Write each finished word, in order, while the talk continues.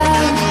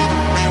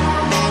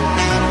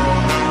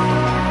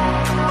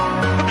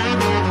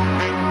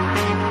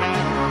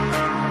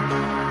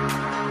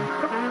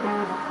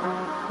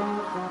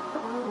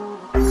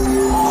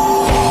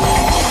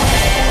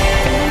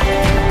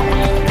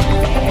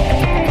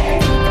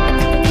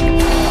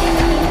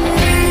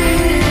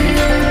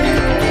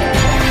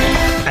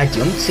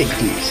John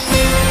Cities.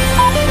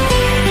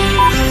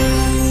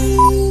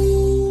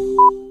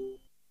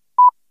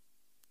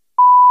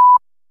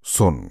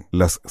 Son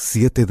las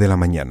 7 de la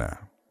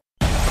mañana.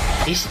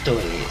 Esto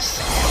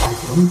es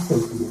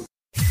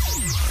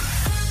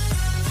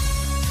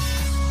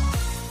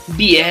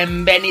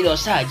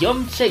bienvenidos a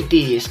John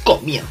Cities.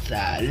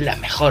 Comienza la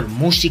mejor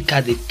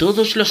música de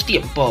todos los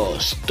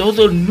tiempos.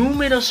 Todo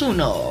números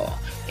 1.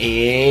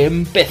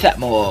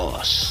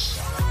 Empezamos.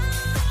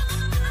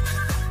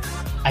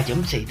 A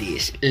John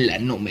Cities, la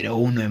número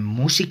 1 en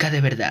música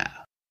de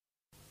verdad.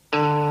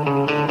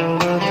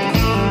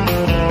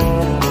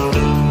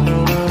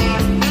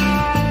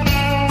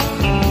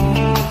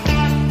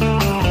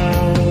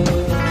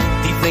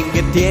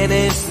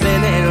 Tienes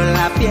veneno en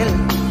la piel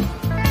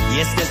y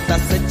es que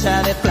estás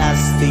hecha de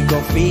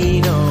plástico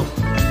fino.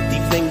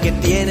 Dicen que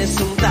tienes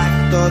un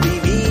tacto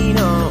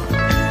divino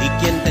y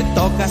quien te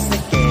toca se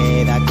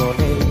queda con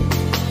él.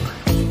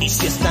 Y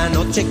si esta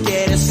noche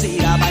quieres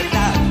ir a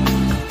bailar,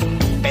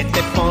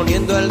 vete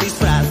poniendo el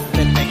disfraz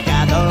de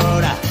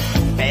pecadora,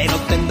 pero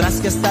tendrás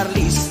que estar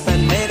lista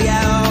en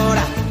media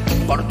hora,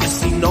 porque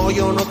si no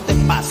yo no te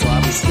paso a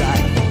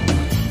buscar.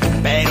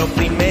 Pero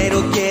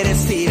primero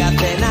quieres ir a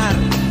cenar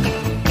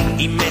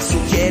y me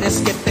sugieres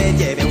que te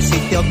lleve a un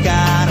sitio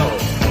caro,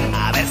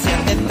 a ver si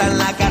aceptan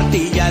la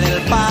cartilla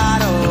del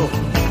paro,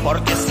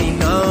 porque si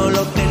no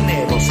lo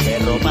tenemos que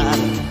robar.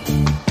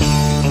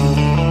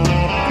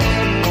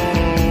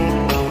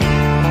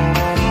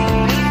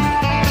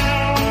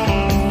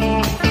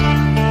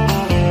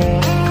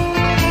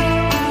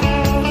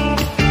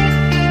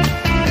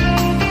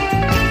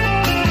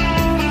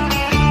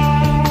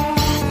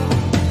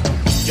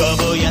 Yo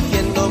voy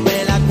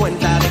haciéndome la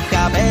cuenta de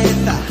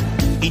cabeza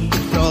y tú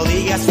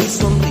prodigas tu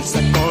sonrisa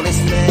con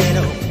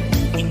esmero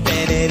y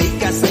te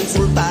dedicas a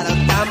insultar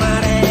al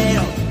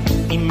camarero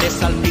y me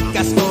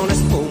salpicas con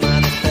espuma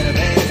de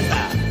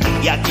cerveza.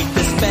 Y aquí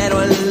te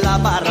espero en la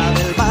barra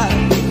del bar,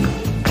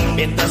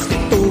 mientras que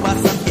tú vas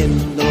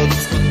haciendo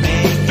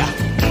discoteca.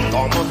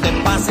 Como te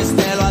pases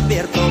te lo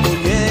advierto,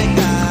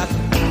 muñeca,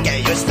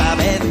 que yo esta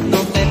vez no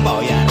te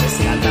voy a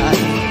rescatar.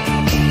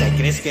 ¿Te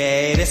crees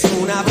que eres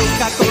una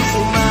bruja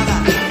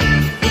consumada?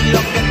 Y lo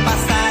que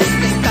pasa es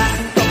que estás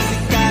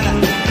intoxicada,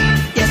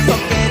 y eso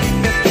que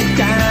dices que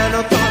ya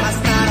no tomas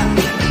nada,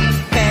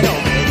 pero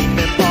me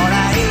dicen por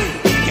ahí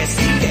que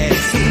sí, que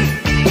sí,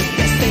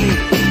 que sí,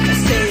 que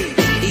sí,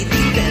 y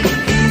dicen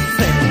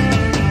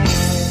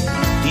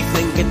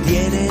que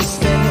tienes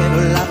veneno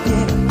en la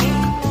piel,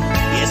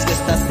 y es que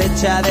estás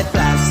hecha de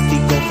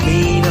plástico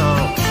fino.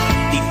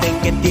 Dicen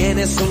que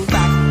tienes un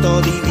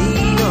tacto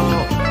divino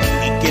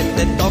y quien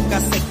te toca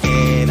se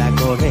queda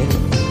con él.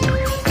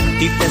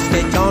 Dices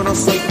que yo no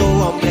soy tu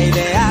hombre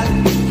ideal,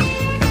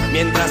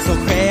 mientras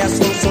ojeas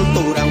con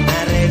soltura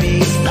una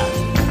revista,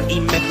 y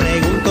me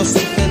pregunto si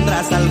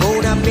tendrás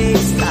alguna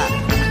pista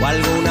o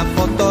alguna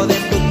foto de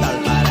tu tal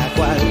para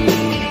cual.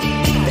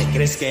 ¿Te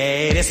crees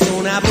que eres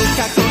una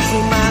bruja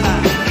consumada?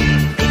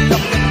 Y lo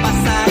que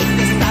pasa es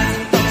que estás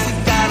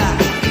intoxicada,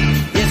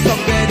 y eso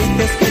que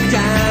dices que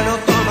ya no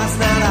tomas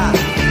nada,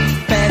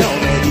 pero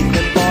me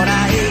dicen por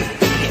ahí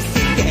que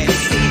sí, que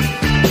sí,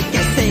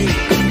 que sí,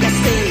 que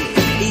sí.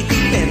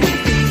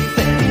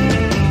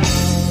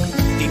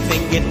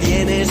 Dicen que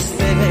tienes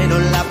veneno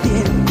en la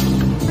piel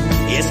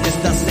y es que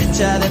estás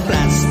hecha de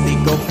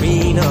plástico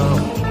fino.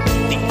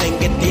 Dicen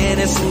que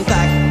tienes un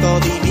tacto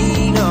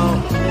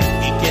divino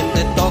y quien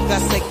te toca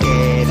se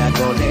queda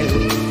con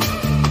él.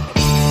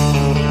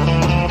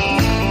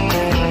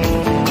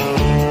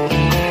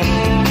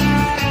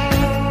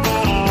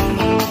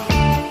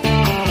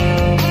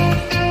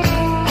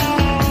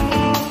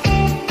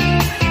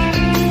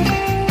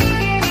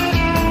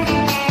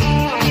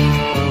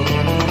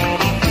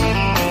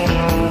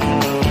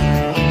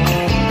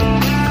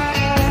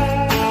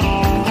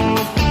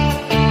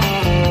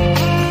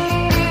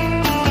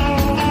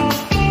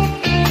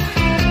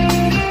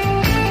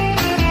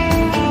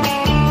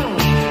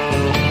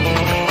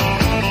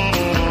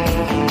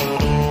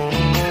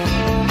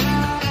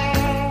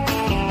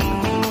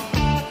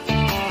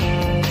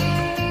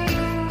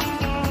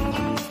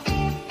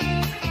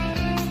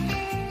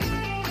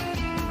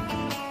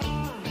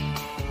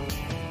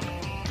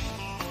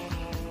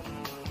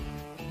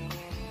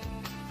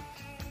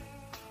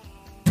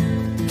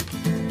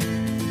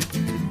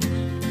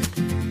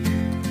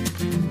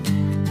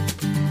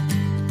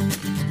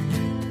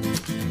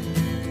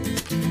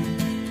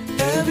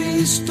 He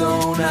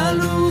visto una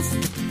luz,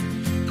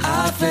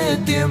 hace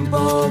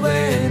tiempo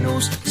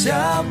Venus se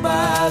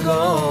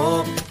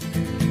apagó.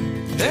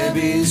 He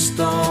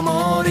visto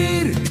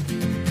morir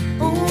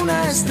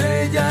una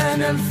estrella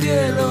en el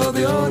cielo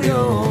de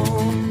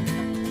Orión.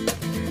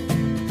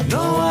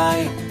 No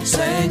hay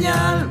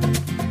señal,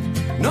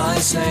 no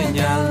hay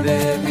señal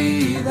de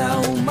vida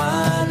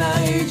humana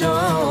y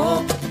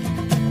yo,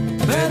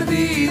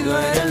 perdido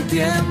en el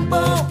tiempo,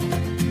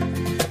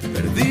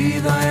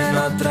 perdido en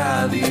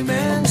otra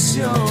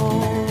dimensión.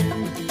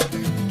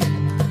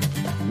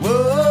 Oh,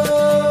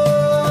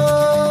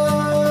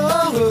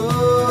 oh, oh,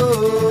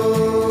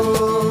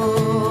 oh.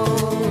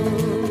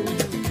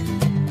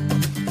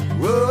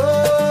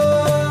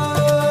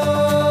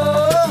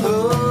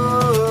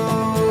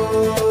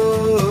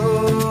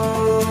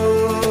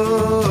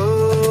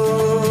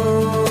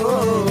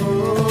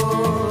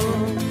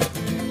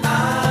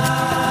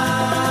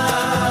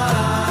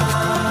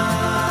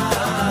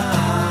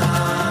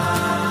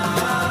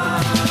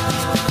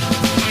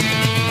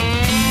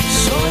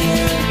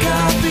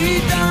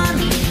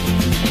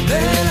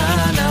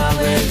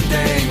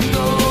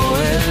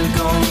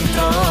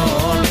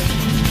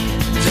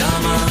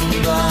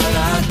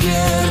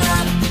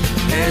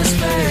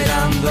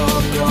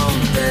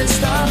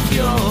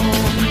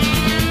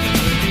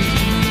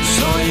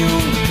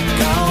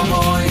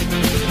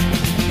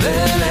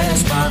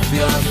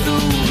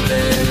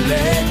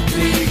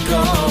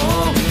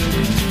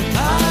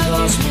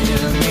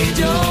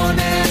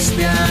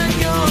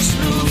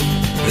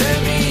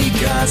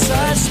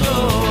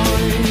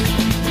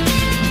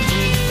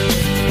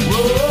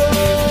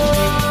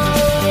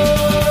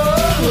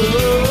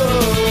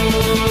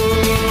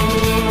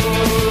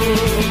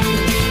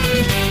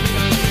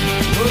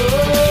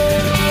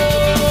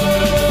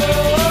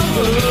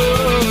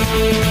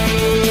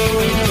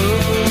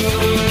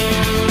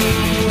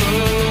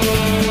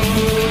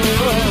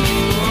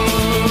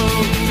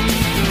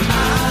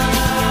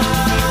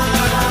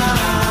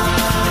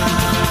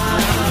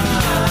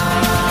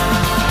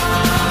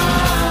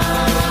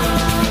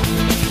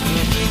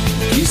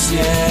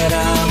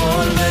 quisiera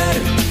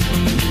volver.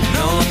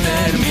 No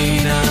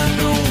termina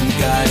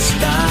nunca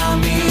esta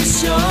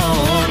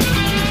misión.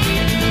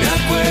 Me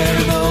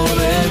acuerdo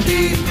de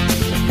ti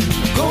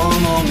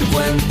como un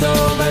cuento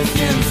de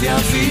ciencia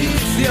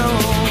ficción.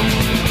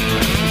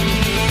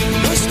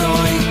 No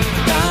estoy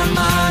tan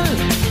mal,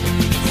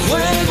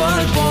 juego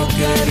al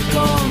póker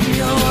con mi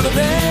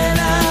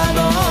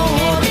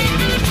ordenador.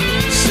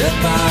 Se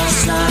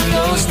pasan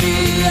los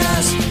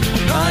días,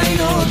 no hay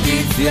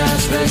noticias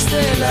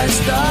desde la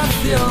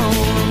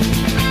estación.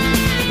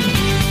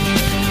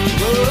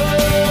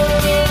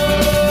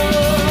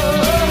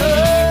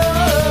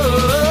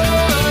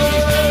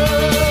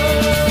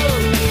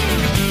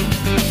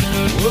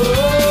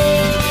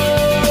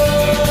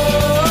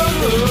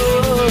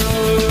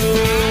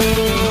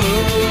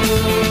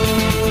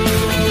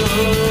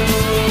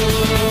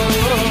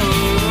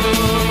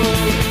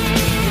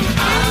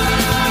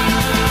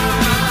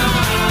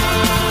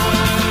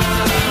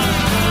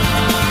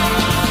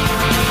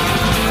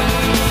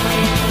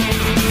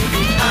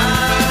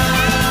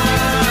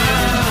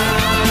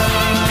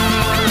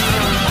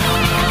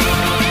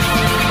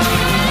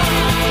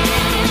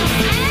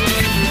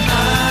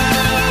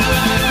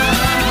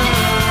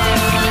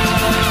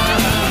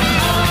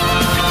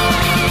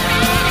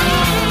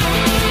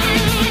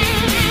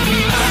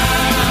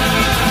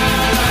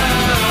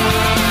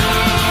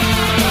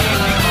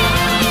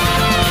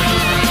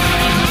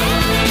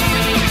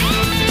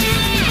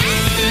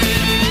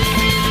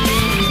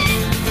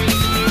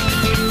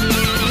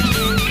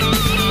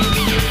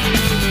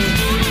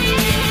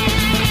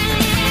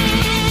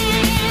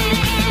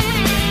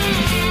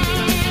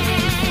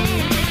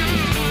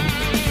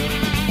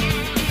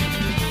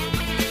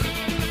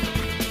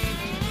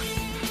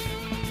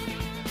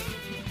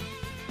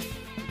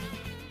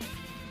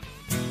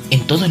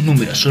 En todos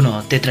números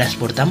 1 te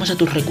transportamos a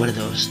tus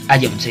recuerdos, a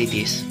John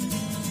Cities.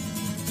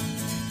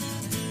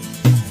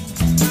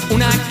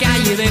 Una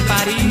calle de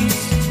París,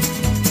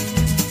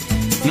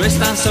 no es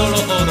tan solo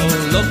oro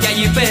lo que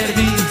allí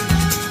perdí.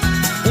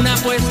 Una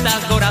apuesta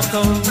al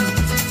corazón,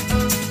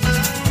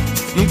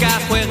 nunca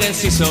juegues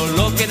si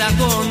solo queda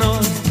cono.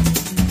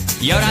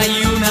 Y ahora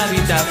hay una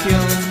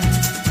habitación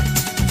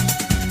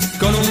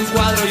con un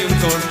cuadro y un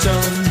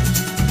colchón.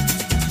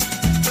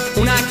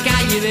 Una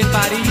calle de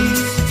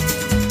París,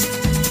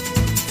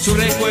 su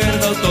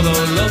recuerdo, todo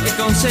lo que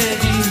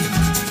conseguí.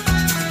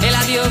 El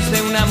adiós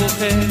de una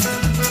mujer,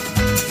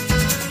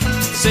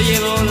 se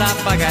llevó la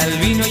paga, el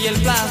vino y el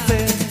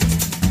placer.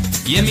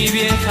 Y en mi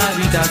vieja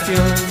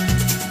habitación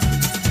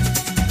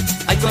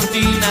hay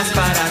cortinas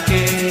para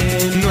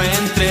que no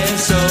entre el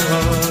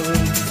sol.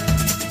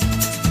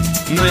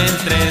 No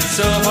entre el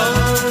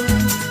sol.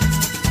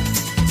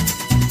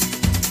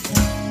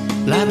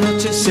 La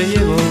noche se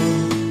llevó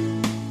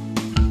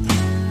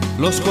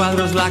los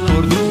cuadros, la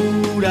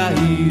cordura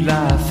y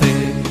la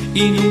fe,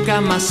 y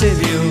nunca más se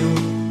vio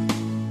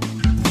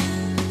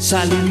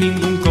salir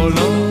ningún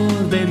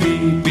color de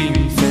mi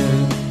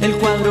pincel. El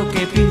cuadro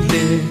que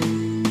pinté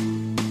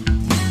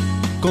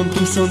con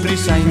tu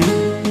sonrisa y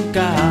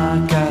nunca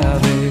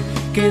acabé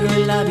quedó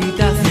en la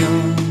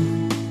habitación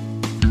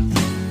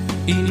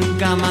y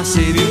nunca más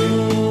se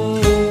vio.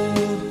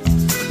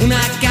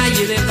 Una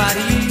calle de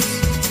París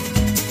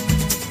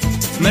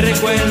me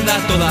recuerda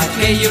todo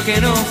aquello que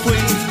no fui.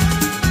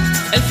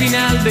 El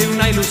final de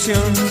una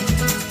ilusión,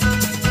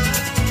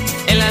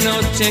 en la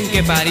noche en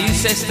que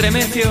París se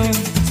estremeció.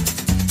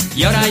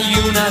 Y ahora hay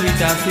una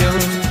habitación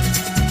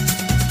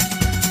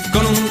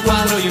con un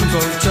cuadro y un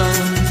colchón.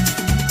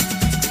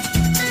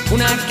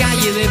 Una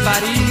calle de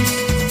París,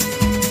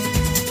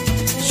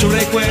 su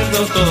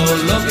recuerdo, todo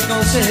lo que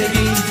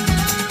conseguí.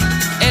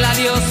 El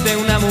adiós de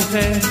una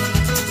mujer,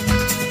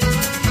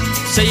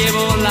 se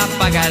llevó la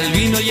paga, el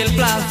vino y el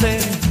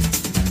placer.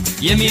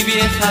 Y en mi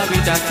vieja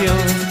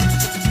habitación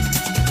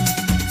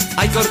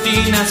hay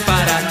cortinas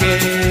para que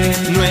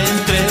no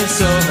entre el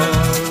sol.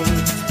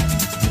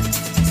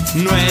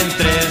 No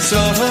entre el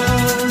sol.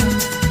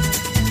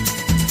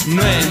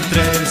 No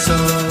entre el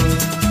sol.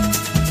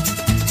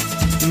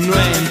 No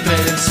entre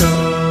el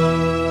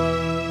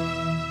sol.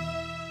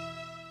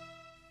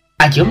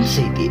 A John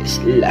Cities,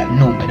 la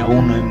número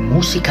 1 en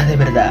música de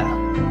verdad.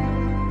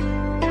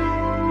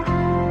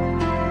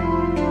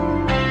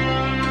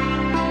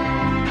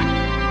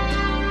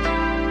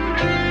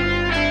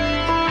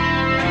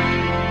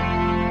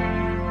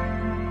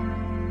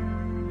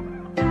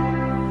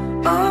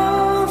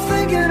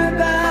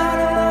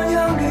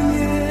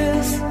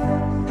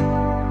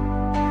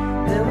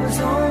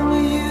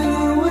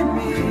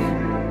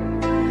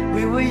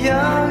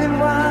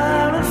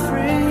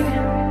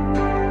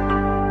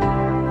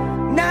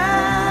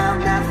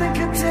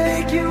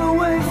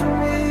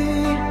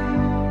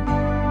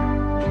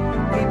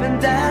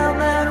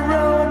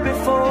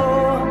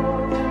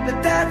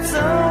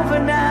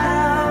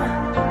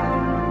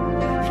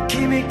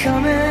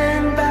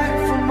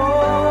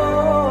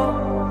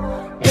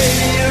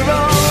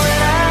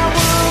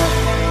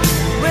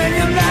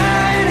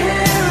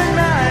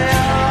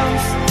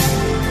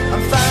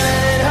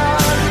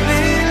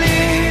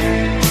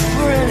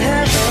 We're in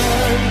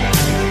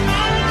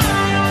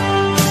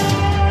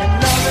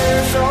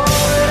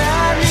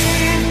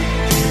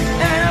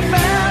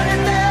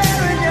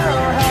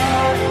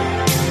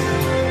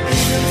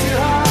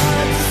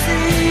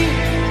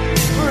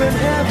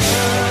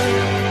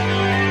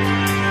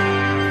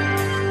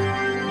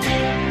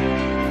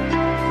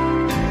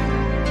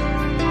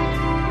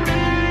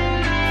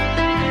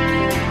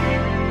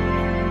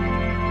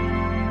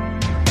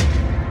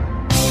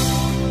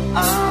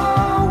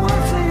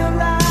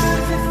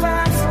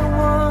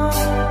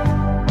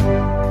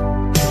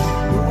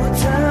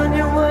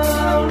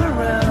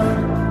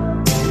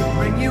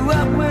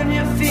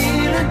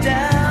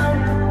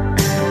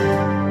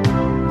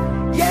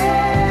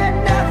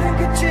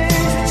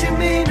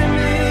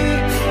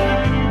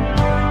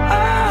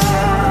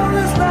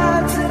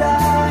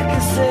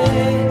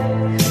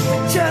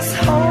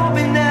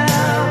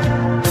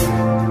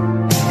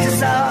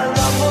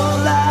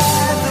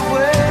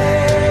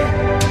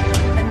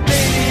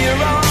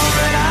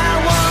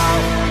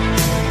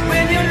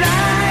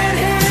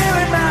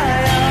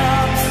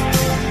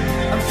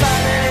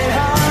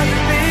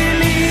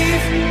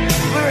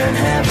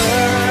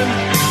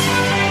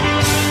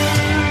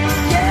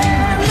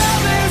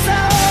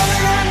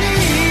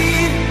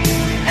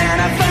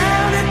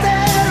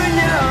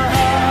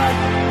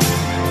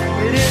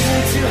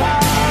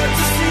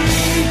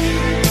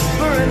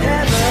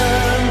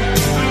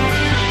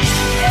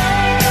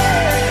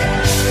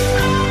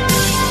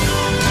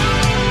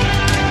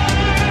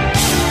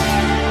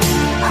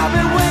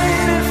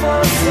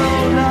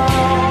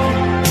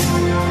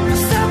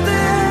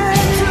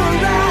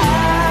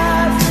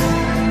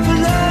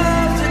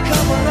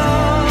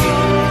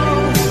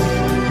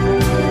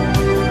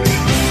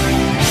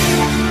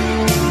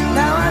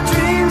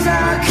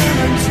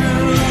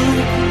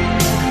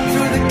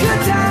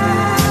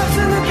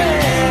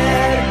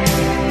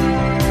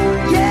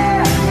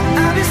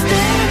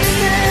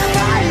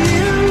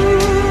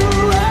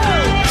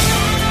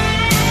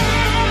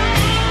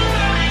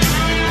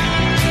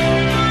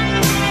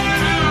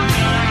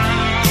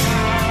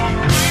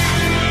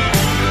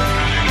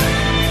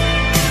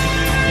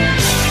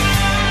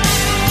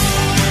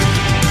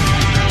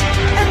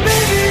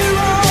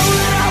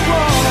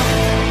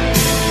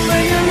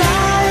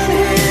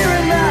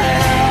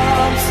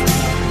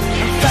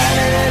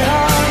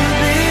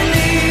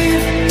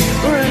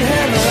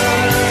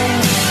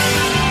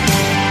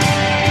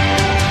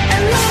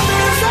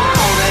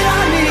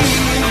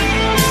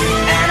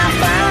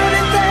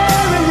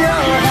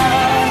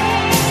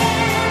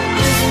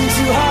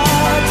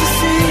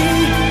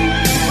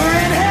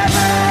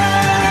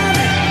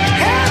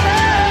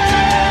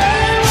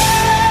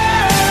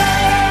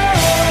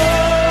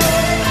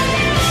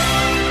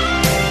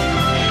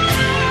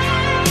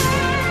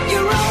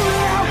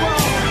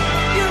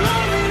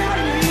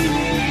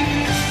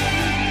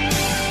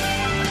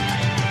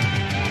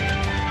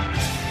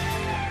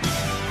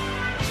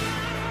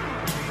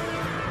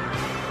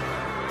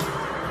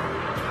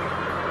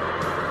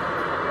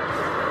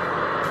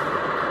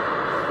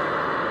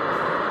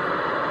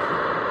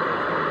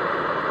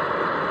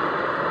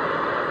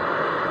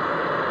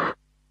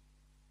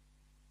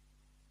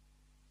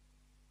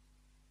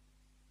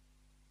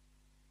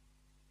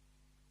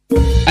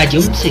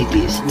Young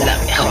Cities, la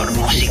mejor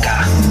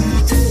música.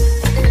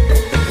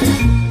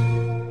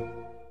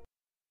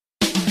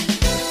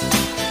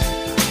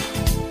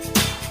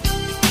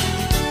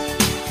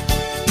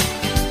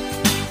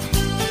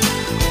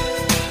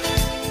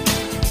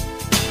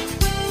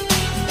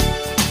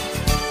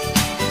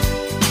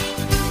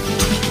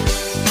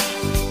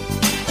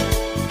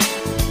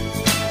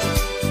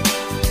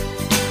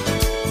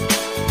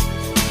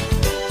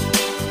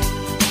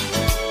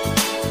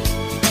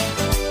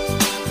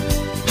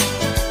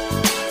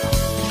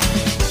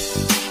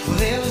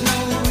 There was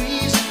no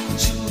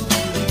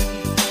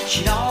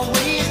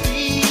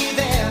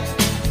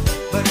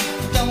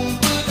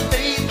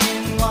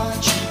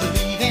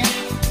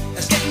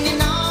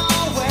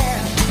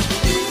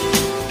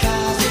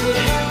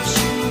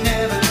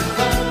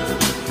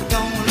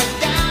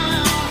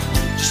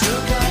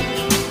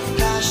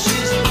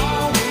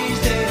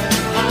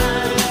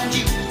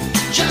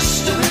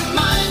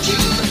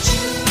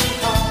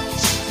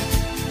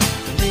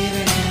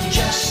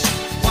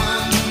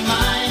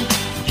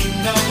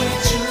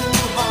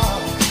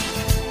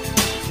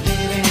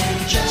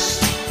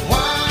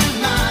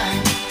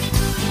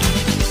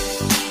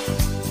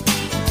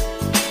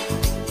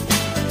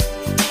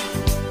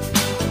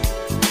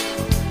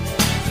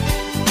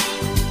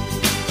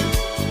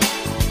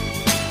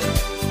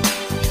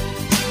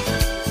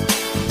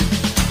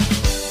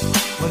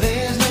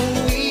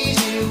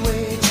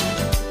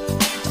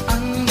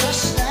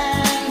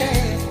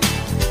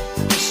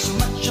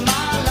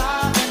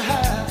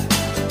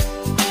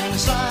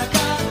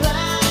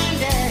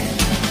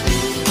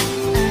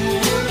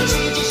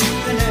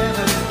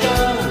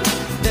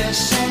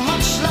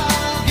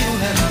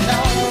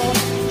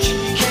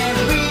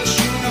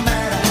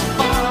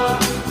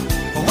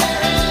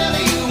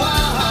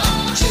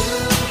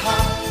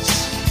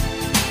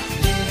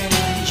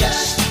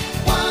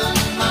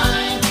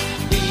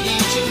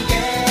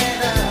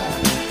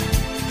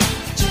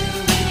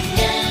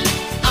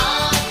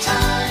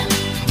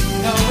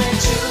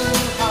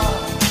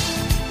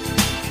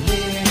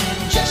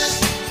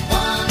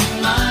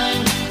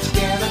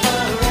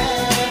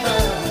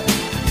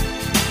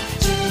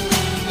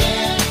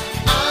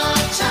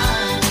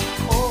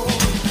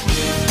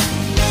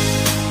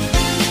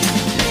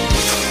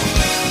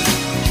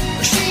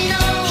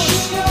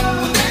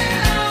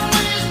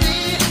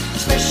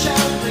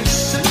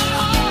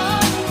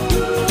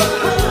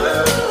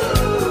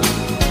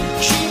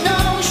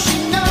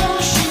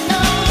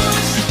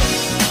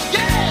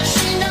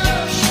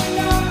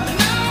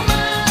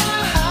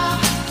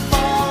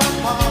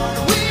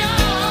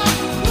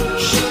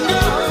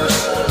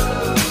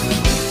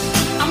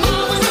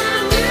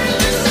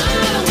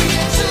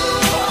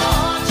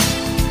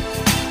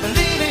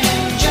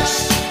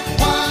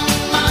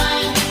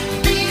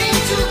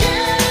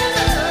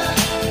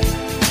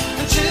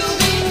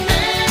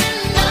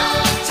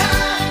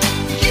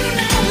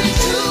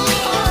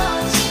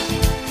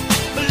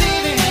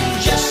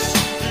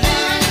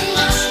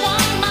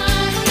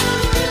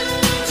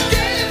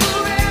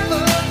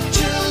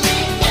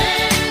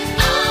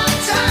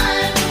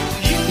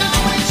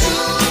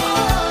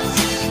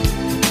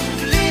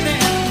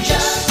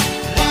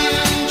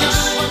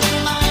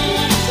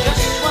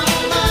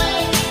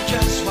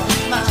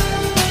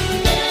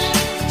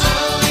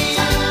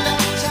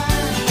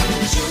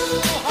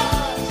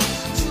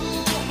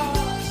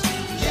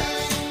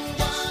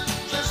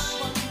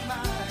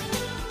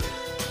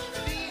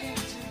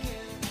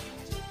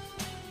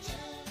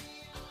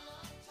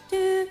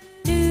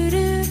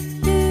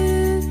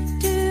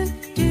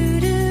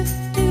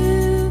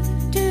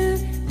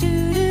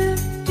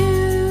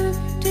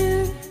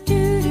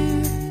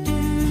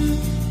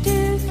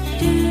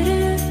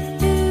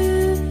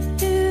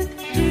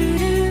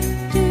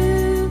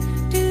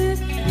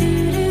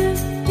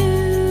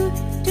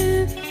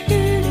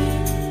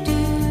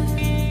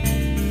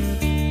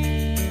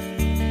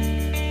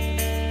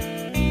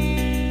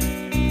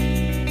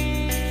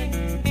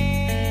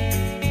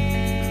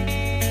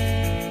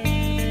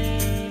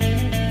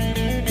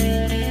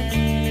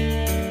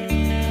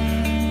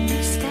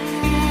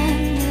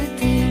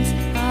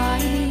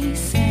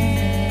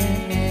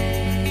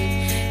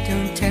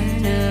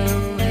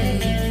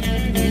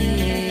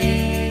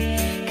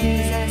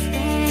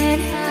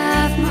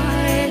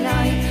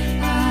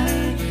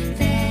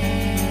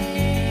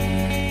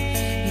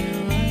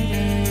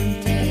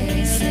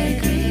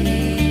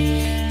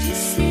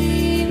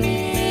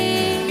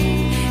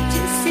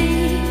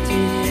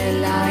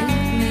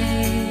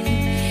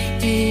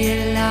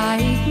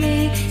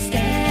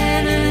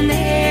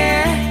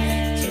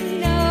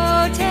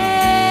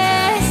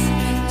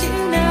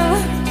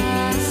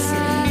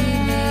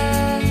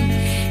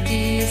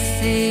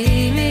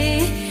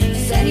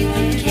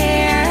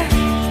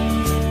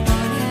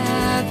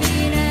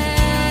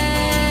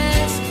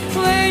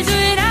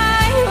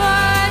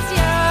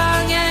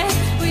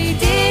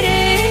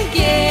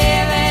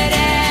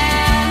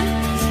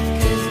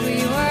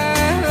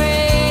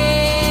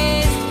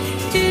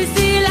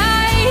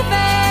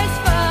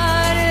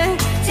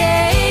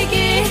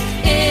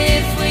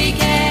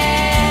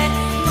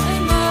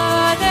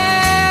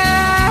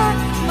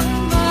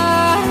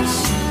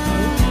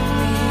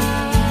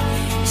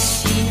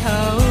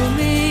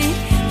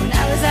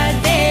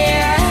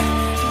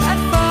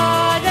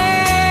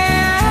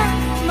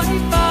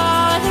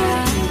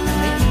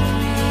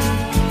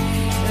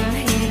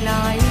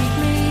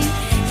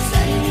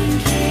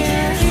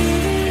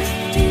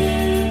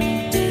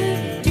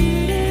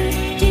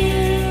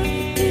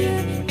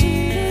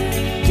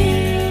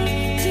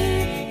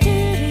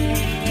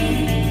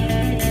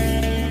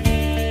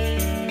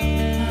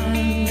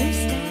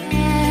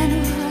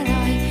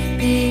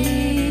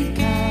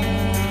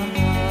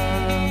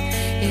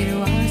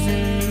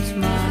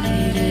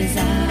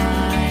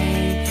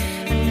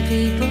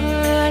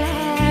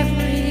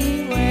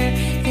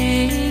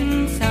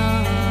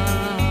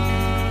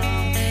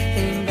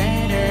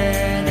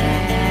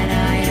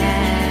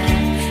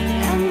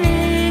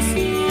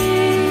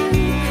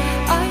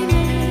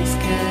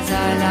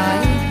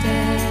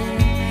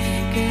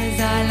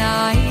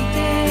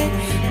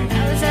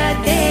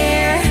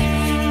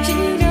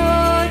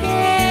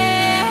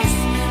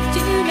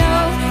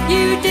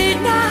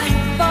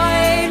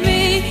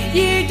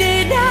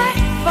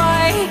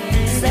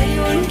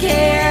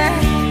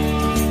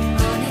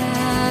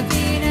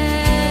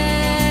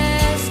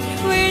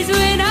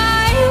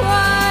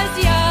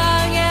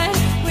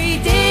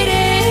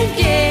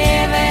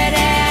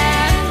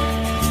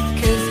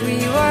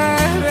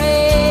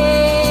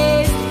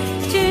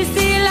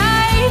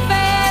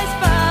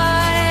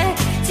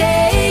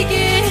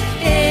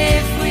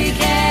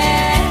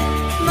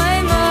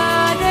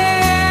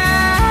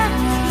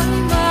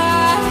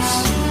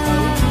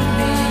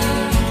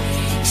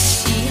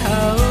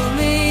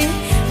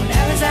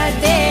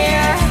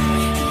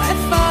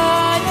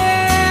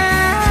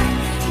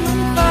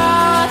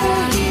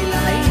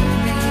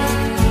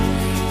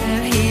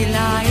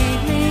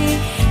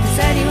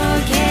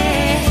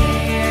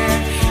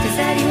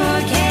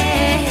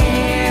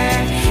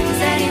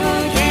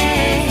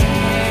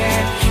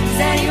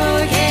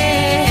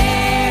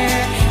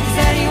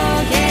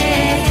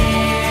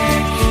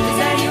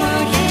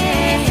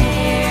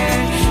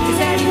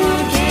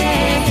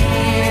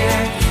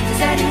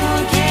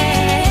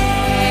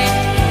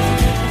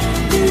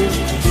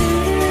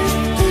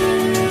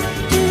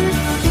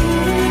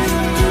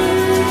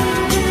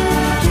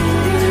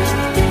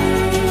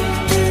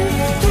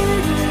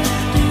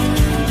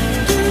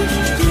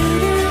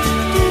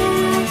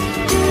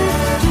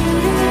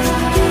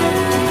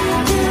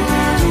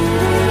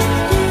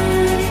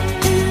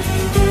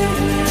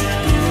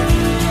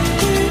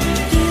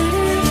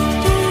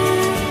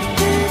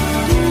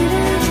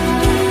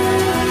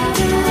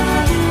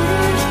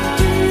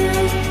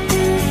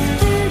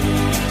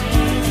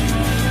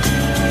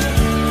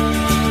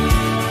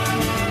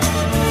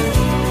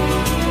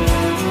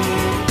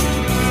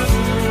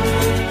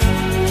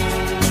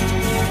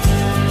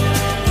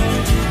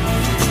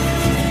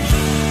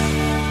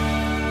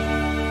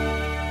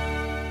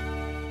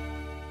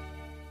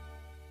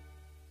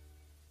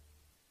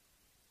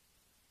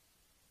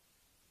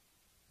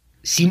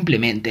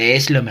Simplemente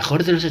es lo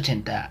mejor de los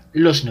 80,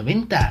 los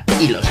 90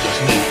 y los 2000.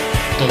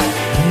 Todo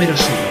número 1.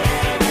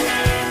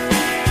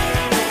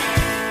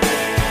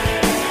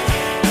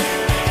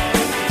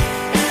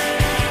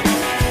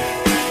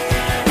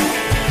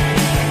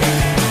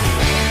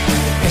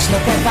 ¿Qué es lo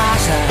que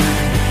pasa?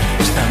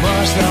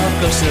 ¿Estamos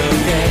locos o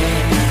qué?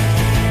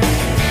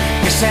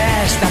 ¿Qué es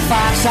esta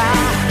farsa?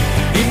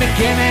 Dime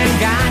quién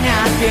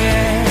engaña a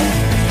quién.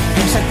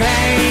 ¿Quién se ha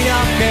creído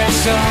que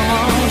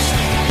somos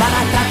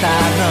para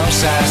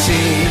tratarnos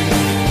así?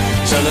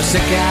 Solo sé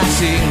que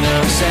así no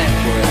se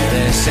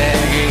puede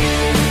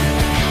seguir.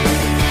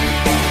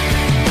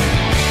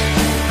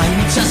 Hay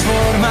muchas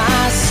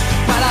formas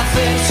para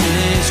hacerse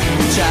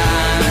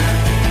escuchar.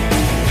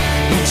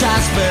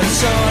 Muchas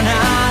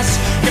personas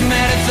que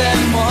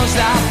merecemos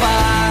la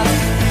paz.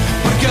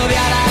 Porque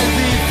odiar al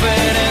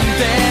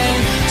diferente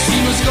si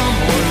no es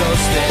como los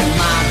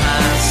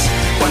demás,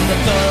 cuando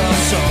todos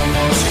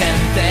somos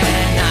gente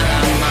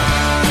nada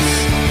más.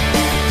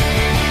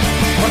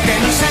 Porque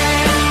no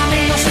ser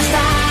amigos,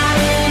 estar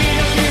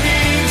unidos,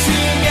 vivir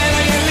sin miedo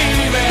y en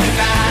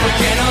libertad.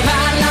 Porque no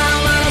dar la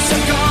mano,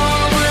 ser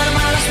como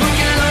hermanos,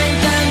 porque no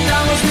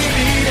intentamos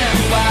vivir en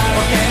paz.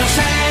 Porque no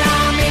ser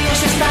amigos,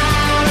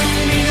 estar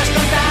unidos,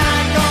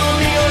 contar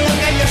conmigo lo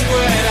que Dios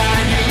pueda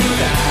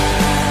ayudar.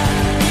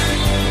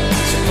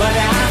 Se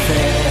puede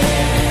hacer,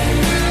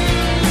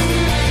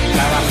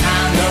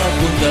 trabajando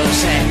juntos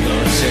se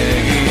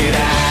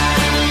conseguirá.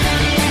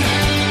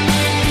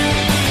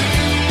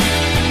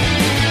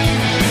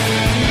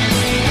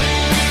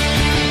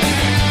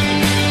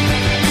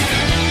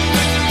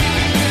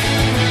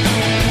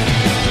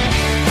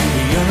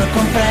 Y yo no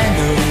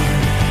comprendo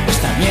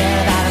esta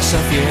mierda de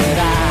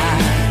sociedad,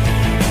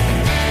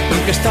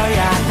 porque estoy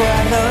de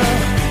acuerdo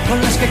con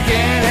los que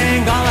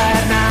quieren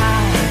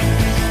gobernar,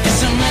 que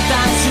se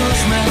metan sus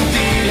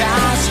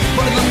mentiras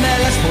por donde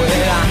les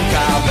puedan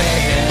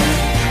caber.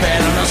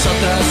 Pero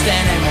nosotros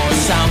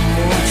tenemos aún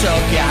mucho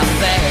que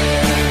hacer.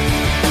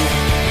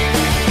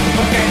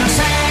 Porque no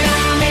ser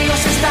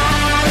amigos,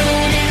 estar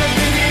unidos,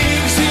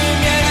 vivir sin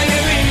miedo y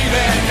en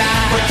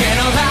libertad. Porque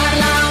no dar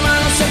la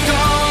mano, ser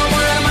como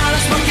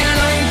hermanos, porque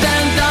no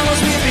intentamos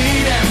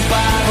vivir en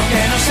paz.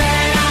 Porque no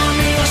ser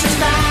amigos,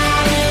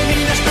 estar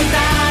unidos,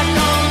 contar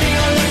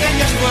conmigo lo que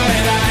Dios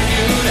pueda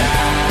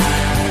ayudar.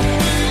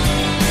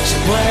 Se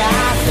puede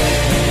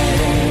hacer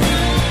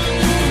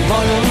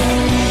con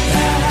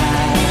voluntad,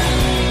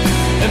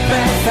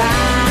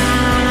 empezando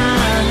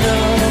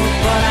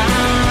por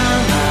amar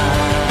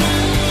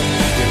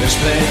y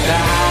respetar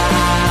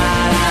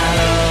a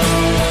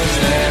los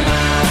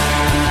demás.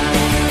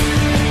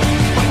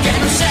 Porque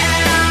no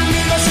ser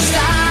amigos,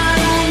 estar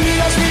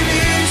unidos,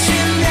 vivir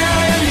sin miedo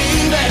y en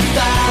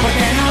libertad.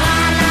 Porque no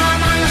dar la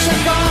mano, ser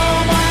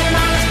como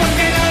hermanos,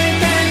 porque no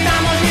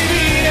intentamos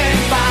vivir en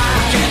paz.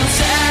 Porque no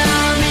ser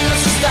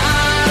amigos,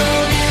 estar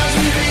unidos,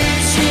 vivir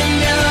sin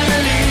miedo y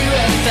en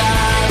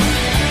libertad.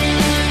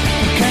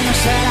 Porque no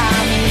ser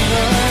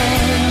amigos,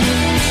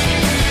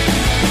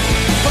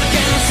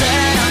 porque no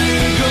ser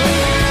amigos,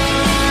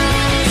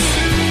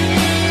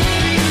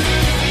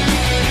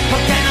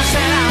 porque no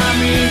ser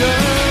amigos.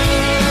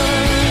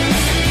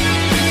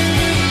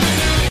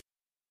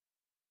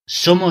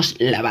 Somos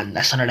la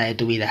banda sonora de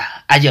tu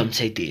vida. A John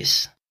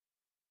Chaitis.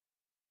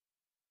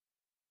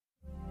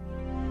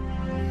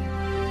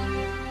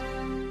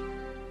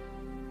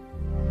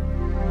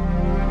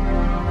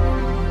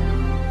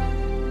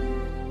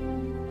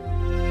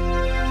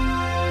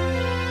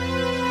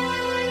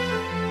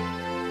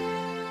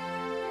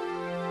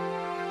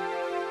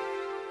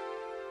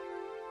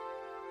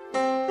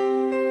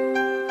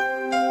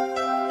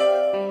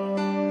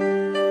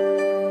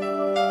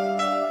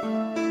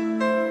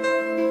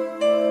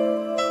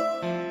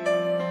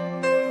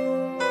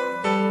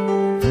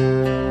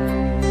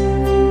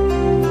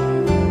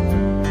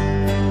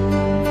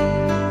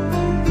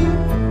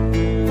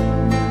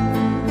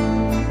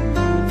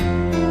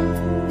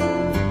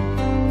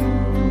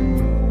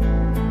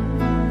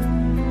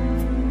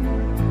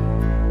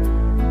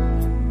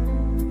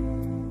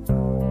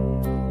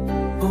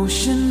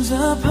 Oceans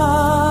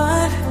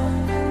apart,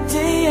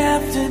 day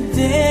after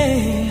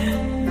day,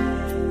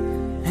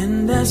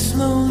 and I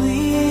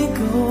slowly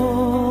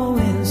go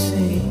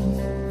insane.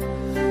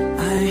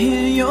 I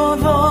hear your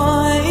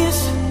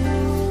voice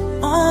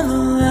on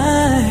the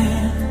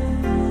line,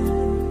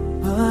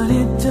 but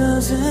it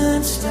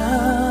doesn't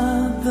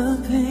stop the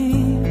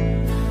pain.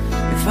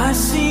 If I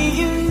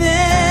see you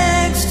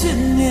next to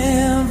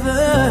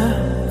never,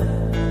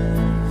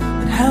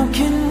 then how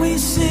can we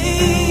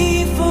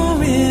say forever?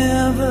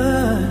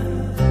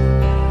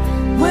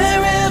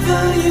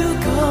 Wherever you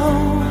go,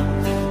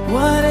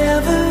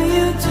 whatever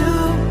you do,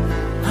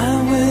 I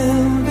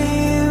will be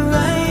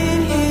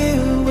right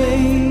here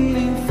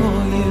waiting for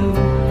you.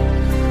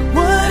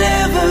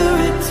 Whatever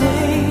it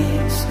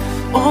takes,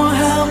 or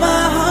how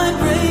my heart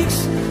breaks,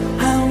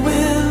 I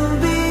will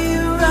be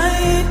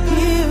right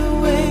here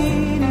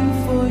waiting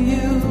for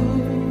you.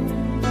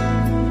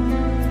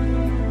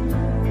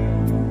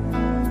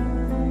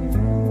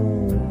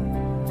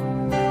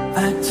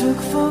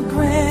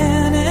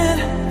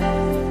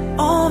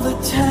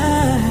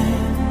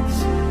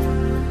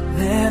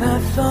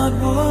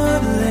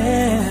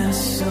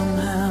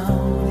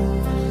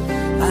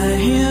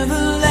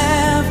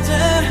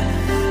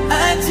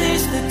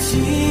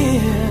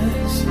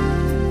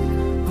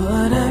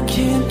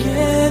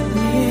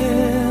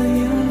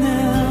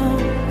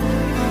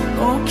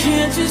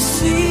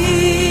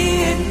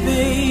 see it,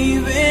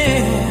 baby?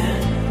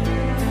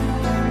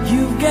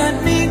 You've got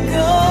me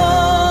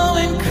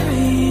going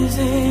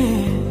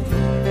crazy.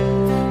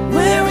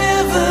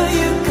 Wherever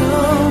you go,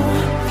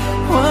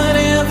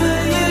 whatever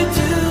you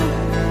do,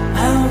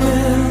 I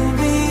will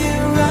be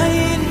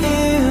right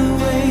here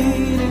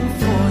waiting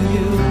for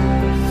you.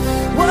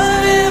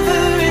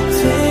 Whatever it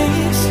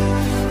takes,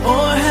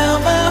 or how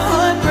my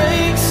heart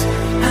breaks,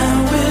 I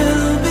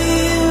will be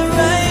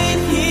right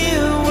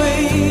here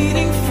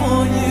waiting for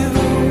you.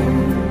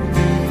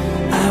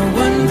 I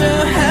wonder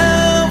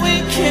how we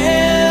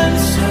can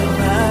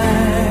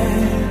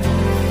survive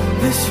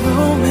this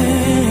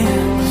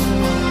romance.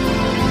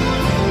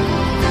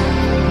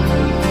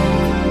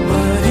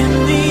 But in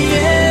the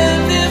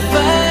end, if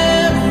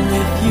I'm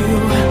with you,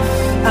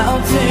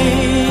 I'll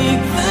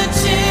take the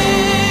chance.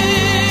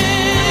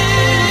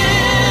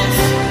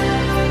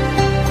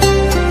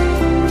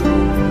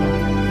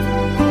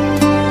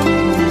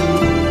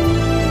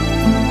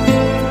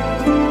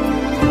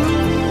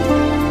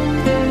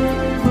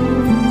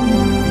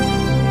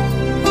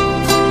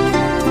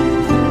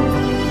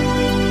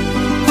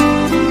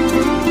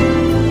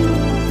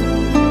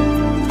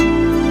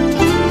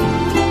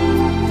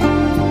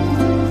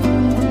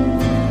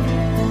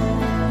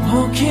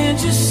 Oh, can't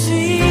you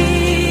see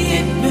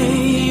it,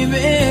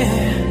 baby?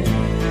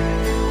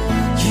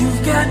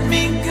 You've got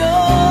me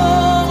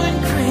going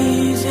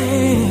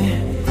crazy.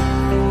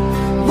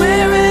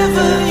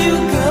 Wherever you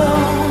go,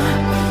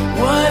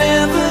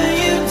 whatever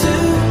you do,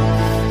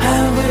 I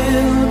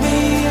will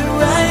be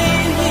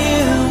right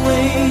here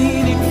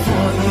waiting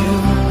for you.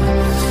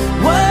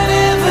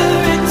 Whatever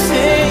it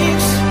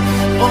takes,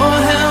 or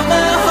how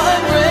my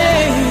heart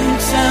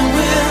breaks, I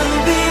will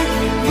be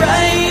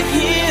right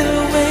here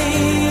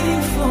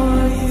waiting for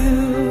you.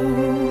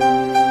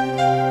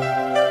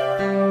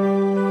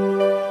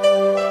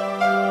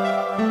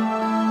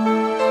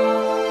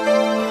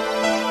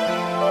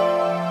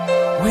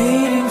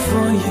 Waiting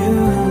for you.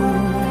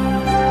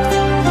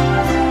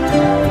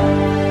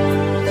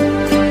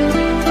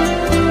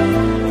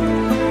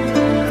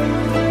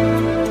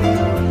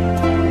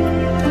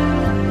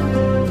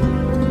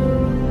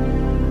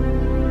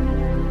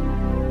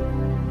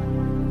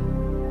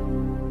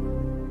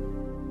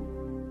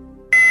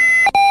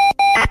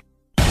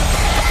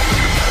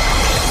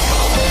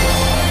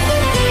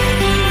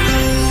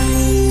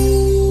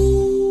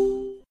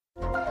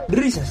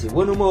 Risas y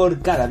buen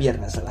humor cada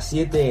viernes a las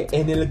 7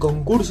 en el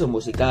concurso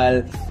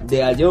musical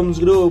de A Jones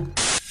Group.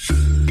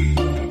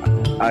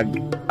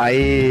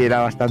 Ahí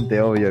era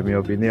bastante obvio, en mi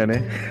opinión,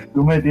 ¿eh?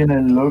 Tú me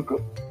tienes loco.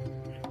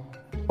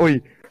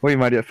 Uy,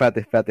 Mario,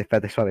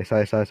 espérate, suave.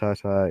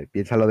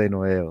 Piénsalo de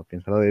nuevo,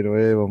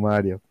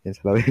 Mario.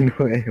 Piénsalo de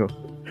nuevo.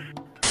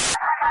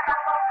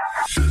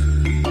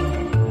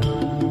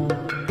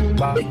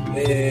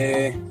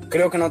 Vale,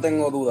 creo que no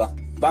tengo duda.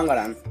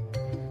 Bangarang.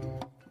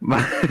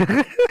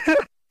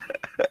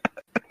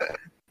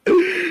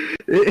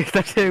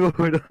 ¿Estás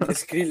seguro?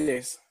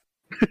 Skrillex.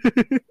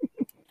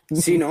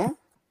 ¿Sí, no?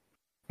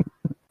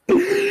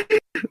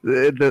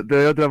 Te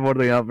doy otra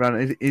oportunidad,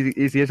 Fran.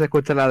 Y si eso,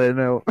 escúchala de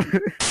nuevo.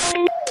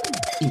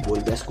 Y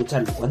vuelve a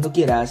escucharlo cuando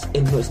quieras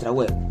en nuestra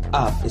web,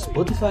 app,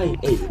 Spotify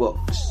e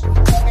iVoox.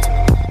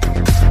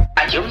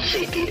 A Jones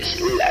City es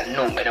la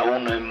número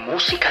 1 en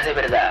música de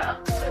verdad.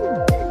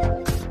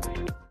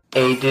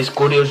 80's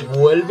Curious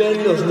vuelve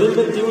en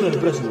 2021. El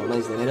próximo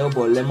mes de enero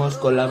volvemos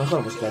con la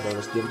mejor música de todos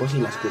los tiempos y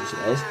las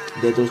curiosidades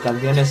de tus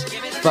canciones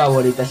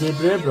favoritas. Y el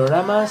primer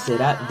programa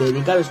será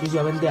dedicado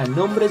exclusivamente a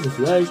nombres de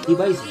ciudades y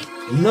países.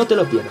 No te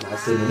lo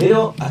pierdas en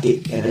enero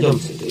aquí en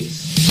Jones City.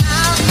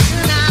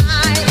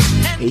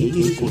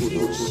 80's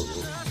Curious,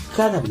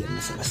 cada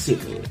viernes a las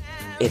 7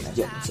 en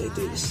Jones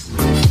City.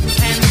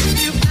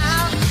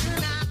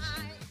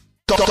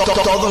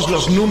 Todos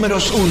los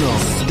números 1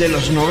 de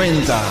los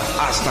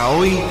 90 hasta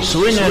hoy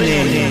suenan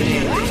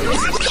en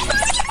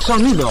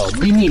Sonido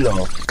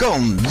Vinilo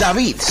con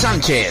David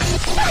Sánchez.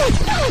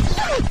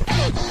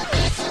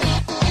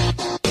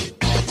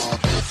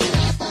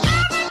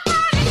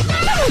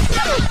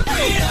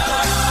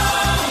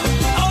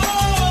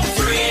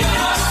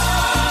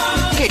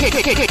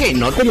 Que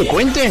no te lo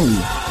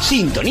cuenten.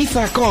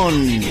 Sintoniza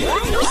con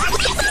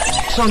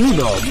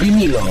Sonido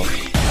Vinilo.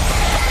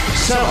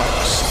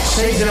 Sábados,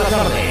 6 de la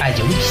tarde. A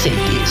Jones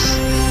City.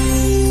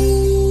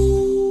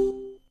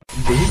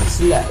 This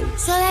Life.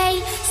 So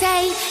they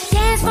say,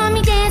 dance for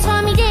me, dance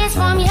for me, dance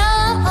for me,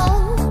 oh,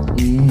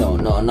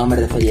 oh. No me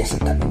refería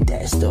exactamente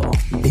a esto.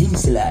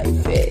 Dance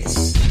Life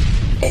es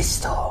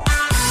esto.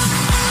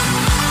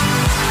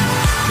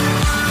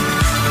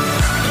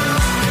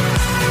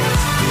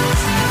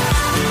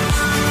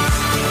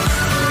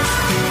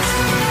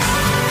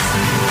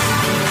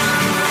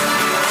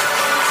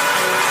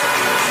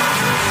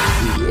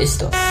 Y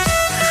esto.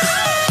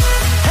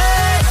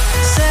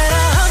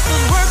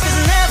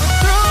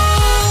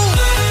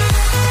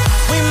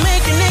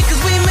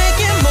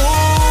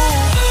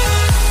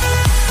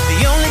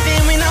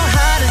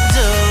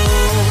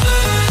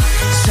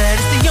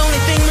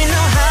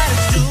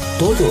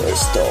 Todo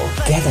esto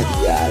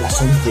cada día a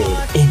las 11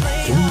 en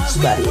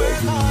iTunes Varied.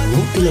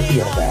 No te lo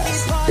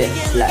pierdas.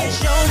 Dance Live.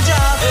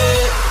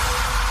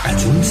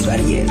 iTunes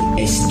Varied.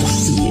 Esto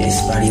sí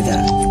es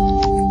variedad.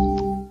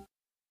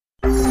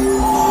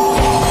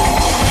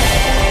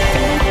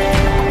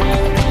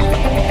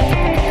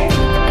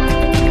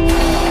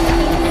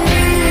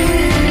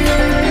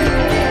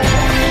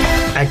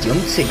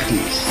 Ion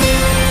Cities.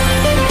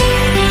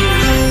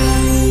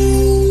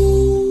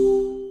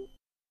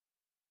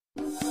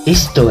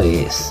 Esto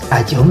es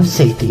Ion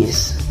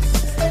Cities.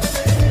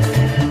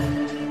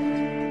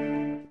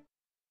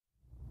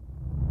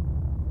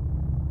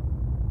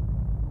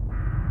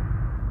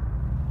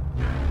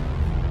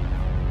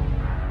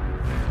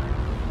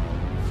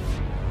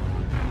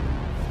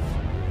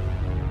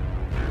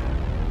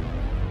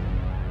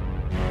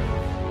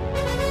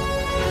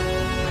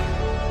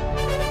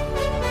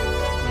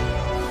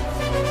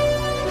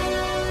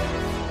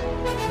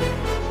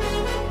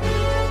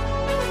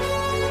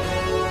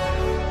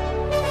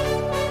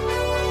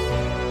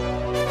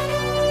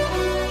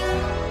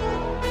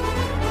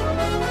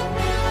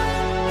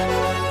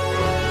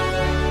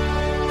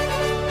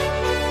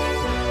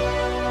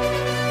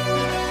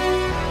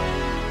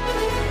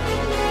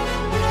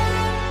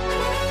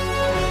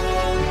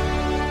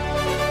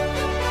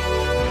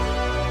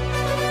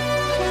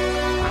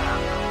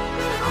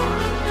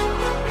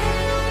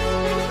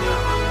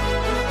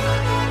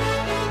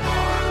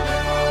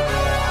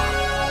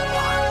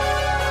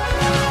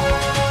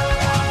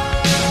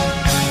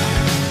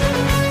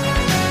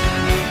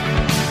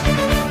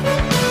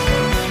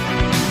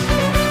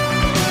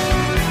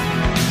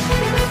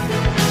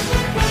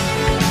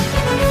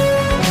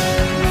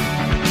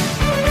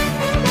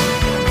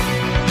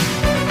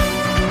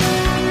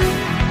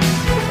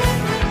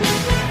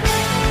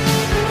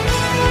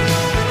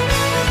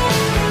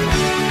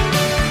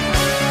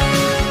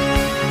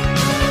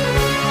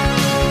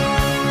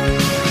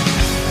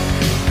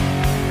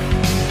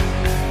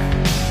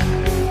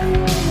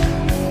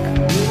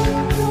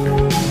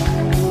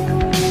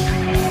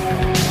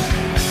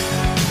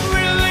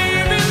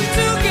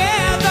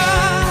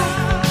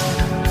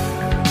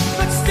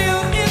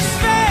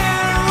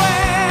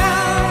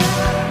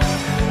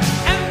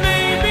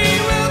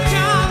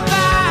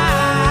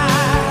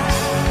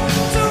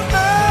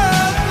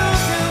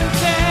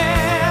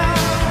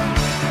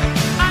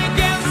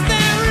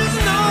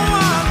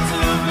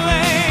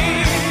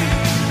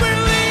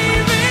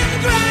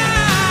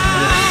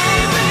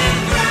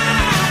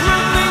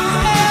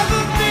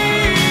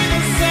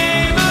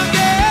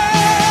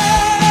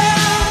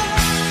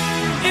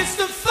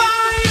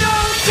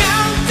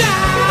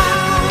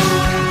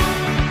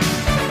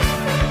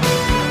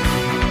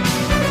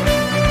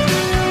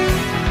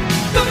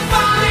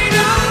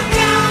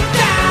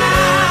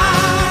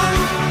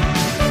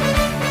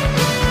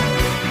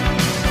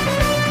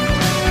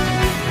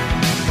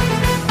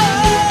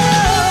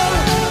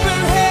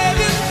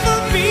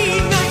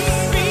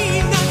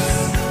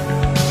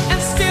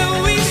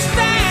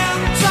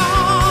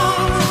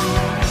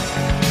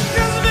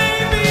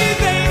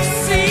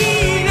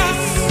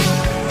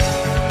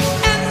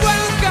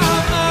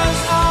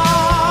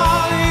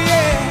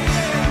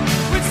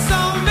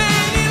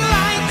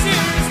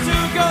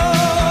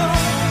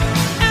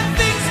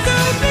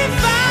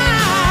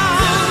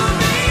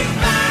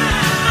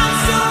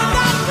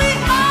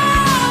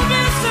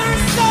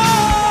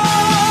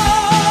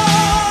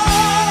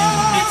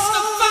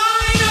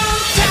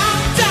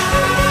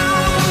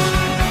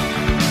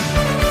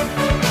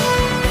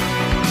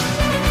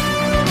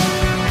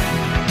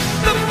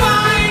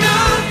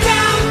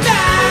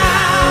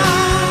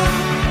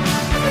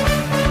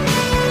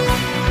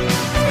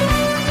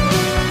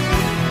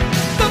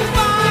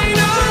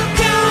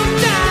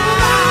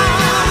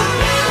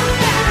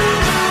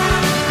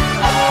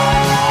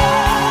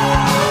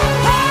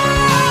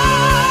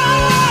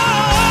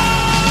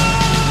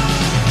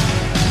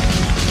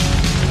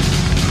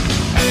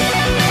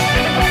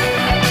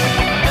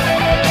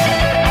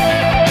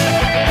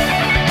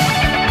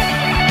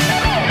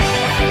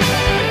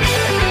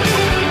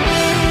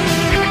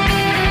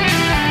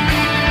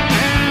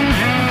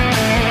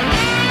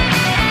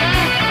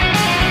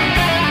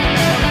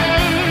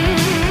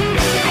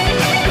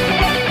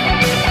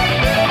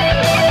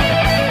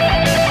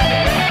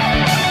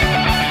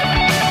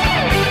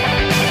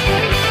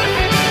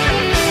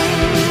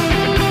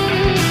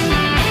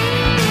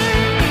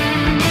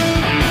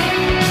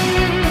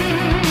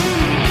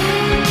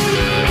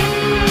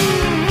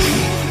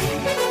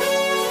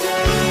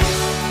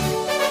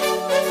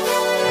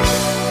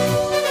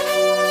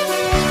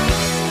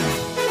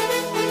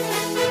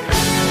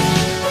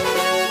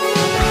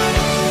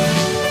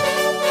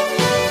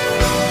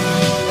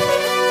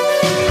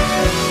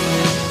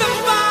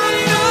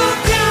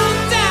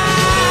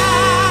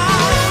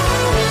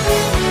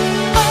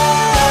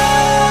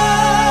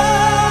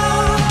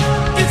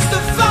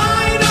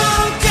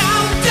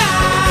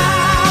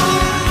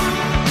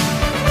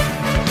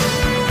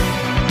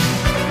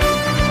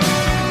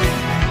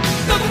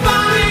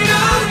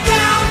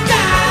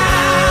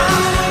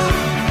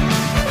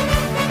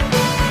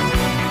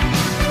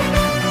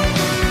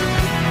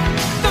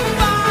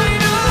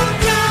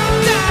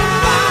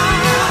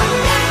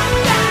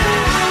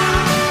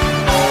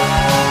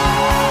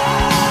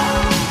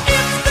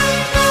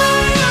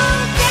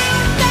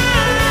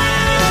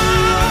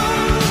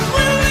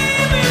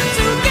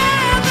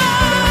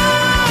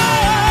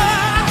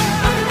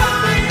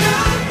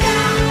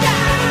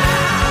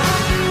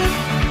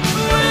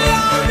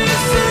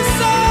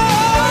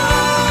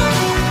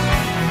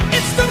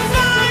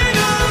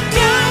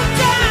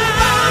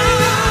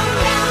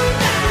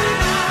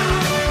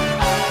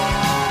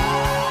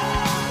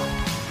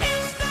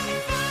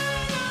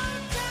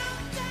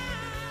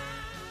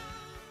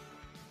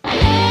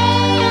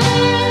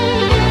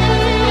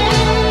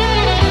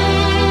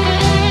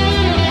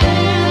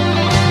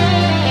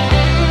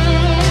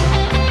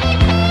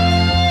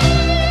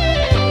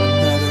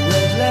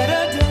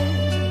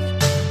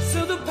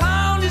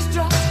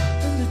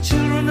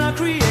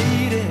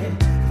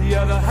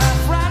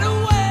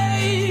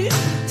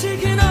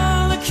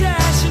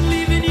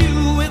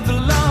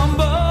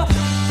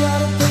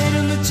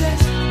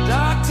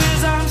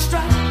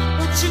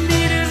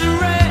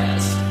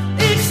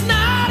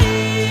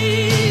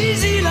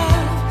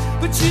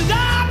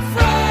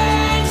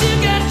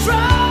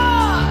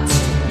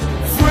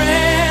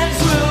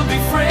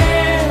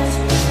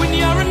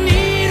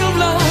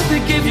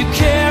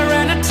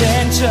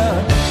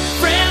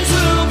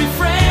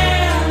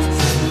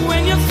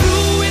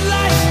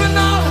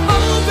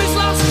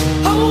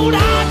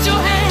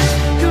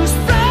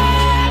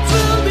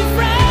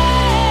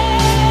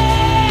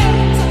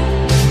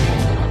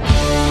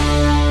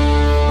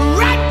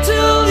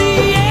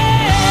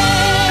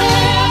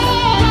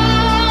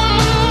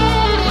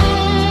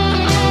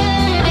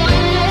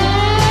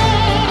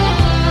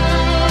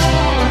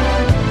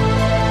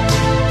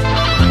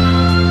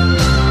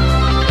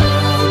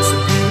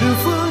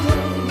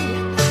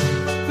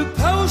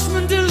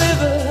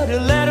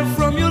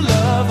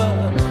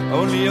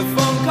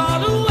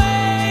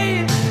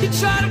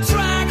 try to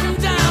track him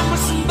down, but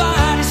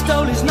somebody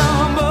stole his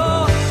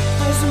number.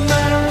 As a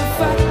matter of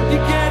fact,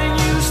 you're getting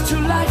used to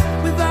life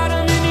without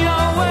him in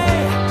your way.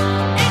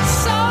 It's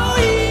so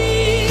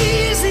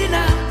easy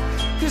now,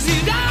 'cause you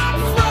got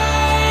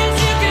friends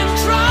you can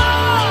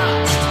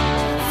trust.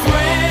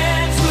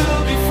 Friends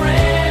will be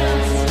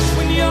friends.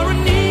 When you're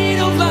in need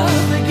of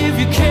love, they give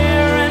you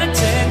care and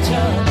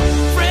attention.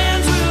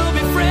 Friends will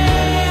be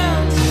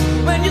friends.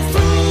 When you're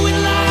through with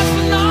life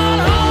and all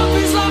hope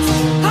is lost,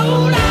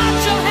 hold out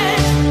your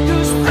hand,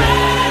 'cause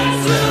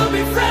friends will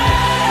be friends.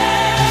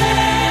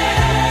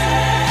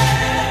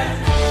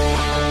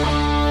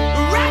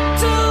 Right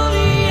till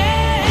the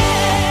end.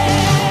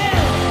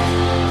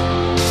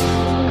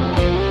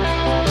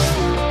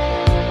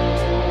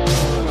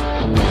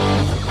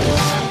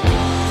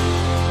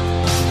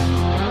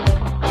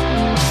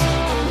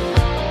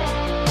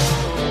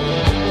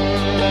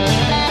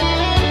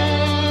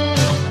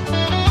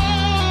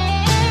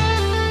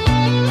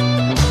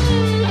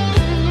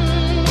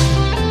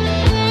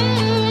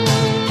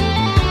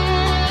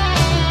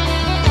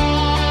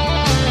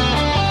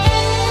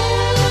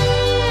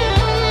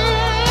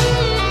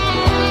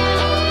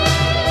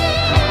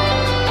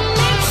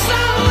 It's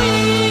so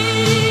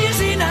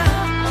easy now,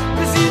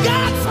 'cause you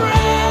got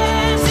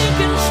friends you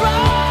can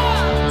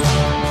trust.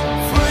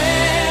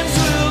 Friends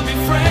will be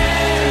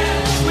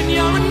friends. When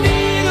you're in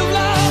need of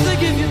love, they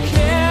give you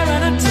care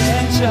and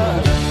attention.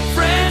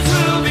 Friends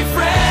will be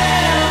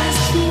friends.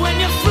 When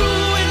you're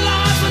through with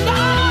life and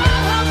all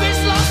hope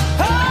is lost,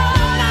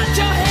 hold out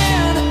your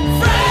hand.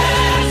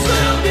 Friends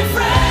will be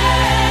friends.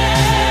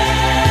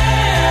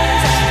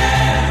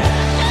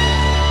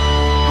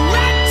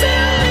 Right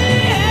till the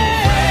end.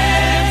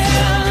 Friends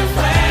will be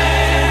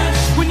friends.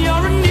 When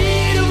you're in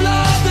need of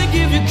love, they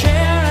give you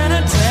care and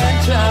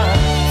attention.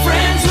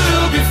 Friends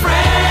will be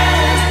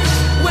friends.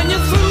 When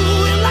you're through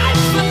with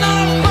life and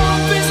all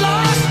hope is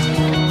lost,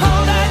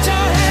 hold out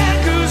your hand,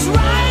 'cause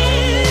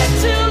right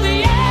till the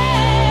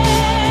end.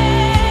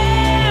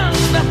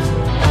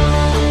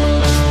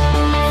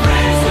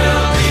 Friends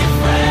will be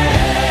friends.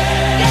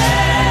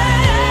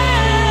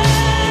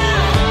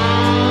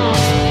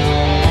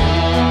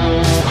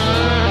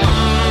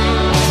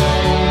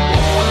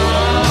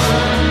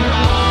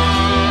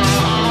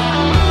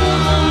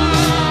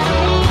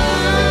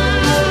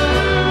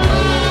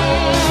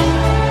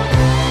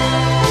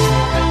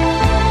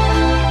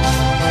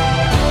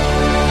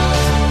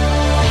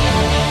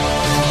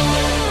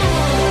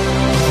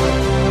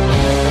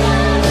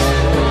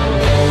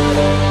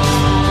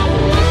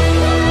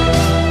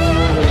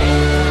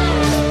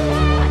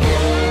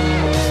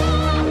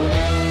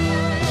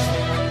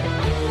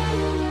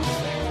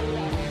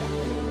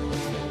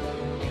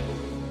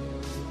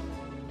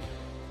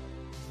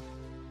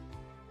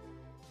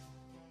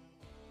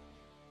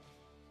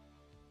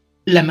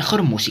 La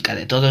mejor música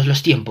de todos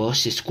los tiempos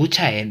se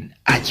escucha en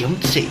A Young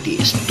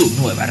Cities, tu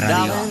nueva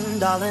radio. Darling,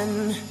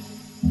 darling,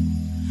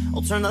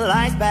 I'll turn the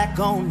lights back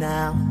on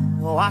now.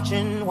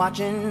 Watching,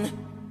 watching,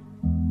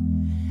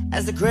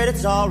 as the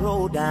credits all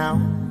roll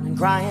down. And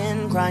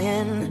crying,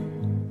 crying,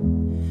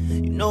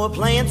 you know we're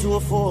playing to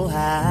a full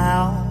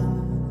house.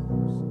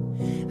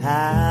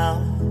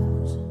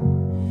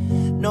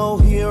 No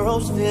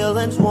heroes,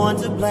 villains, one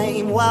to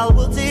blame. While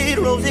wilted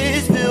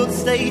roses fill the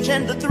stage,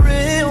 and the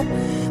thrill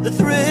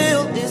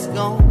is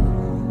gone.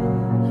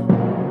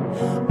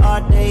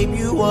 Our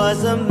debut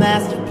was a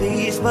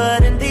masterpiece,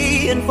 but in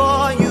the end,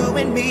 for you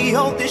and me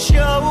on this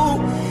show,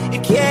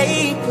 it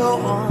can't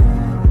go on.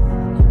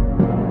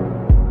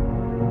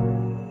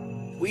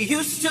 We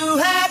used to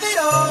have it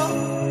all,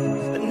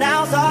 but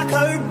now's our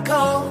curtain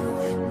call.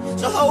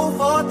 So hold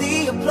for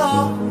the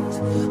applause,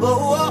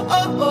 oh, oh,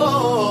 oh,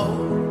 oh.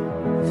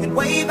 And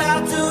wave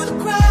out to the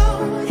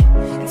crowd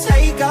and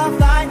take our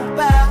final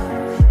bow.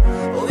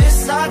 Oh,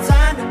 it's our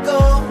time to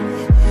go,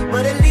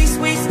 but at least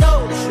we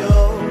stole the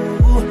show.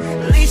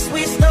 At least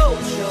we stole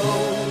the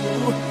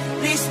show.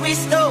 At least we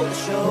stole the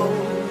show.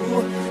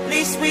 At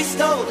least we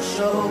stole the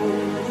show.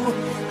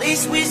 At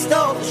least we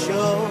stole the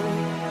show.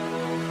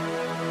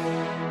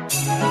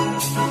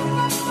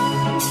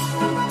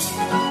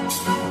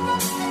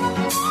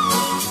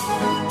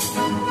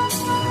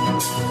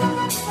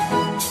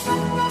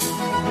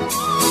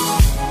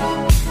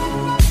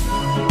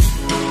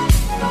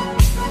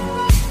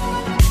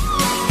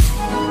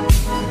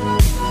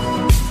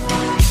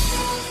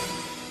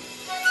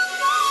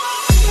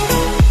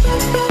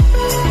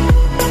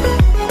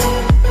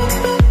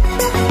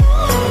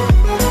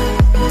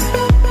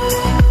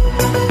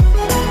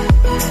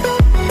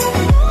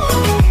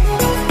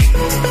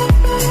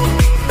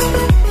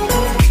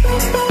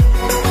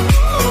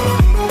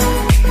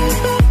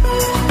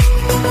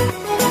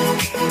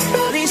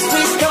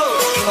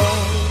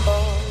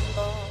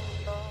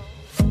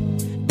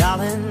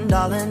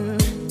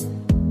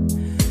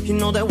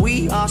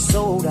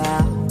 Sold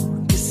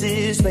out, this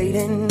is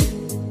fading,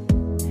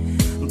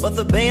 but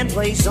the band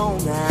plays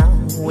on now.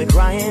 We're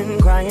crying,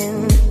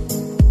 crying,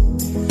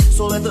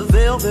 so let the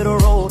velvet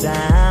roll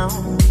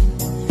down,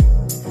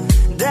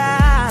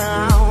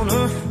 down,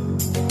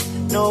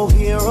 No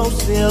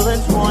heroes,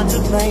 villains, one to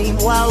blame.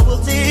 While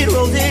wilted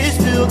roses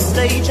fill the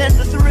stage, and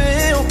the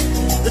thrill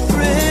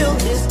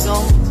is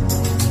gone.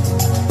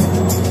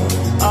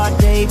 Our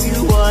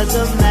debut was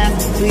a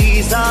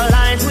masterpiece. Our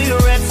lines we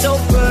read so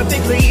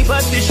perfectly,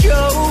 but the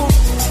show,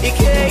 it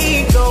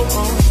can't go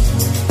on.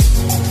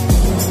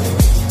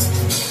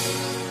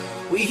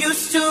 We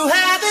used to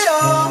have it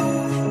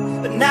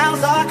all, but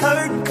now's our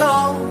curtain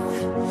call.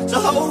 So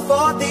hold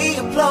for the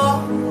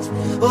applause,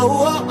 oh,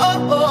 oh,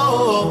 oh,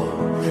 oh.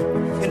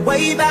 And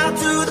wave out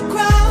to the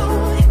crowd,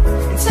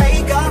 and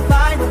take our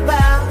final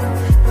bow.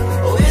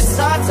 Oh, it's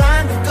our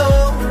time to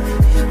go,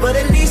 but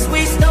at least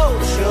we stole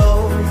the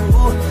show.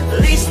 At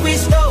least we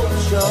stole the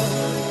show.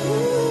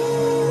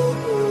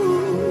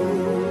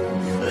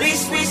 At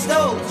least we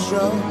stole the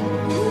show.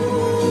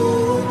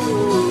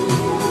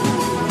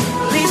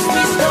 At least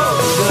we stole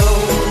the show.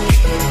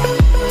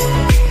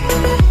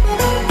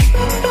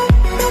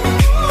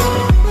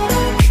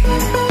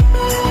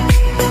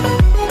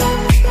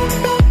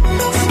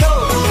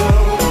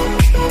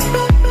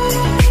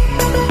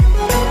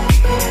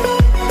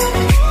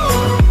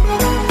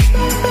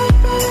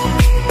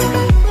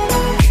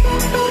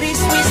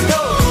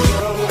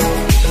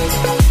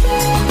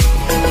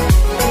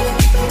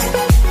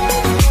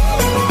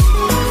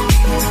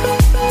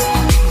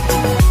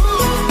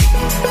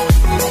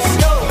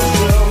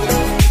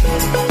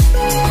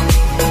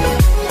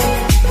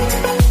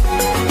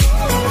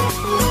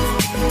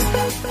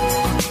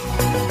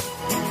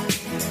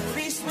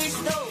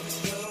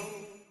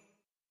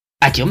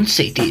 Ion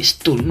City es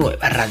tu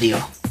nueva radio.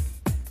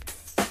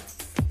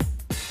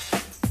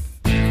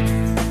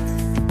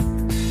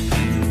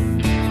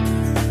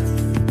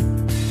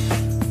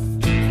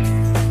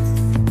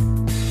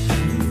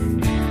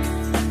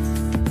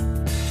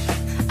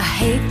 I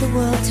hate the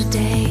world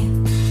today.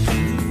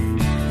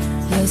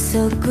 You're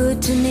so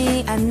good to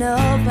me, I know,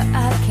 but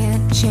I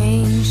can't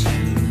change.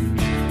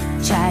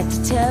 Tried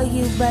to tell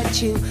you,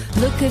 but you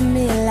look at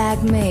me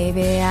like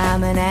maybe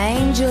I'm an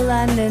angel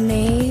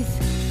underneath.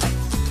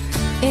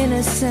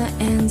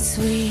 Innocent and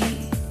sweet.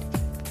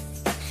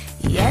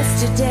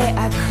 Yesterday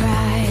I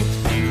cried.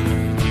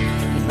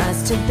 You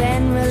must have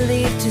been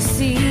relieved to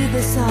see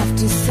the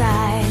softer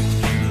side.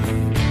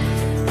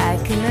 I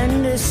can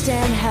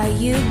understand how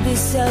you'd be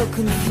so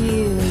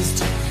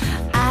confused.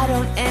 I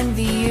don't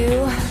envy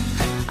you.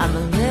 I'm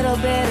a little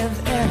bit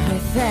of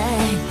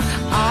everything,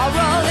 all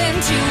rolled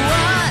into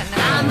one.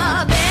 I'm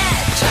a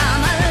bitch,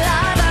 I'm a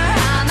lover,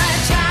 I'm a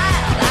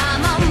child,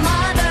 I'm a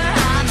mother,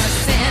 I'm a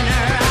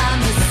sinner,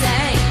 I'm a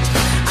saint.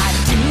 I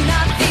do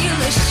not feel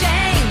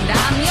ashamed.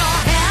 I'm your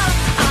hell,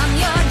 I'm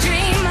your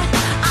dream,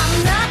 I'm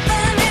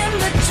nothing in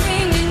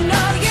between. You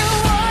know you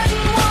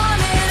wouldn't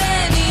want it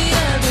any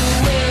other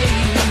way.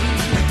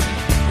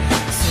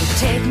 So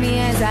take me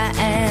as I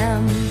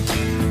am.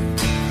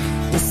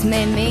 This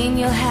may mean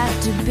you'll have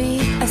to be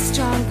a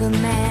stronger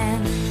man.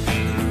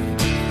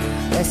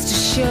 Rest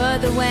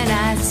assured that when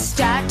I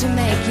start to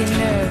make you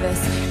nervous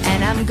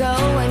and I'm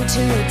going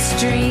to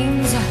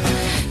extremes,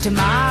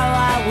 tomorrow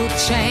I will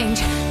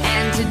change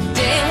and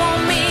today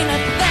won't mean a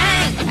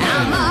thing.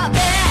 I'm a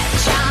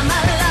bitch, I'm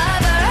a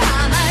lover,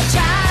 I'm a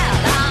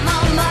child, I'm a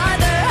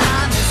mother,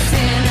 I'm a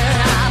sinner,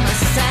 I'm a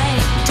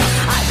saint.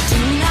 I do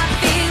not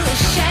feel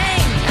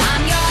ashamed.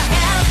 I'm your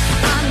hell,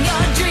 I'm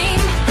your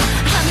dream,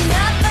 I'm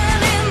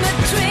nothing in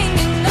between.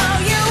 You know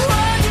you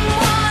wouldn't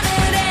want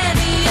it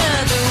any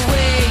other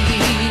way.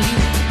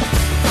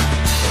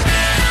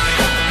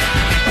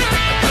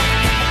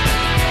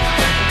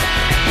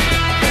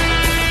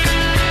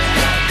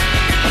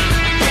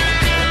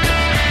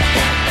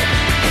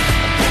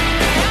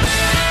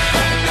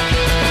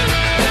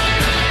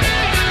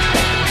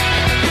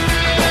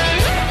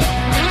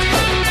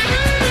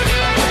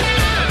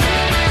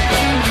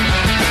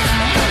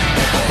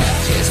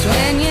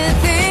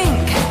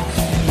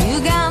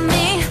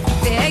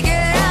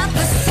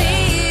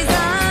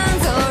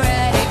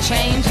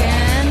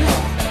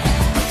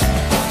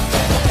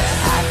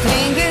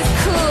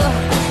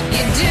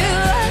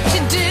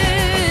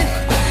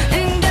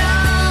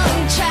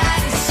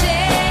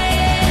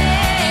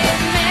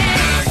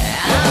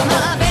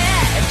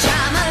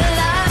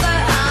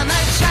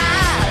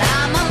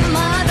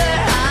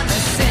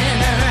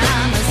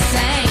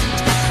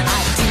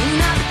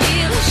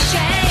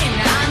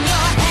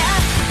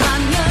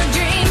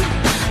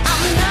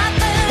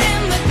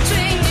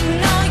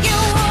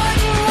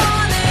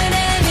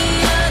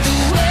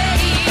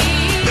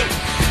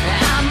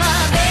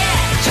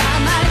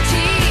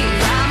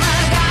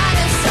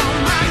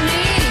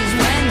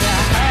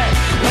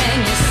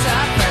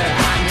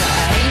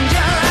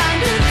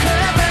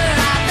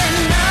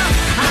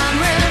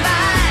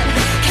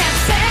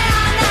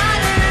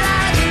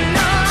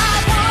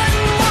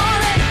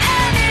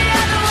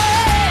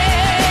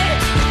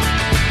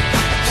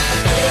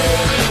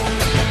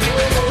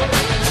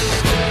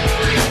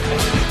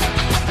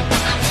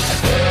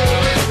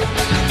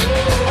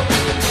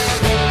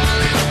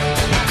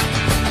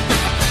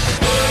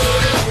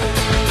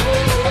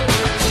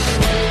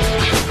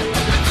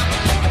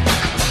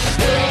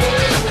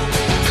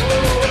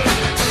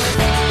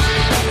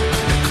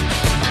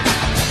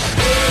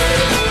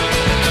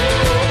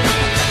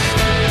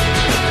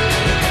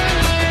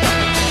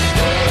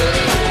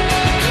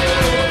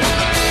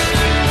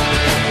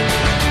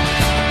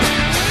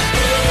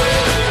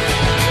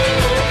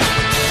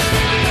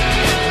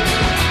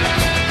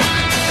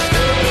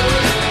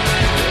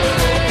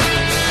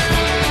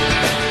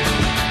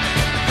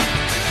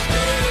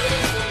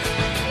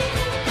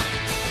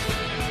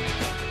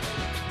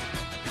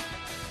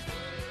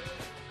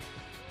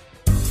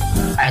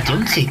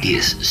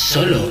 X,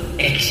 solo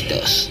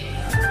éxitos.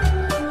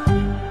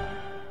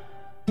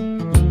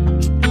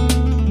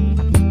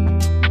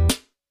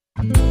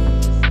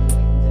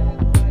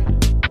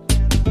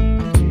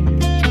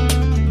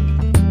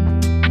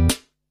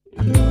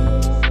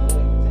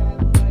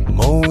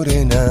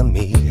 Morena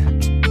mía,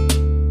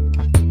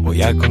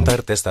 voy a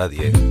contarte hasta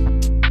 10.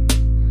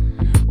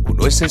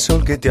 Uno es el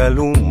sol que te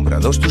alumbra,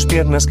 2 tus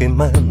piernas que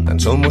mandan,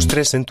 somos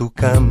 3 en tu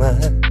cama.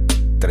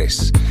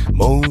 3,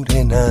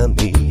 morena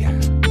mía,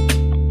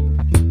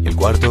 y el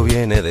cuarto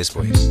viene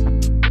después.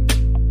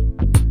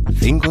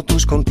 5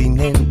 tus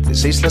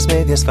continentes, 6 las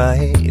medias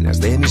faenas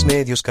de mis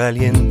medios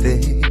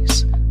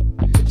calientes.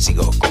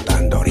 Sigo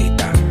contando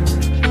ahorita.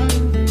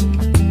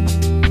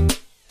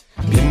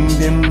 Bien,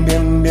 bien,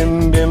 bien,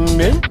 bien, bien,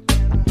 bien.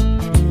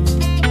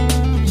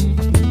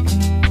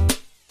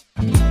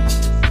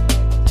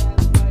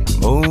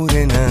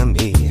 Morena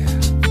mía,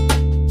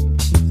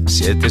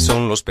 7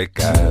 son los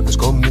pecados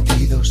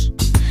cometidos.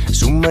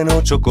 Suman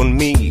 8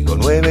 conmigo,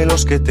 9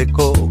 los que te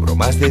cobro,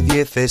 más de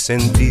 10 he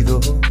sentido.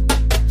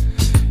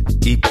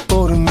 Y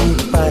por mi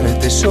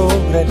parte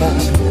sobra el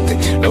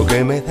arte, lo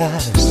que me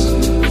das,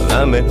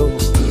 dámelo,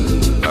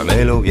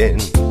 dámelo bien.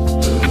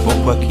 Un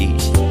poco aquí,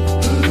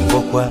 un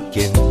poco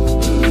aquí.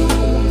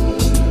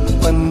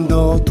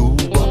 Cuando tu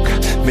boca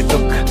me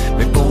toca,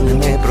 me pone,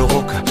 me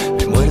provoca,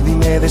 me muerde y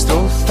me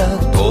destroza,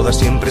 toda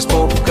siempre es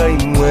poca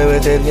y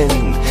muévete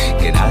bien,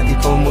 que nadie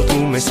como tú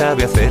me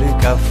sabe hacer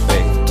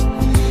café.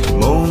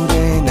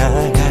 Morena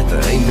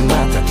gata y me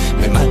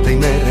mata y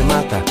me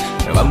remata.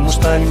 Vamos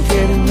para el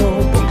infierno,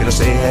 aunque no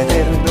sea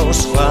eterno,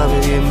 suave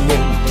bien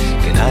bien,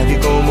 que nadie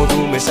como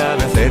tú me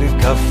sabe hacer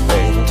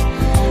café.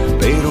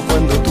 Pero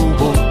cuando tu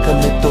boca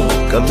me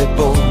toca, me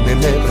pone,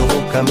 me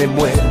provoca, me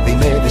muerde y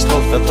me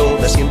destroza,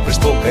 toda siempre es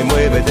poca y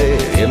muévete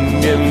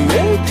bien, bien,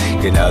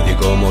 bien, que nadie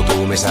como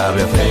tú me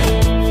sabe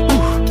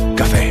hacer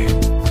café.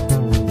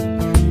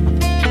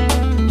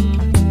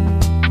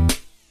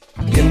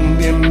 Bien,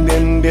 bien,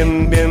 bien,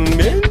 bien, bien,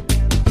 bien.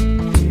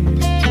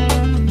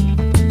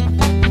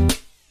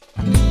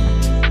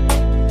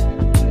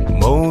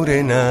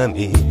 Morena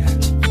mía,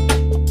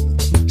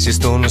 si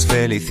esto no es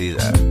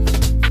felicidad,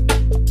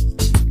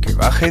 que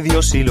baje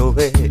Dios y lo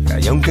vea,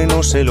 y aunque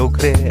no se lo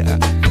crea,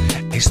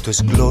 esto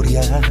es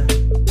gloria.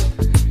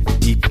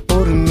 Y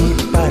por mi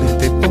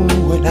parte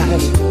pongo el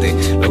arte,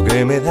 lo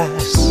que me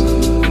das,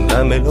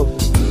 dámelo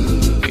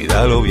y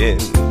dalo bien,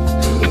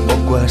 un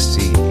poco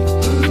así,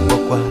 un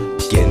poco a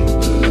quien.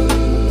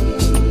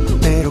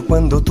 Pero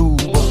cuando tu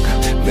boca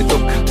me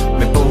toca,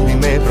 me pone y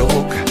me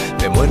provoca,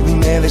 me muerde y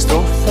me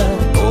destroza,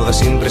 toda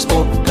siempre es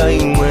poca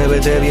y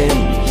muévete bien,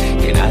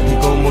 que nadie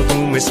como tú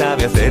me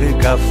sabe hacer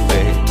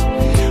café.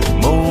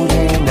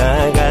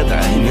 Morena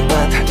gata y me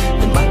mata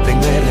y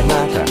me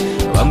remata.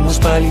 Vamos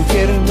para el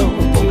infierno,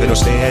 aunque no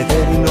sea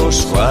eterno,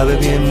 suave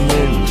bien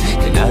bien,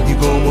 que nadie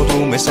como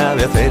tú me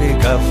sabe hacer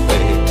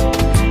café.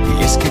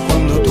 Y es que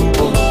cuando tu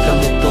boca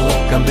me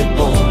toca, me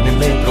pone,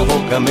 me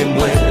provoca, me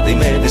muerde y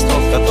me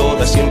destroza,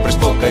 toda siempre es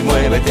poca y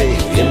muévete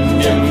bien,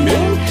 bien,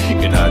 bien,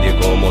 que nadie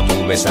como tú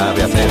me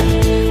sabe hacer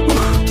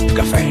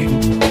café.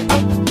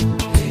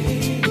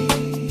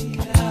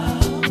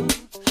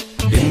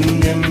 Bien,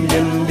 bien,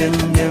 bien, bien,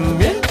 bien,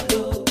 bien.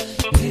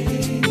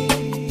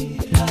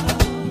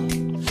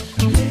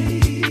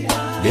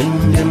 Bien,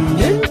 bien,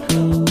 bien.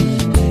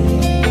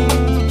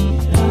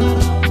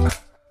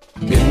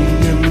 Bien,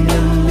 bien,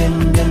 bien, bien,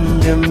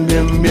 bien, bien,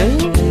 bien, bien.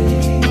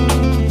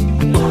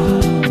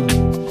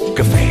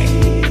 Café.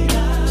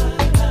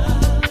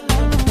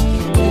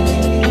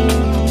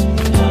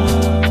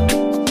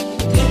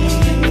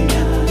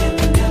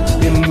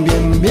 Bien,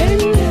 bien, bien.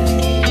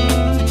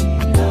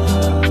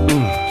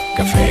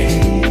 Café.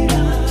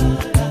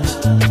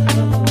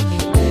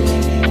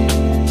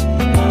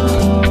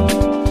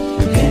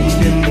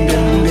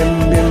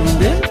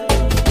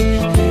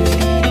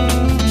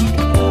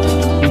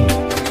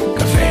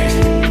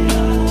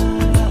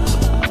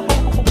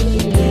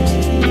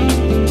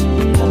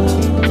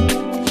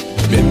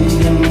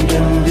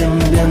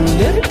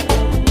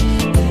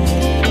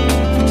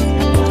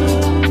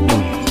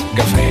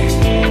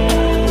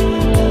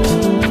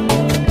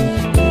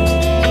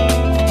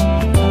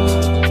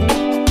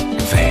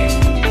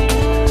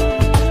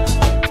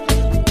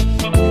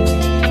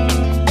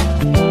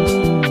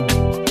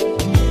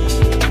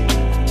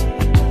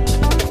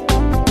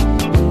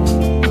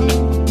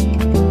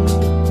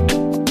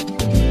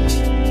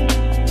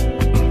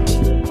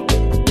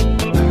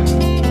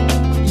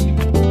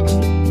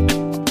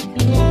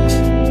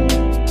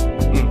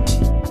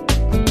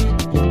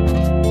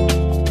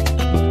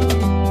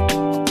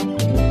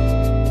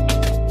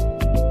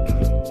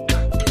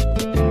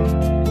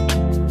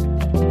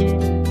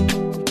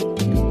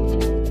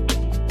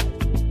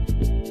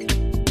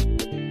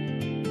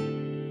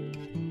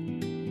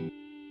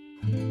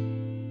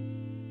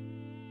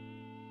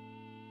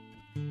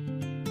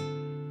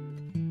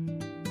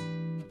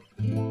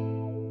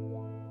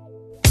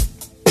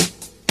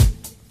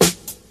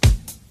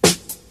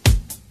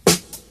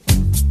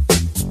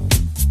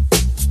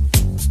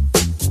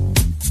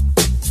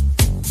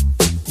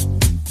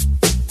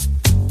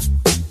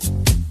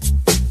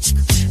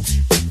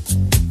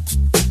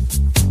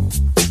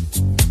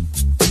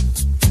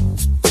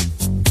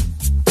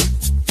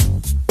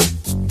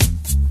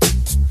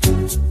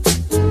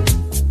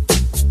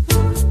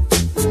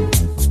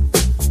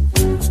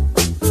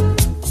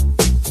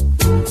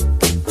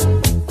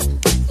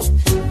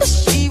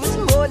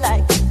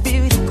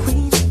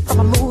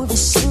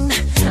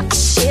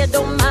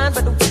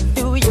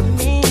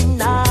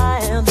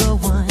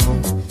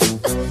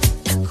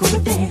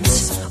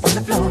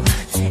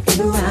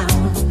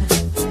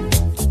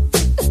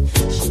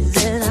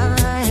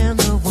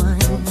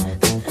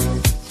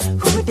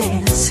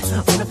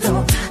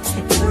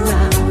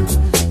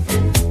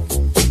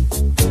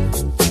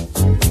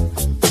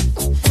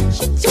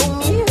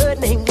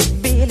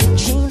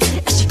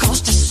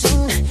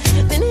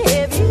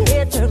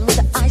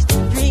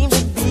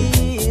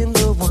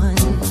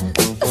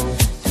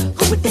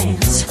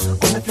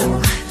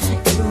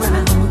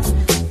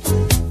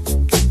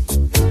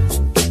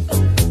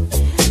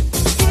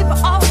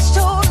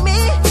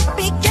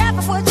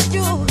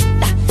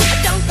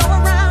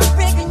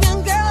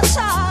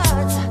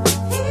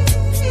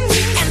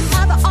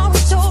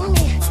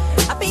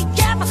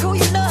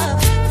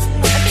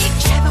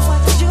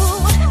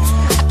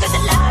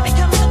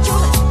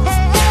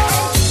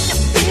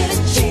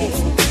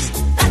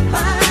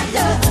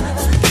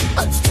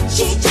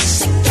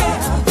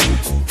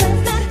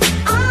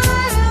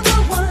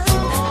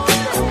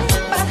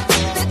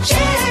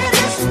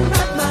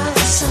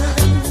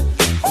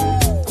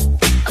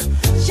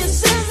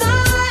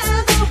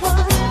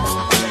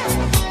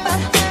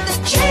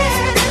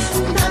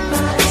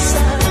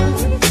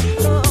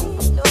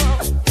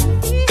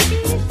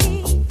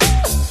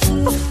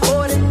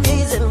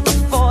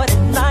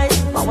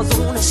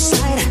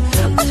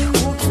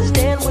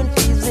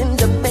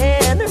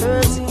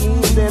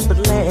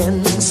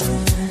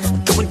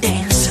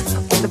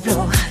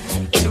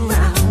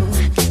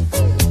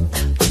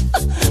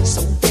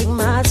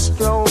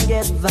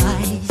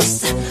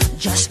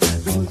 Just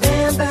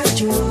remember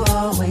to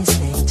always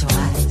think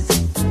twice.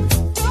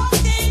 Don't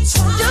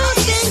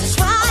think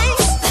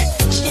twice.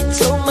 She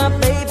told my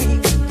baby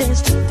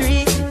there's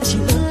 3. She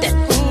looked at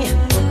me,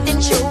 then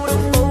showed a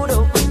photo.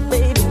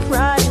 Baby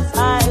cried, his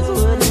eyes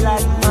were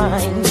like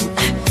mine.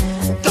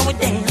 Go and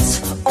dance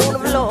on the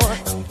floor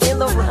in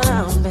the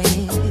round,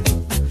 baby.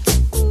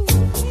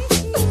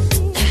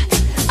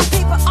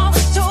 People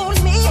always told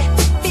me,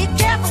 be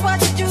careful what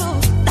you do.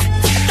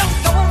 Don't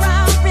go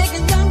around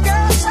breaking young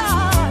girls'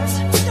 hearts.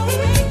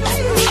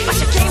 But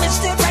she came and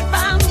stood right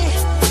by me.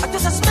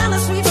 Just a smell of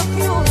sweet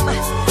perfume.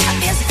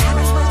 There's a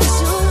carrot was too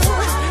soon.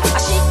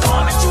 She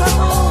called me to her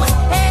room.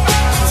 Hey,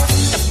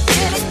 the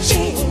Billie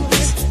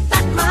Jean's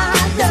not my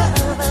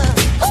lover.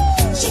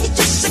 She's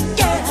just a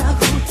girl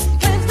who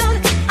claims that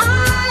I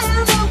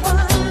am the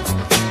one.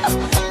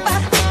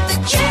 But the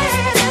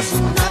kid is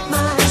not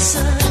my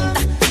son.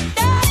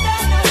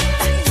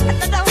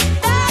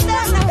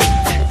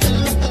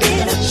 The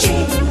Billie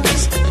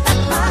Jean's not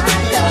my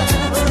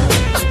lover.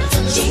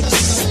 She's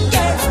just a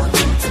girl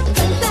who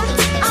claims that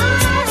I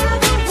am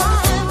the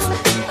one.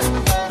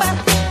 But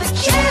the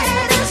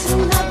kid is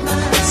not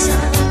my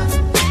son.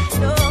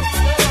 No,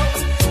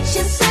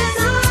 she says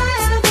I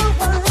am the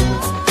one.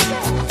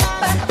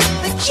 But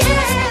the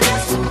kid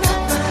is not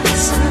my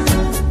son.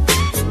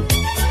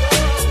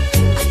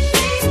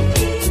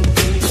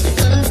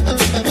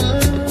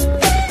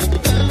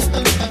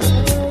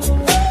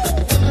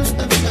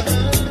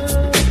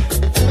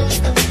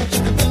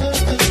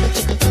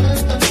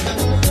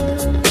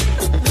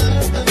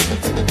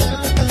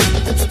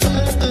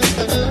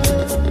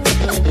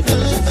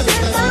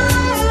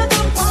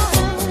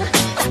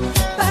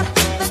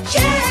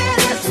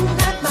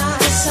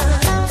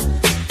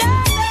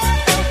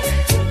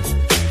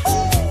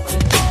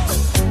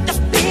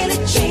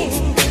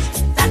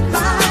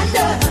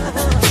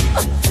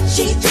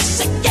 She's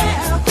just a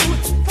girl who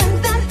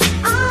claims that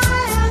I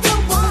am the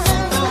one.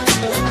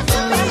 The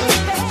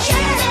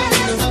kid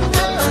is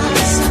not my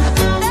son.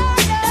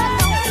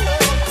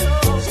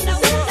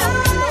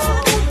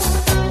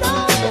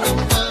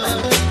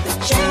 The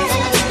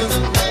kid is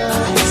not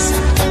my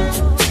son.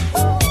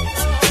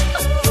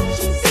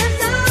 She says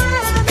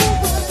I'm the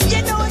one. You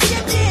know what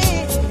you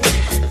did.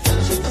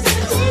 She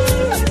says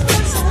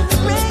he's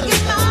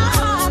breaking my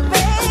heart,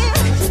 babe.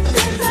 She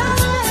says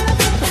I'm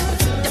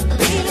the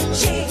Billie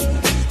Jean.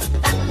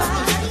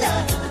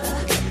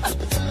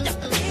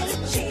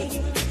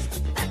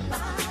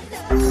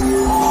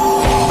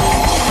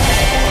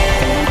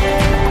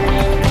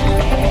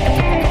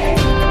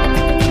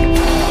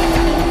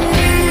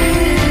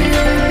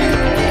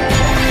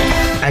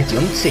 A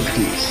Young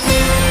Sexties.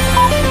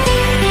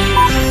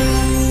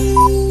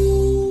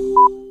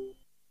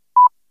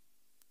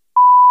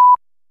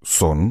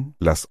 Son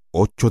las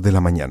 8 de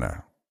la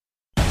mañana.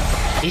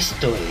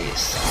 Esto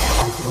es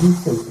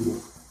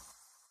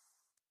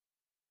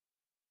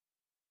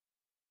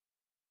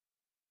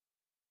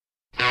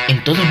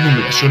En todos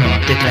números 1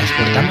 te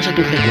transportamos a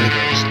tus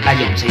recuerdos. A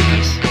Young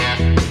Sexties.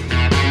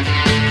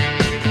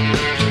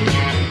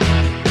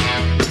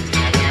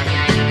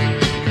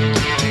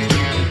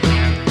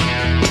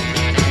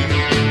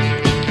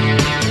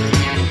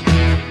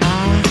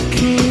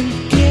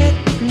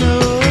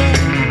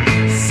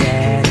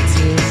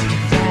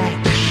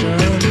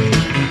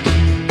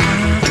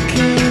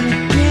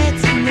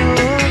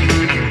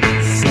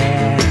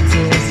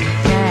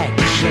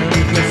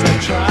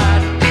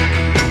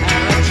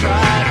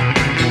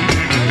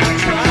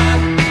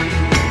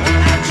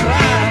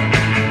 Tried.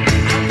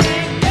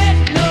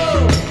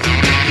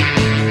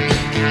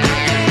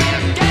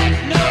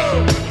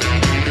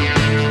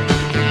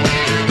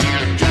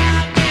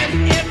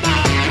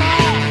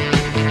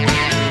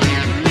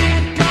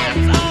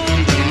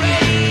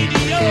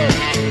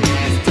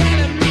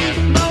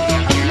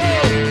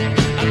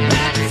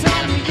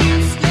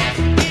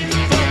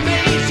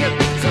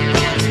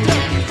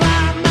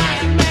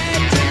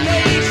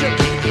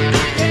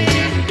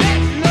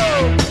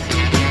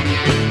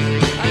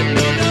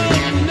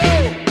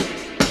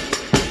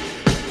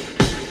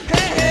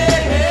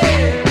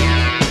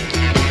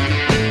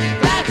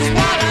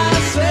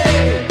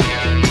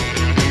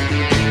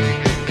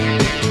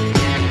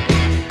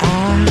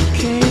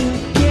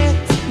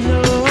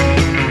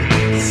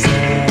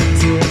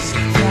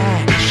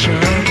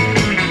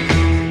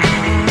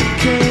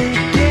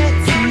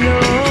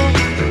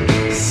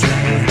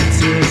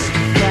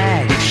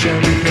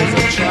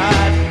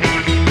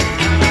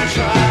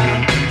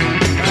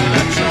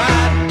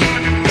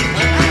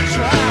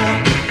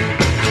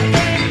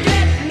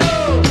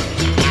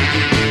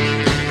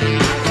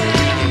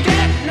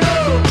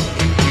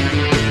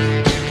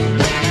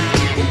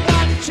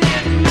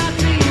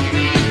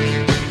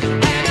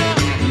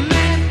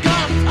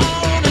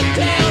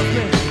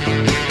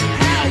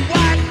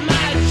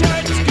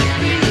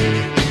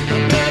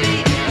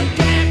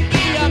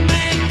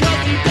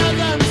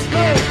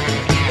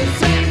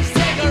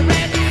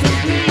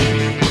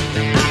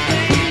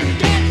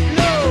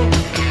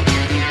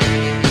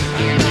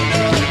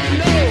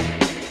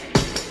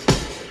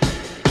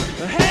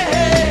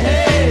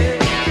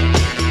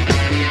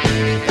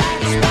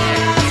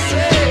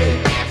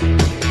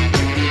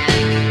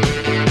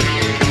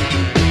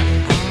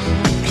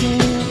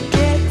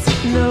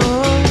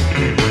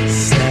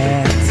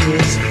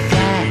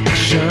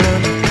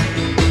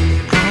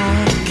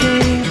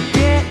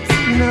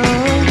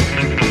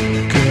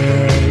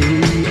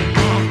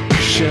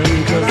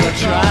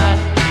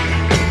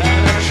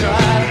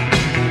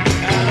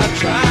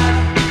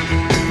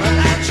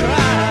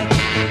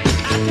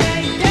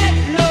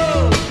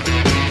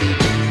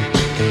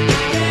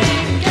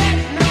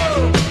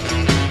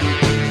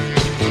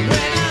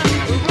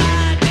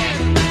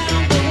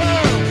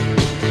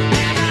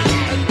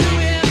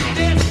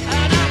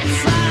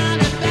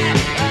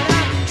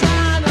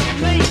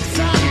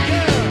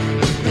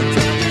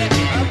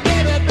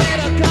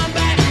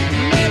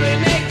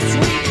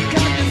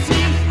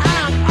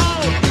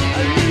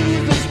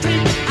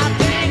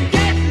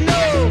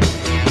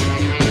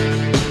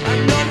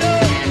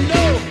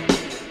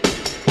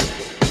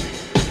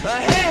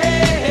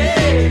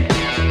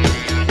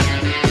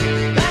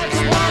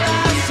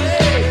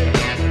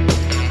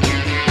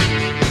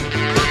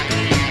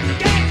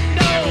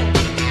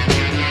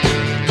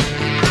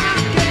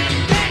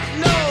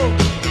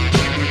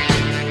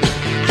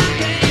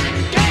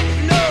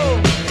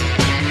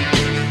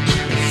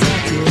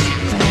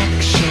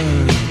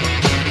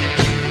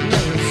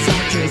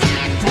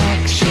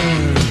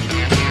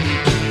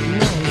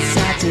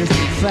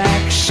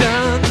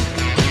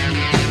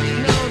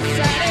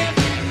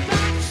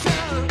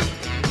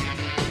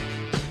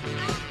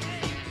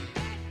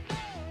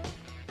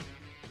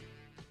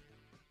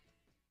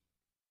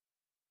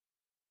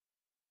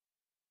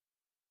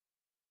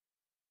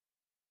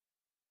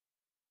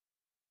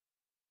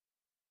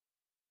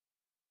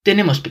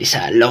 Tenemos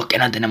prisa, lo que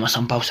no tenemos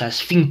son pausas.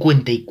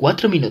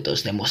 54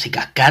 minutos de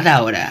música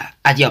cada hora.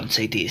 A Jump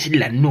City es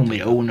la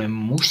número 1 en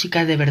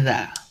música de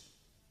verdad.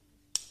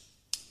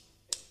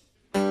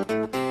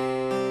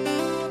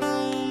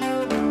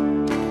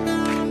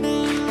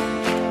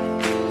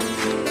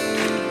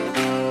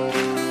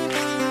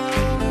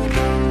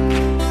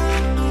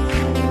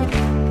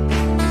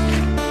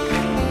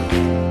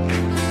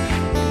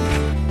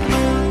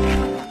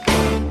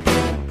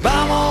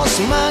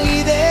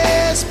 Maggie,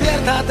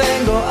 despierta,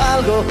 tengo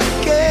algo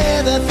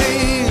que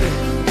decir.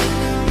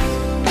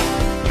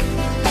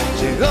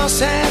 Llegó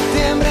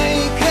septiembre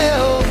y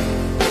creo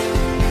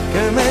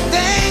que me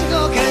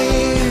tengo que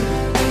ir.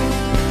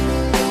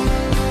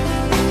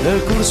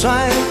 El curso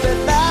ha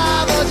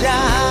empezado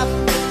ya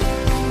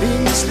y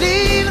mis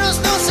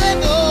libros no sé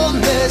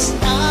dónde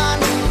están.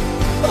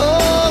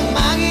 Oh,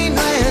 Maggie,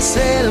 no es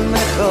el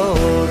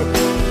mejor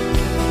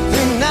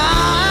final.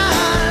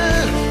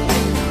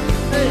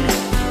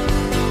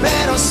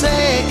 Pero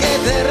sé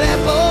que te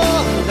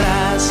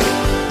repondrás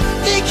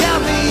y que a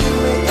mí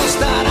me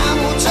costará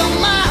mucho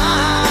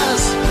más.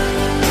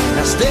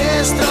 Me has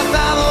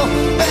destrozado,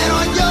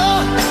 pero yo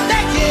te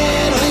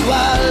quiero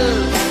igual.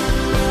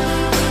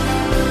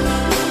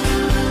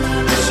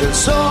 Si el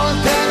sol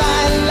te da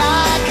en la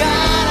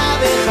cara,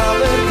 deja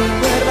ver tu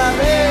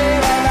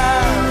verdadera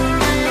edad.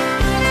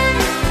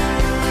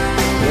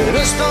 Pero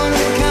esto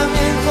nunca me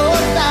ha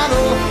importado,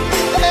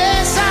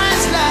 esa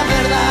es la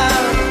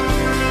verdad.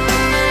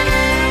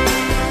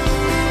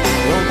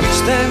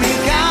 Rompiste mi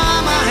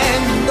cama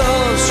en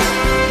dos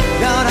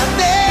y ahora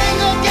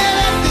tengo que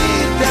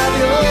decirte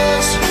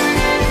adiós.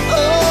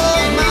 Oh,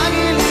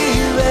 Maggie,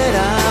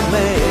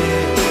 libérame,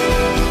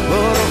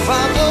 por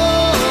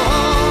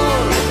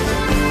favor.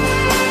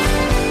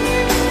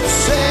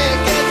 Sé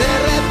que te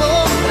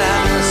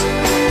repondrás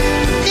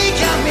y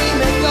que a mí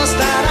me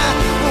costará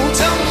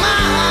mucho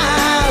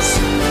más.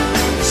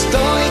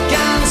 Estoy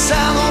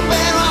cansado,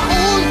 pero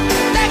aún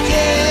te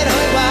quiero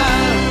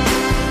igual.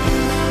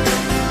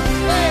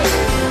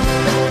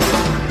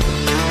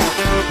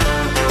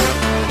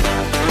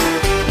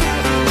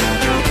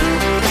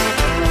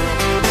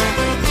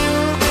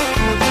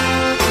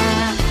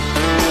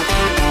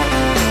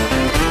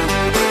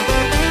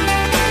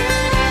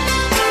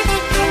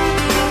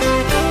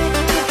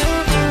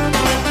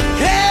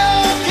 Creo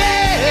que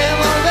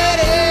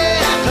volveré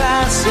a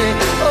clase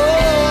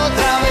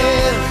otra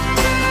vez,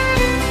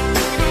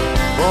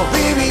 o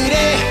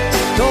viviré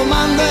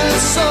tomando el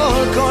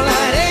sol con la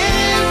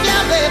herencia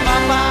de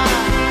papá,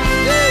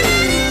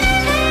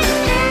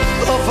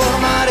 o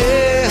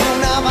formaré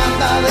una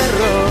banda de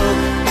rock.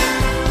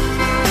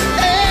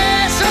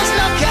 Eso es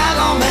lo que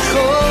hago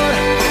mejor.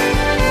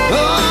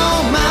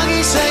 Oh,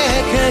 Maggie, sé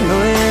que no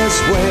es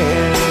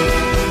buen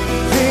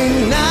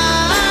final.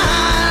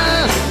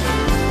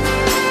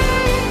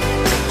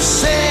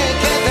 Sé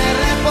que te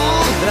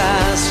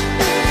repondrás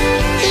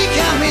y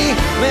que a mí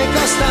me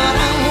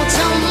costará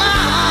mucho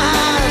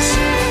más.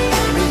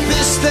 Me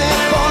hiciste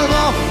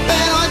polvo,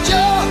 pero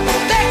yo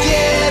te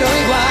quiero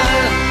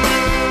igual.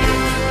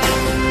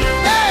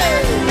 ¡Hey!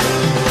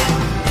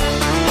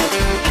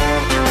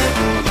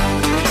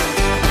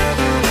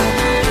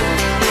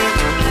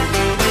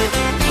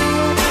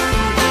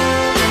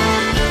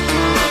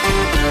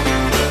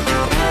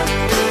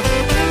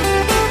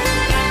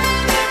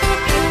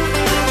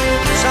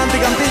 Santi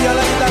Cantillo a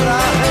la guitarra.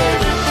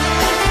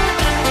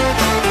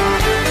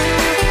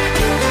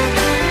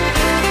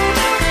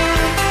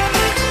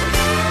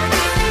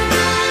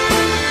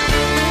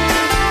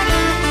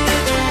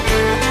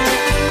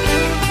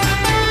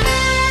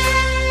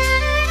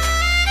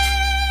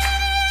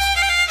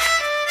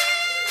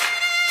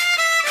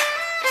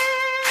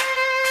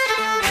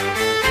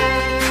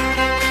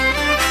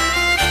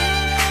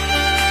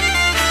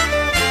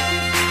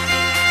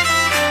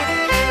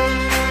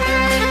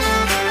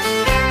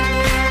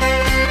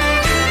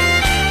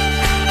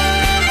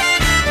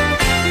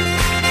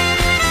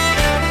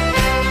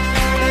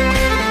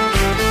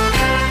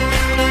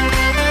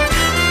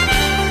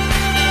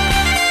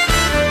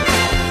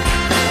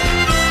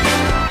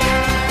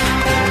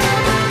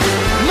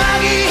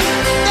 Maggie,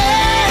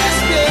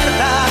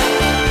 despierta,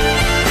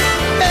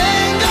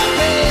 tengo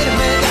que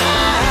irme ya.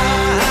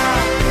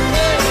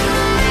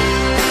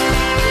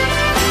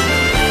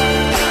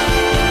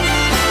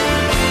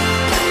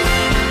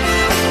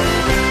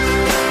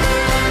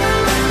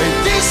 Me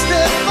hiciste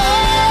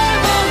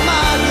polvo,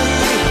 Maggie,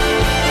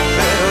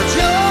 pero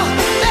yo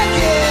te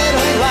quiero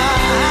igual.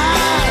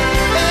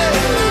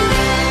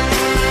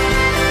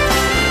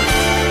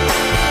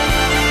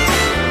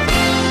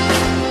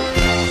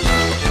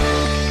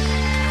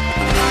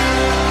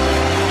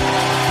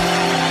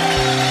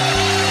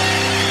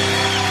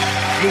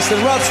 Mr.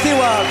 Rod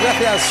Stewart,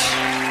 gracias.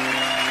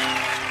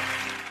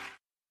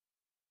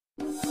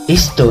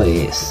 Esto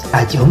es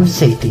A Jump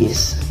City.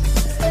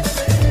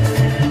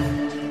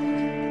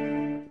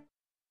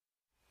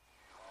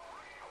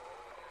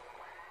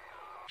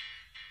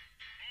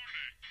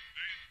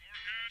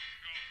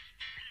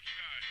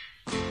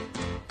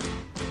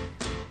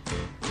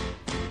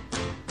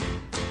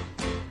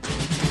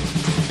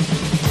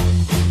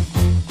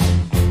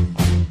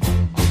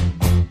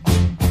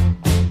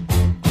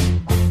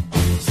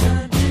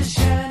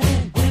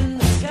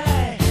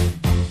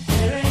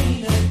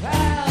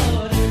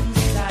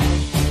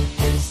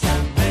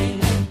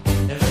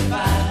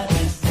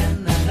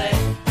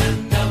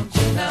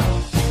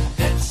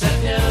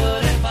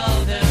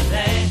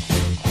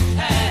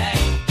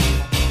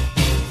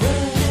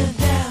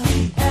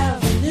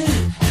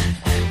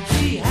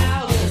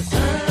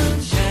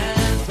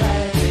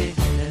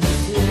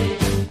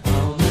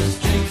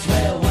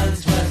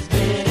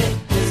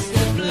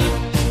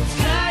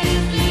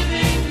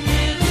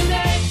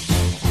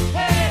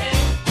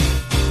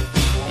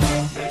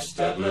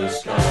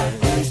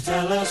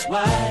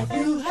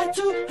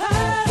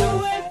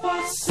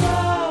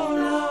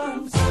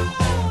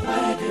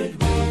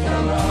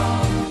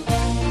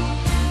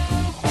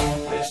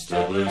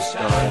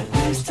 sky.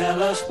 Please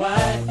tell us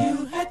why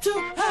you had to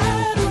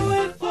hide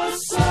away for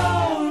so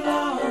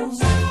long.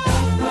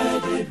 Where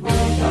did we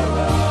go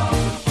wrong?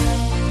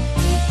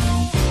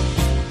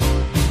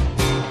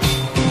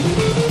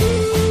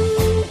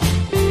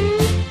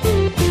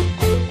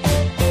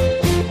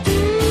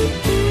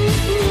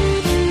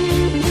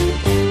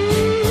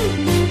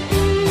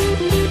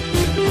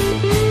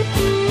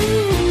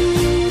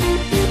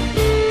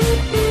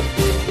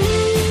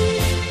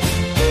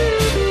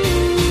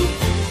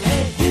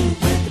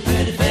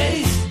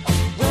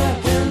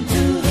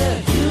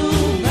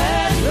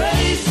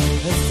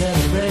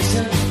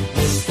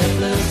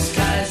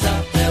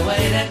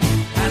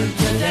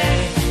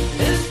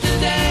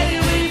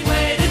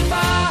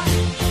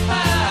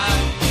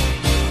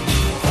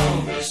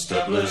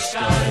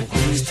 Sky,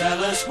 please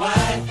tell us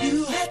why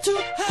you had to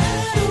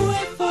hide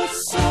away for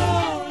so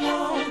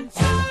long.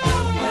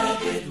 Where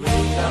did we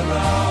go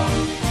wrong?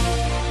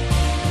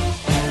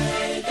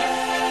 Hey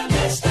there,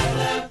 Mr.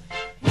 Blue,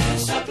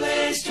 there's a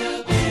place to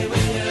be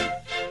with you.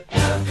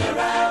 Look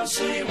around,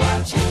 see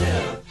what you do.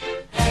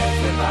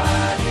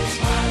 Everybody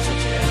smiles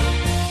at you.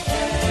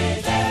 Hey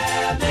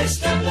there,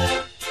 Mr. Blue,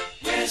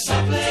 there's a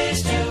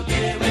place to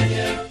be with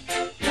you.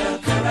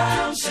 Look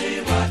around, see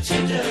what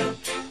you do.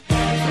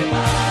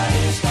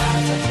 Everybody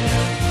smiles at you.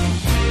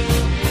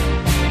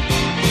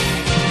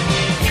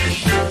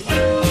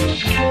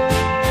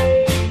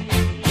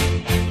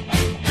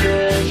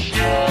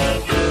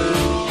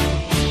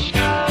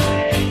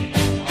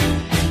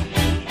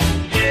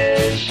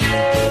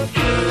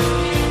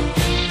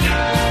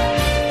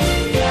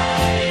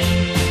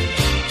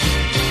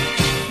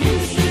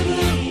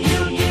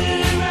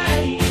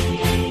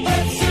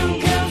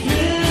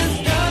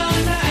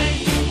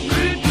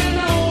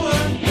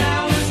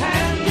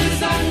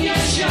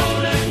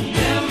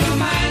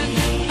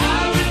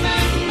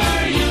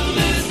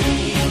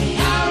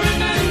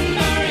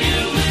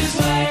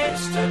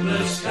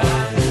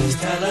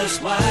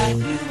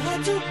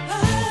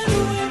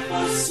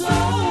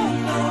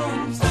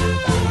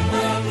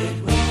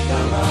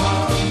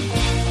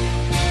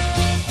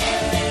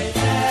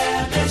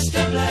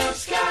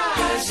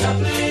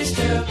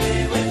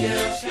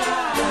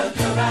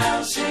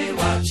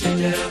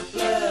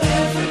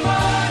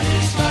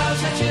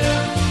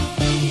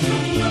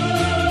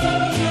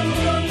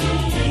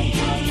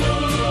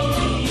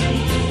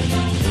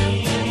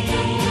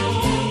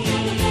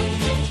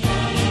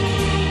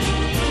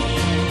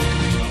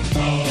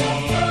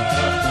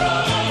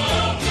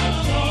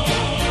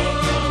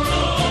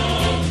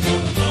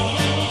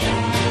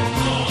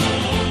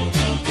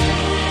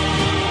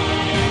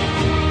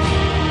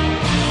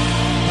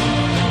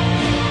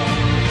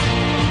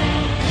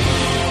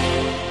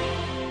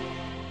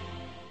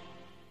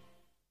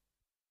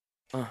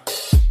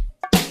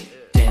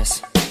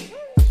 Dance.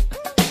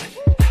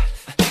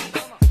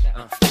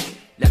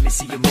 Let me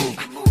see you move.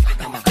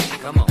 Come on,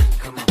 come on,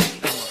 come on.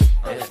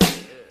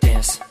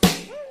 Dance.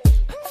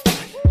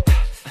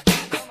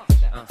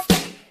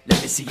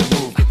 Let me see you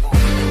move.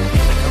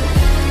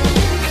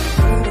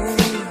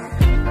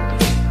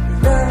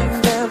 Love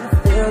never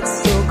felt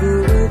so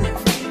good.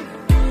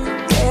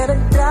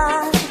 Can't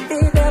die,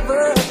 it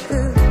never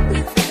could.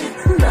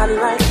 Not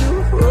like you.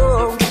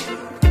 Oh.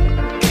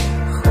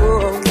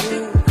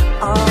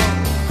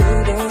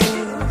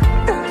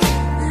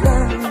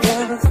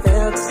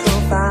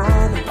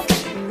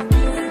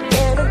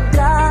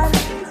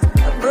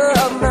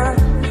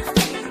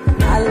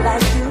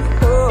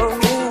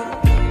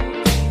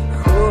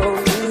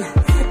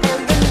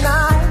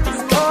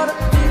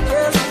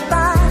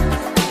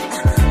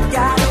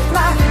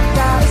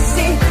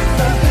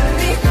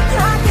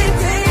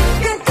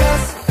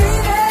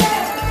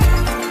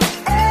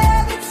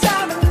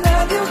 Time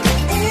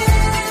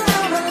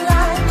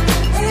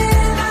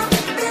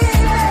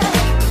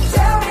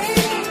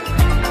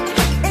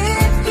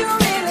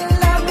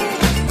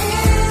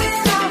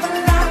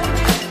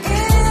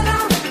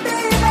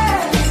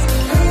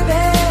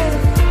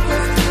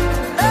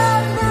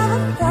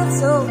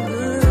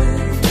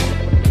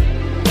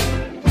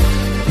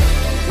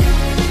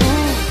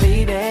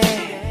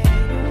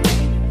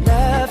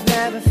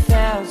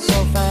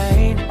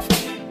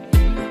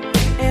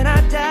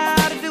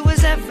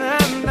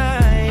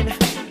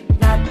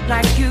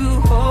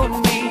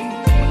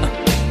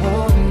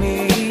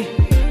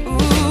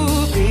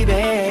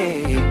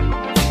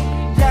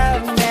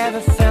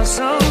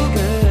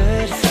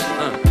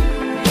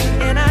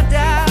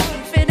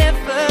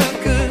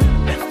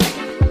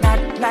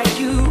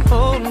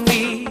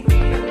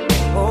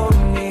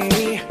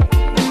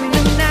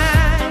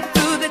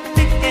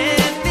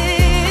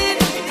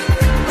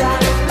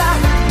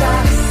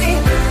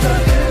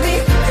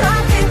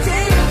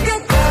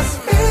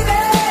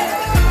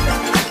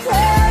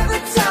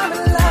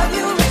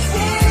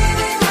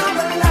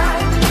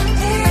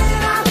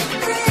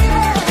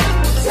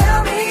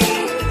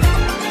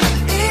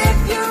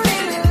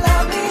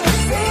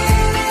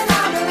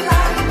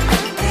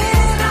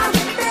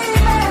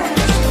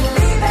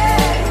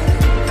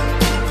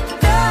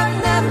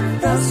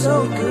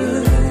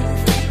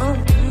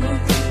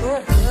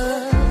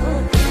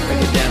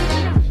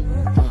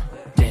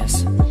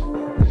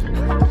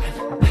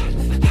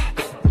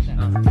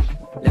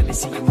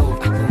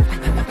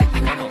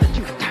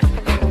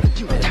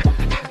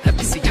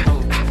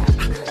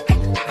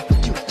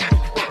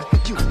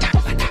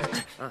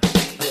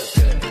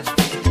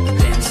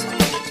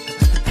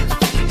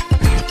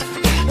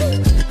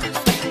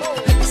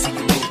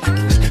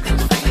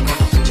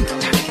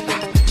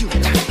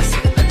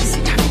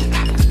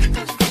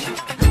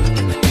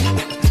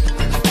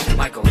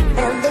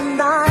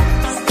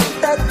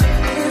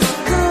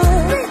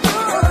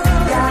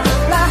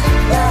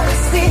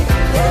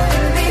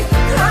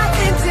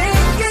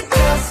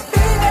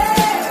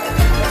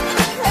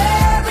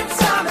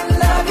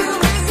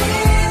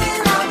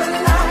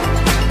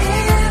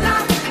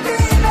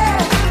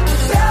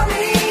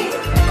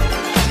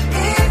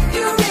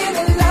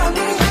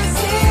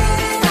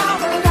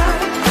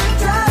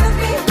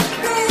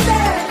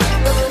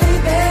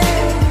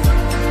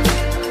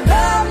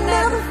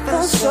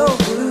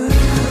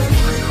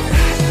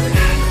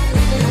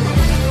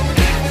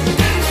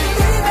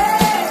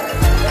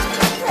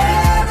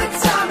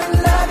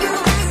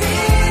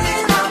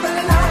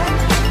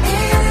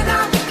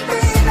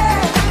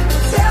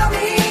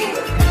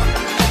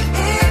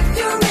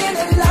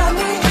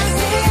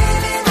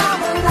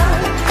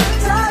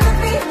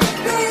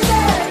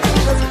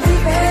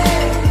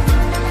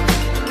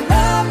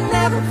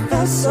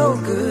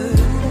good.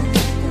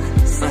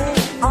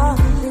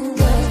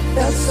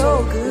 Felt so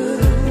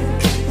good.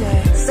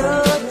 So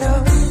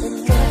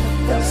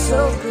felt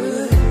so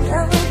good.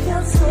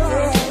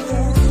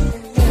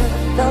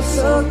 Felt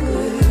so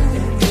good.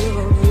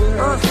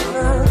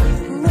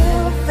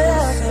 Never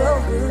felt so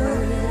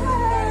good.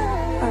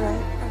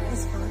 Alright,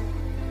 that's fine.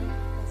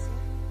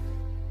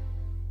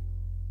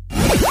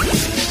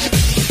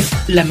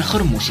 La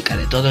mejor música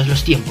de todos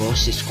los tiempos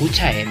se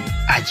escucha en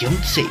A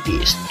Young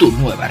Cities, tu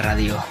nueva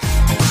radio.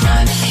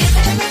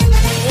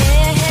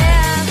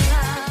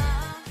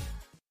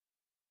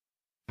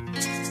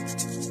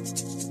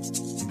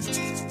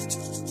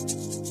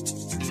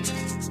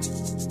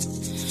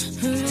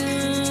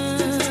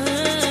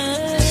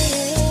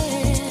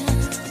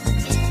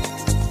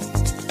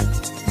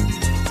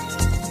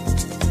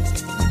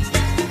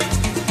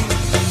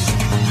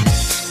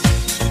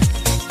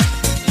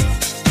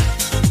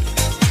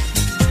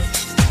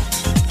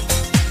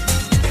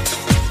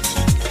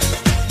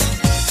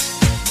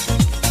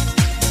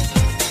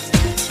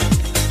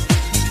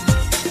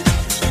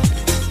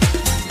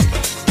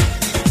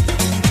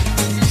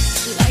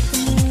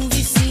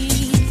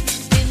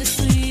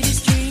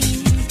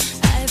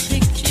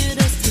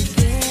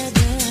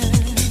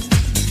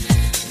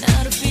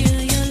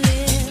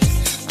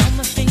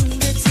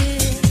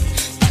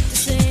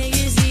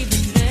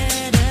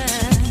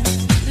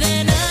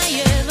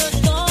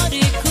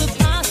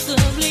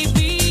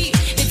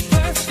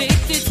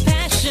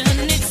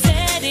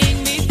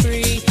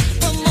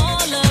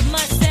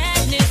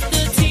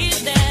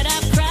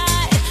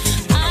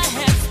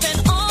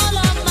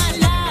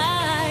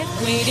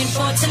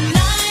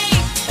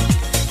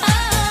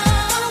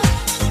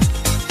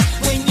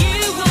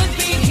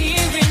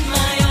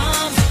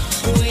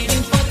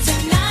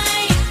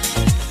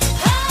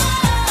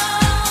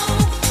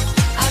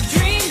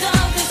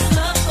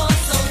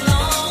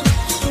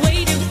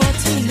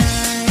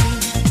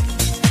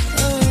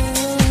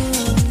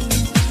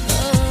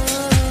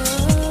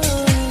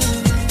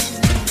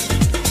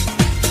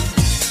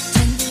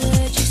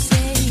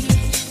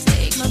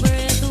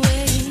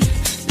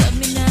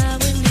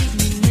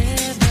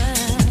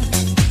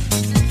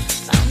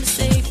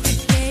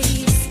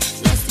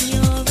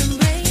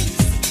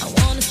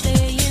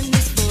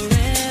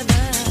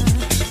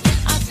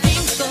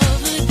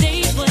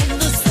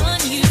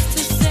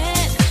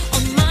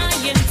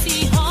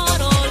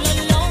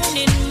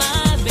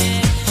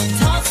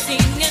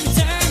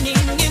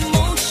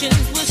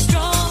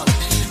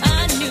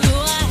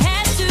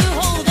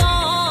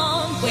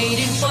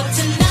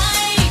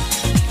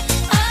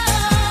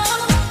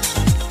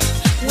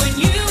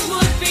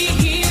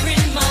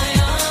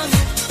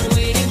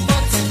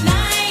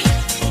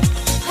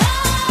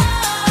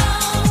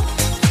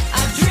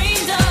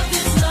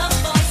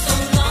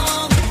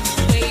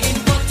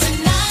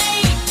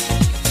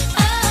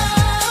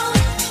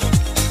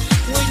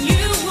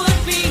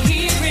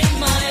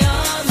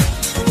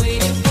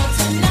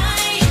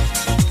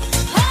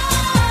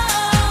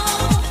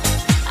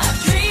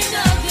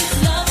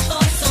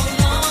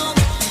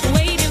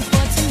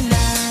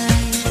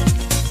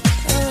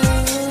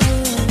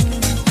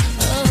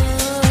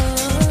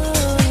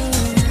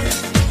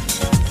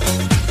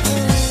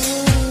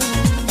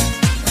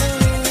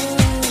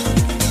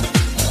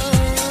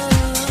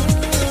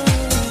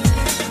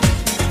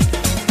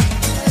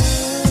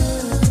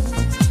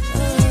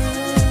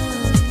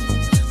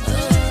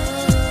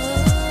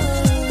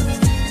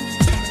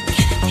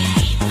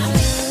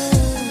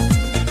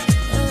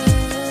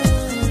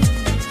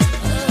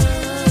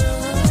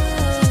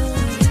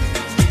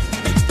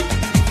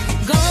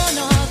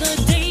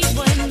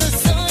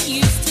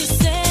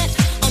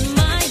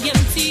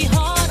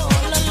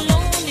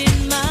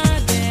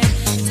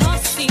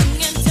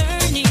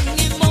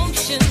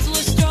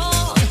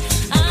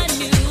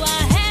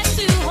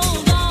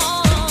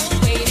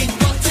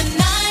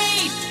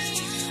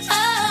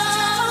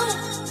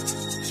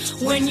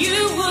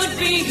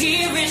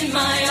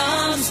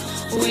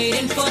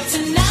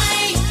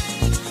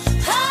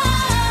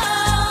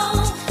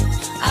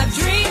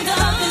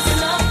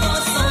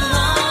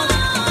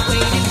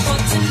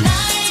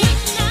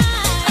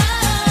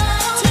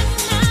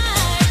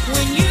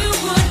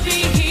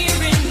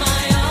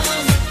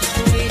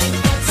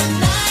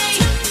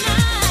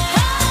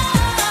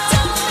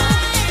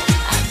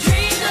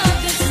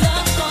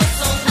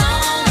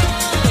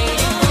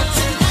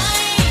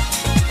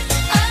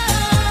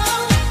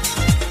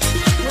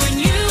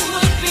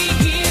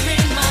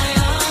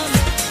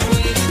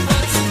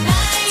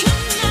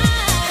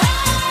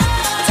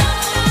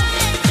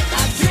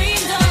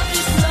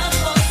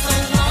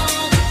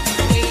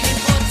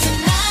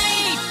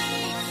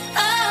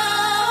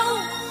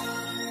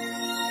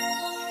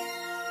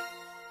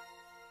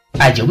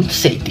 I don't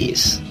say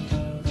this.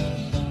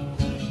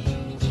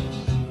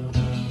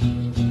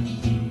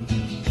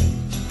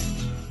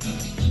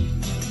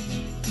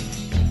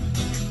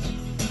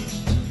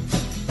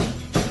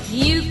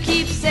 You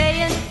keep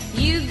saying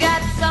you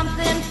got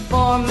something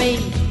for me,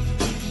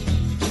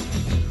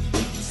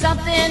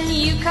 something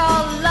you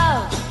call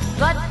love,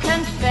 but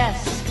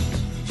confess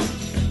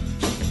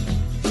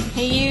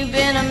You've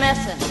been a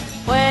messin'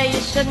 where you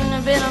shouldn't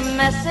have been a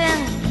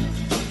messin',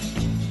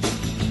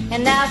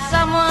 and now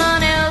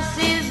someone else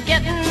is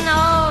getting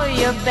all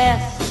your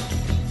best.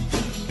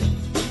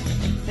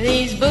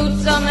 These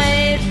boots are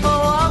made for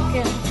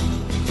walking,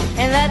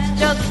 and that's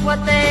just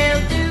what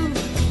they'll do.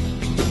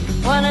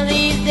 One of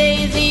these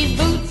days these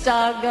boots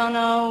are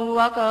gonna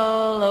walk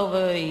all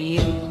over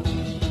you.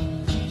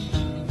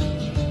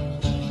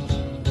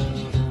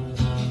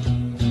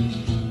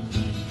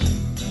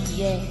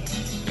 Yeah.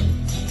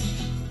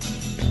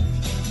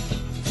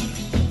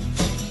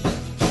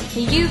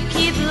 You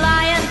keep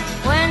lying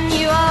when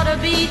you ought to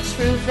be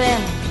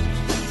truthin',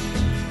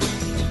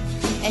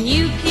 and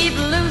you keep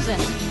losing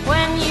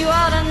when you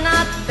ought to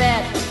not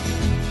bet.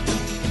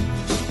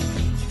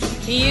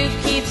 You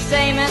keep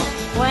saying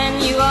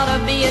when you ought to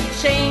be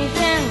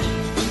a-changin'.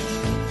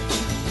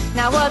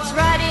 Now what's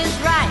right is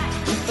right,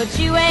 but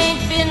you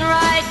ain't been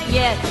right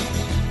yet.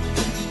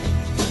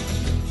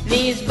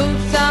 These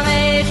boots are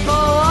made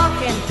for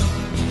walking,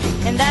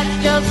 and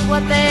that's just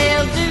what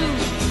they'll do.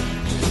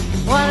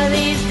 One of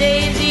these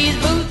days these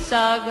boots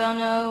are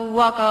gonna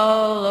walk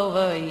all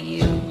over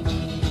you.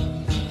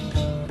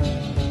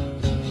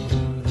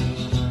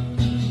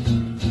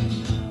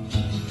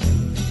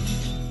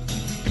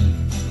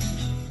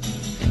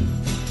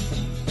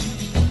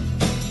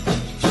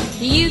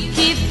 You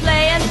keep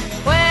playing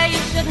where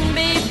you shouldn't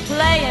be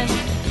playing,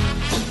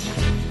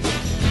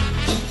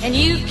 and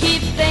you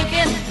keep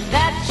thinking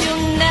that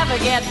you'll never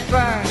get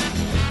burned.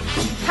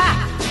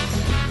 Ha!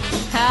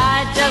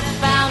 I just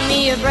found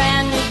me a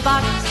brand new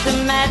box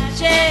of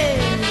matches,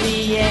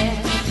 yeah.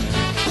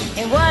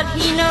 And what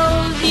he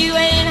knows you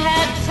ain't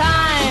had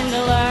time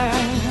to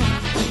learn.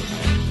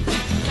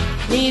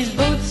 These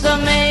boots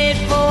are made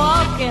for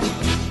walking,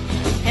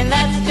 and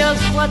that's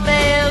just what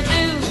they'll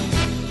do.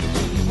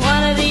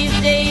 One of these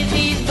days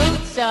these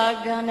boots are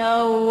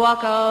gonna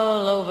walk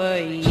all over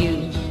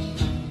you.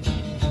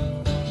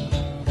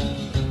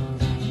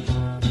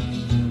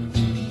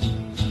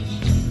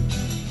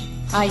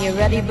 Are you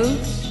ready,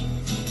 Boots?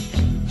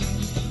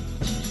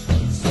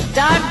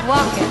 Start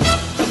walking.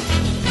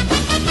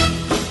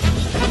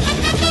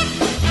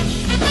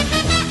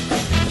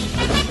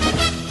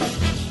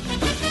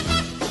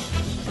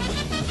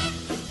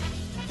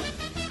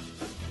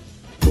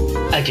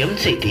 Ion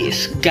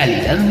Cities,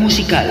 calidad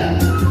musical.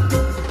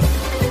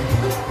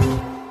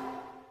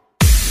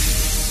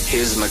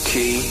 Here's my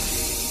key,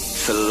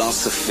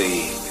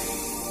 philosophy.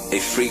 A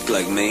freak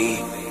like me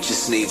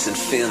just needs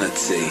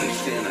infinity.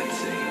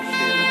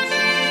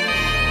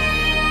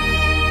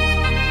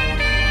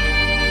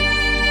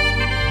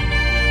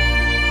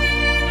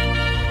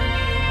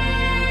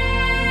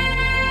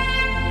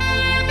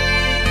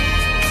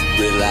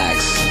 Relax,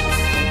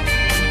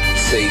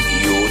 take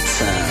your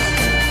time.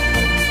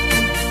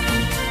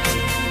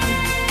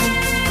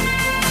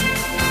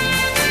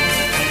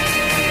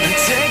 And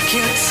take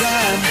your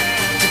time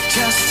to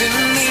trust in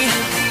me,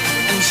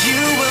 and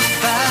you will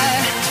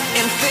find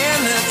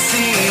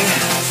infinity,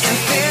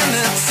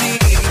 infinity.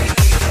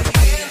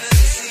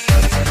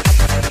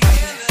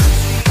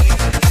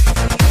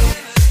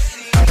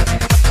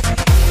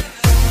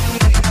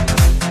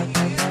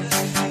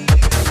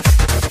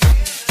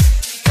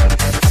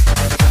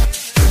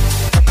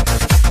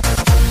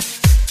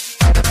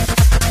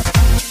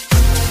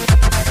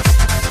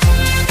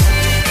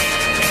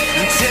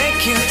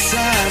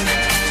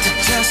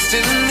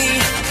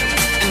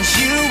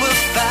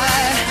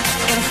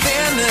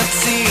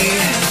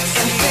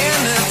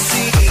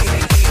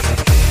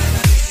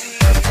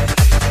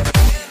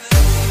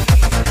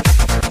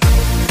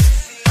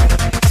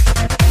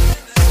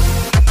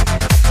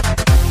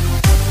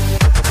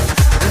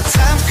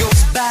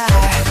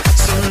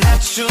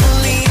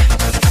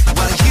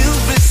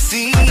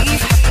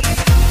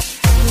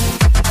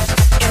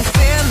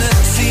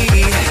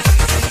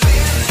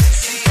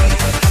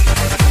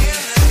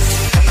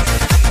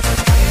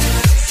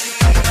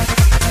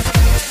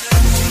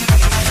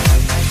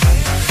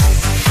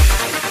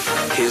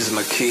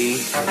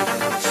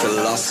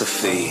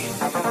 Philosophy.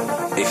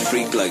 A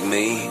freak like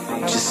me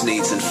just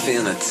needs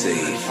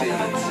infinity.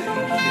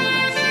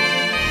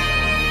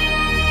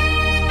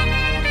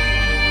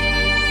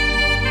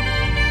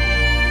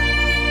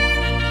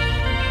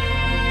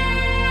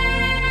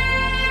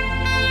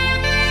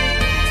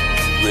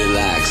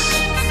 Relax,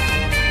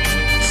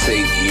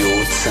 take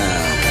your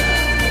time.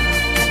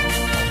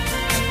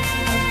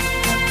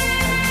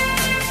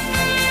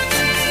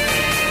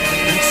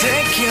 And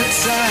take your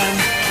time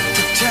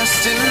to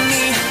trust in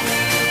me,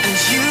 and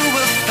you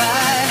will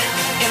find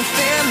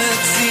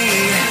infinity,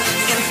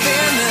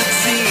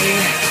 infinity,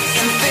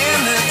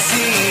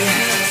 infinity,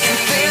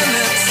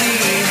 infinity,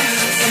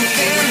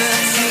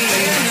 infinity,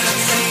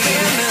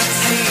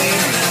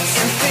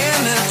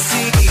 infinity,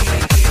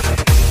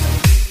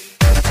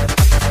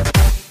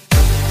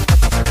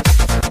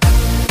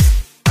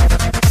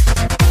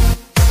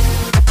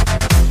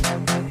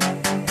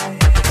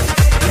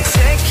 and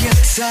take your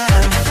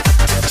time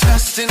to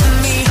trust in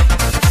me,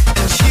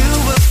 and you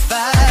will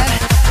find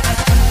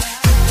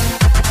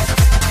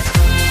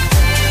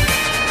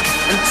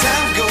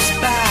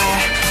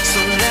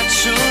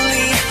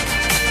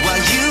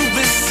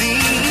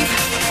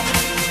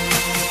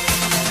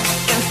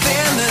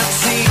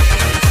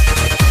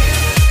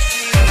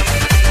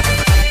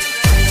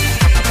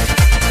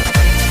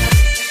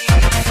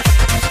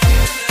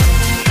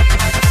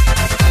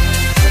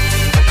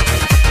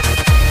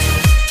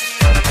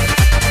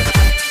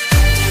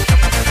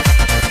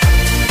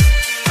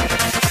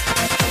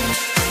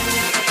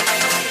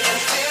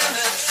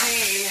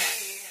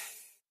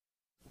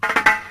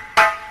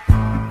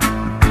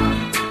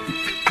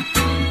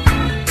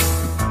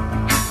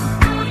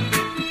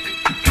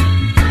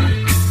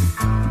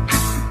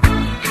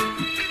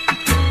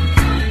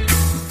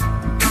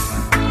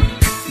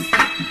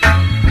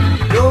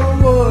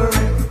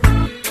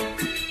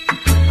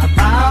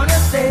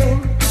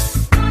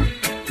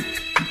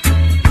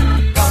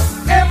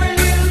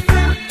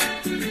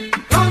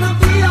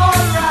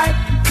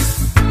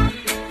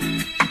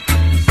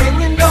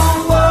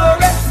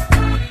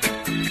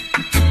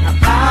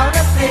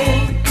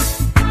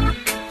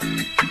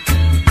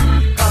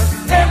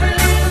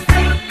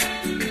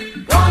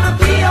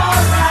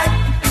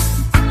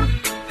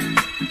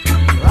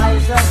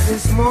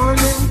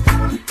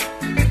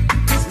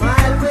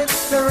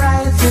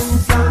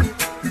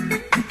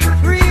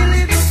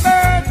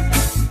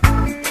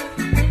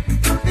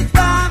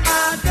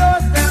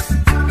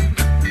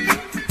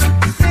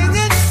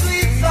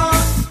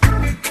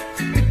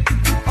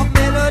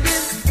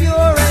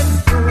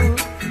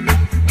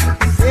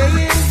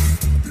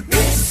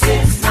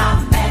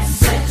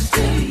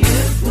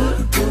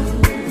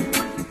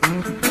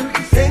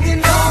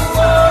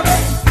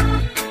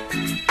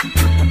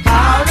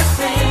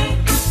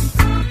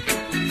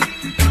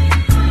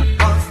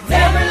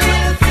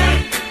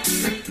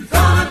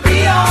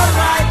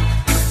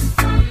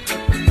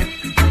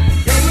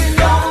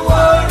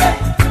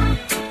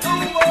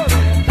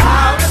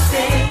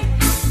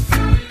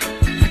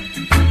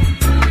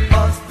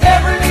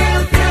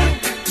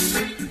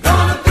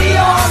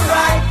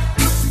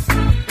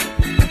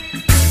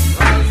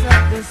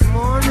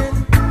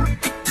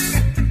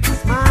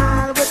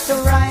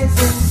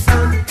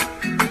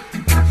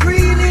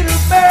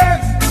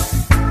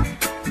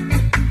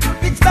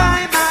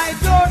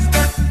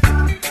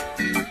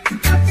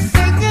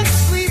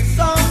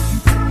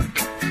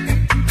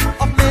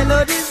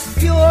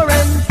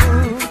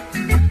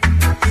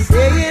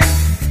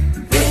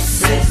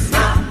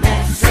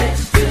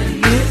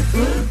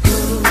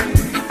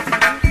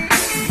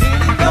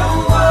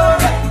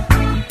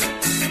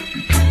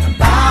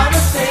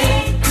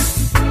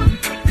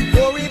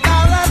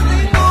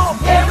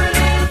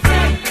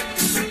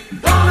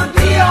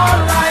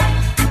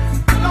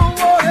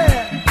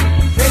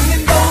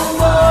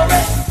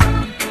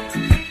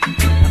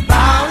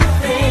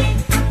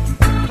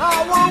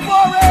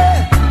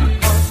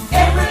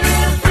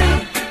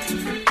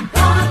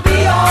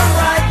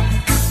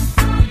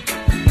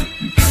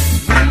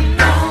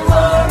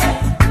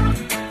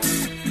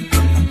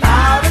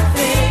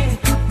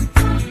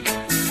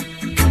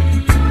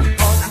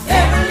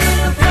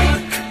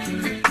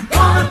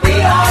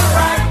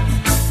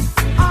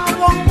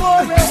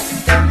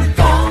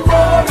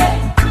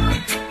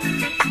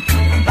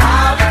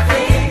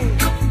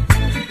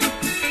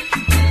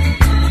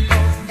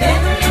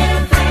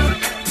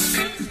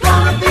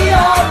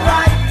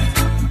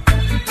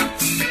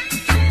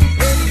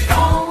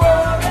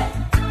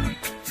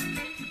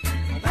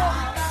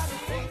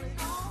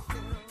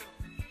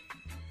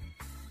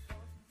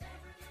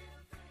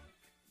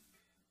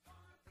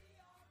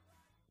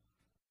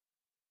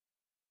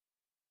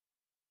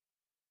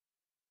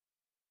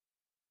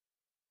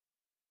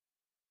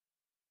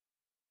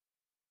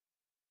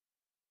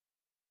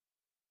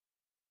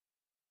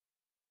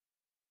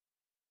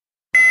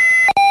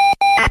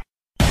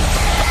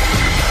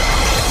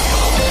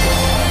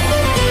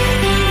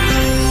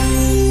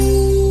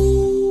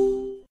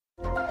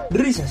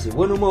risas y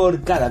buen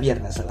humor cada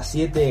viernes a las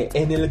 7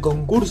 en el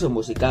concurso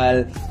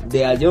musical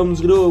de A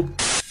Jones Group.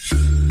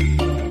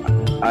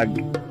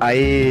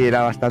 Ahí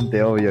era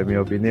bastante obvio, en mi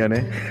opinión,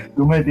 ¿eh?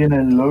 Tú me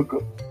tienes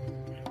loco.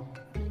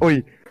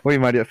 Uy,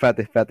 Mario,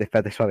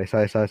 espérate, suave.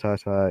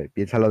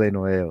 Piénsalo de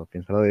nuevo,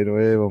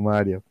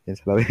 Mario.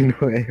 Piénsalo de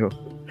nuevo.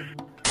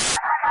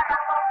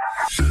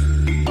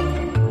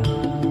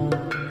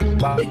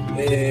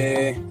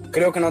 Vale,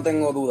 creo que no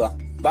tengo duda.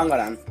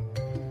 Bangarang.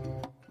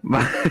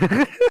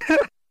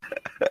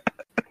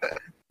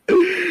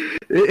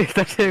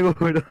 ¿Estás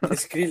seguro?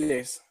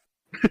 Skrillex.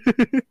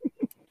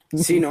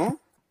 ¿Sí, no?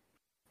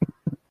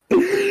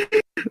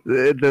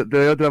 Te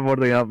doy otra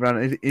oportunidad,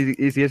 Fran.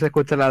 Y si es,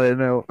 escúchala de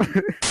nuevo.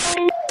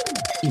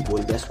 Y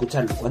vuelve a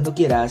escucharlo cuando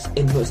quieras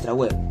en nuestra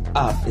web,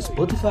 app,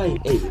 Spotify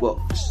e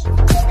iVoox.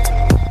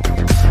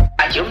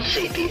 A John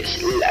City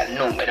es la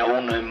número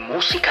 1 en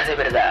música de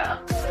verdad.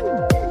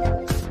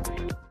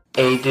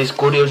 80's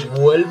Curious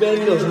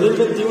vuelve en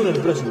 2021. El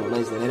próximo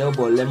mes de enero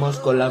volvemos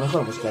con la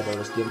mejor música de todos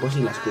los tiempos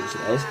y las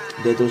curiosidades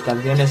de tus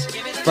canciones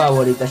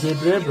favoritas. Y el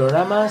primer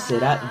programa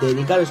será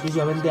dedicado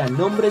exclusivamente a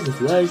nombres de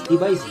ciudades y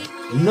países.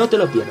 No te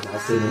lo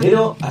pierdas, en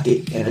enero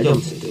aquí en A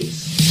John City.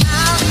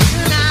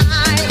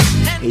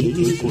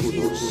 80's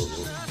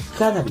Curious,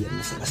 cada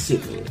viernes a las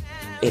 7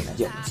 en A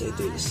John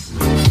City.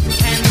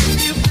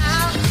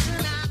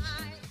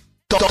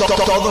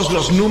 Todos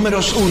los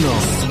números 1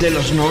 de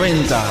los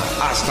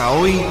 90 hasta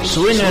hoy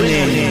suenan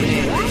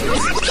en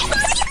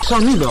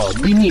Sonido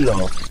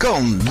Vinilo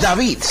con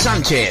David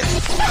Sánchez.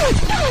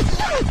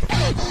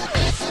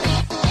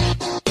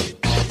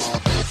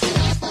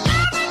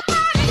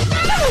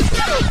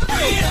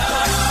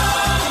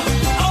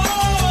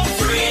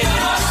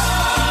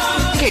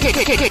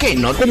 Que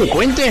no te lo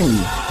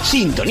cuenten.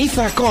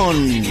 Sintoniza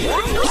con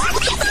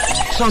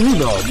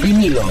Sonido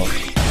Vinilo.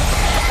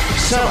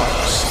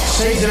 Sábados,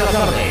 6 de la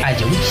tarde. A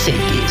John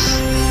City.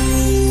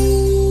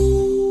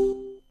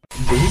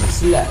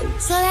 This Life.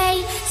 So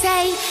they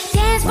say,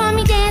 dance for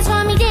me, dance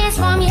for me, dance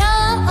for me,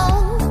 oh, oh.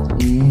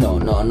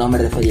 No me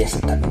refería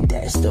exactamente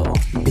a esto.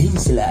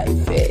 Dance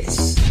Life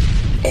es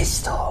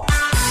esto.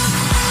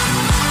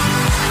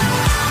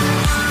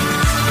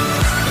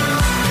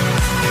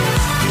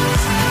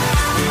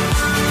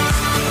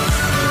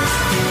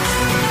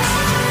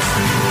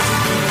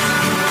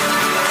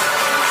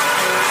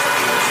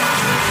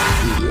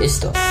 Y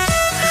esto.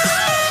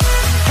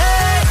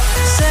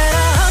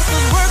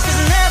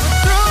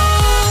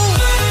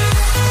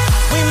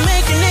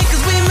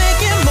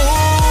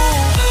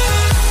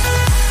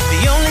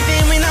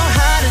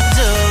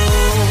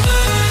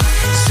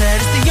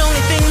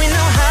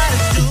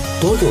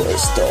 Todo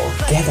esto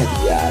cada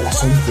día a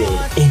las 11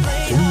 en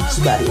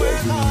Jones Barrier.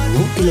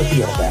 No te lo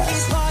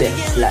pierdas.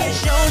 Dance Live.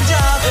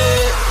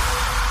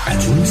 A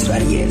Jones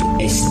Barrier,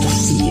 esto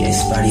sí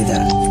es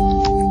variedad.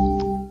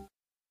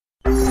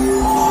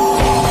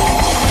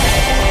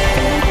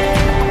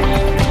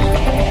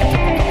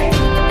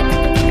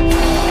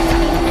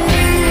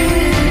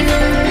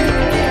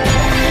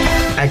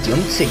 A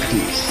John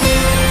City.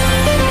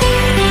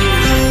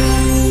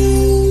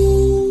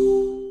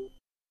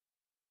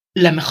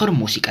 La mejor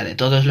música de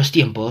todos los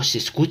tiempos se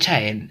escucha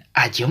en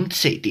A Young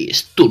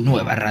Cities, tu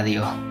nueva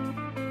radio.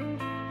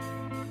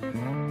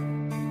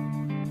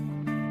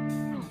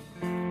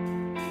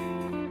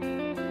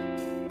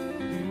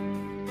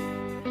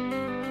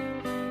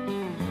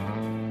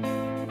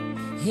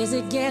 Is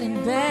it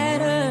getting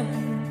better?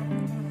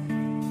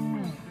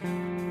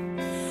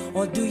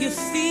 Or do you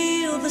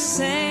feel the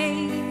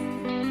same?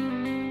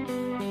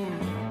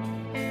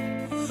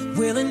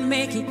 Will it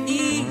make it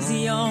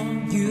easy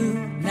on you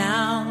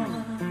now?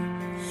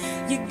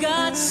 You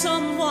got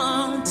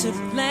someone to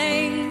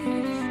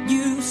blame.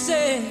 You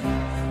say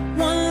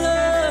one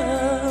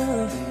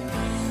love,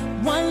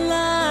 one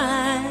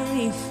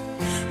life,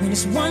 when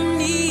it's one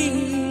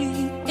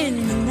need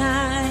in the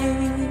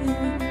night.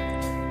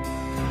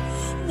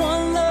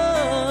 One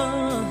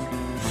love,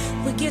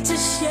 we get to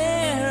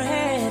share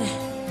it.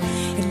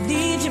 It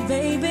leaves you,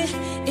 baby,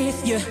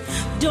 if you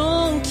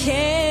don't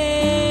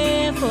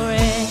care for it.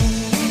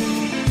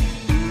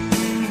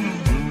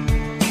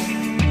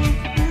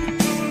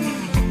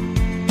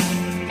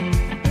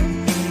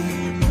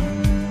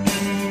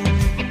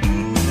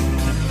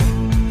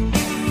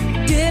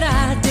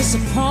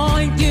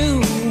 Disappoint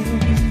you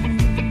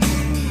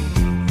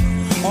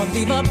or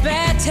leave a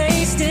bad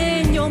taste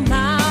in your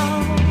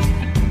mouth?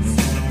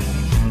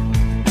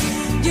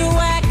 You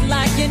act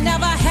like you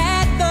never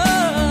had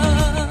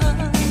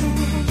love,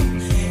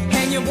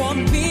 and you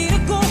want me to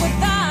go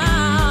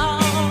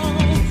without.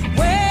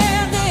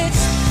 Well,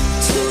 it's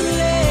too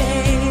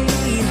late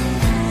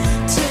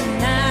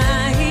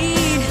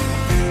tonight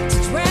to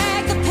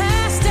drag the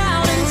past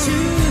out into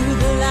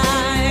the light.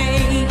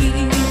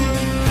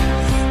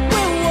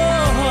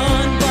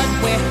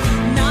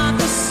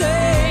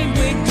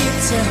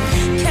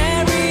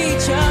 Carry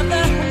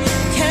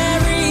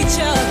each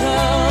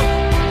other.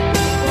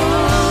 Oh,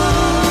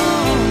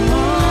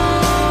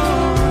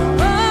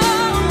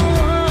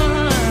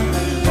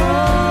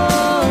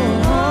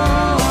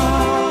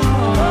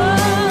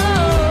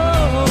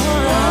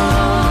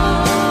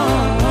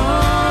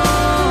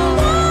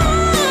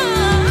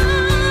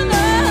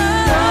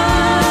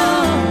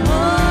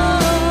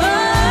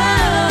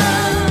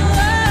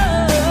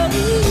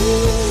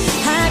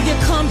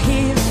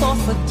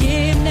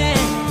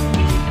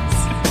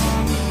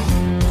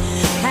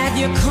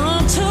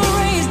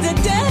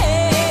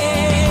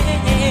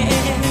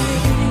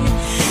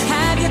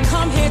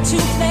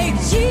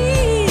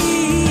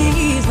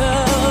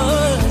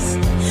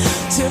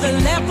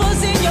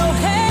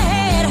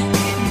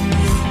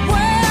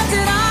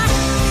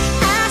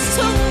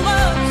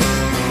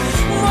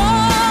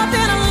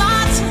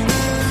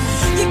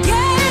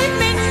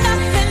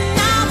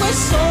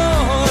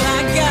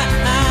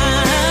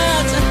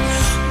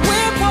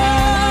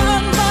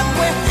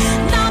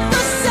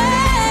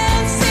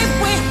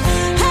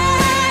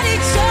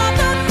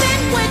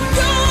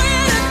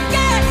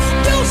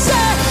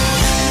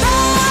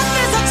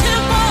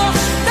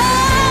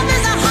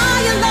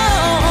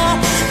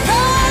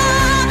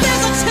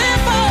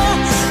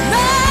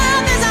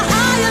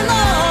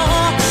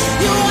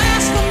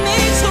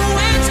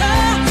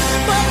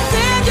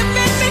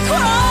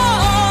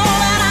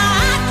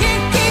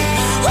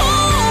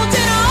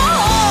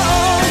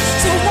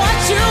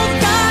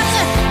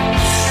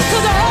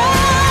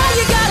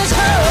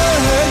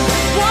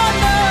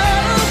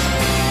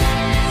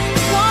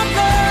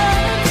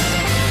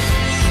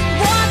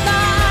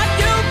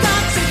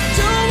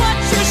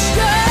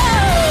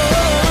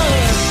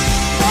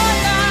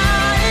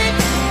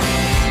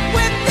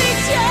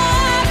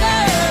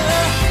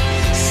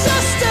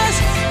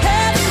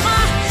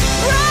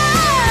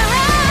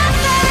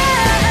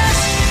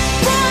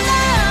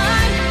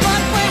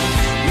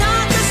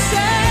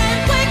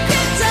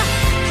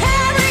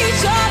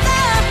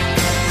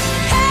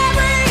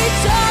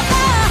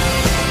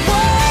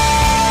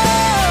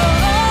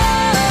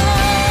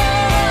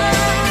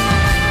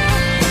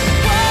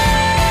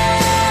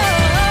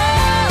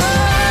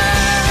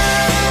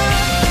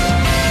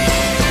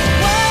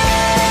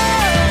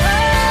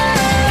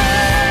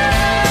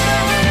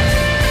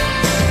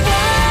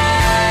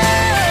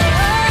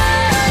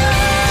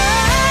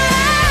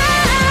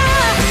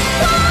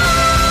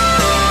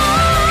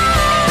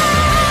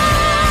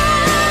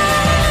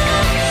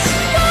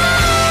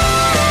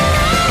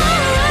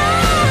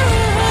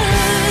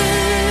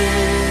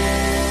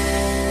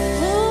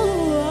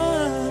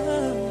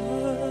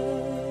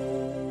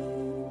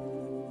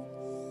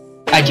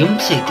 Ion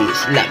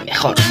Cities, la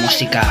mejor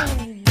música.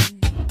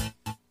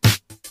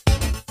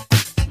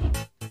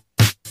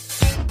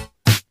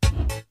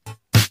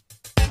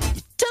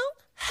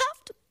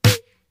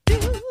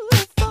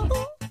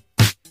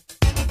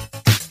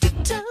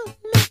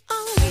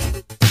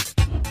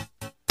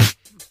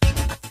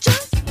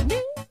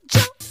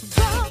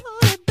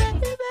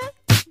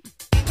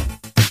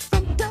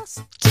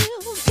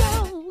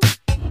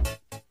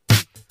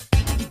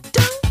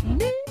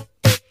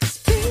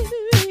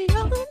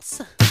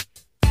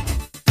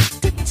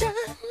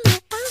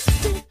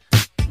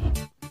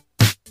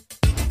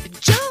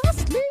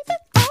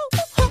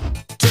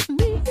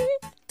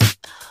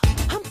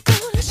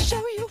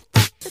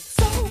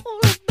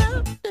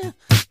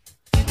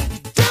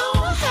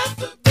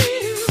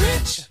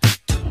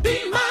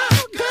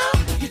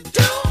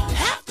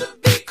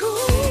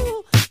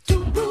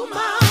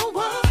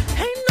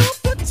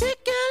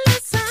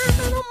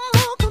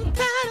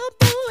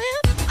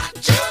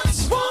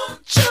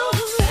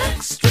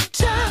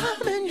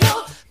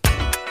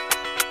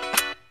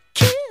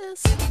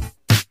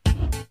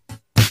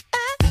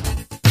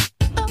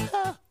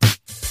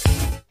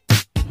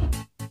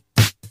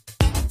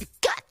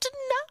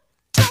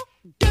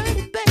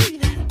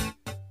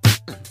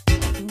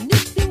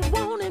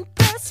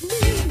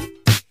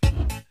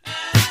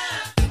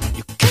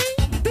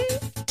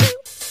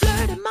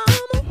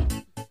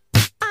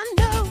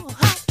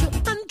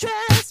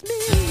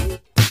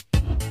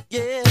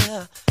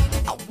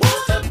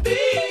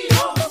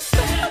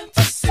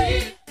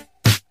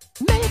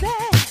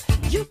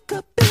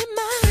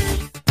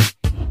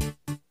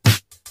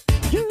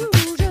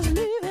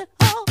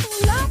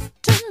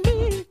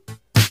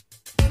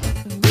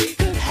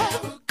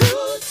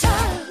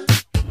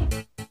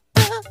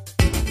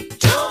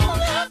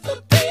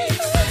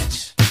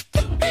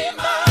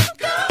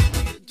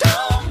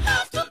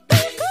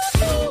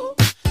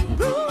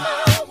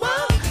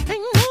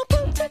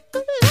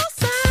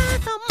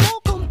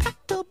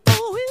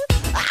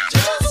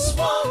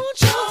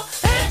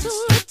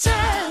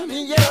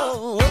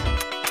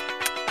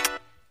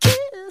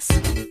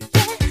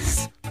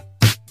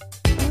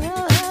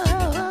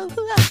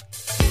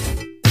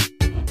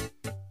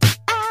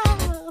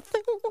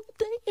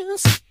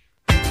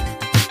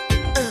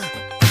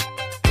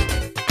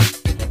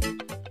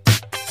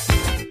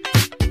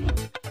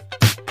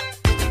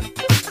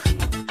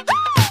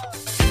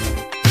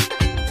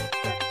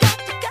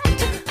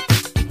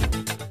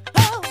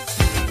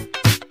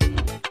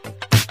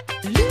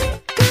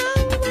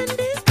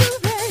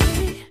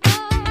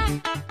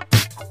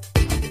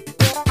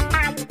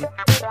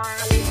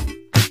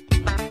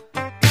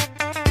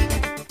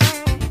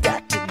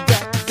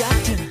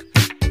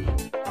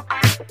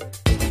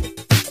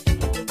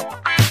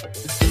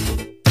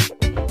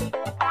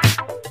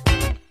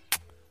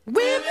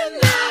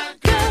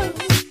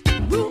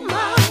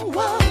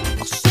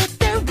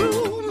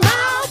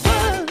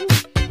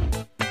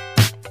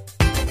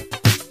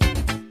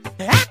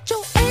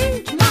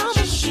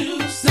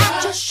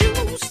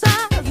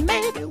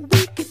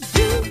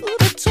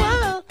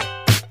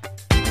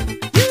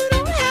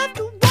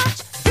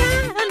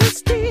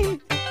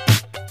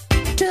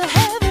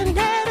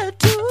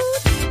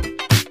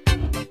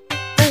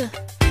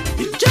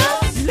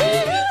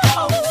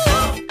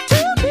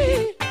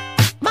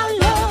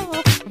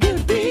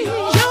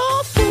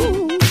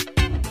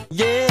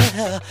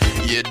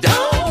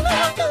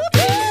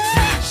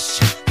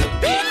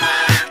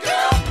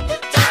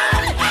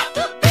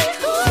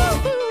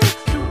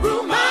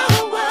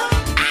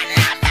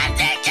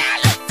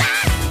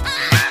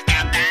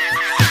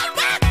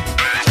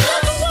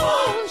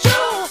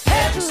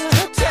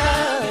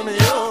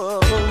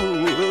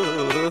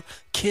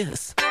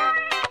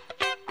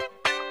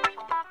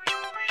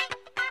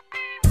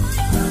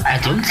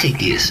 Ion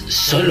Cities,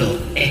 solo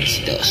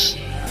éxitos.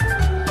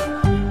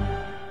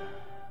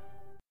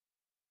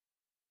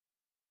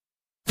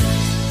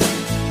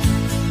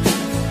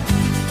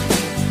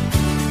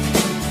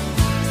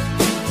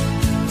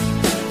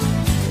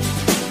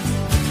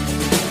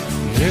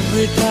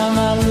 Every time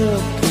I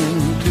look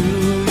into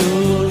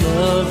your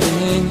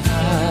loving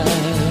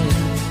eyes,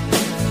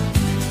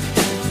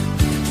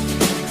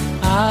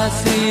 I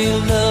see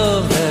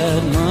love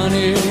that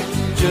money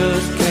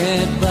just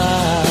can't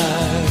buy.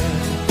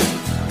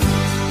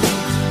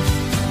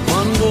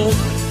 One look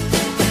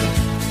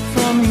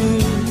from you,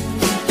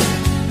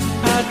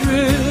 I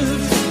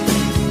drift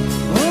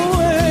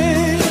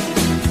away.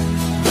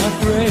 I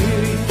pray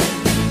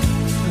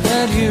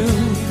that you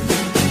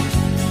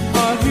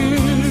are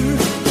here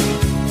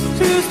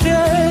to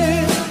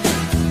stay.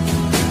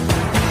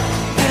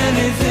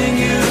 Anything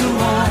you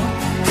want,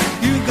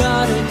 you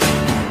got it.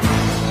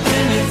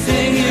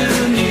 Anything you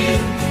need,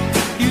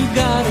 you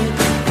got it.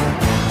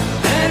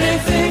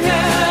 Anything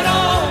at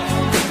all,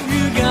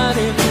 you got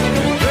it,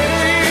 baby.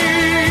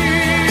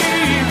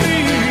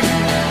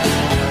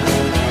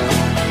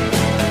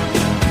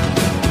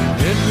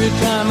 Every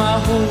time I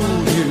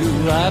hold you,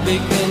 I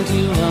begin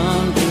to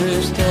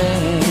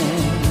understand.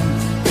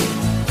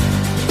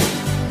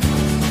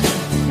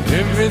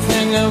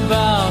 Everything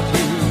about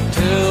you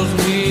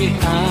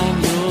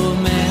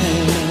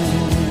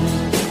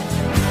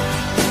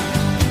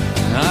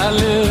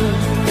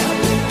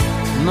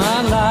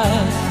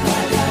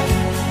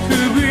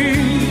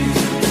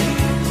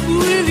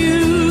with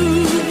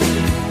you,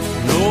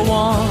 no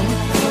one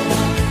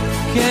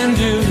can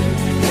do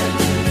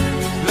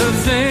the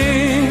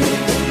thing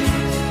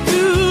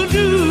you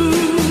do.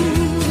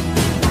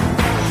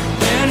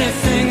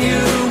 Anything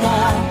you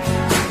want,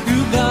 you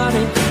got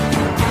it.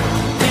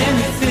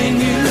 Anything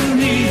you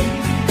need,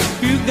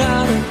 you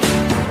got it.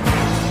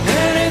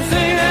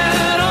 Anything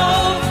at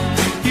all,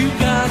 you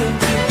got it,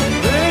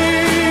 baby.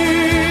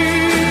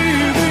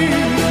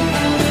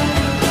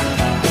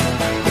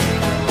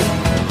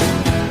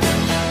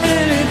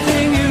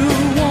 Anything you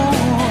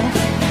want,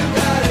 you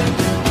got it.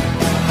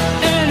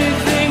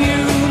 Anything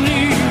you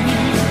need,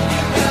 you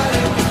got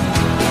it.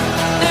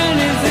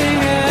 Anything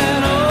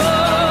at all.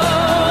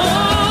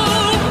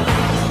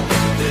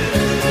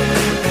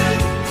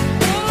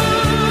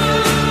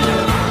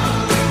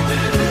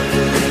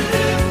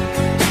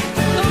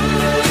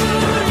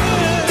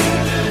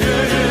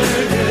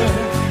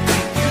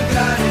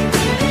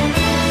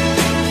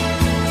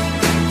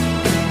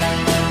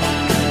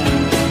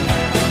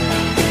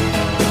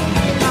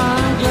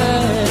 I'm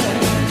glad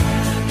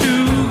to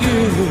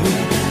give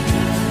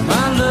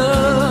my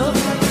love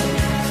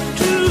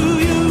to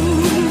you.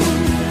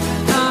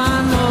 I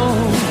know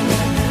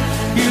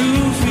you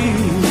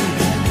feel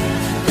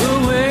the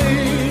way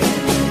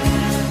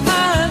I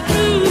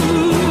do.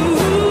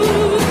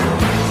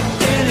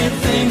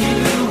 Anything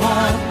you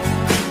want,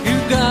 you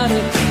got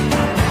it.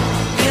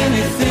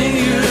 Anything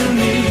you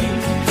need,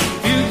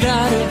 you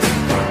got it.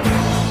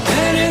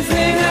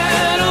 Anything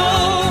at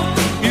all,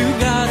 you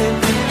got it,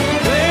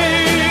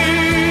 baby.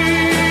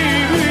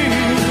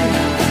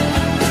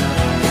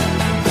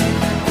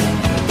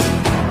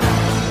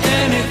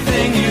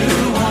 Anything you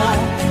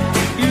want,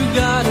 you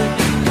got it.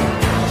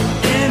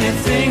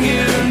 Anything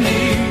you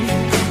need,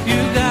 you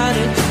got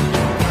it.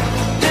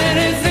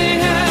 Anything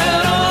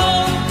at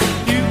all,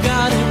 you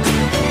got it,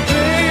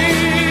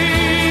 baby.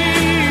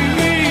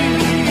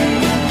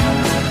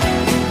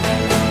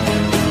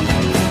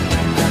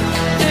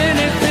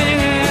 Anything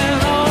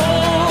at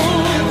all,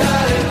 you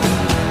got it,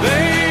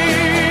 baby.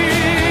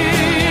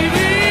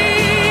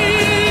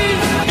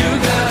 You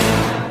got it.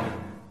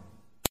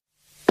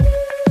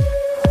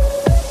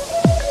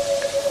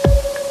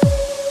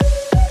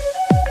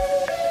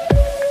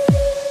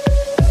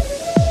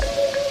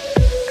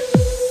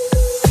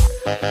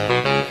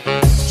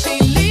 She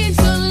leads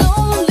a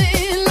lonely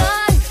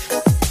life.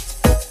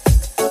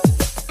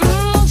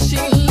 She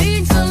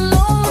leads a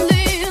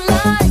lonely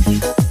life.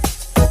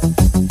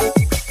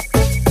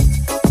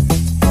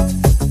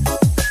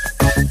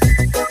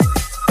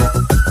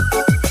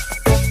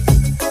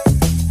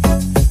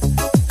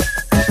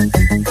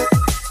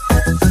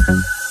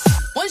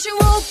 When she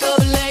woke up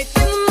late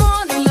in the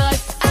morning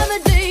light, and the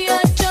day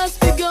had just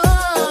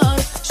begun,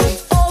 she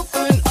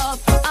opened up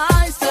her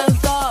eyes and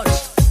thought,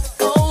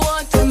 oh,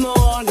 what a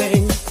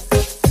morning.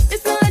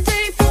 It's not a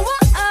day for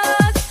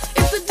what?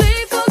 It's a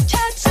day for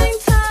catching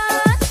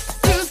time.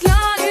 Just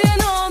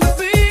lying on the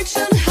beach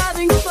and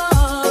having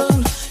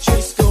fun.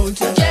 She's going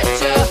to get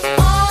you.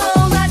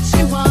 All that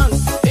she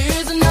wants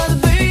is another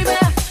baby.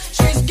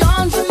 She's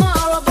gone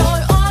tomorrow, boy.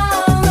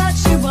 All that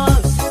she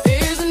wants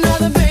is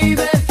another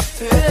baby.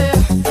 Yeah.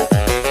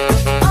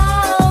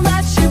 All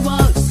that she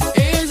wants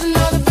is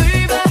another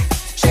baby.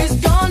 She's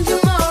gone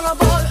tomorrow,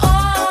 boy.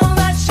 All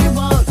that she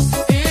wants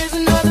is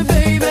another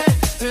baby.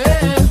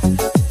 Yeah.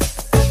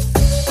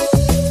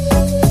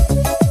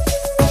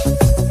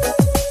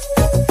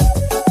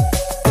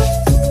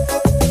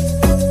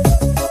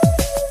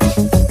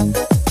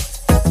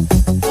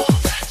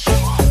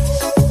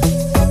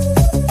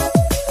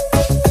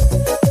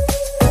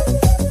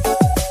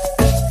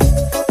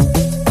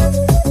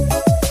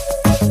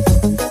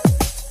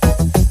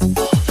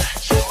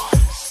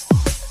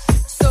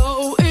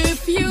 So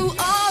if you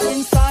are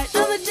inside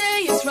and the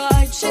day is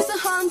right, she's a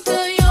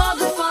hunter, you're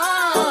the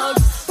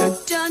fox.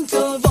 A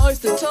gentle voice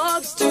that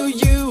talks to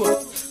you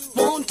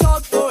won't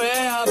talk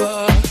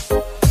forever.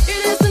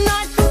 It is the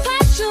night for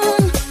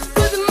passion,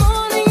 but the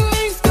morning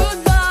means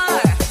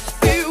goodbye.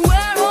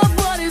 Beware of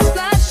what is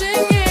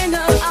flashing in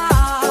her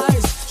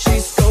eyes.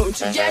 She's going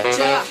to get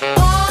ya.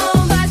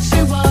 All that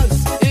she wants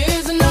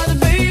is another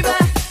baby.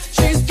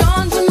 She's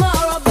gone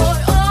tomorrow, boy.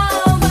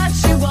 All that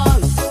she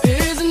wants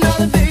is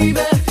another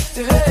baby.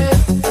 Yeah.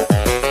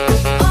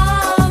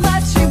 All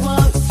that she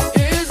wants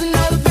is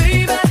another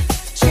baby.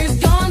 She's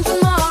gone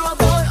tomorrow,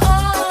 boy.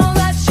 All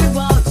that she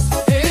wants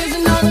is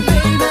another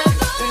baby.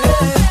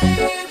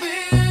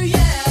 Yeah.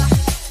 Yeah.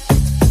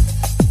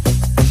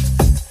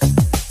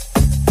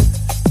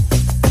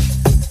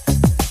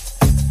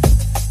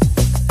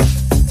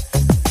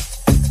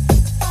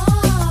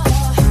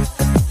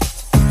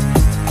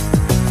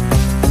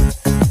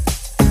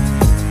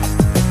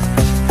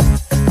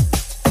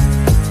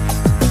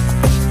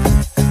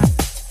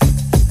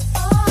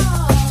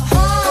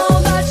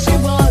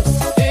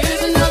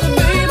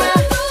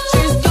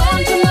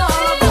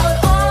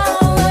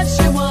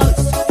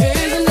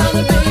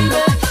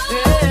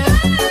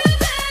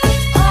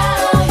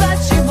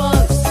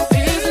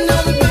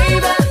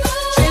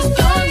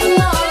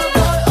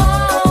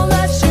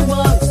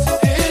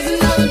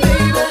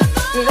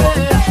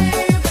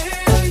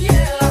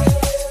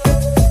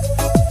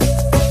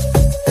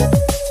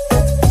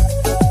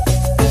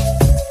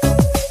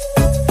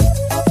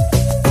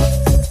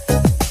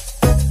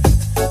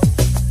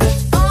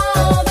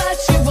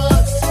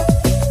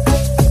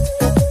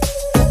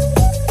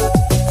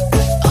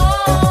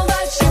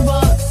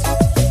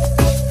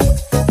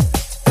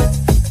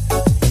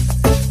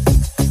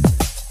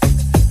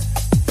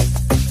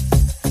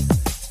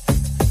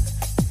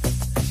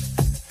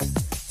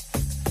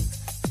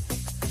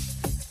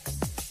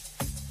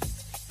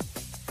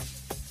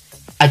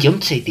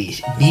 Ion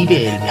Cities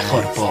vive el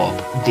mejor pop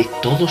de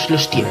todos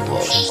los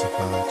tiempos.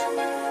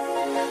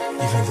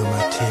 Even though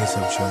my tears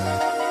have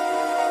dried,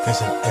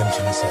 there's an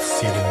emptiness of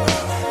feeling in my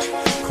heart.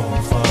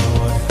 Come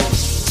forward.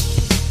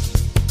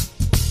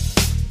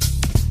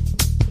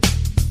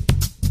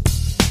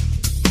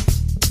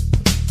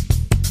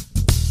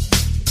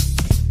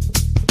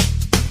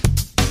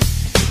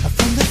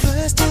 From the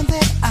first time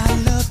that I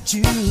loved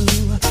you,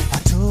 I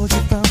told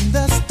you from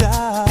the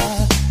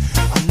start,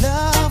 our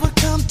love would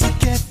come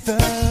together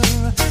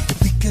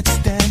if we could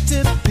stand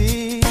to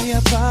be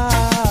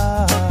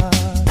apart.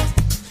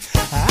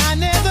 I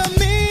never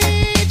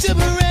mean to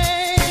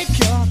break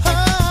your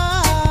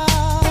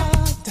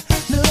heart,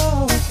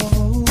 no.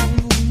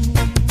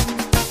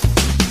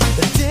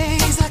 The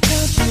days I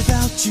count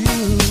without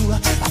you,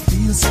 I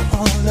feel so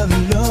all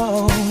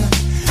alone.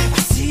 I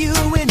see you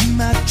in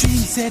my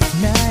dreams at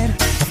night,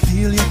 I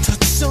feel your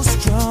touch so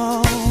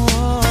strong.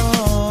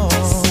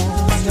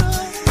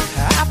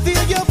 I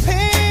feel your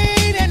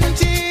pain and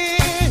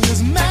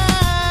tears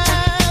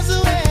miles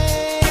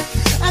away.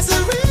 I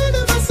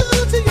surrender my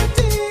soul to you,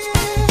 dear.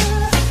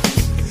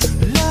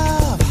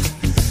 Love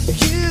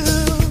you,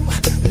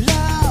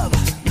 love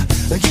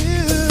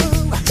you,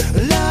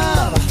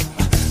 love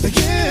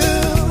you,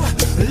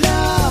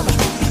 love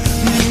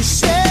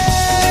Michelle.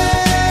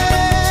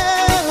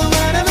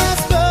 What am I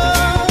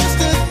supposed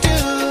to do,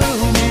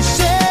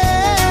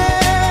 Michelle?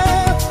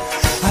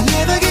 I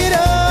never get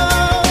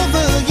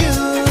over you,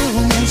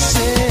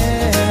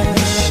 Michelle.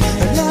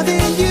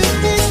 Loving you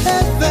is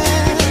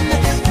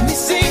heaven,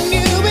 missing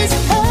you is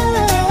hell,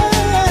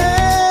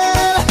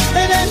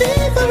 and I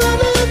need for our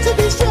love to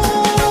be strong.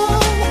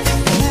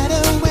 No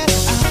matter where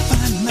I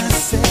find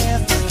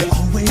myself, you're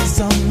always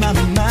on my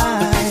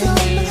mind.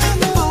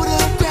 The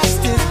photograph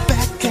stares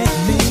back at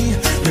me,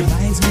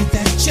 reminds me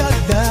that your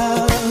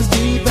love's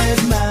deep as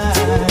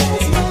mine.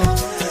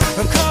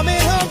 I'm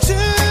coming home to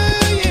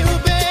you,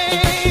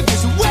 babe,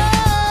 is what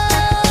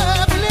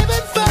I'm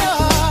living for.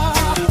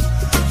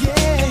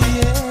 Yeah,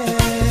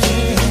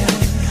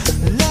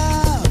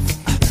 love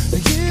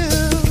you,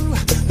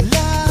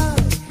 love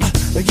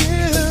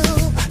you,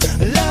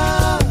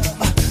 love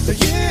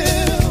you,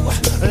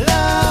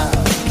 love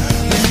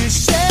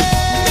Michelle.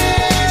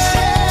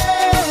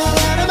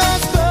 What am I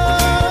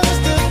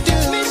supposed to do,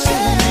 Michelle?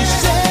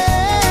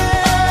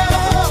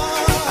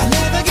 I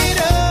never get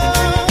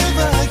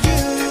over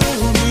you,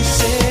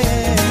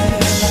 Michelle.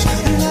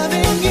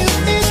 Loving you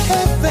is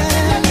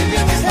heaven,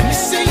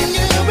 missing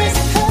you is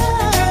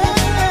hell,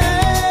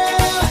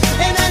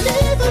 and I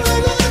need for our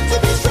love to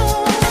be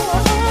strong.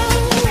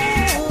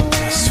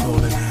 My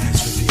swollen eyes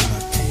reveal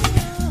my pain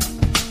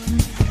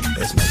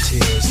as my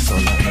tears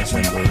fall like a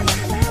tambourine.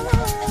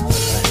 The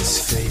light is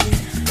fading.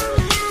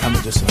 I'm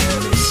just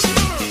amazing.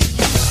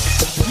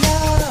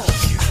 Love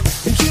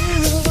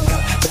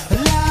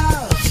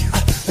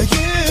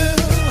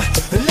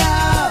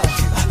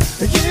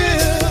you,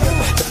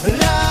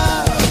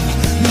 love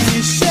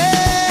Michelle.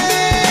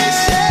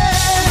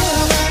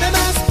 What am I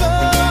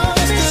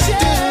supposed to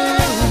do,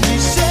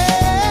 Michelle?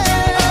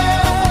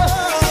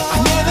 I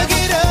never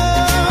get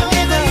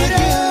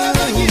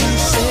over you,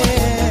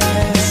 Michelle.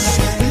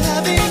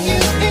 Loving you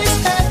is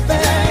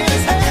heaven,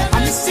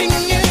 I'm missing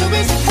you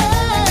is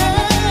hell,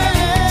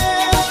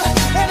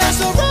 and I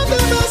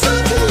surrender my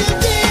soul to you,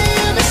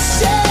 dear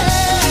Michelle.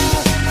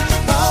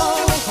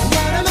 Oh,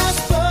 what am I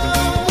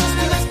supposed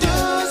to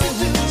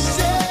do,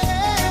 Michelle?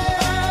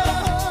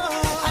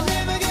 I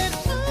never get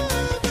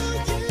over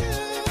you,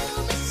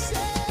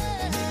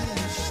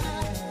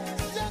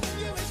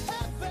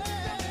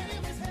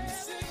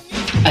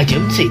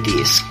 Ion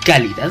Cities,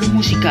 calidad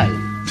musical.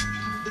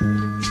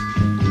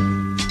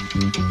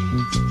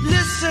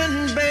 Listen,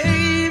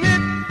 baby,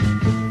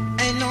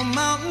 ain't no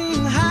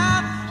mountain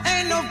high,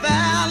 ain't no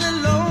valley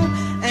low,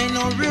 ain't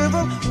no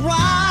river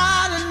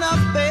wide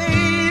enough,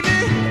 baby.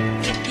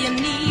 If you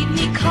need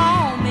me,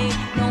 call me.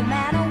 No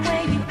matter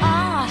where you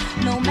are,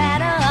 no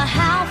matter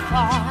how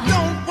far.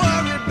 Don't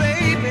worry,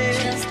 baby.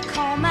 Just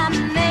call my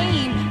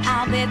name.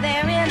 I'll be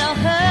there in a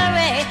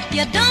hurry.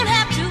 You don't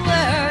have to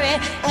worry.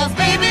 'Cause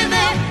baby,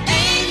 there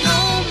ain't no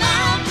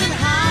mountain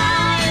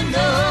high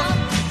enough.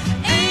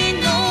 Ain't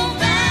no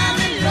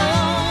valley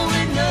low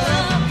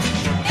enough.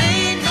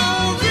 Ain't no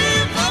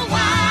river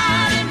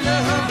wide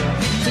enough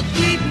To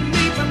keep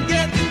me from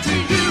getting to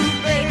you,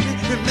 baby.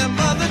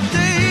 Remember the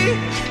day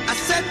I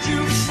set you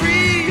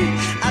free.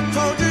 I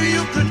told you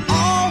you could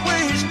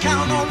always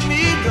count on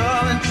me,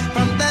 darling.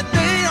 From that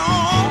day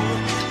on,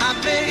 I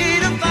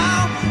made a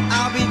vow.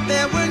 I'll be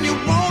there when you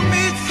want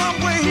me, some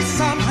way,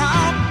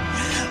 somehow.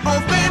 Oh,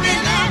 baby,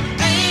 there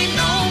ain't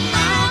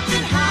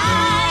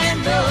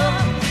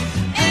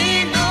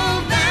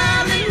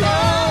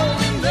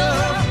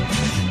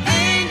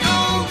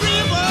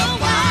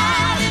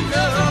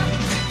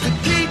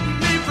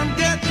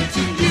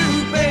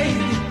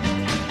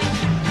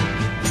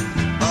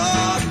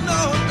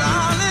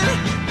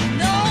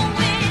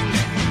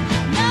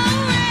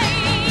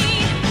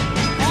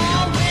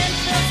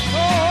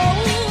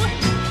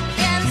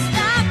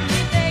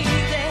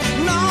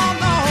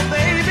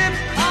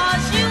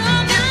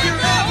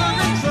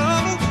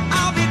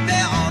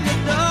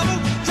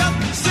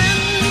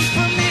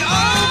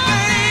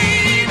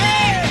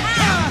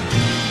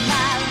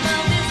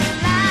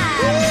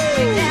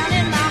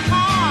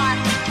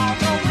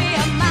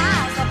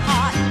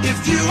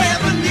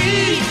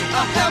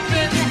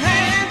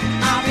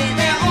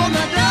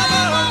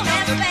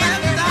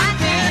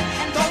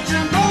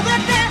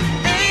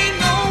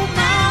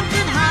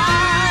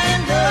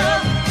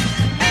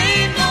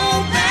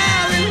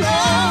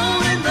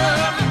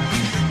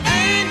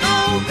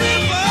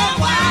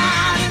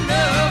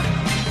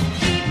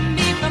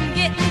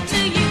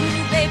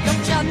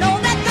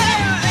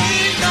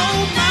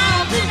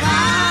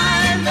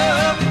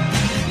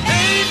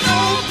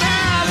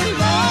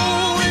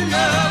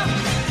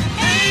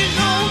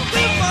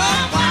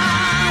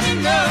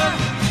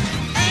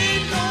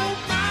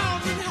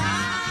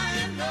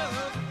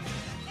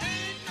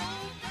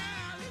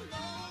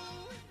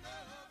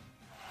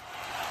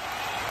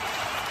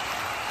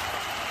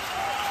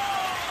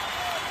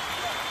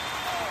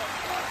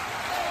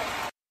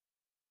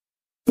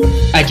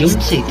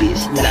Ion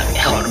Cities, la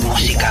mejor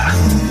música.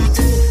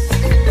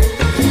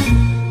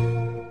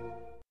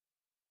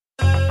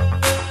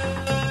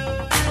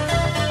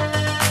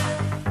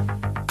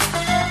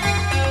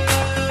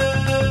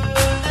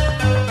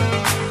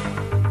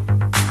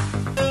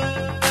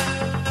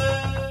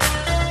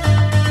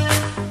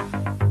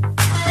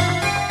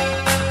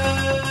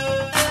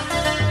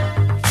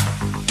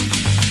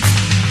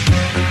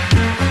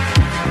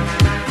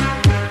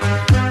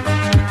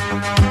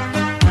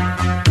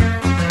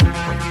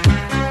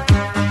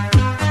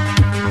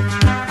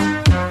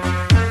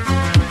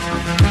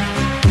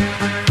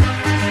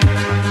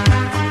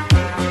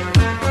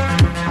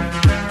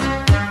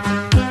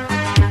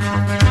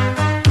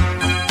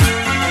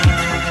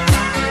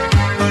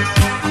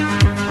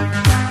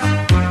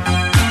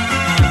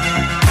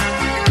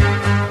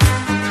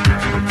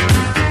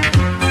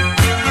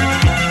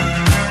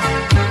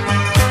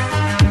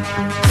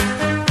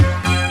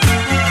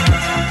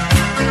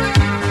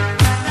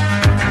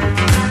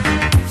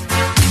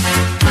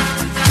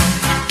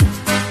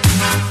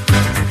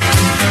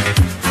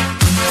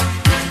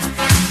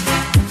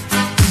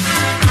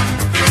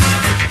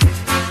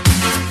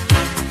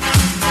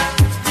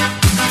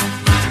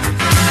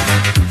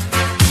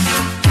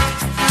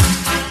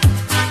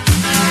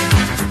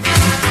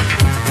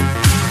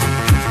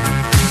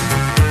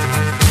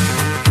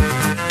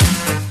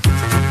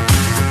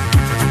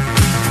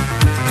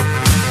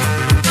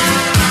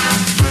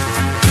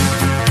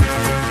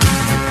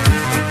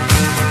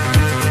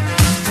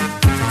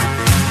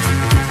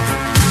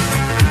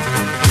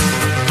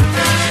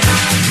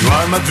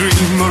 My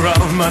dream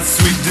around my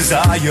sweet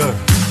desire.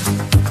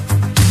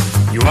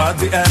 You are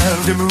the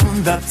elder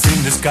moon that's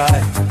in the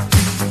sky.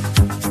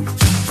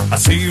 I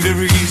see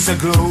there is a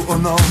glow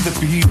on all the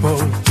people.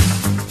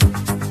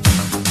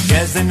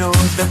 Yes, they know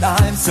that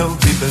I'm so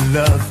deep in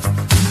love.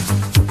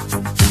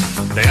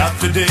 Day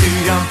after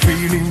day I'm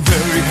feeling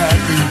very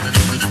happy.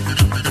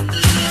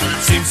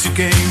 Since you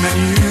came I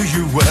knew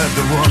you were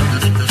the one.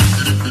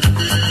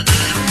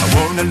 I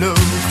want a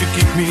love to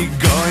keep me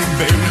going,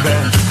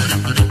 baby.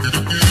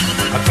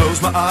 I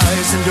close my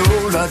eyes and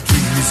all I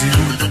dream is you.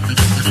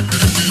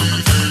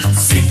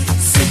 See,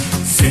 see,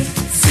 see,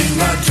 see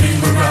my dream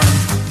around.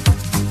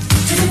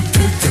 Do,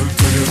 do, do,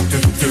 do, do,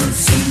 do,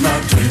 see my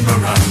dream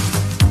around.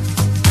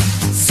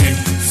 See,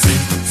 see,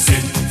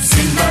 see,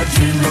 see my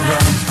dream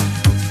around.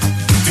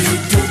 Do,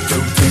 do, do,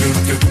 do,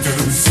 do, do,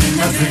 see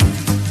my dream.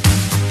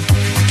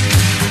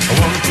 I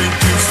want you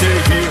to stay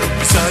here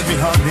beside me,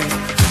 honey.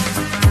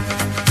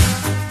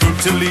 Put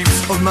your lips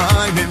on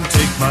mine and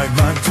take my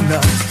mind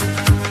tonight.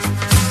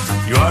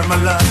 You are my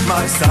light,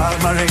 my star,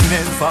 my rain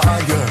and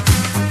fire.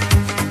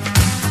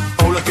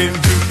 All I can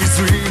do is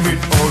dream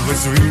it,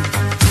 always dream.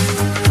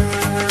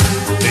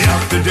 Day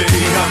after day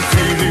I'm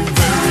feeling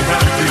very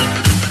happy.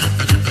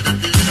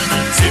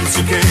 Since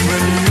you came I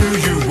knew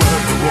you were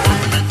the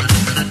one.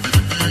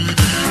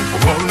 I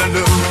wanna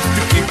know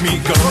to keep me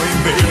going,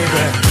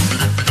 baby.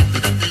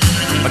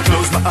 I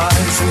close my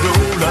eyes and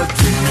all I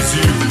dream is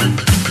you.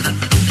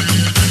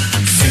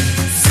 See,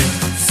 see,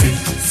 see,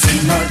 see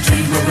my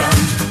dream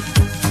around.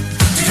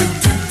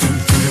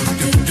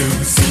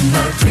 See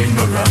my dream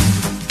around.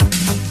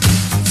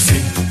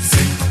 See,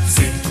 see,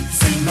 see,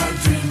 see my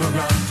dream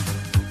around.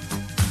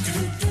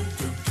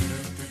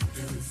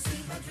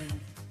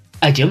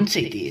 Ion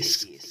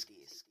Cities.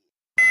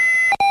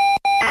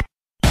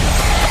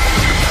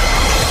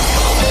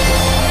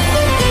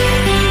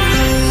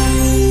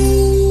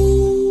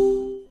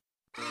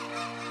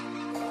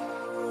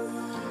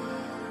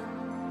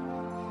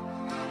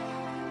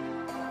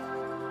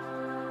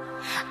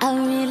 I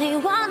really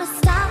wanna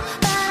stop,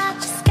 but I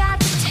just got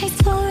the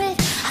taste for it.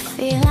 I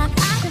feel like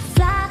I could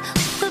fly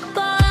with the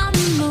ball on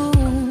the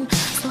moon.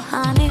 So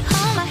honey,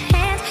 hold my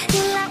hand,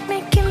 you like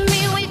making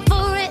me wait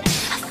for it.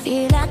 I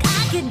feel like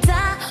I could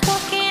die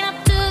walking up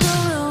to the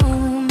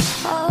room.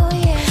 Oh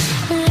yeah,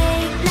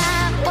 late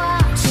night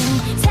watching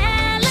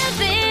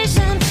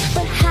television,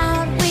 but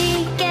how'd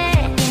we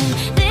get in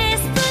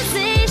this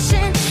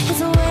position?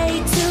 It's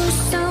way too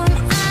soon.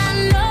 I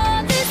know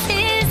this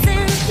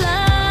isn't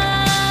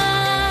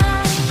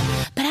love,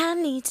 but I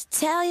need to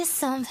tell you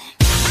something.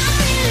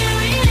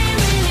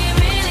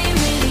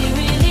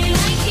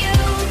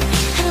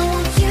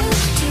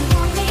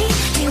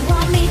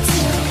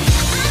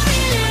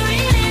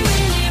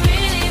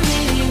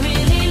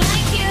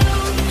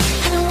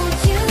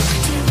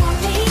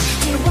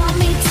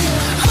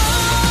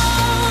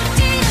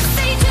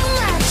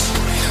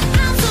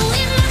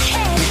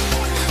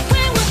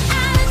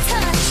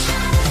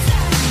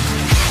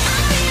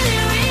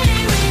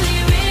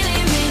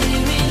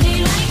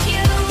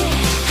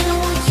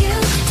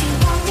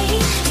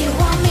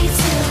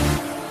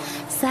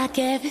 Like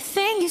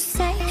everything you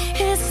say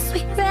is a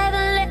sweet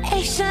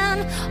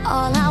revelation.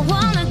 All I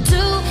wanna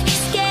do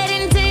is get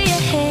into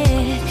your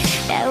head.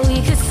 That we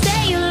could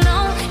stay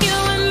alone, you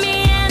and me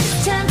and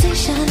this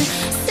temptation.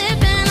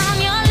 Sipping on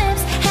your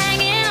lips,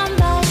 hanging on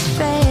by a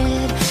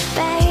thread,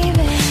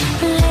 baby.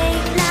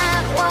 Late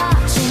night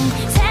watching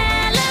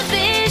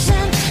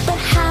television, but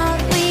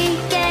how'd we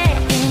get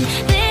in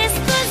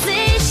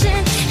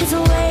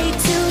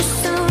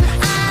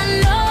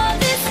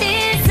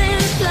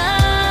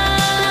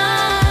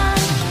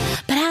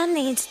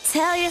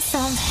you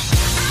something.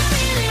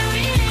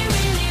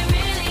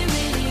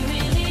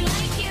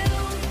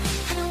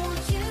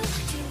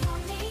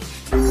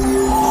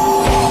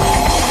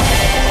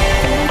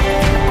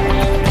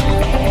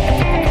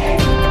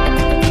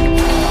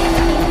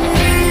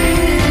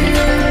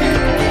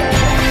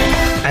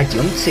 A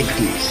John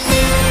Sectis.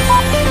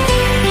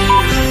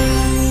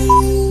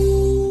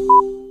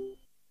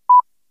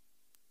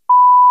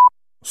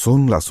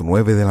 Son las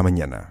 9 de la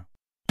mañana.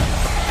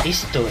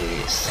 Esto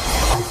es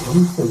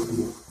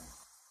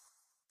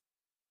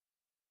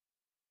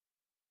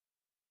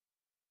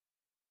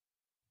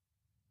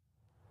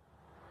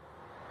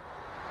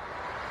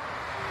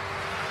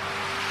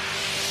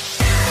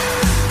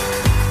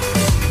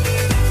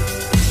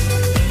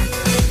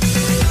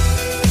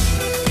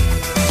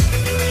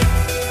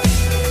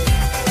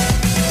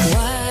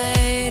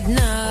White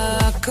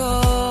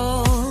knuckles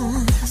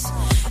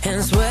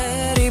and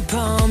sweaty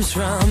palms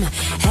from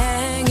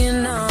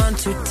hanging on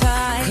too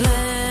tight.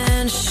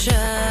 Clenched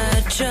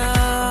shut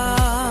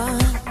jaw.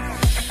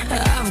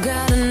 I've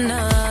got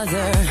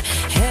another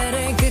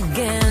headache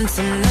again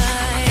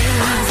tonight.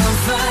 Eyes on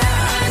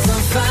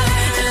fire,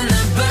 and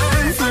the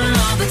burn from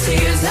all the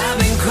tears I've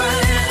been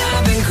crying,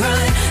 I've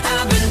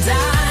been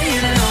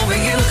dying over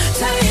you,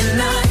 tying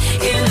knot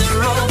in the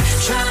rope,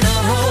 trying to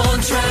hold,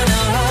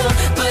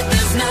 but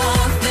there's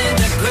nothing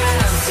to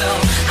grab, so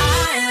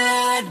I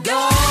let go.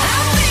 I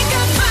think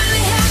I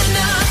finally had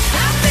enough.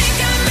 I think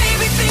I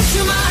maybe think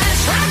too much.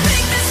 I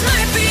think this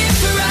might be it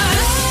for us.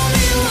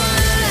 Only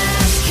one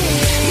last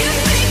kiss. You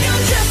think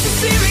I'm just too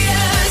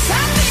serious?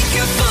 I think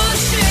you're full of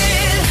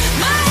shit.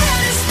 My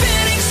head is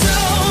spinning, so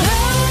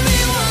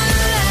only one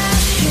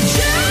last kiss.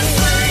 Just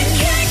like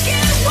can't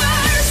get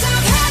worse.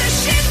 I've had a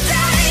shit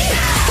day.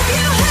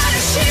 You had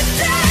a shit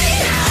day.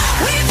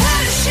 We've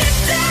had a shit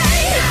day.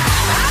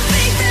 I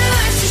think that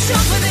life's too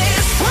short for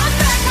this. Want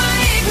back my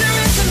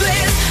ignorance and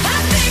bliss. I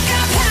think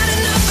I've had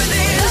enough of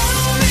this.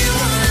 Only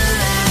one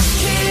last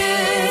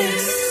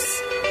kiss.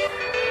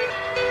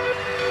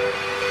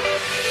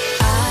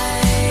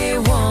 I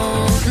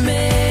won't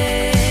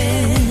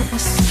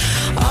miss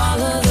all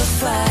of the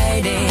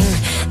fighting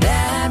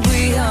that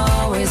we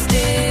always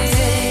did.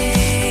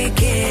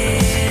 Take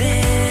it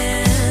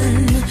in.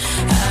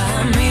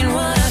 I mean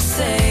what I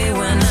say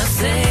when I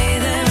say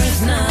there is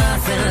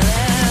nothing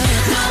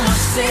left. No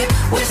more sip,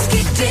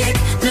 whiskey dick,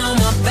 no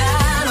more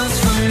battles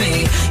for me.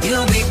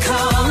 You'll be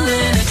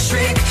calling a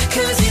trick,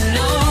 cause you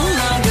no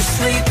longer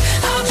sleep.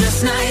 I'll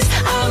dress nice,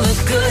 I'll look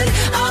good,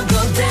 I'll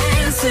go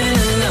dancing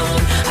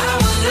alone. I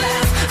will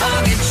laugh,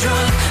 I'll get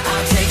drunk,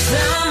 I'll take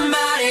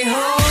somebody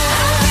home.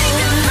 I think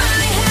I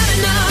finally had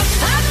enough.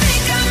 I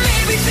think I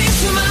maybe think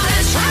too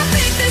much. I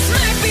think this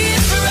might be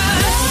it for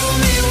us.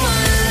 Only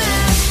one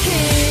last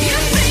kiss. You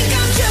think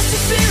I'm just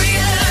too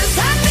serious?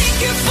 I think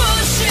you're full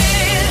of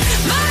shit.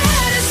 My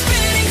head is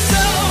spinning,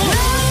 so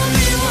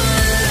only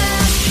one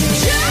last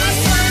kiss.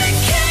 Just like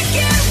can't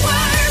get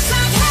worse.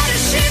 I've had a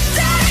shit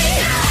day.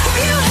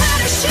 You had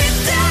a shit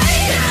day.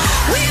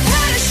 We've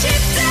had a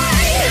shit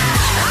day.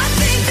 I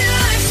think that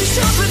life's too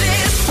short for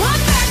this.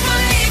 Want back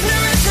my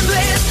ignorance and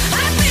bliss.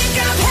 I think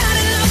I've had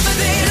enough of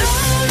this.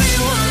 Only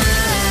one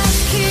last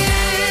kiss.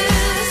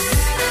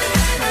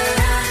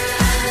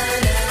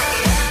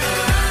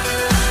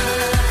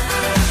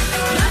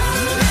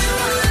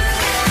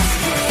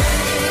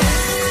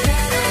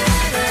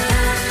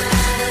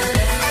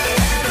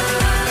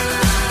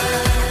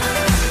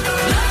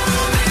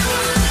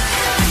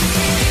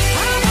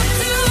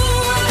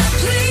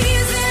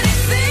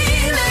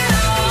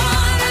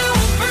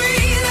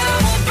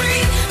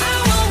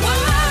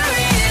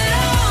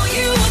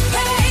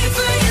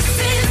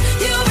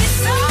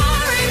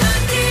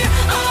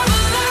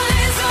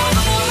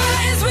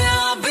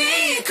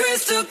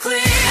 Clear.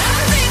 I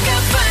think I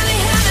finally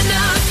had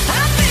enough.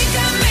 I think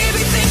I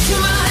maybe think too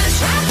much.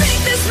 I think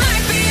this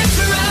might be it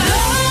for us.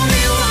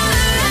 Only one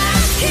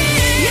last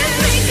kiss. You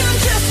think I'm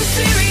just too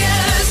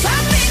serious? I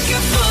think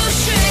you're full of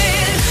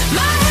shit.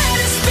 My head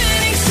is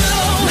spinning, so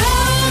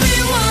only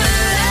one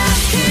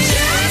last kiss.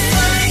 Just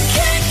like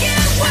can't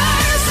get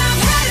worse.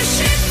 I've had a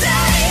shit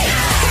day.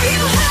 You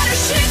had a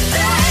shit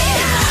day.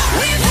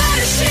 We've had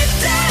a shit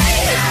day.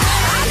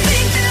 I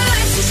think that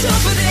life's too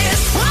short for this.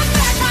 Want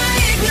back my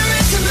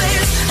ignorance and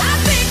bliss. I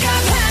think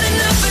I've had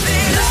enough of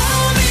this.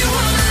 Only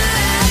one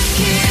last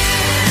kiss.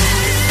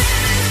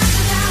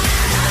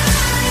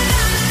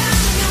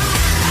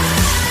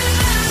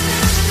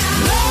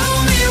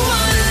 Only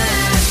one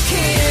last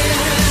kiss.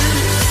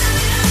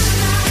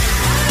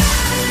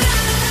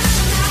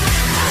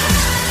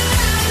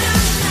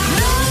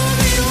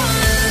 Only one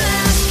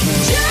last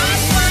kiss.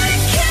 Just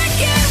like can't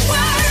get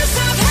worse.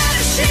 I've had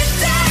a shit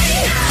day.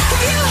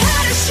 You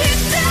had a shit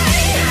day.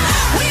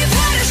 We've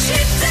had a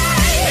shit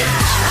day.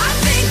 I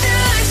think that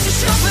life's too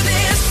short for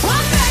this.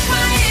 Want back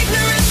my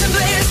ignorance and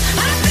bliss.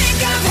 I think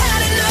I've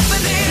had enough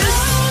of this.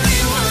 Only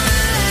one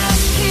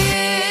last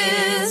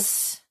kiss.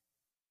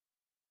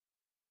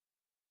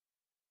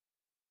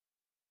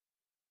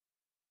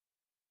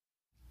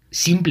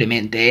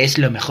 Simplemente es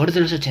lo mejor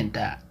de los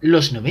 80,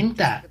 los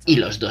 90 y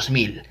los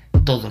 2000.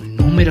 todo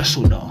números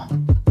 1.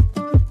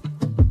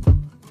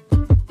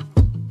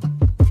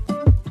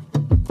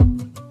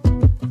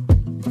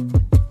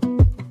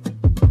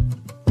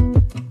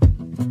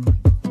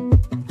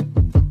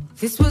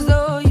 This was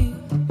all you,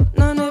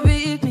 none of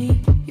it me.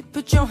 You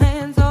put your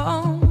hands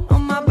on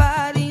my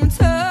body and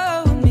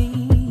told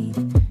me.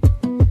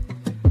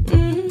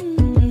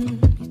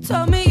 You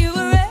told me you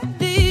were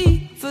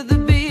ready for the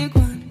big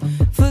one,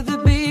 for the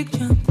big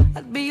jump.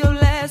 I'd be your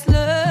last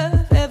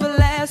love,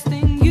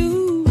 everlasting,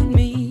 you and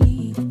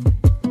me.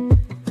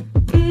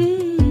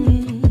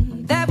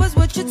 That was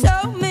what you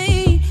told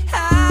me.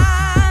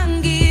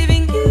 I'm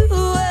giving you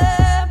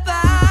up,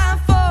 I'm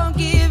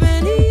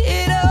forgiving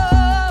it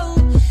all.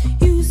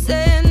 You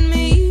set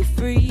me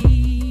free.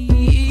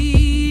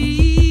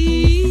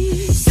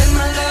 Send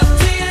my love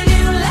to your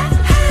new lover.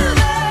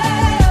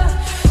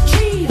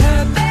 Treat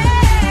her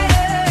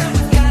better.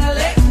 Gotta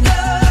let go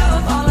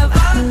of all of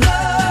our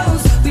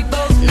goals. We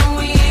both know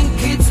we ain't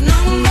kids no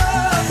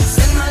more.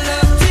 Send my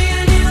love to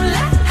your new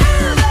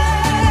lover.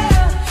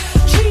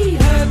 Treat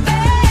her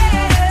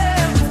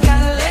better.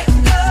 Gotta let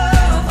go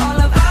of all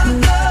of our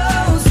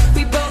goals.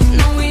 We both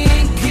know we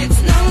ain't kids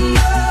no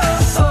more.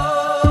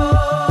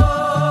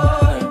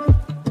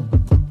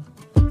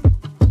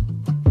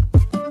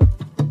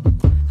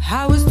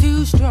 I was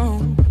too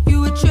strong,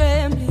 you were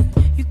trembling,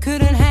 you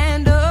couldn't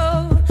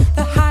handle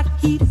the hot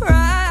heat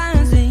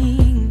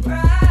rising.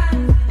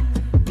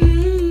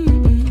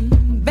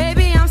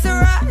 Baby, I'm still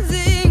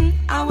rising.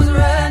 I was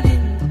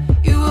running,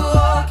 you were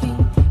walking,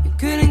 you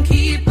couldn't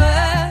keep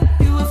up,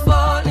 you were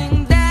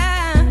falling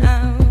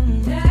down.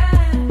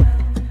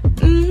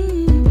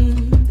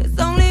 There's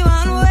only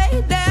one way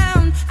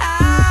down.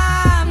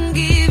 I'm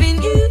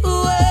giving you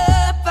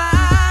up,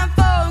 I'm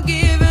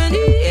forgiving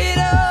it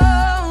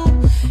all.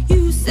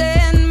 You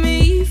set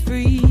me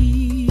free.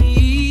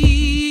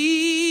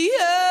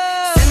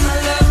 Send my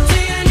love to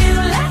your new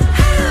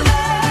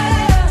lover.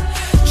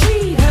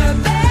 Treat her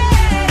better.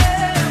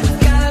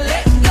 Gotta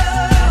let go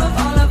of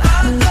all of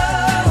our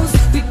goals.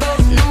 We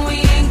both know we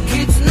ain't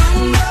kids no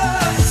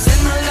more.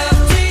 Send my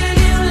love to your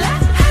new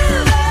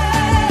lover.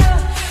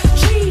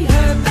 Treat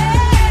her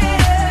better.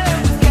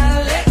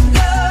 Gotta let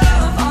go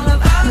of all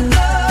of our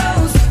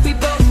goals. We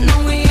both know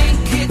we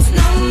ain't kids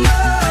no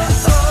more.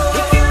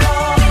 If you're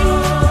ready,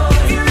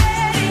 if you're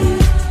ready,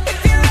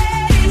 if you're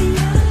ready,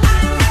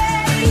 I'm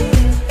ready.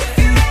 If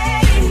you're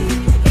ready,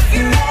 if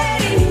you're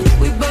ready,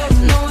 we both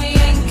know we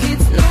ain't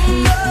kids no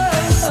more.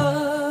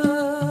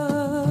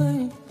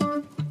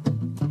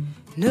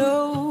 No,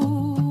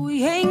 we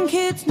ain't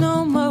kids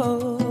no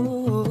more.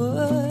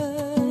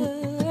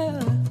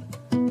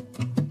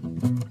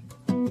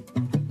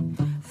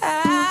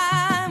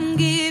 I'm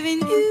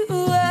giving you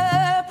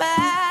up,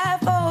 I'm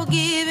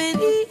forgiving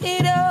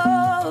it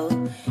all.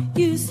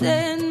 You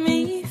set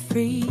me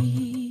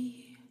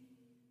free.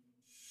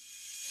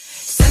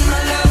 Send my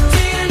love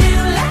to your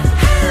new lover.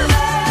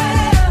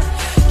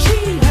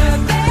 Treat her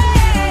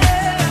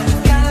better.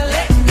 Gotta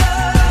let go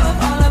of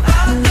all of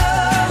our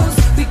goals.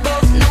 We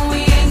both know we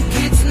ain't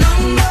kids no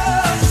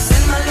more.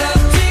 Send my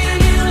love to your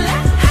new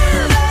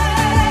lover.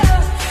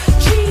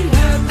 Treat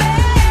her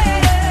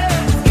better.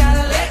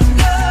 Gotta let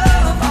go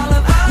of all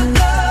of our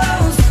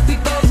goals. We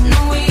both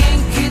know we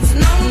ain't kids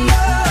no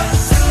more.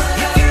 Send my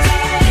love to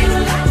your new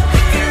lover.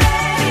 If you're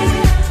ready,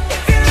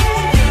 if you're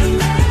ready,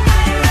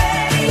 I'm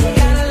ready.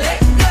 Gotta let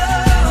go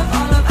of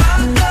all of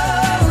our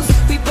goals.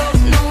 We both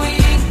know we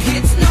ain't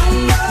kids no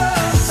more.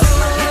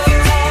 If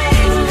you're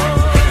ready,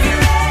 if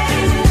you're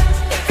ready,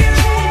 if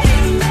you're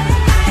ready,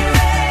 I'm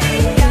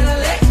ready. Gotta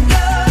let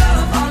go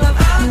of all of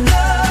our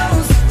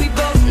goals. We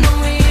both know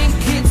we ain't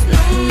kids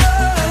no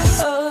more.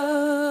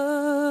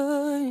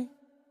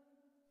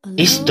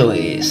 Esto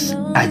es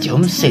A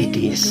John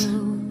Cities.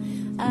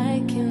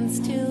 I can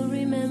still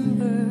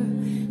remember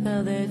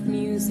how that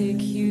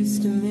music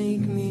used to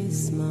make me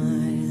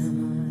smile.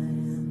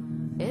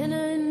 And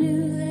I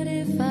knew that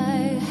if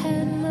I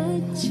had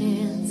my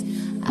chance,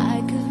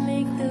 I could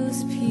make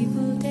those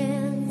people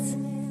dance.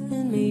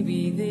 And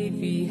maybe they'd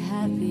be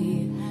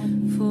happy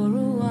for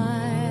a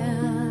while.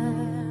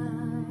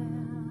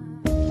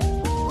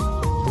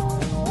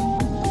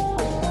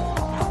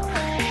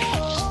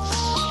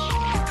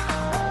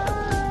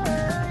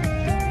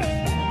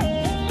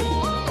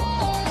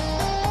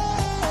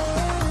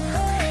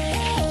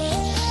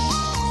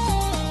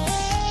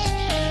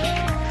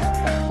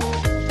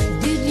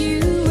 Did you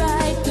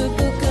write the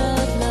book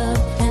of love?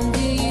 And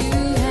do you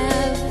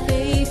have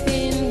faith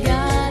in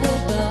God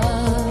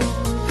above?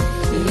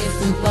 If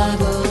the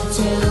Bible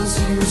tells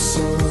you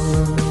so.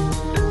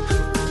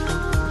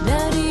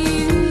 Now do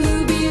you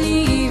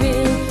believe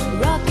in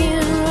rock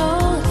and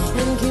roll?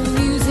 And can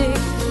music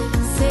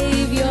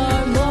save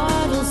your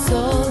mortal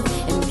soul?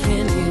 And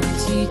can you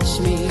teach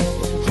me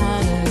how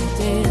to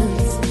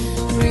dance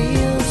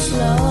real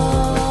slow?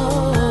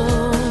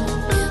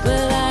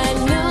 Well, I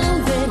know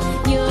that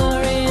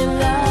you're in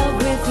love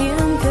with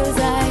him, 'cause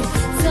I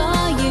saw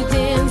you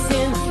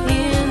dancing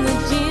in the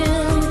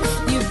gym.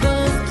 You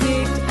both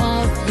kicked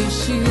off your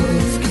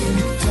shoes.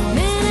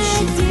 Man,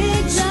 I did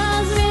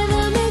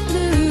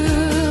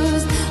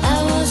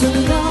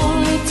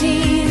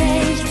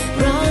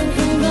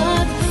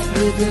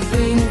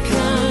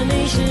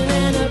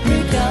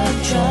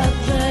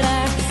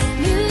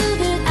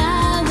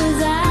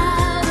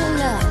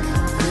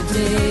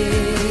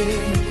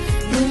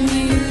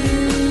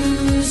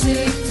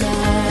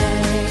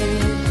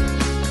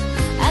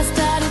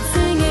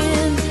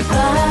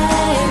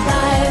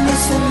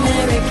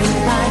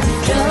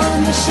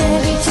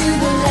Chevy to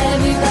the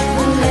levee, but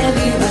the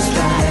levee was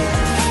dry.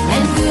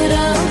 And good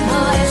old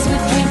boys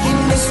were drinking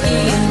whiskey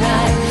and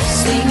rye,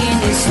 singing,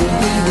 this will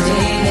be the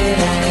day that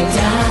I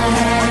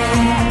die.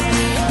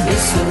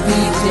 This will be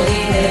the day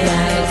that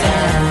I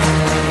die.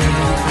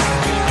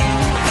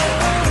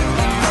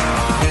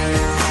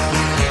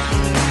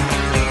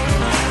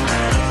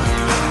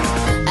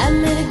 I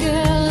met a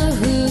girl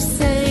who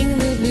sang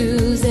the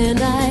blues, and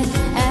I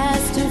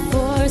asked her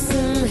for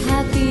some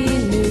happy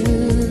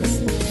news,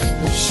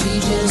 but she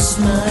just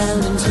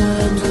smiled and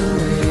turned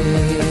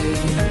away.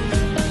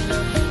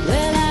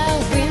 Well, I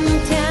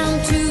went down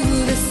to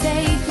the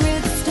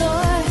sacred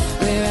store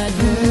where I'd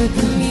heard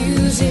the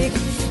music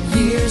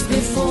years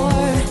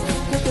before,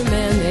 but the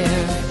man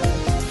there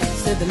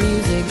said the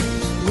music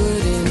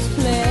wouldn't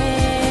play.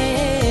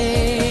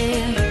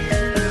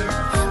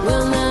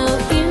 Well, now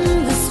in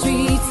the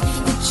streets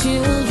the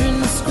children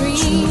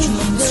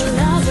screamed, the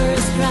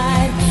lovers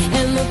cried,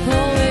 and the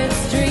poets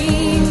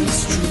dreamed,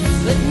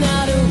 but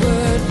not a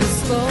word was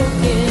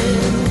spoken.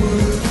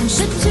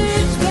 The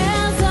church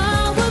bells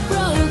all were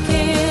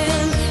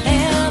broken,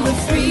 and the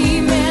free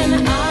men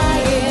I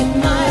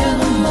admire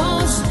the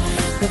most,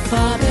 the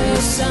Father,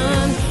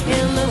 Son,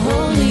 and the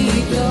Holy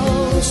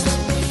Ghost.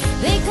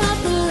 They caught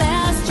the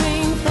last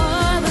train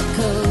for the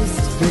coast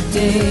the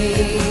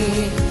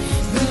day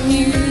the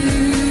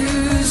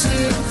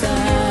music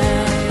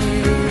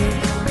died.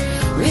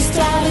 We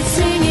started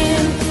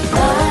singing,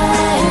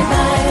 bye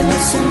bye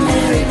Miss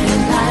American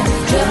Pie.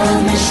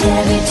 Drove my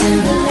Chevy to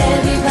the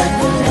levee, but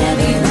the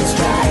levee was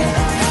dry.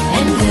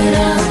 And good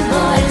old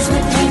boys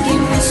were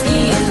drinking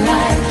whiskey and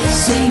rye,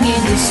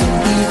 singing, this will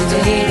be the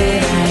day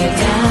that I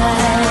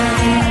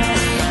die.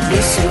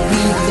 This will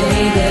be the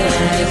day that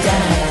I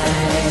die.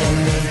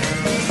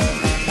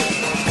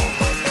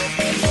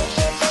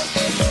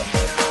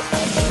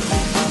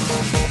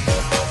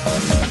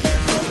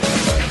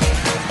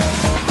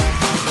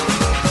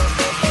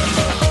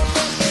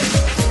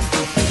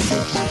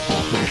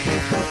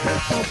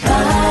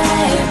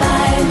 Bye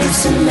bye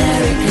Miss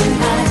American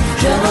Pie.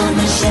 Drove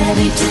my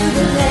Chevy to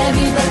the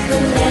levee, but the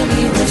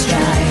levee was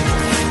dry.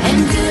 And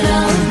good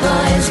old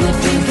boys were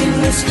drinking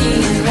whiskey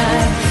and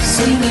rye,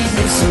 singing,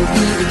 this will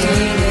be the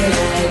day that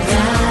I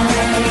die.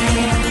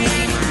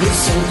 This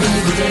will be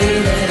the day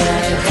that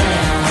I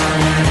die.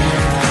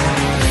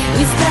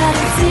 We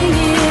started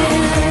singing.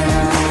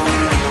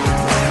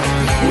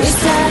 We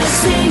started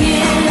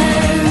singing.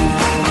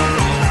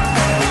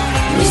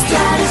 We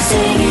started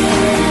singing.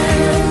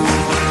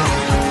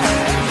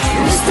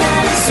 We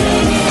started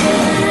singing.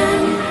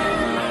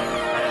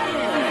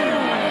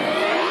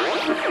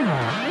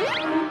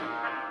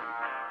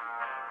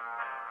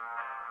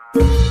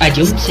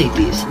 Ion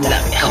Cities,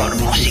 la mejor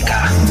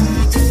música.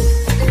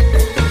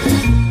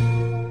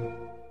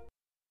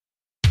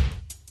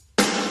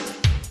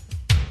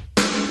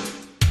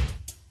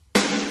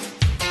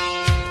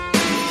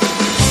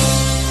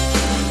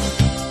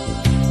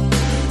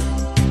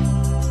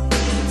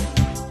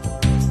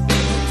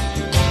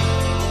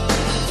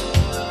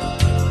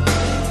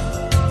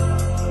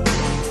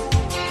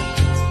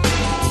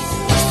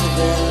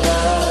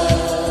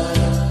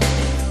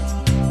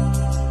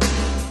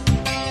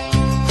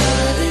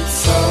 But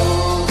it's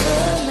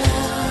over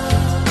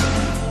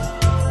now.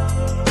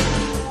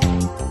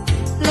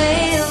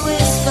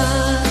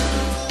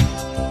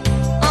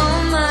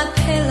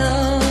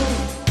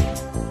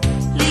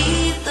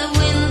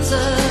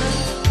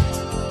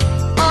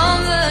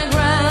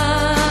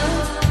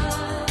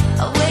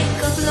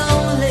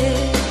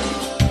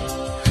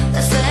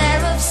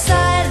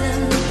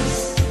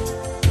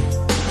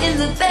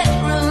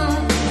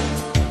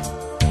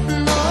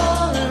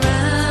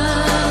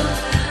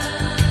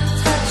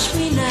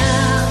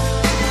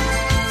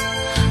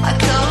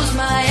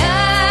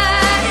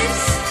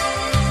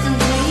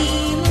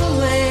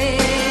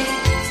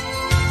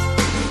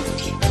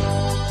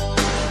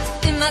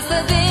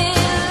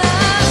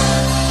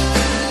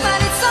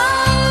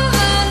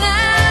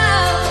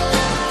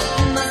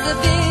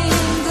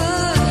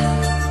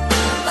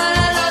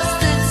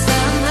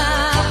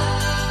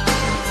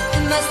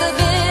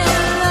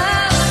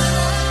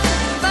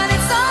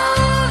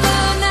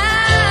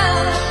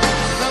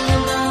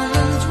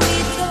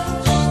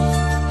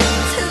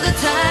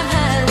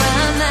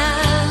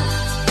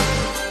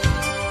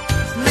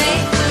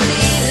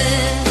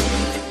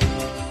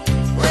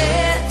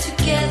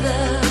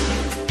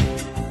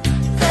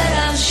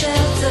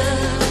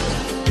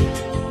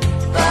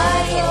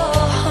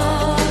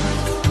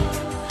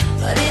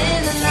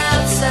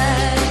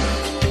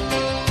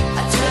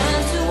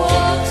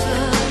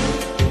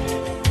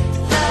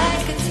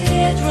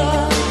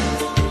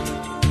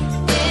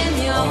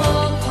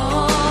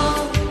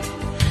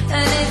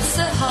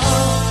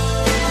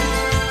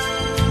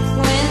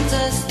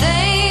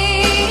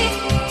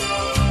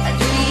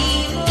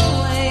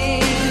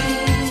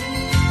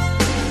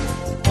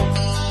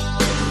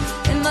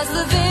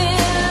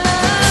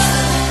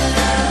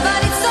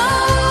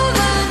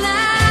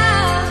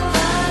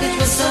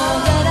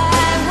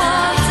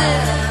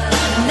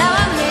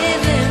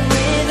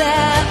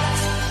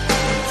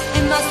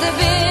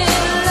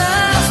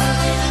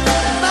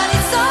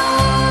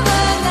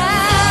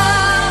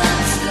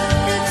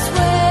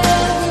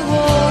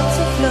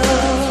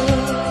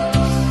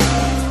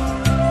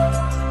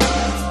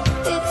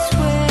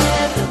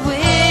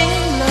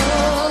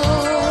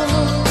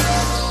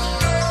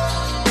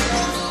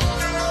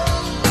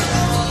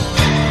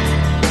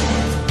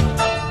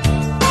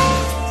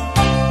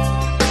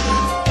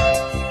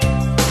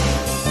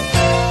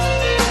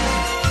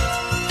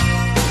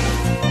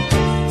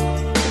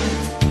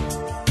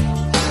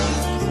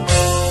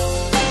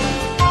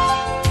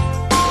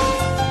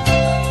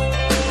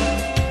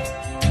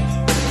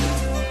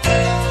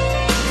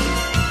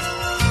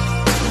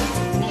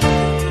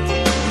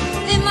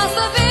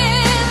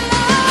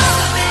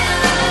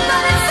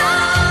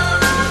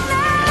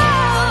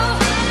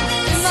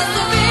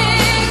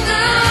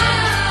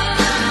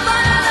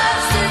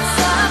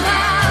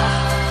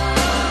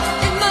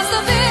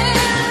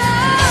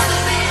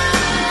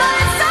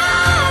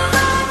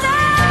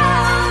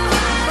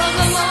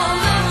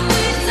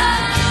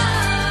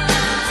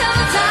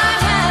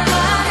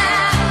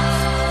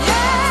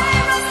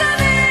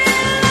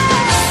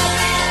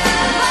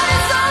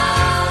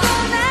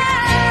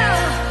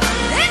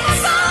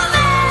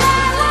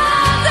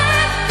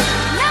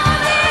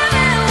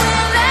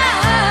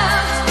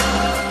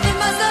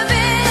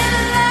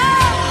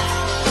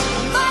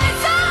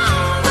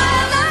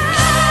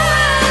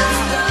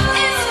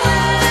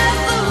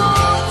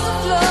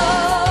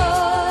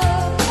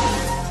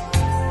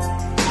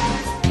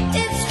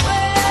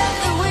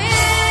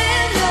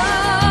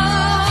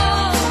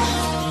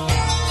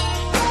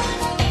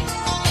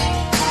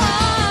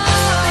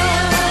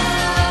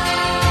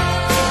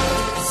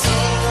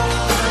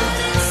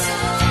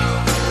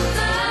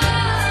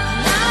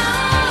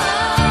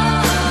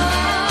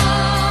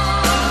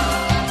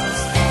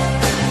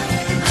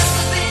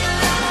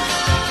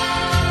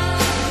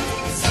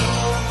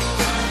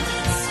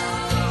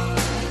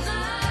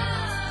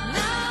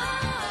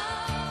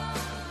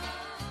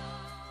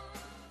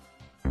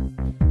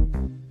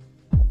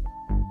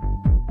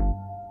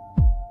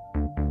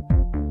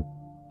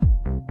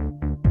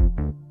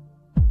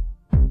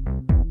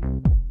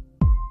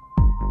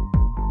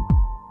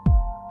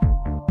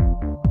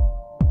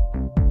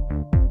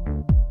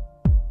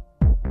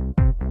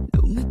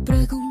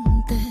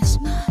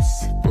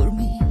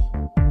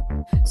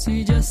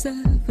 ya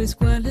sabes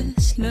cuál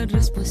es la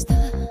respuesta.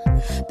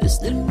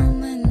 Desde el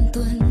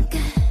momento en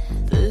que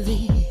te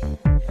vi,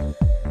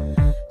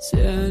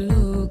 sea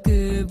lo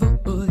que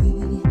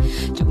voy,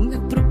 yo me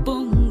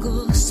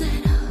propongo ser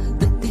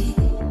de ti.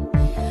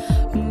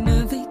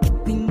 Una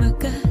víctima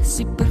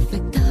casi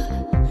perfecta,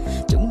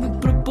 yo me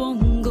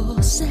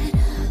propongo ser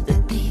de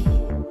ti.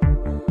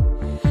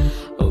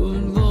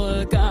 Un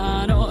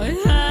volcán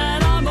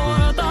el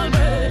amor tal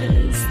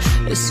vez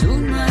es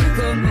un mal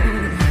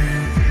común.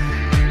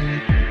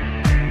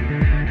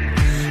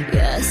 Y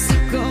así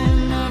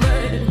como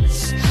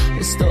ves,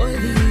 estoy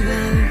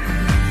viva.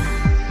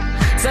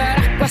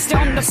 Será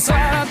cuestión de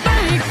suerte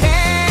y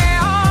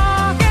creo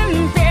que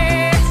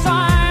empiezo a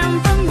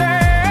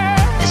entender.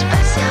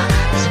 Despacio,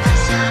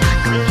 despacio,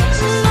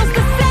 comienzo. Nos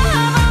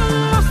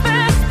deseábamos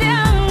desde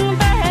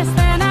antes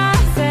de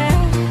nacer.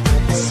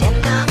 Te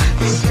siento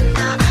desde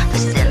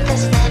antes de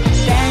nacer.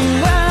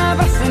 Tengo el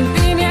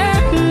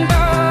presentimiento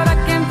de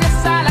que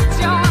empieza la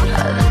acción.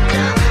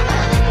 Adentro,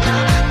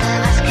 te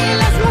vas que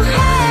las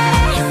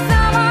mujeres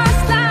somos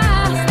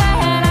las de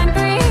la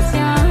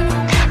intuición.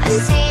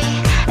 Así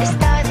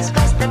estoy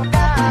dispuesta a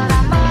todo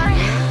amor.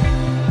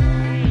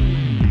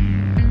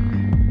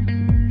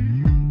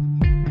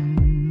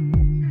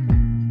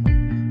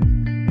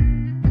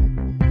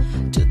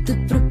 Yo te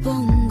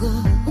propongo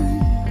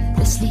un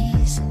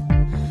desliz,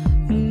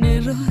 un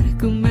error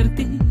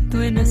convertido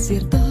en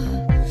acierto.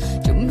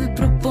 Yo me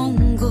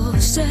propongo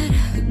ser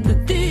de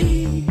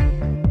ti.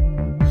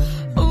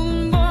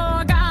 Un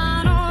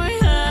volcán y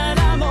el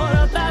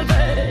amor tal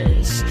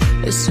vez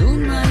es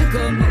un mal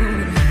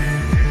común.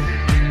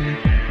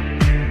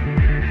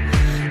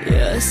 Y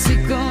así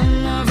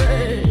como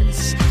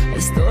ves,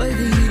 estoy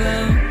viva.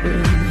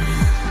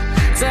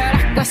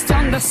 Será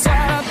cuestión de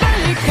suerte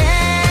y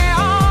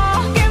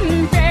creo que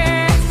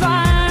empiezo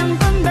a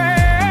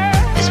entender.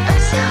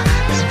 Despacio,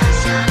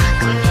 despacio,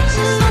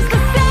 comienzo. Nos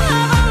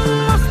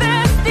deseábamos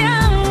desde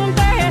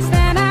antes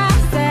de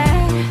nacer.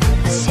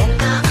 Te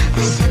siento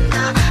desde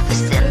antes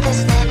de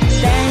nacer.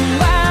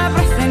 Tengo el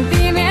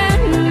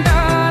presentimiento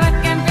de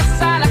que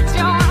empieza la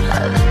acción.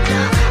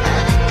 Adentro,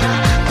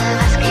 te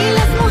vas que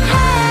las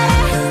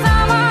mujeres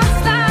somos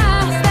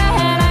las de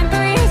la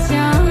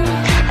intuición.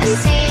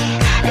 Así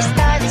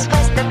estoy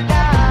dispuesta a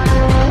todo.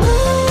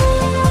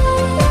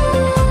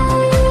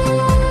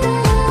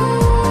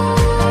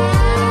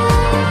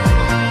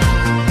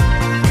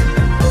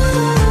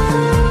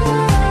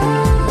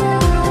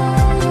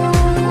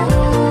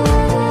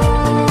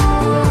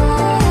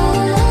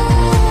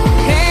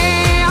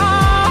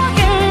 Creo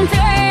que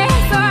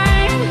empiezo a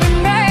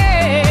entender.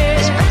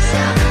 Despacio,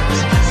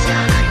 despacio,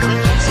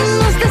 comienzo.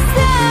 Nos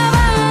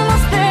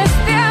deseábamos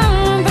desde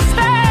antes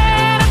de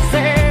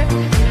nacer.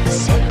 Te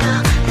siento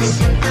desde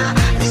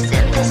antes de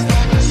nacer.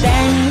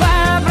 Tengo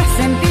el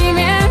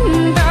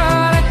presentimiento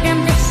de que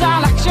empieza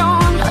la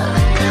acción.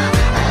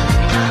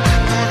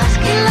 Te vas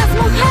que las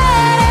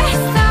mujeres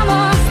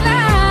somos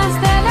las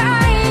de la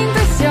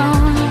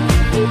intuición.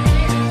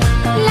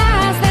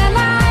 Las de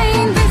la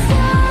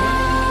intuición.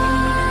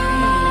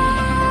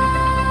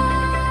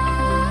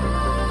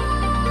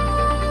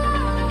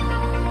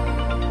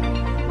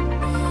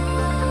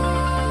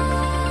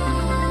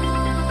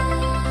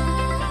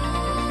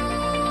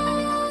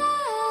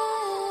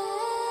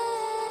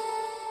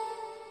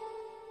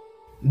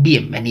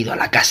 Bienvenido a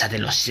la casa de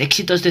los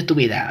éxitos de tu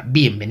vida.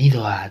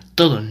 Bienvenido a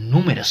todo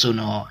números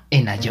 1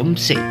 en Ion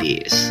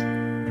Cities.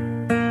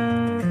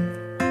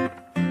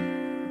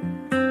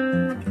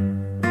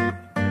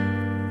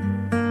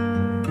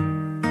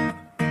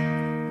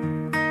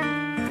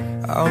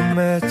 I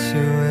met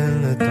you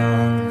in the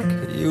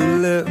dark, you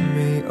lit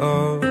me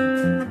up.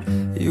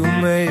 You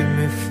made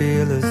me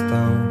feel as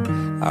though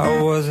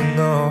I wasn't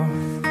off.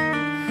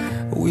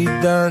 We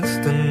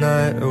danced the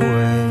night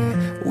away,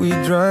 we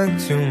drank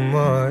too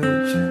much.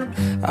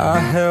 I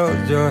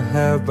held your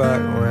hair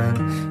back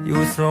when you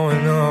were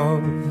throwing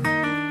up.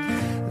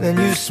 Then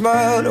you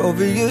smiled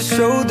over your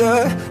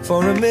shoulder.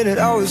 For a minute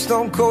I was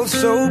stone cold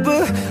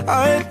sober.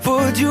 I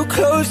pulled you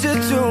closer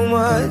to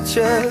my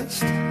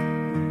chest,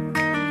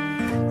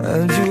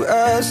 and you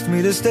asked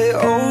me to stay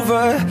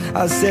over.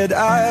 I said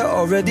I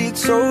already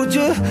told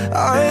you,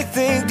 I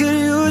think that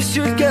you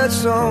should get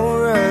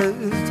some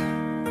rest.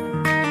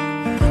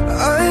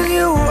 I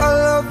knew I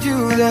loved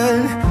you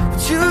then,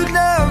 but you'd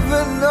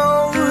never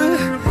know.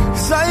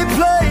 'Cause I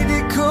played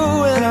it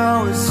cool and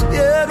I was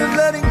scared of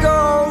letting go.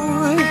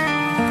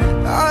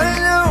 I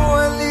know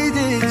I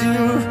needed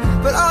you,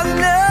 but I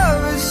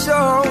never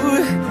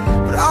showed.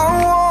 But I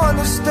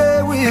wanna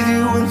stay with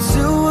you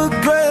until we're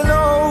grown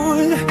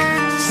old.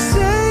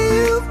 Say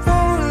you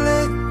won't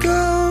let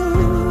go.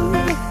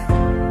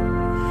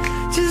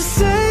 Just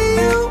say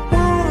you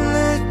won't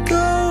let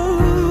go.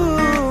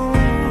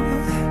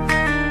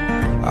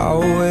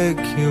 I'll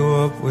wake you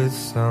up with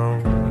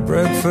some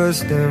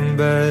breakfast in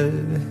bed.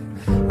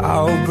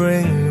 I'll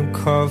bring you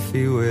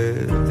coffee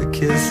with a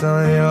kiss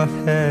on your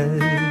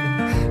head.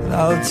 And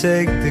I'll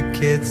take the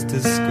kids to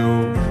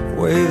school,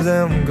 wave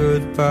them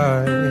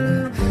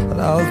goodbye. And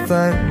I'll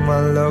thank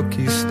my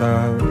lucky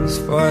stars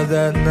for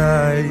that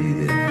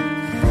night.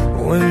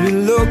 When you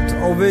looked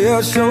over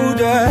your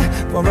shoulder,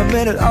 for a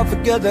minute I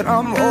forget that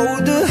I'm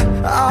older.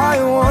 I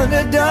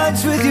wanna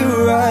dance with you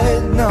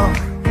right now.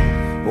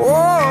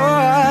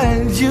 Oh,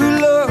 and you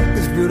look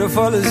as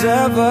beautiful as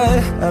ever,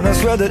 and I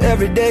swear that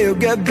every day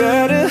you'll get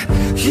better.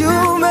 You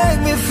make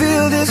me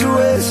feel this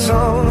way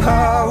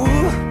somehow.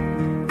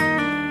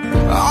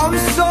 I'm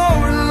so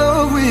in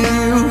love with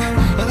you,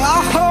 and I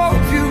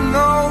hope you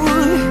know,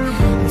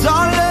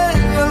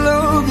 darling, your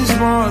love is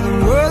more than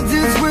worth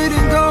its weight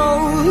in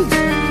gold.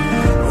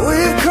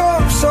 We've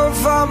come so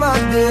far, my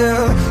dear,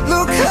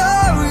 look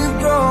how we've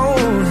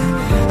grown.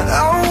 And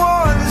I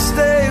wanna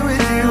stay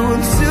with you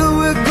until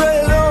we're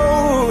great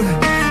old.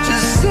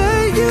 Just say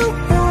you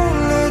won't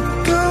let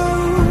go.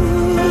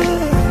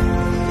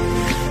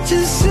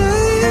 Just say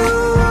you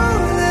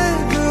won't let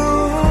go.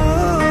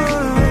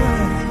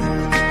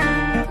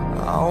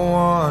 I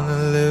wanna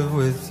live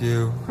with you,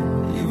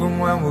 even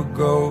when we're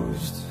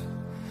ghosts.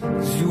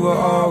 'Cause you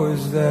were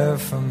always there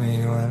for me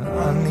when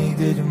I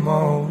needed you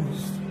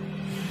most.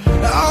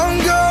 I'm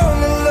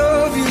gonna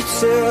love you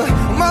till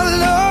my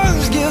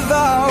lungs give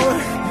out.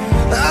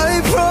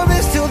 I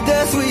promise till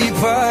death we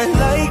part,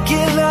 like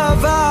in our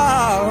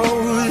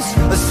vows.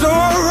 So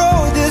I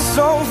wrote this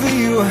song for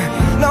you,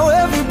 now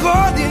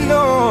everybody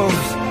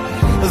knows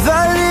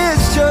that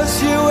it's just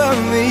you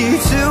and me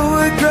till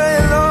we're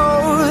great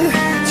old.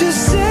 Just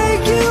say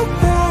you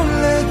won't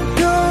let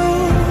go.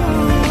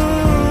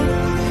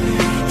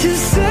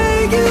 Just say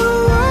you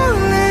won't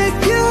let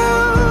go.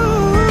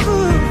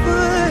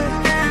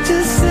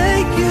 Just say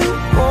you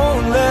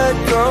won't let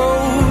go.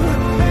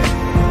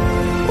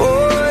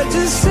 Oh,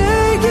 just say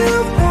you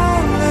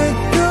won't let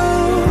go.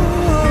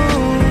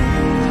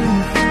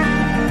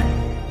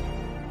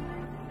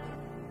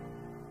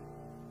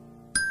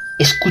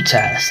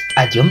 Escuchas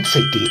a John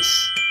Cities.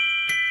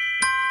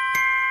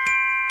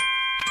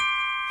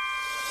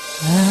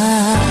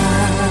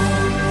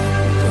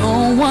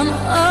 Don't want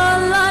a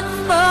lot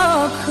for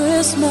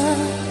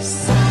Christmas.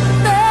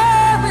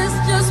 There is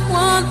just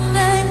one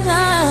thing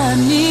I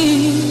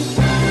need.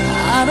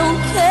 I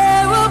don't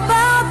care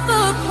about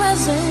the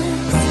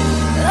presents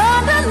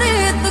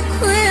underneath the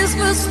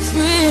Christmas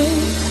tree.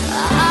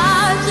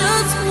 I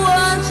just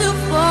want you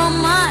for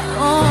my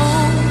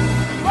own,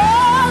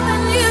 more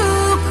than you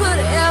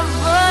could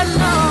ever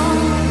know.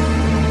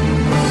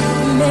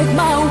 Make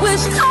my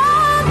wish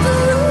come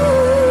true.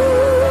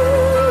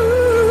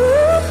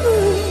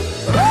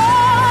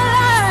 Oh,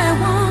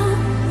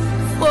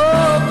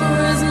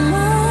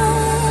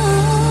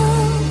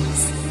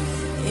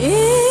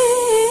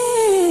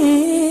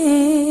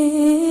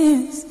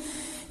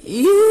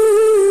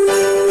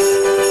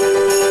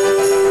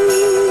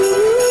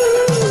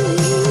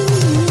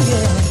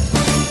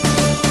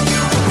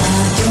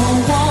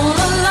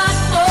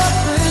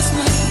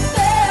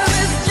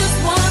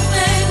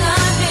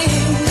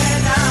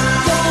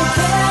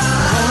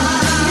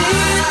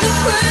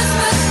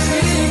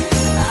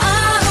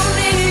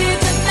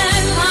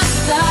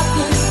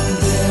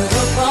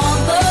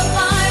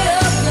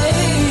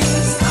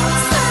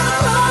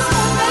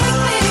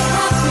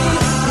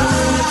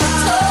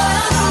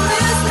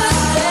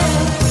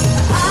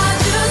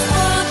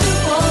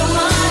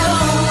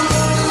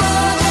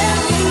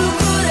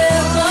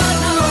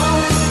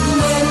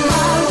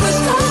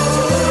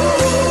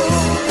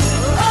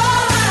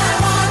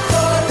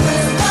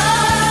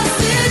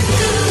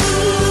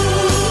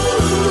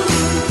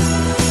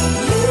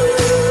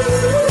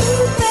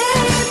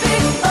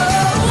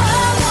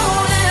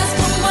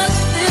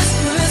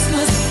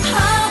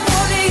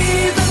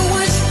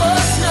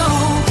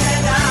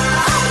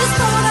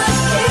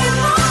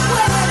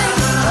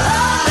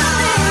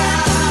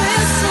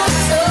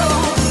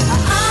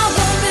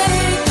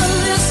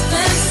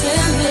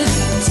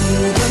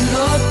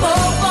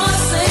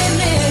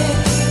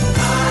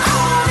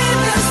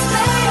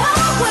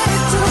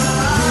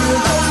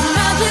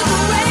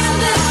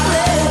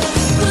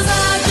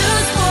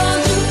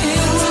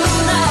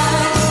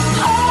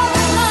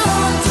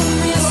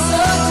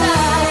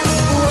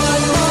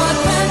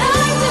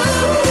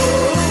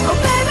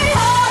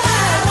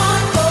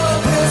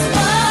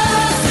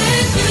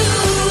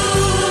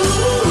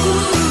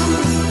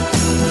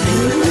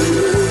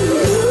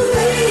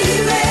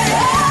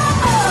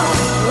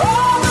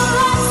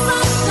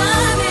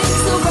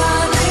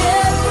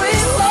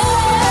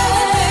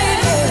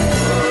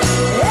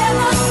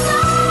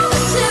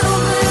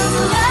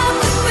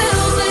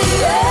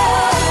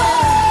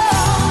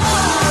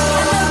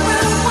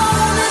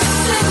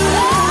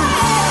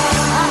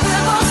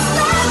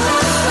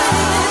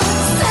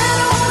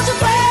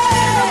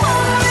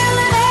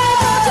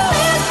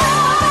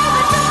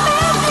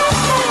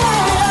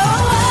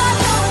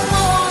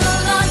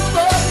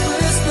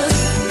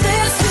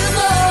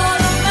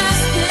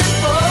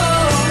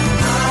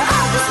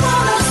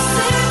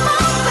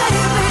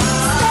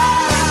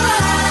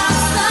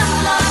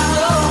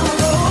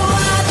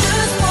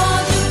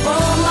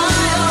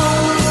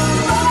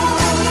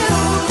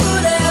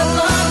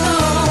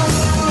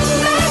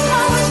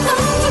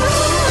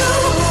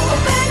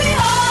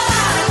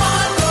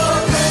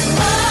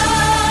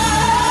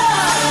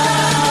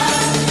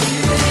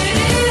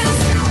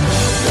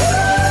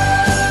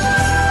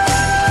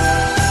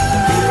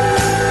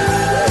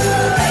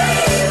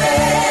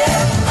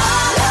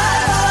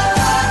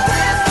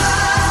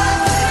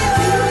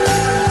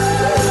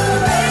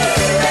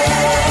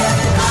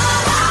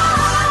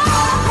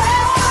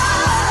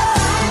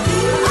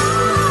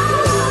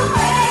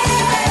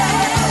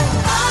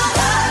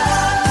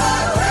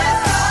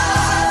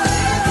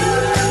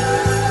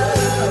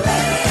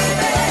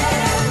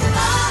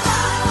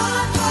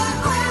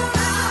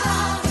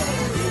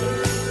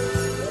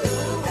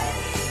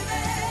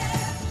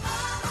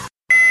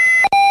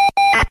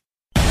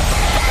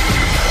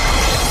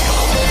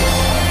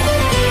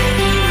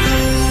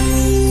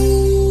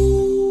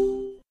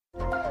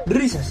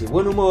 risas y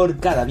buen humor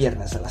cada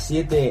viernes a las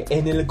 7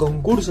 en el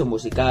concurso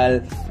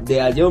musical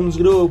de A Jones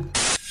Group.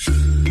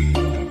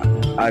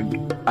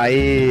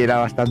 Ahí era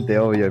bastante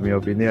obvio, en mi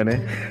opinión,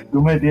 ¿eh?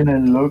 Tú me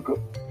tienes loco.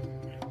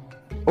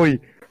 Uy,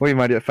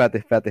 Mario,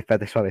 espérate,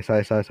 suave.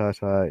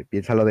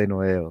 Piénsalo de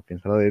nuevo,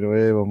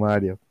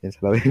 Mario.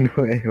 Piénsalo de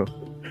nuevo.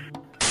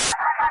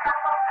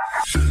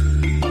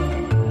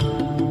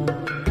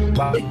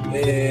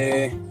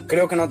 Vale,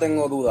 creo que no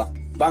tengo duda.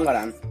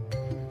 Bangarang.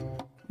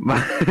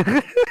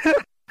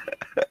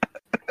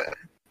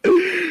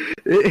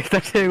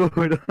 ¿Estás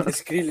seguro?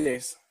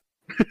 Skrillex.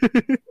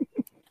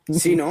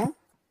 ¿Sí, no?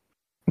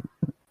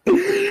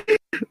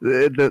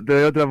 Te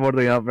doy otra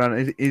oportunidad,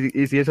 Fran.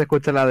 Y si esa,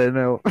 escúchala de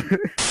nuevo.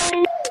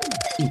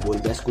 Y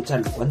vuelve a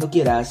escucharlo cuando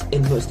quieras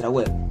en nuestra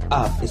web,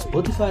 app,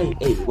 Spotify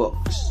e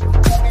iVoox.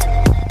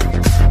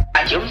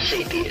 A Jones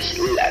City es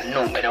la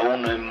número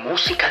 1 en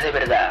música de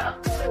verdad.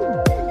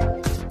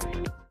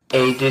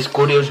 80's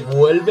Curious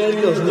vuelve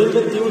en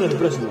 2021. El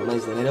próximo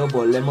mes de enero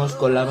volvemos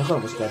con la mejor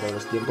música de todos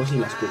los tiempos y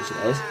las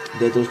curiosidades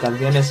de tus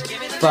canciones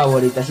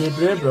favoritas. Y el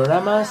primer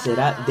programa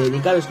será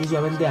dedicado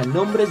exclusivamente a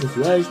nombres de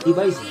ciudades y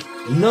países.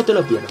 No te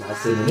lo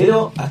pierdas en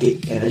enero aquí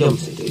en A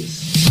Jones City.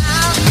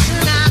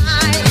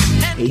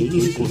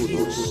 80's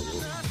Curious,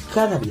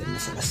 cada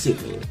viernes a las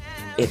 7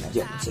 en A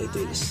Jones City.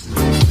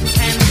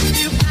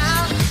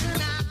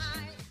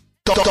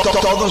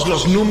 Todos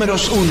los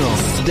números 1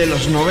 de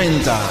los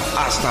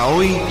 90 hasta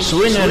hoy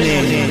suenan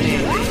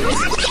en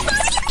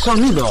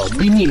Sonido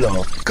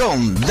Vinilo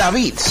con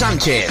David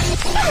Sánchez.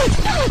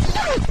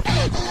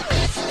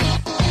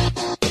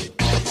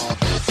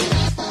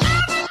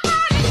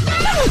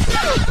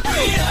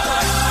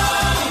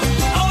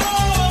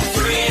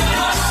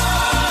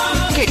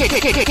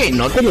 Que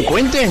no te lo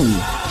cuenten.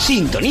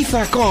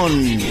 Sintoniza con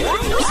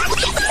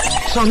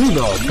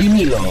Sonido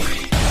Vinilo.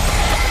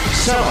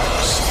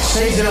 Sábados,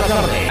 6 de la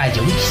tarde. A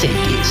Jones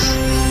City.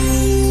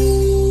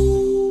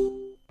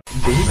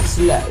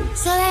 Dance Live.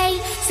 So they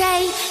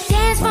say,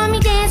 dance for me,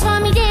 dance for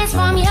me, dance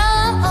for me,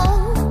 oh,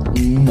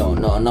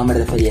 oh. No me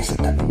refería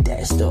exactamente a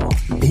esto.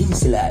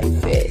 Dance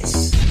Live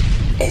es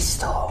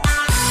esto.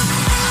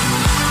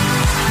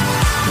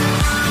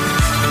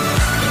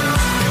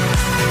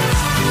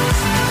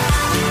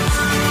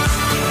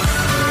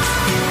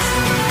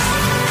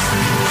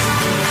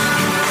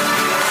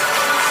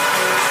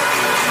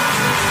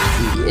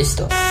 Y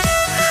esto.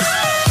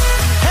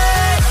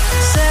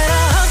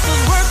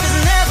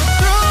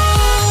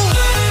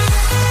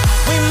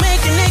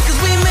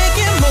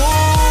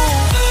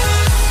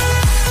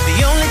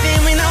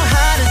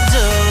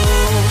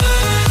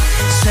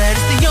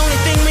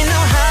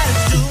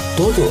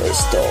 Todo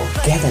esto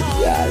cada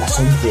día a las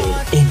 11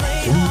 en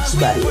Jones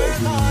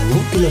Variety. No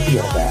te lo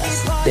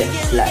pierdas.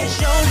 Dance Live.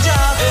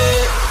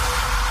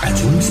 A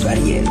Jones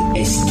Variety.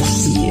 Esto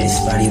sí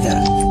es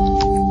variedad.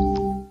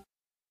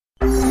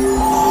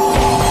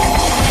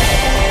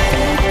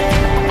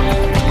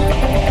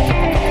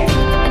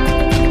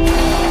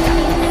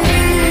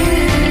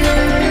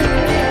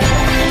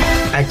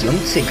 A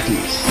Jones City.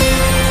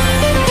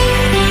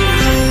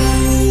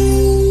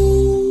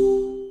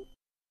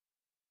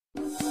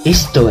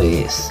 Esto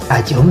es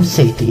A Jones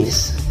City.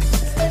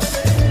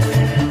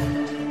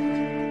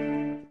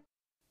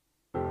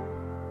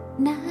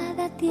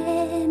 Nada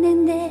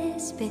tienen de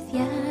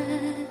especial.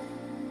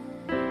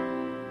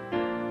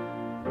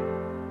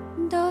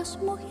 Dos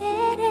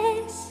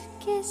mujeres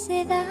que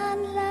se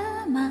dan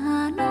la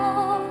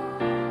mano.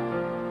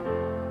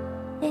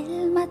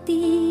 El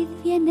matiz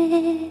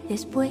viene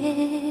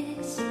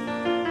después.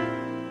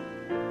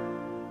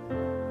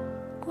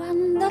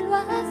 Cuando lo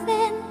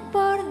hacen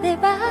por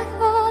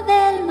debajo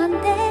del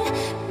mantel,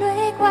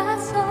 luego a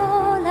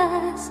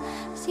solas,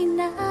 sin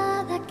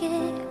nada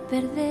que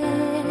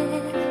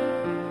perder.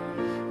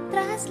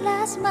 Tras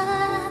las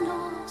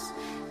manos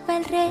va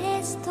el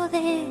resto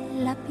de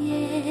la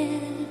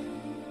piel.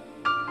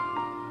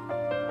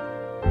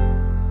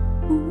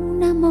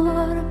 Un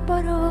amor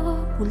por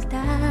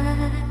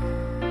ocultar.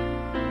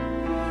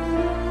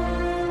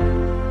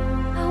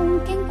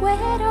 Aunque en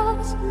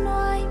cueros no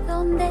hay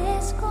donde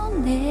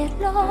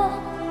esconderlo,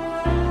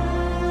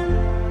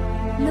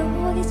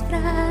 lo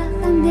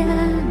disfrazan de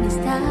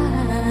amistad.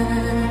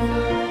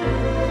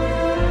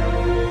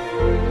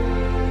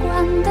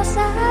 Cuando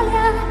sale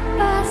a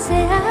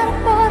pasear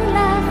por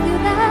la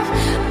ciudad,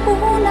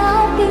 una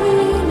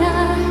opina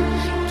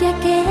que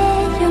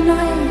aquello no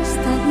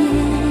está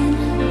bien.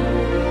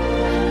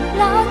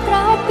 La otra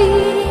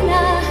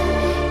opina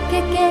que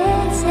qué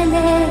se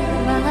le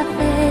va a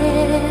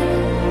hacer.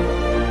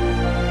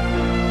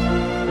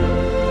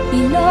 Y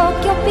lo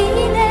que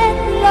opinen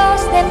los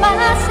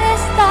demás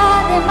está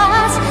de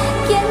más.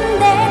 Quien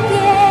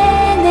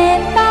detiene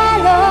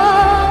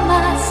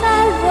palomas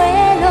al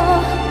vuelo,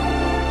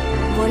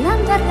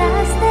 volando a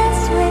ras de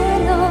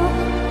suelo,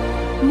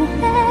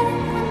 mujer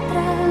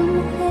contra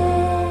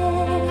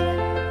mujer.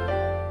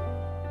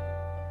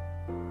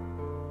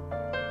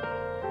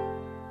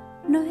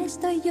 No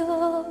estoy yo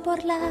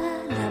por la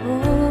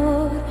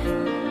labor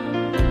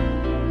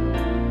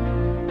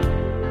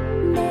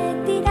de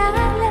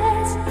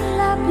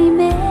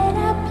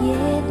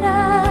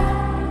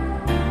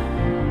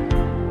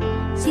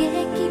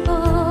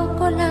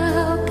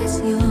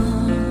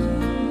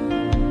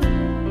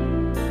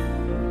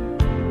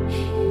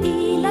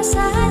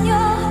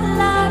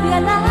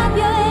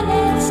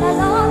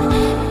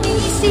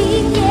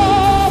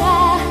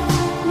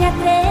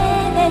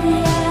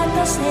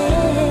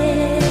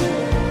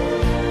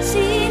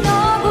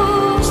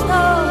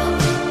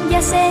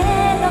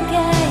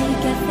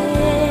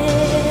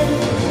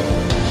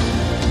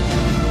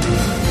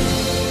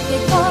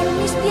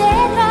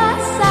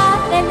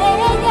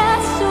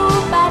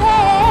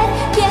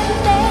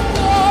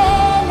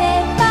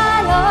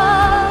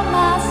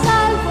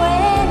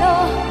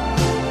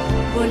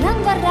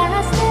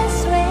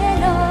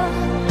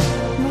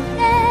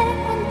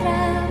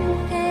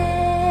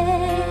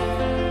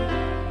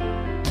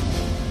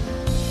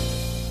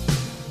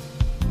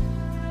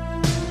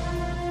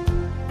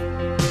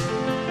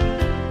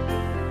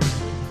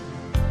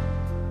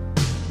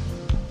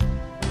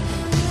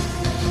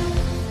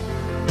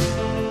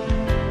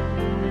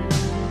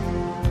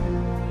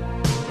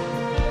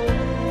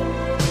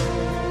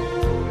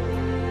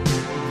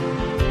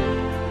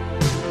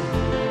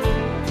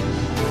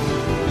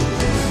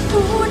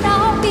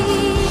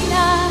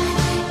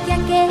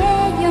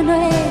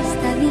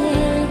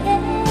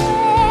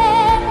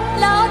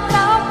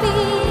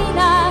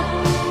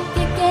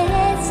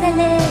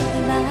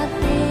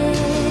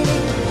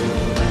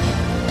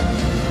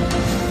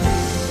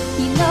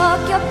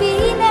que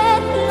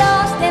opinen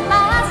los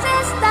demás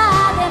está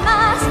de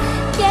más.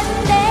 Quien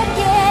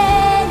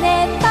detiene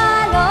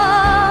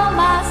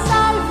palomas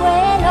al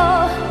vuelo,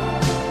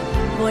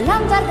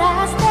 volando a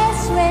ras de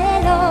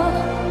suelo,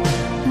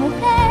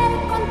 mujer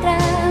contra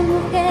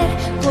mujer.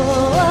 Oh,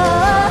 oh,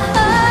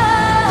 oh.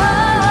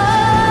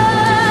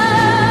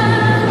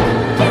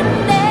 Quien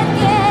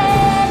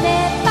detiene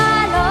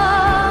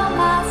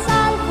palomas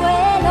al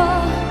vuelo,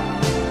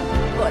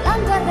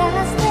 volando a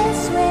ras de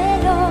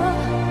suelo,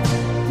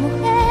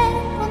 mujer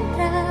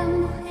contra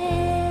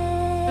mujer.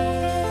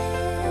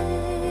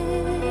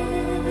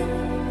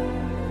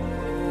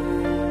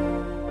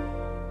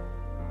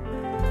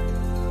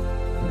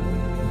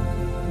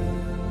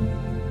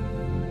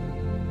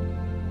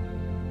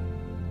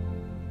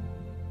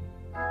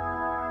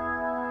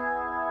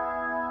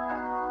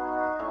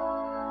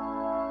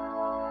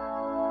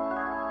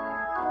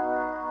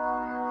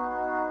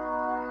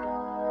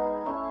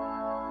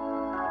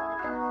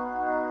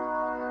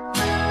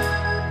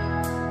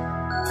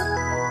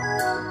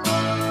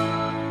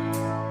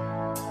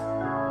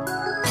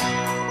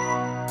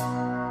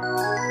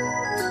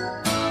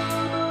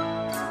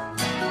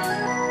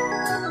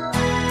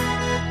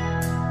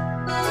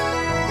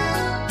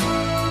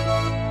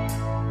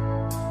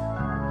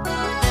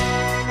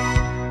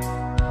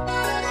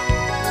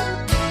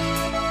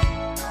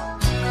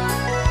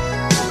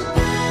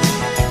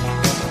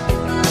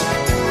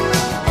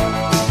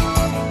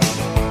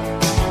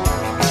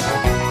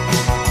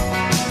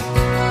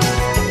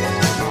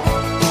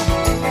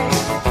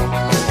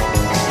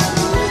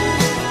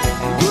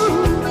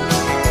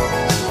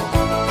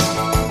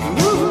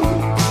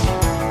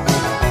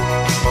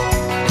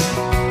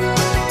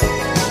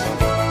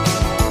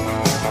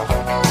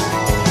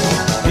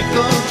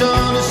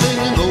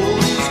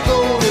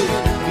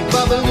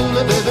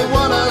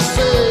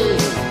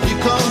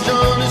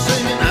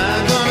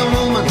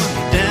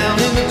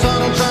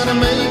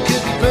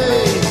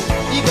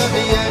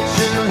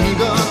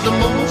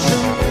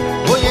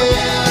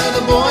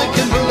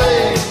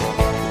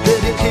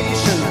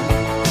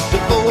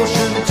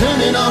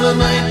 All the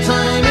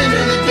nighttime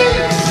into the day.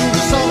 Do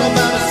the song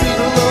about a sweet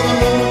loving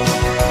woman.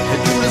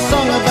 And do the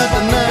song about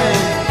the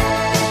night.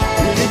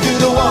 And you do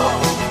the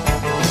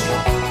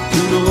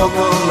walk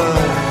of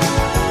life.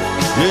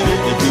 Yeah,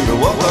 you do the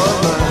walk of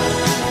life.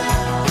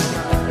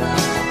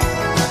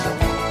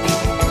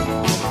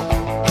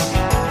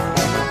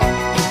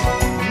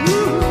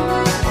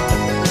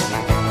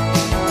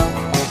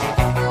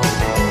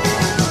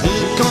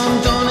 Here comes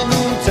Johnny,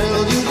 gonna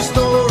tell you the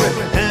story.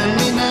 Hand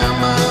me now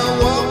my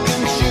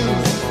walking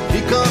shoes.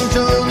 Here comes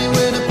Johnny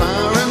with the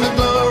power and the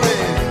glory.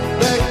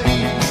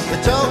 Backbeat, the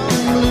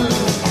talking blues.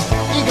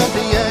 He got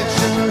the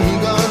action, he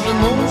got the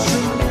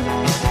motion.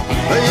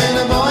 And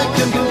the boy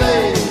can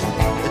play.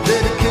 The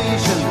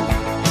dedication,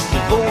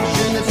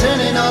 devotion, it's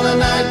turning all the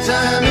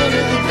nighttime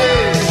into the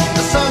day.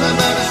 The song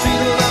about a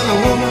sweet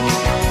loving woman.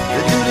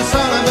 They do the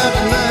song about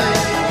the night.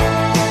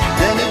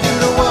 Then they do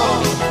the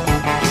walk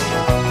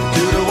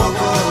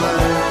of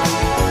life.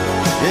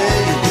 Yeah,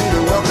 you do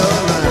the walk of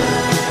life.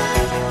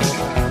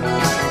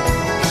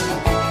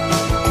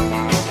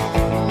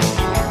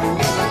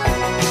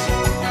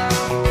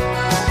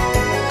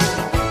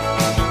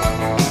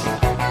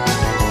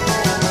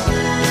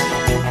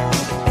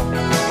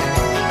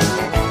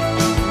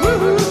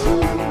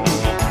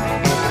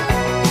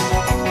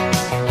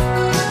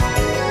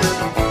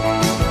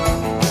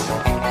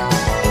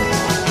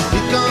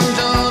 Here comes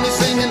Johnny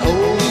singing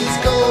oldies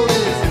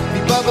goldies. Be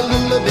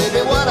Babalula,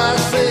 baby, what I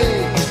say.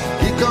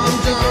 Here comes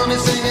Johnny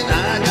singing,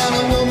 I got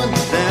a woman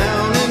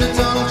down in the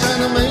tunnel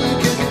trying to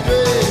make it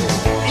pay.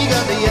 He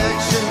got the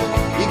action,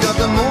 he got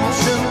the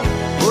motion.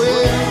 Oh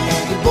yeah,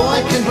 the boy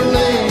can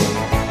play.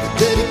 The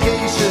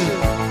dedication,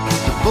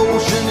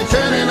 devotion, and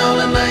turning all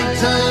the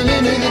nighttime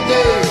into the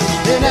day.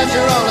 And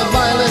after all the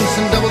violence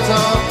and double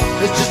talk,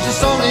 it's just a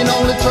song in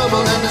all the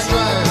trouble and the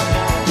strife.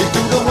 You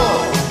do the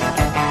walk.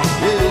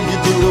 Yeah, you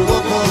do the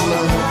walk of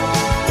life.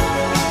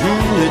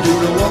 You do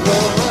the walk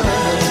of life.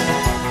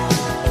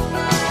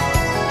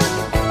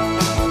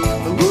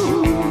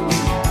 Ooh.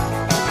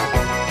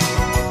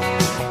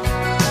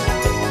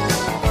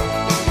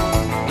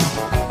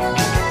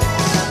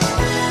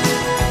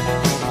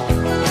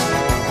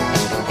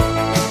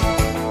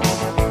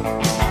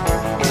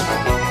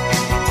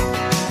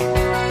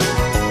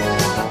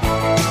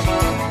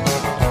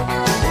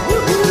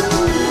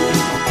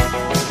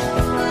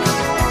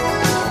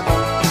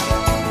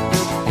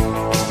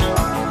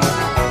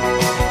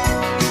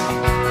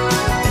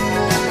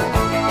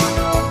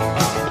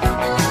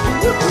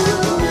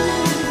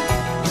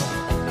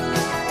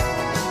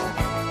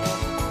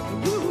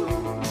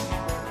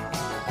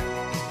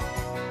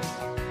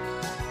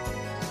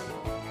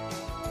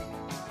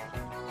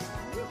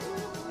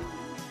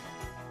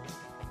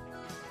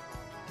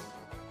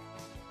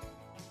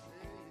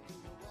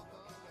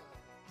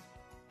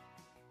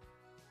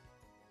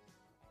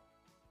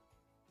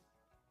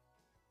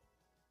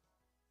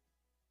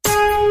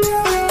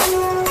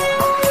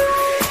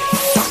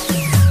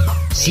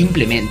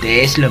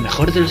 Simplemente es lo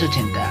mejor de los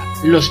 80.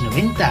 los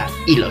 90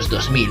 y los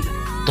 2000,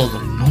 todo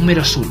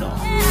números 1.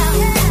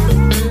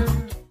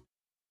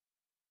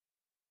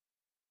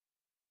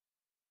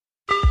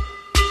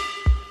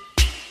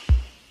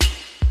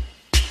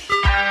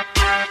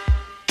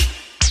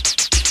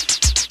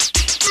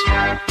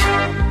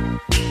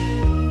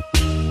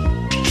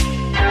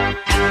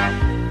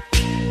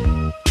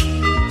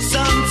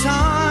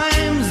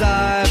 Sometimes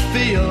I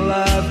feel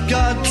I've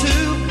got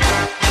to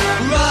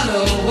run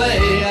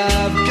away,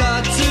 I've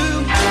got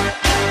to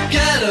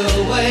get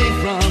away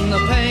from the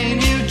pain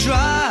you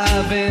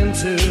drive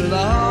into the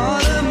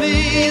heart of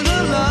me.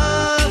 The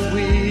love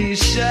we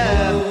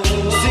share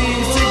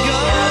seems to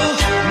go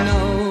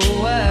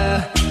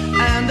nowhere,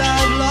 and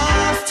I've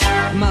lost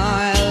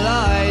my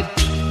light,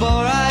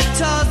 for I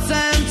toss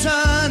and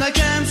turn, I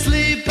can't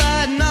sleep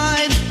at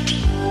night.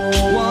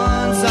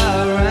 Once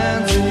I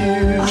ran to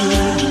you,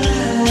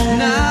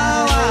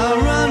 now I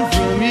run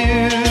from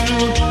you.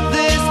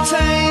 This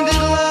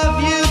tainted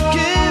love you've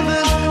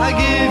given, I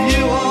give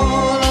you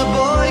all a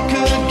boy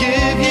could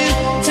give you.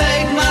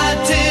 Take my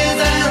tears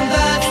and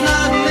that's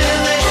not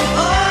nearly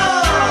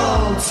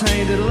all.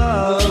 Tainted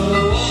love,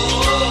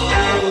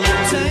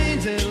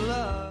 tainted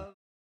love.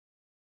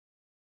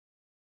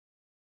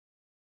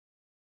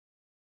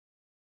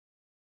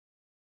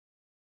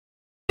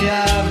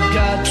 I've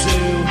got to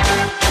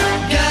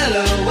get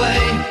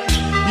away.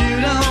 You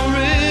don't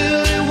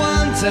really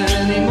want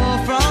any more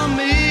from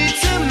me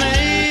to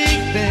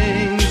make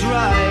things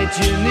right.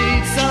 You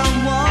need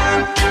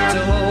someone to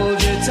hold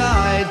you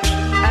tight,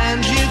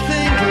 and you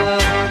think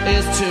love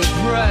is to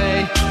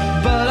pray,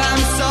 but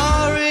I'm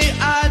sorry,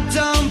 I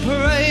don't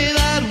pray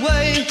that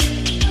way.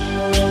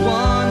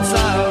 Once I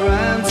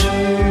ran to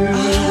you,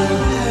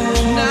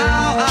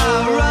 now I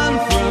run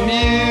from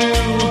you.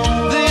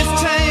 This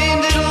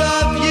tainted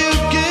love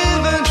you've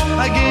given,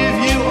 I give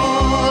you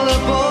all a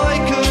boy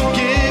could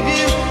give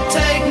you.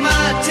 Take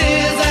my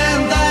tears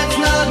and that's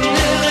not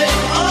nearly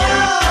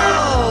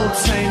all.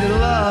 Tainted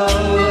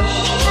love,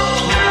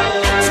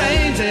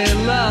 tainted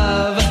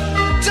love.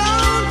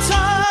 Don't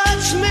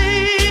touch me,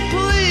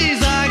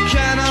 please, I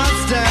cannot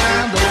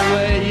stand the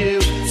way you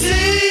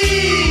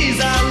tease.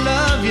 I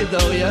love you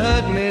though you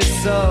hurt me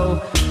so.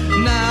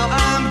 Now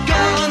I'm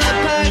gonna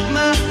pack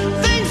my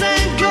things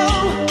and go.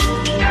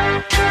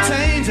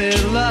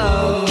 Tainted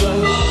love,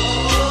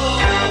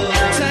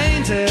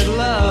 tainted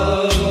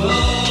love,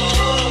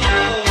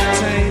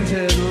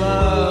 tainted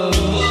love,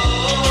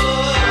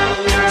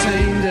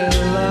 tainted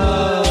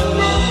love.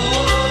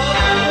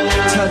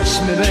 Touch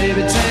me,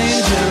 baby,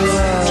 tainted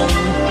love.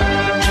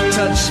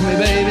 Touch me,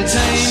 baby,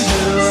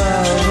 tainted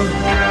love.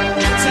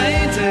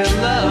 Tainted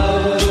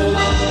love.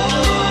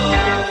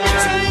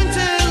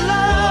 Tainted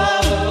love.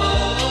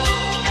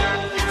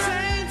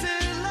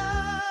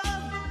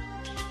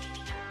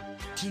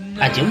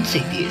 A John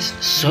Cities,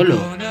 solo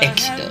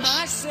éxitos.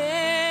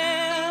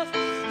 Myself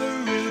a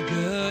real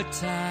good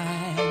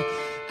time.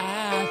 I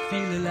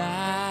feel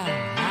alive,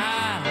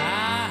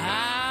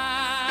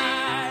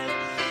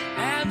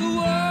 and the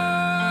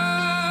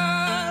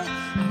world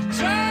I'm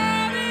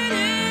turning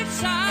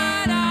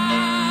inside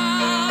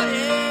out.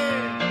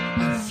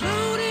 Yeah. I'm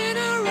floating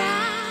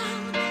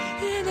around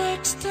in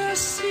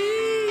ecstasy.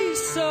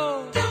 So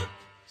don't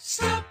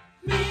stop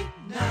me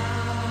now.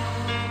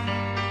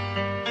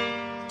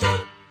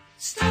 Don't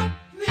stop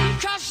me,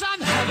 'cause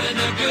I'm having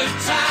a good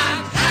time,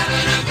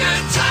 having a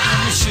good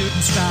time. I'm a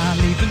shooting star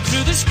leaping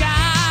through the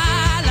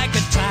sky like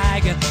a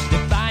tiger,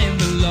 defying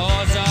the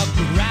laws of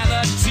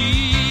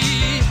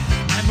gravity.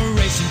 I'm a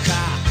racing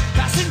car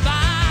passing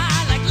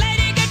by like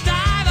Lady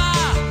Godiva.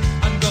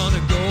 I'm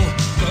gonna go,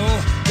 go,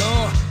 go.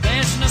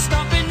 There's no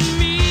stopping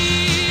me.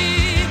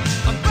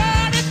 I'm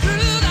burning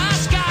through the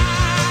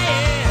sky,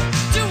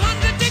 yeah.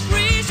 200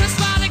 degrees, that's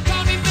why they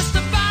call me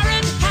Mr.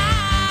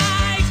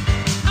 Fahrenheit.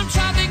 I'm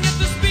traveling at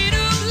the speed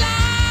of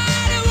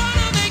light. I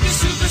wanna make a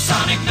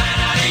supersonic man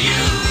out of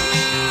you.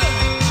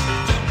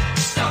 Don't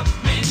stop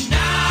me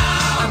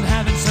now. I'm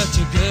having such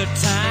a good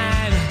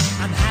time.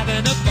 I'm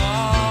having a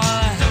ball.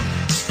 Don't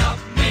stop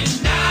me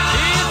now.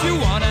 If you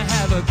wanna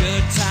have a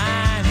good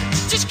time,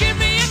 just give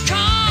me a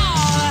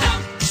call.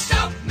 Don't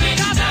stop me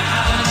now. 'Cause I'm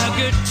having a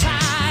good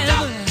time.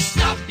 Don't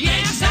stop me now.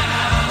 Yes, I'm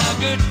having a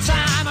good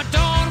time. I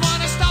don't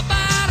wanna stop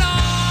at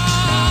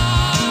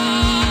all.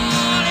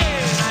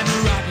 Yeah. I'm a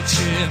rocket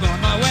ship on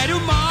my way to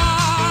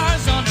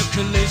Mars on a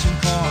collision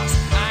course.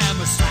 I am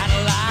a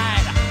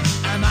satellite.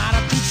 I'm out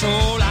of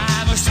control.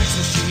 I'm a sex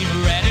machine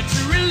ready to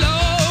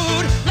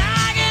reload.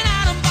 Like an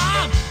atom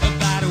bomb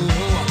about to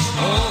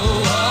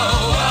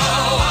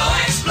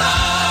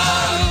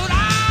explode.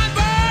 I'm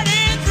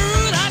burning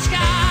through the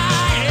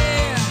sky.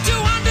 Yeah.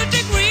 200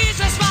 degrees,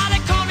 that's why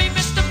they call me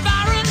Mr.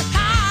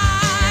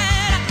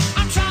 Fahrenheit.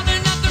 I'm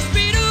traveling at the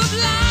speed of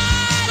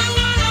light. I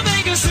wanna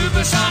make a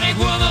supersonic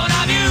woman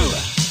of you.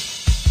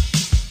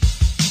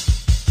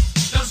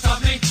 Don't stop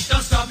me,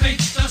 don't stop me,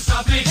 don't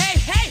stop me. Hey,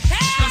 hey,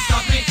 hey! Don't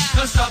stop me,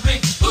 don't stop me.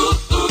 Ooh,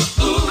 ooh,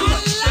 ooh.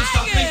 Don't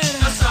stop me,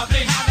 don't stop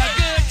me. Have a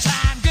good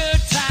time,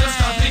 good time. Don't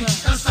stop me,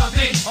 don't stop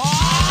me. Oh!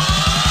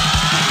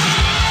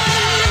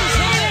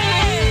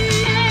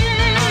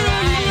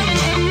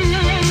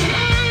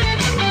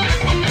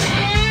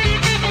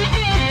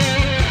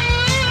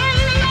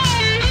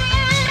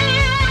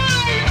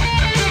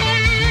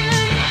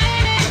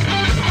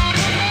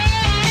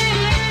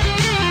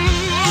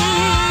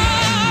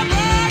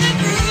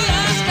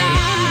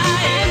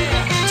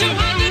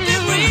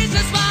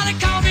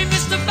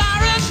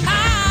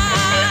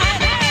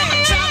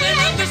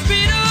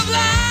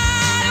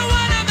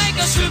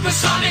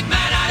 supersonic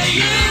man out of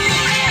you.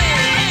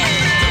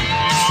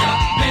 Don't stop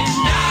me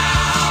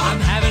now.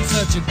 I'm having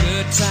such a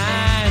good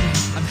time.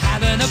 I'm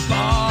having a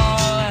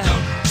ball.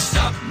 Don't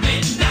stop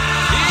me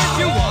now. If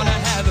you wanna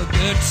have a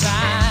good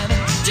time,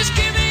 just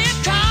give me a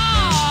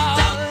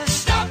call. Don't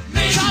stop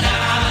me now. I'm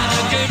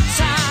having a good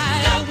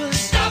time. Don't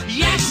stop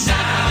me now.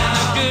 I'm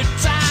having a good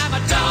time.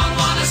 I don't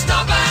wanna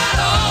stop at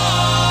all.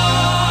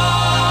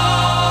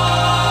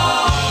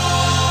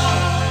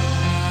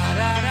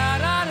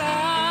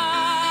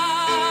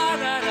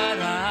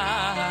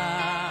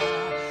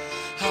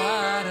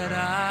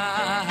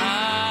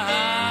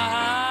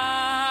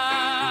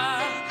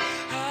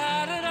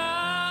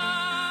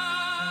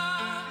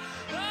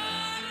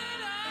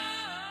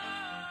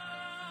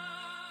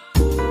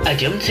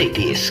 Ion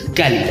Cities,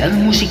 calidad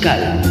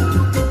musical.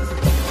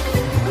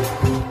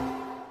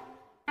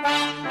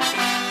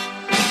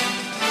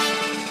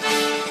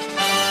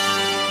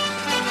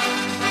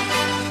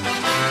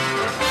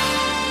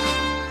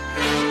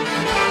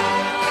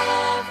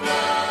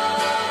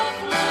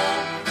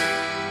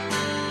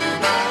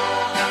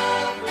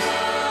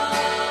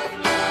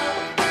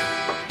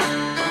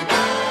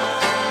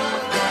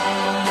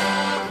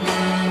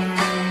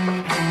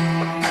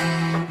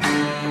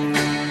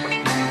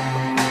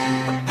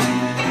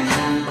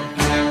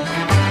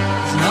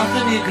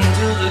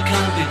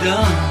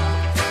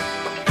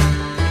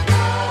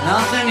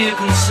 Nothing you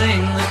can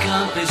sing that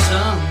can't be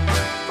sung.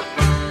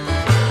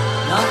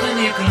 Nothing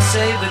you can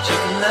say, but you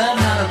can learn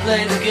how to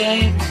play the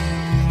game.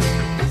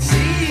 It's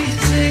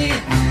easy.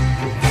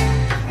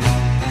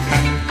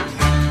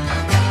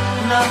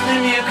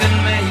 Nothing you can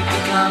make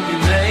that can't be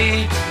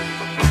made.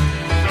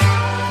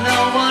 No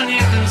one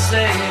you can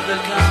save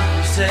that can't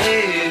be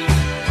saved.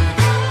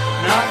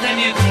 Nothing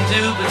you can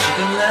do, but you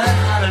can learn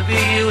how to be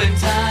you in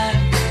time.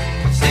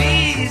 It's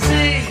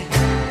easy.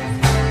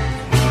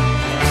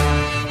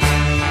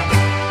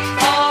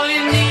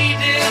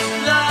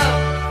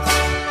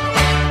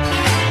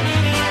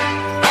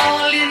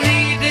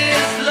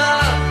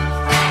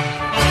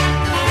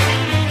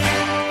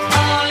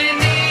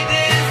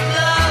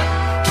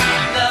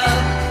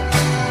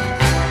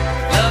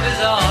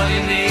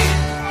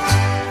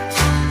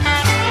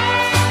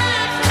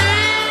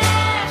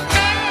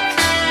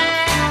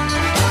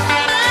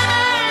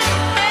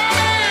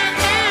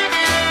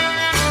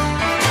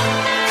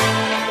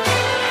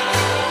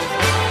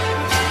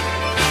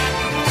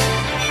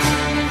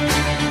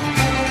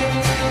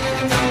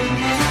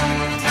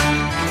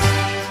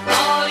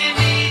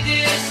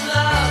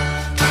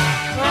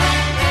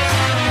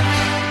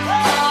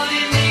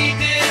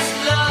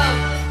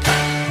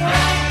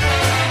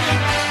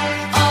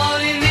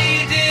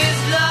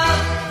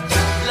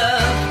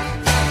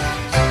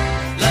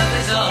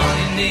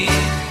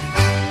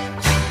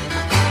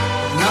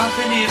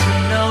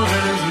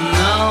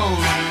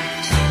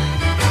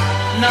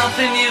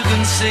 Nothing you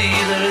can see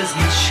that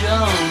isn't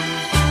shown.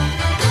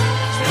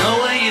 There's no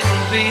way you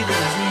can be that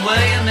isn't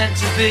where you're meant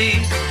to be.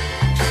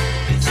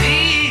 It's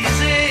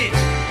easy.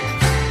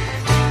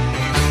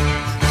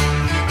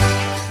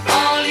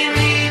 All you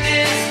need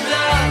is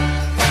love.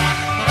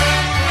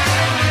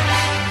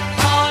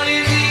 All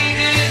you need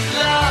is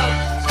love.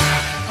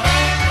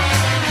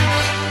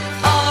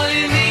 All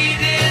you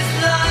need is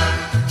love.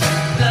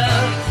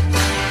 Love.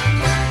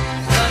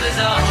 Love is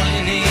all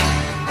you need.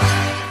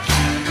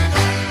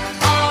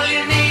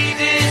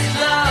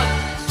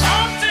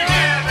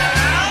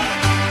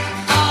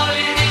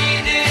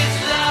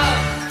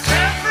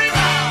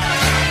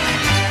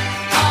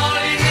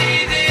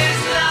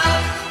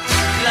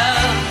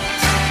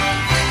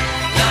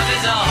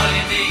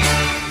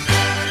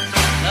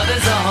 Love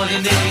is all you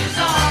need.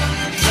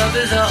 Love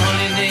is all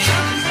you need.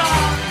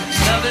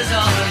 Love is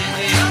all you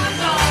need.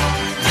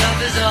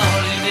 Love is all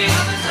you need.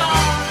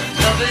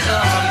 Love is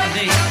all you need.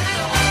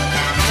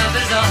 Love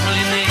is all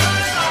you need.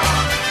 Love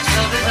is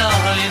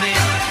all you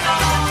need.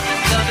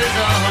 Love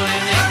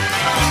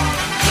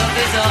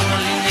is all you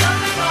need.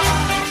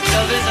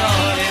 Love is all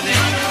you need.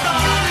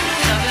 Love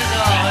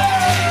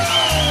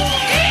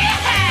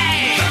is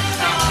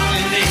all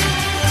you need.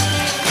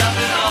 Love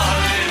is all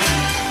you need.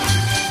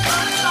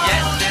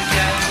 Yes, yes,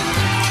 yes.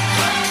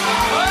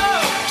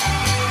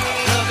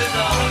 Love is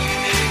all you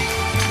need.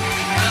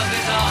 Love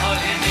is all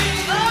you need.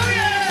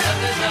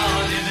 Love is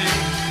all you need.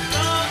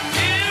 Love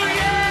you,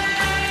 yeah,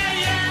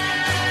 yeah,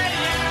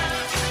 yeah.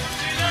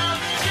 She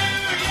loves you,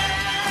 yeah,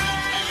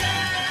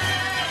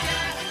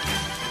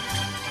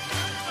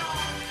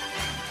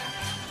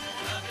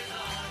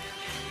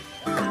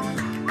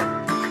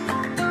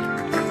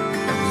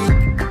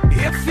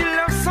 If you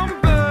love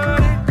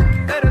somebody,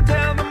 better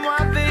tell them why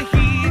they're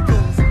here,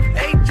 'cause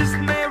they just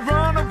may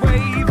run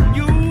away from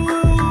you.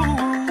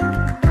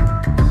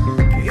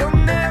 You'll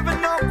never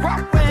know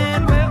quite when,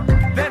 well,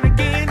 then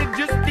again it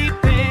just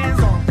depends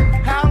on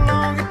how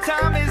long the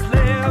time is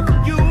left for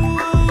you.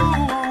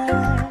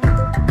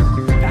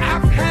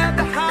 I've had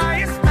the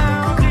highest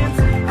mountains,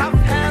 I've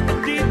had the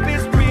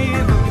deepest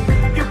river.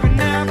 You can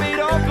have it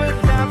all, but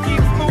now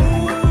keep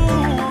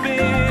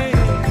moving.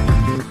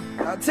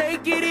 I'll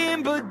take it in,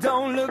 but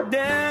don't look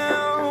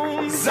down.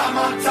 'Cause I'm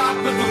on top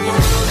of the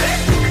world,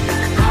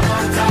 I'm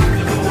on top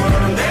of the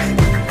world,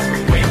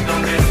 waiting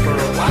on this for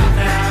a while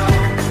now,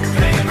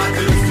 paying my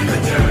dues to the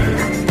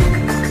dirt.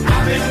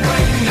 I've been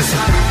waiting to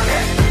smile,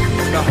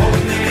 been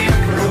holding it in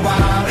for a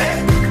while,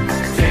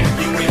 take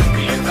you with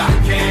me if I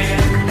can.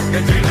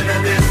 Been dreaming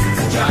of this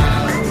since a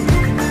child.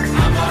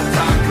 I'm on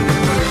top of the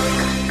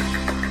world.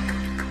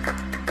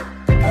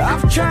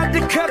 I've tried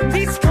to cut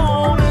these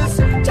corners,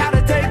 tried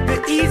to take the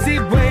easy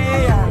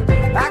way.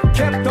 I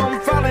kept on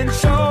falling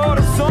short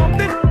of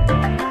something.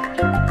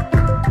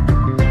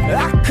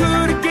 I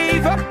could have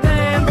gave up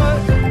then, but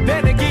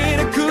then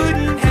again I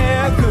couldn't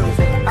have, 'cause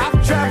I've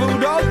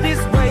traveled all this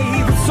way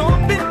for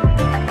something.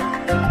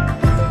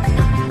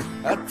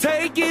 I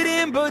take it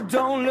in but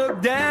don't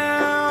look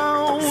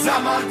down. 'Cause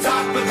I'm on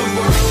top of the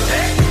world,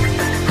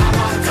 I'm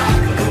on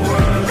top of the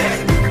world,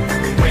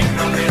 waiting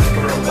on this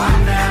for a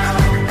while now,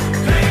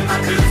 paying my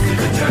dues to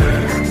the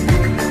dirt.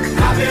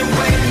 I've been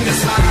waiting to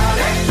smile,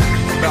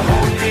 been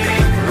holding it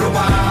in for a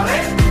while,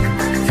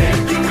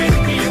 take you with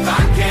me if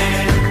I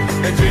can.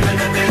 Been dreaming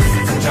of this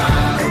since a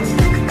child.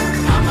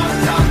 I'm on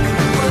top of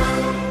the world.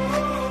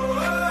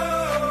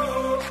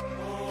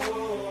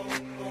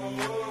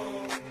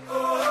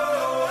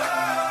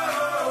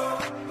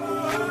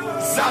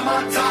 'Cause I'm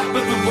on top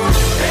of the world,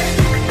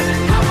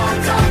 I'm on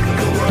top of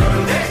the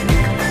world,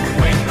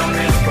 waiting on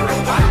this for a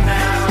while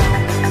now,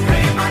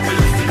 paying my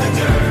dues to the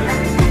dirt.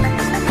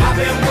 I've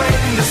been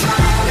waiting to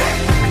smile,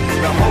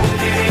 been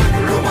holding it in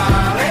for a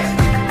while,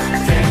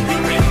 take you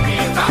with me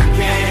if I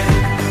can.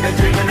 Been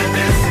dreaming of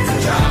this since a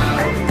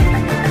child.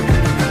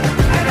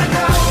 And I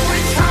know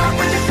it's hard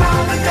when you're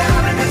falling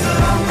down, and it's a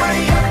long way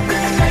up,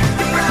 and you make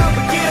the ground,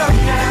 but get up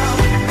now,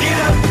 get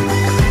up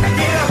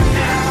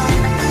now.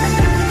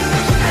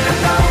 And I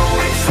know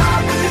it's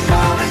hard when you're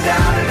falling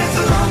down, and it's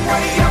a long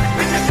way up,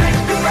 and you make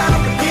the ground,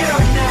 but get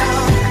up now,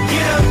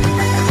 get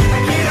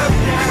up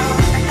now.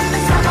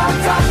 'Cause I'm on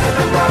top of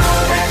the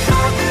world,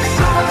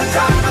 I'm on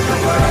top of the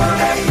world,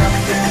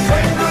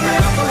 waiting on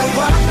this for a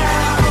while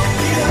now,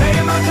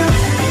 paying my dues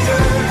to the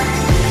dirt.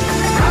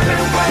 I've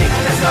been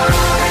waiting to start,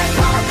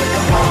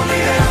 hold me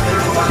there for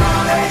a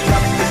while,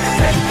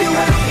 take you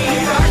with me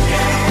if I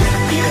can,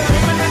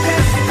 dreaming of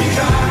this to be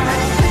gone.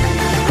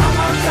 I'm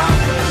on top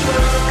of the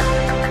world.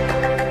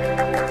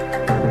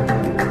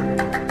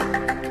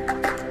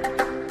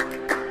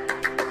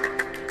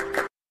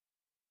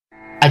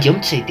 Ion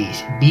Cities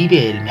vive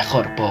el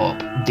mejor pop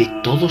de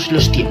todos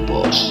los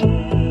tiempos.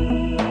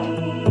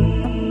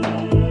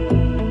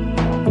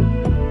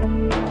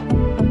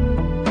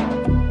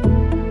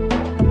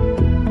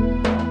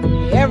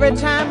 Every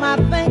time I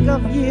think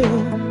of you,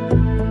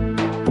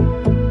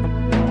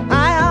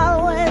 I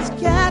always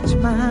catch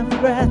my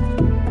breath.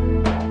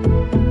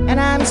 And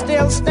I'm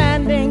still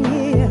standing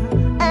here,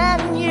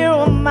 and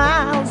you're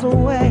miles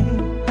away.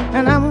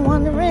 And I'm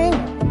wondering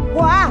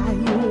why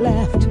you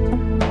left.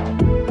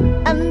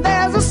 And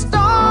there's a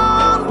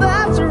storm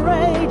that's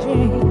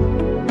raging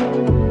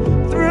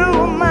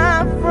through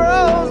my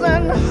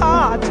frozen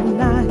heart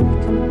tonight.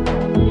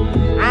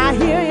 I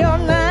hear your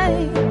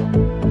name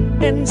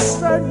in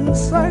certain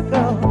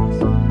circles,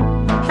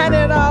 and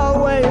it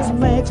always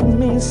makes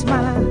me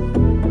smile.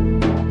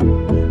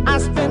 I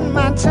spend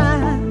my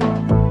time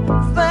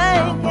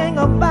thinking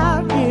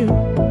about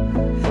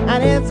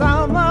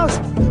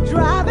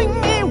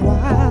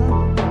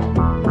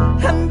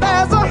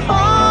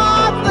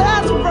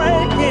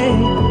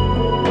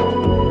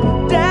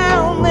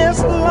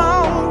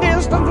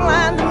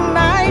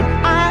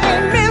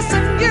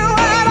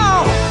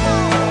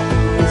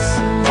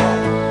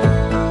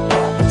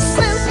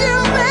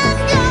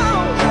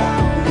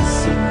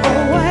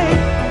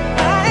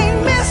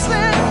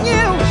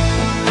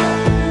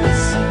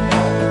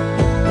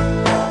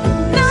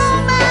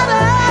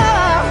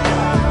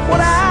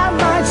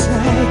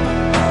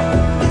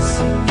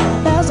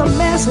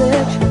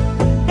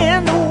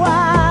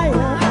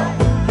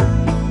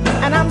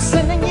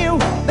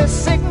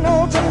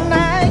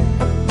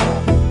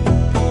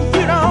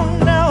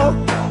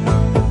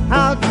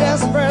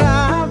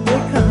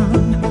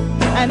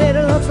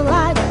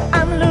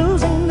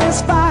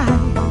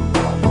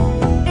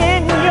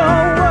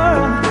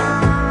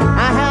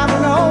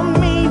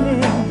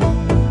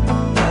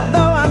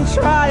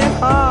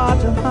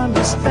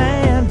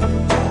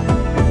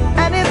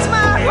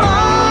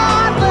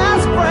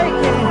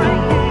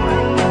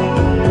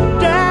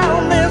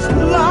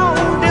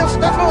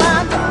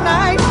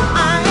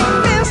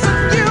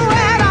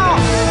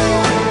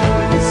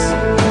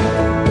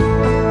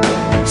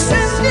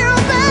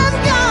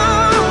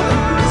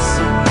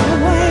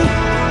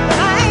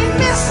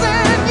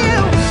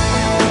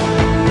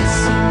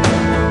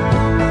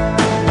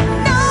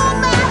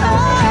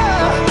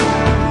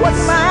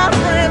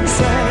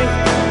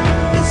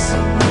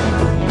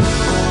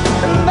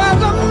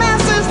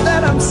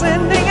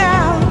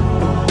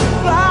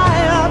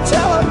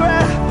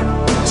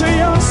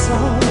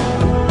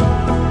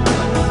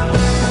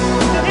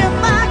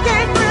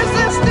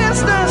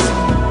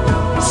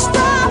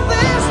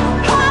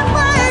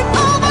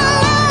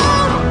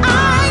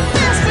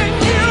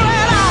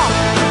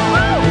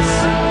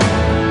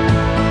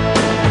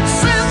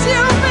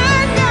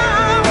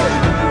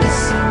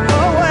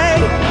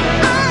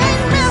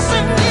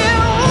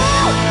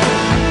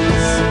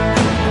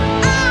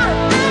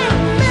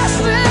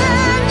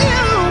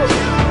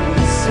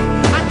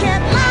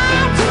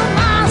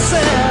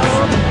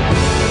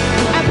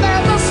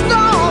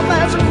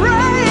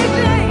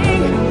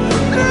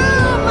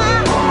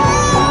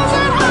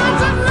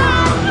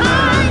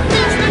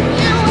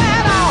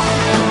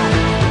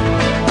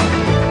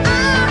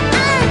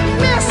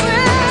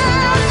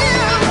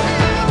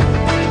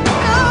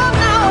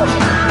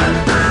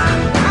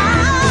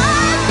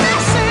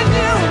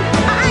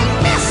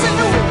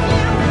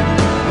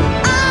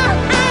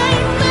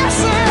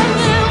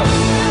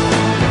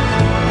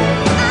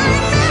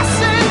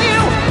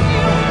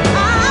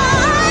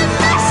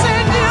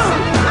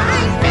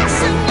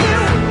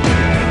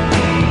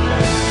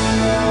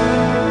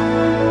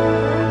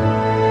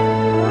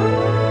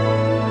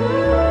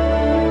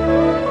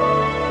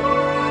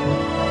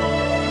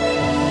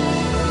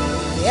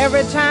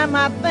every time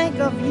I think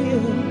of you,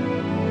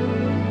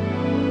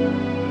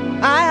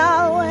 I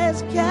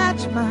always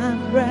catch my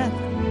breath.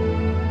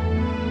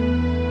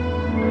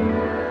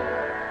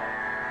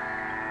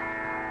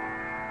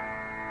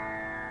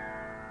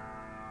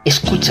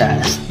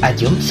 Escuchas a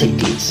John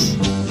Cities.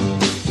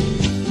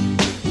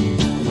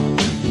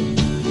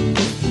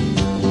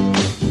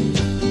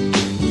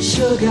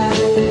 Sugar,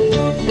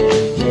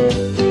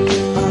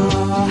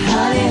 oh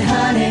honey,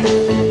 honey,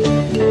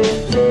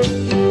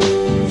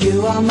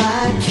 you are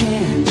my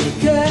candy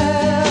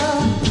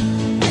girl,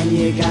 and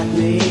you got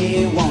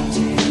me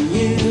wanting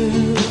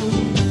you,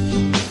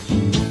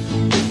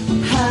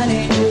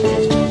 honey,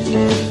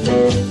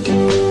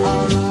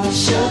 oh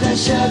sugar,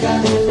 sugar.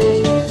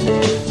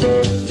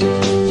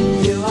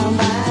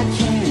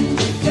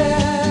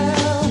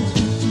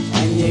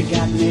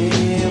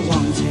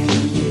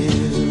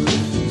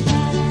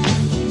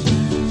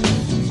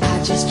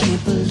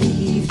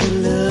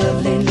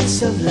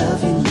 Of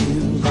loving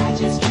you, I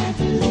just can't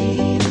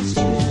believe it's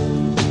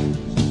true.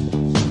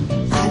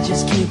 I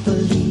just can't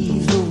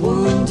believe the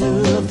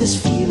wonder of this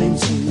feeling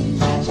too.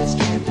 I just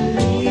can't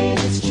believe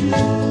it's true.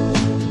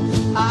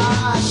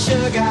 Ah,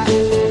 sugar.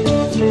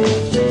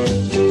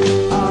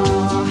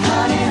 Oh,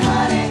 honey,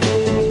 honey,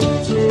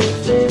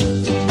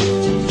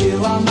 you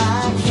are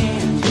my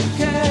candy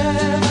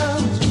girl,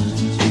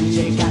 and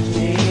you got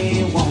me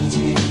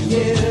wanting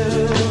you.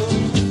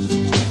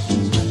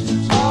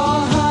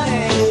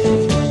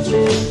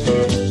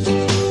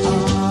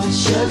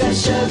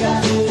 Sugar,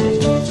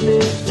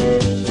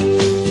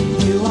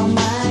 you are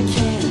my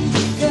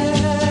candy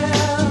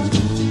girl,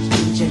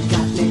 and you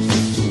got me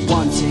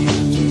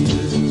wanting you.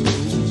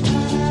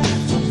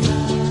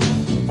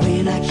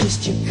 When I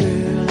kissed you,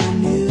 girl, I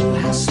knew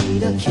how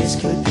sweet a kiss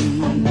could be.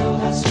 I know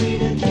how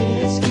sweet a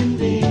kiss can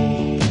be.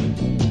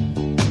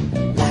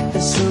 Like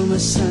the summer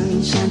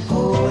sunshine,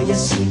 pour your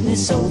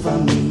sweetness over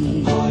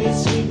me. Pour your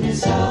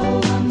sweetness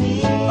over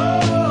me.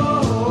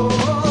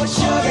 Oh,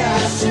 sugar,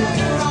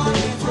 sugar on me.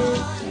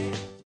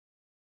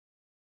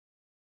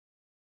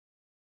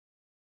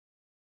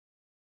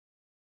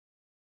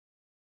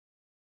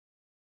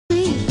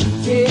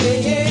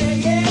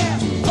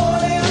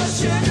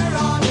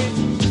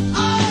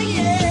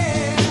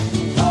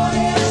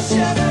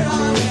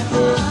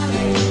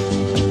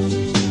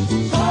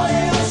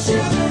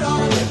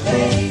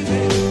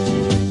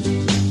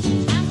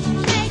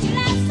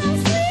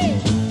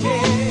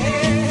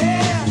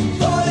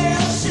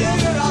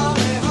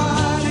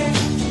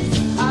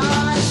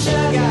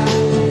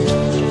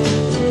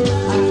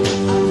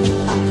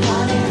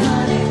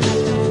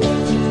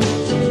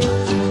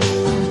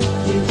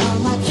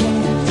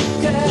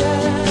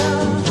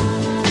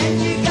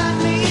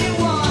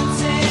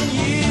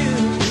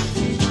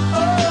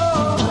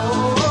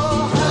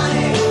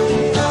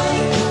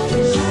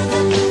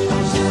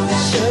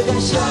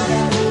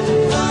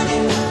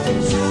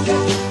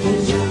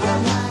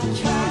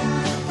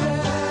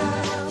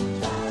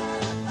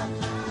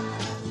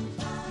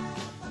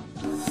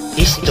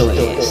 Esto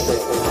es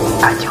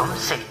a John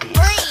Cities.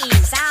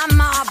 Freeze!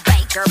 I'm a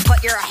baker.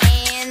 Put your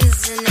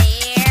hands in the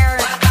air.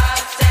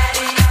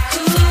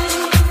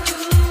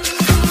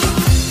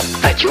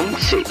 A John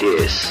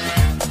Cities.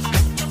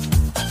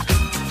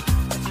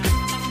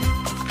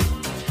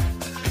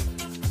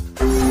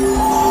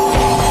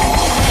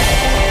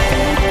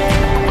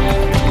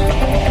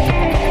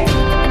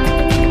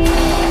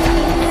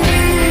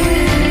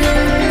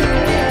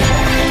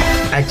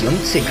 A John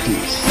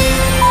Cities.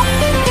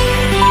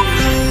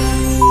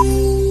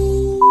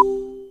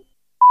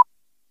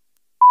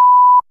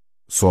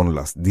 Son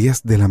las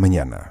 10 de la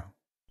mañana.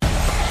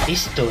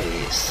 Esto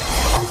es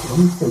a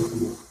John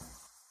Cities.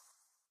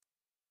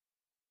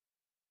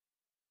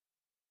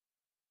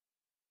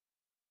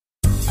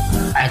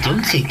 A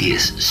John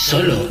Cities,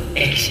 solo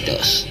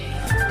éxitos.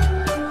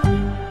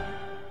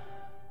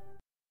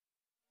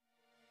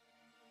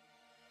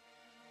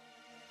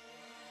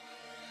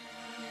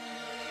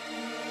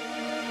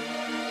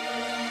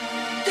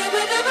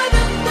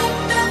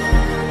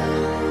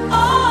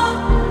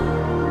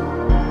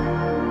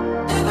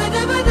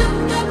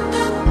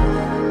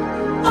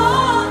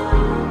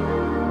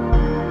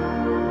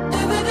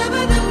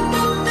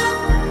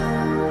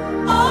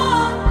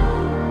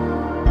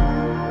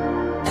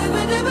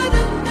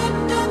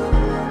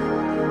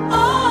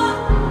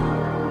 Oh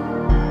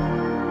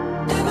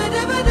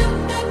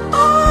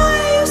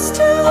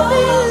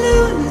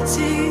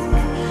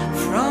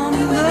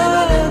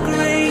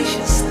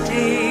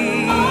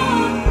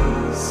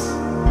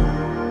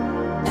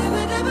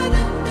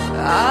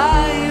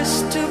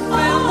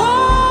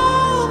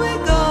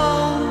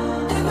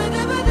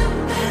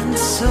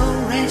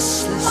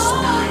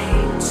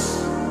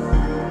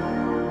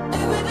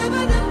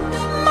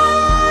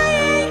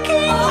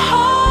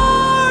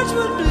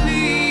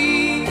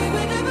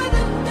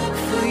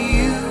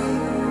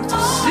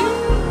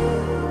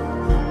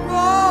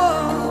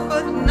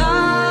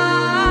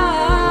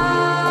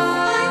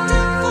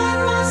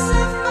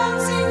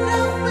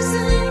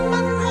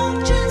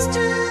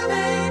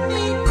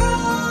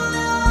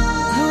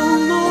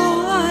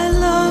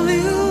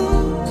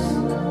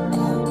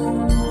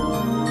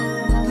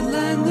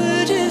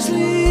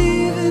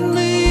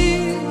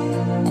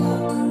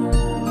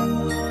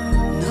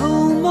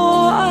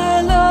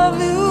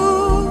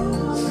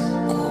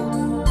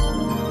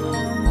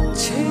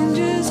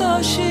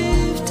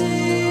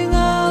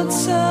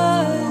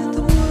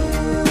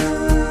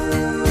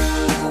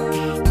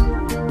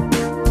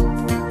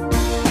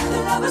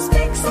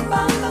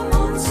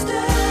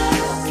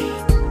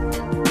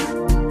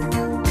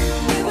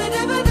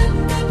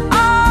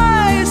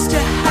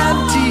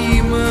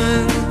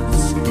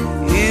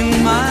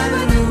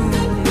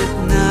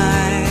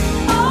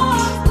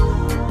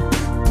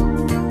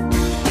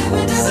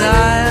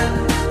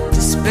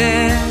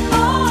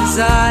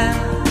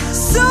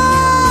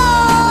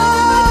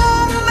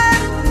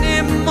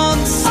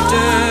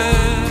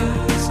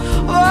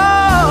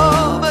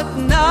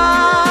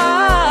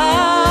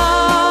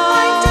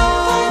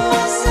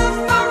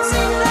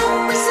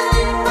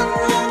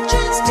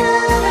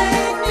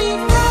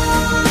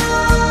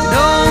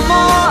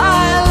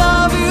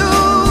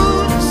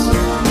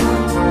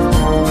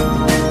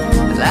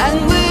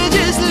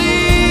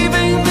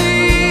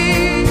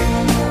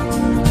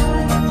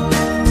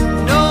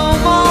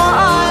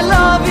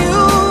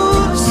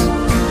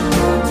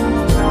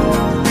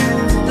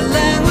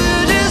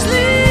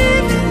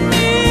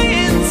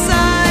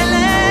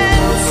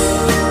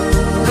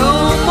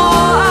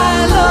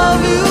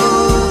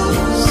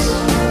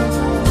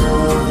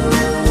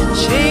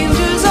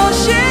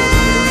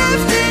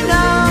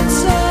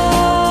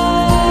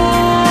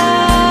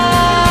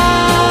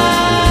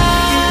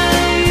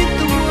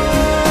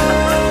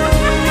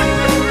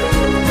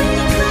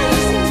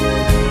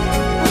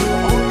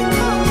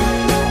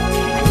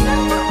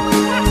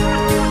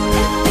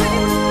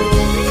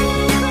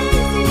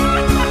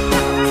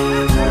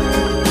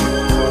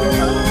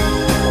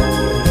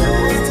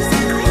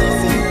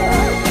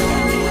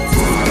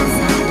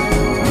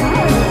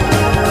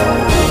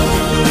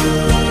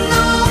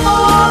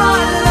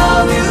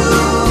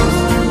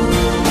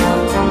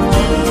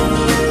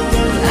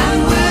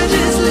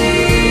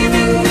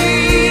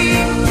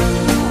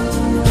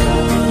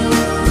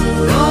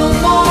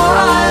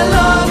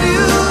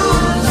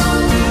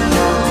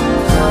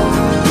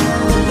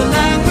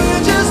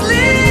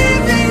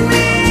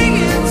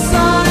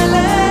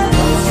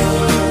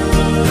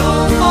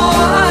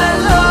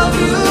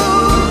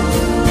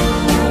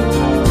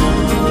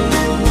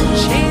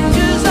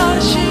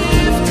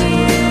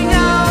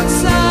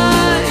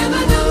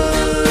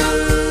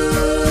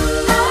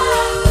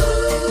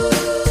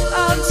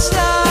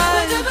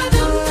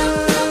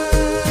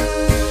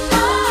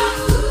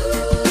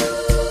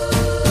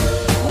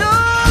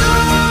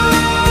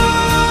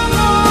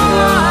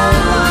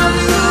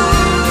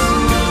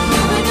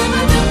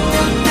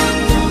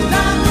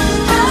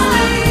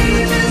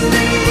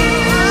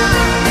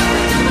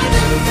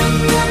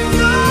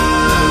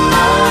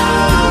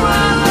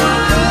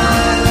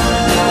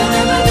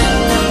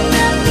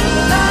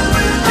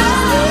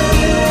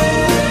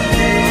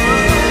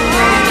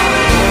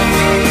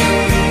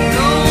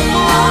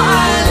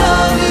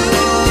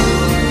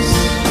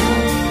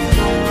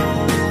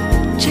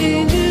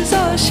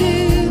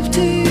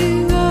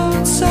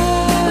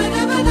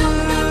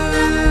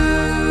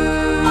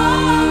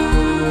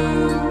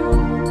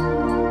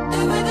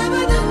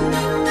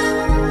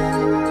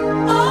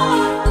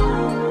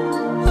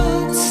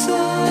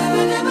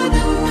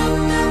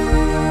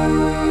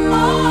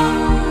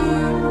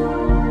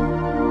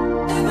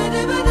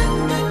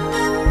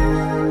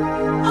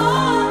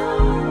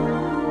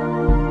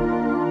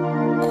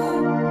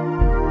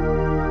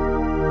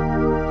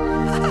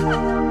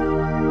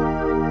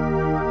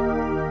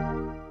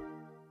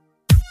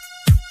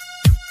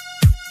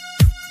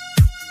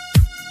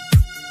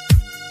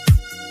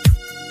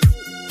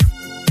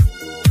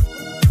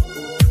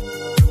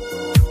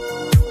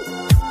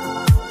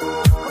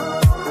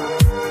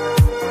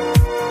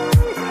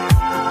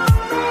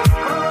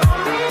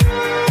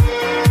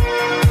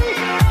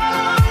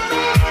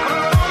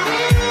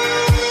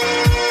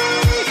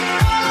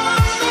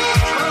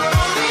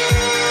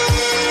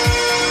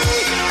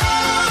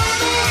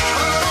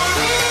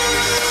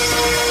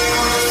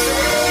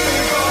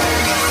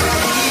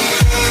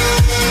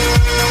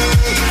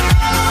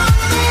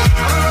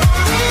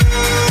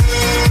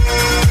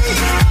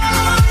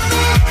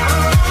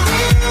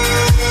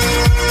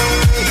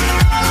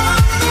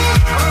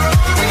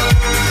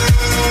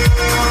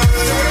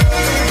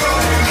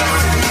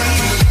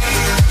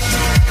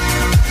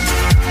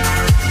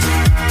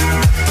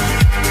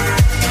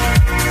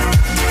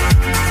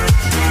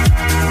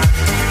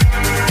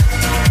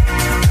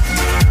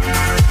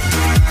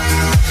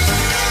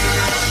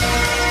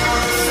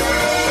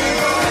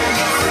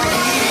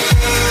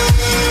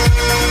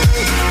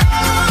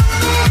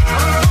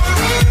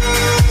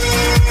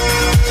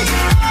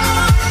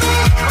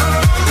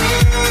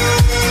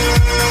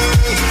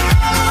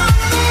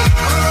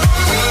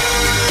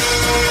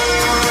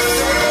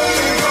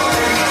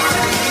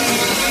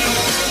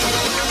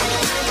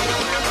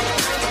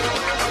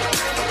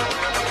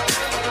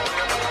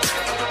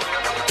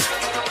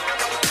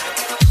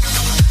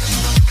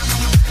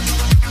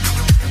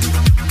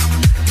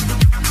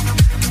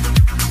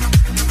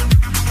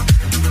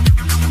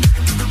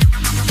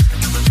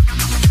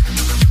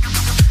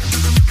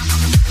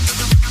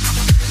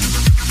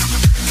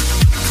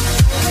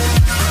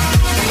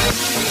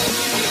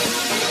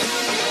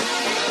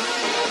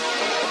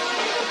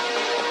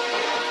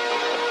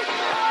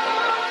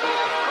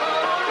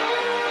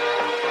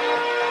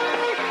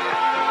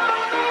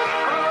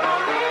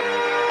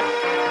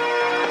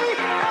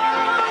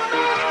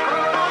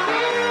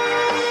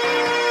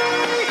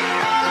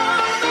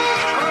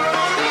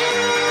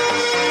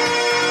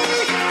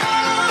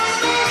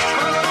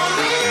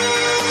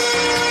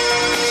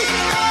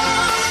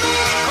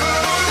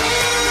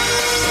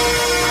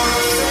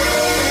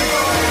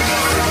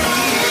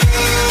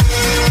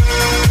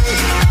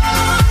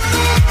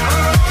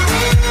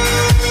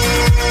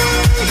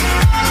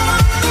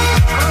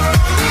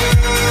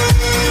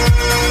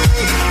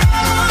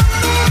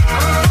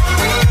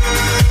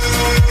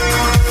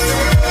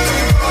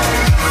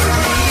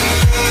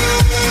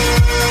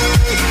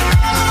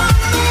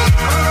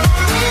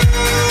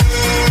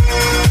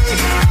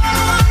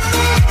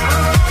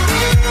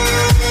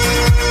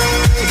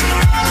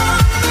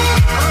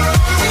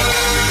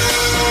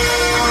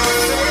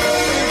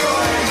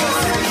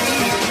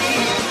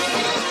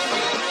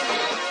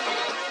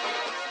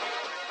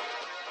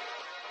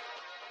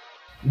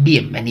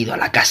bienvenido a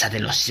la casa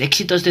de los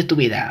éxitos de tu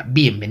vida,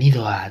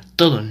 bienvenido a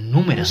todo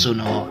números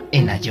 1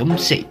 en Ion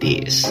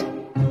Cities.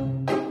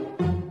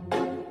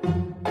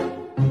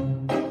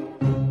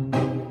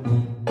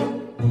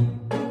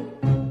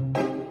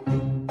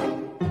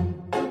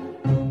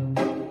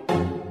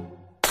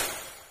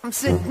 I'm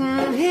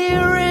sitting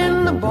here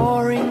in the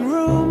boring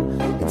room.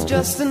 It's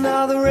just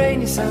another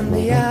rainy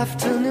Sunday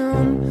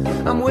afternoon.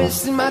 I'm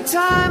wasting my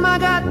time, I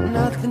got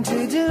nothing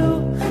to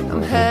do.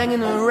 I'm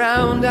hanging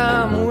around,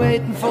 I'm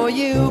waiting for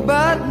you,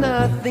 but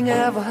nothing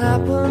ever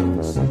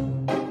happens.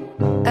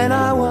 And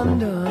I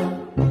wonder,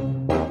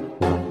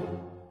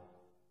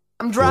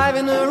 I'm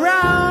driving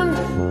around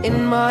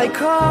in my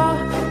car.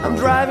 I'm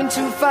driving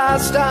too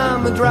fast,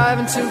 I'm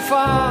driving too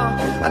far.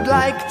 I'd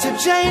like to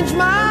change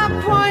my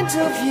point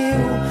of view.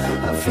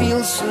 I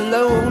feel so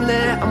lonely,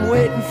 I'm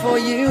waiting for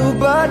you,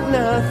 but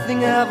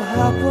nothing ever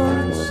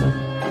happens.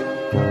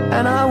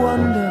 And I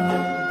wonder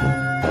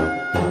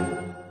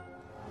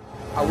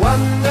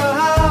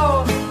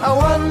how, I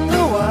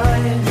wonder why.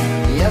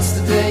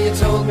 Yesterday you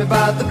told me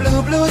about the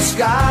blue, blue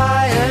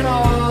sky, and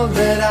all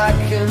that I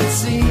can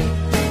see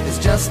is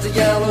just a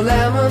yellow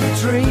lemon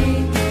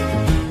tree.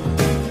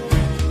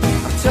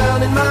 I'm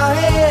turning my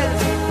head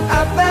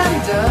up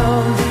and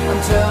down.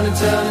 I'm turning,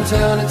 turning,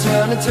 turning,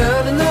 turning,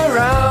 turning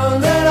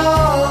around, and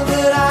all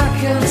that I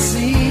can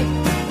see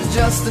is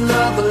just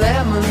another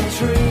lemon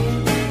tree.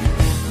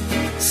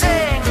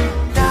 Sing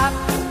da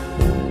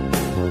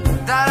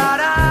da da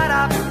da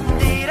da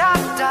dee da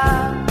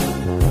da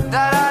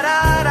da da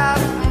da da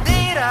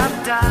dee da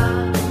da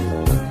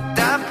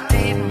da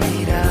dee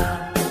dee da.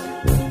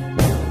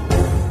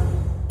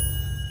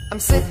 I'm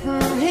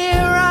sitting here,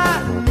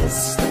 I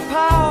miss the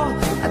power.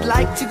 I'd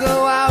like to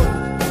go out,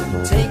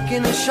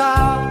 taking a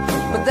shower,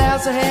 but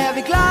there's a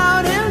heavy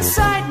cloud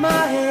inside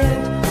my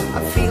head.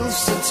 I feel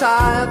so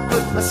tired,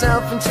 put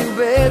myself into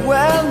bed.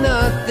 Well,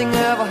 nothing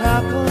ever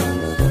happens,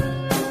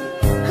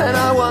 and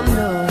I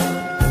wonder.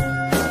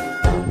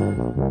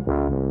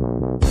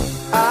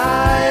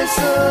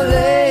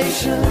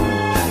 Isolation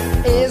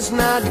is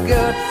not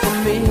good for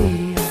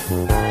me.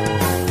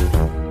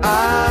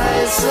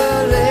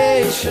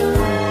 Isolation,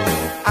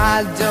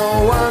 I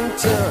don't want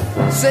to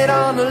sit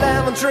on a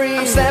lemon tree.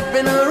 I'm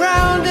stepping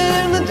around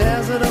in the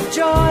desert of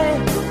joy.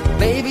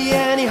 Maybe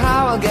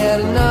anyhow I'll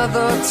get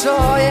another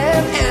toy,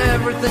 and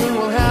everything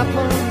will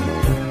happen.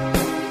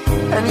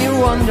 And you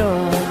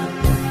wonder,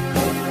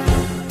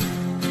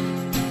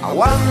 I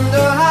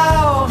wonder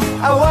how,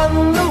 I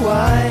wonder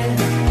why.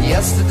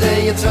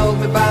 Yesterday you told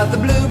me about the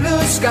blue,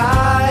 blue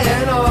sky,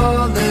 and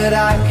all that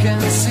I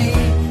can see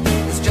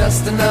is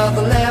just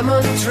another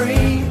lemon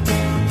tree.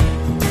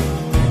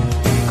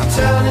 I'm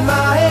turning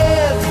my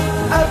head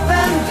up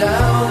and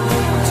down.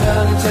 I'm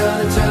turning,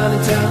 turning,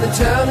 turning, turning,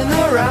 turning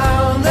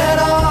around, and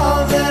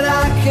all that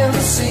I can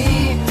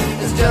see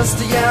is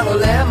just a yellow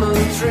lemon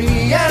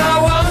tree. And I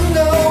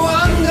wonder,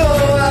 wonder,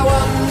 I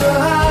wonder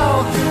how,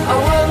 I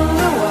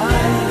wonder why.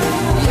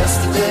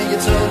 Yesterday you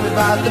told me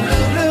about the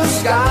blue, blue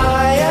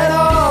sky, and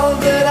all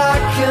that I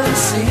can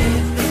see,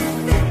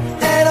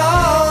 and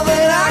all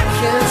that I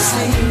can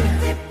see,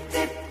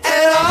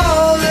 and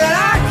all that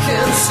I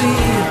can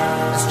see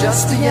is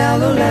just a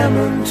yellow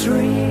lemon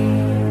tree.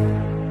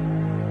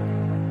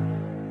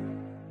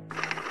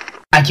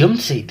 Ion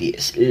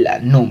Cities, la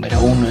número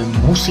 1 en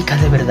música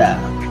de verdad.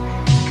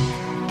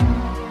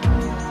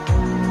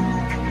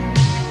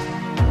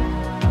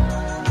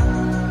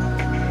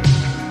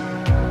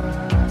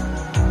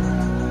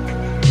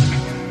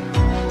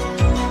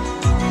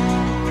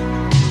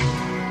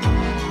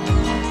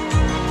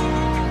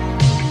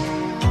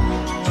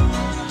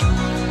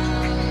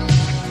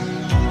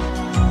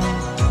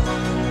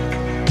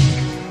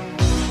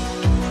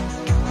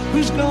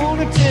 Who's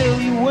gonna tell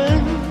you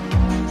when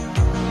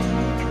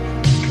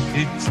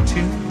it's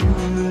too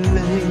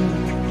late?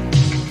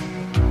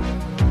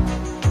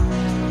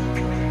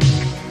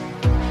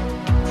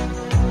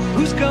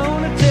 Who's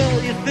gonna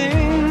tell you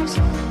things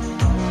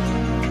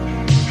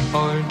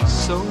aren't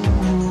so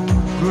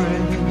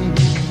great?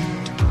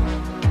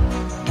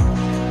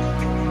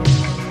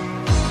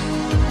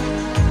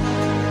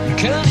 You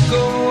can't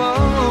go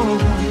on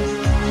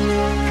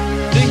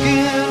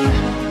thinking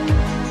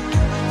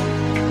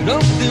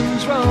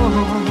nothing's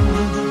wrong.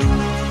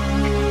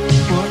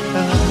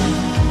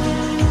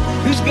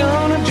 Who's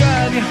gonna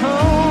drive you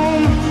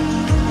home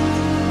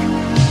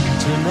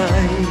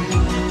tonight?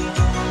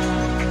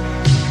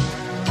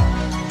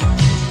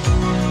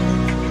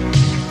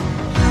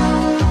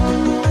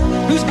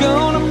 Who's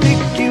gonna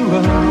pick you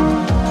up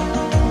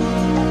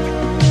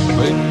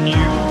when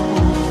you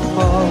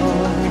fall?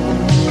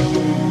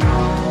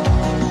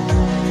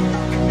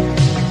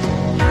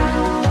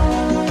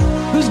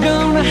 Who's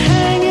gonna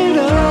hang it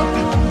up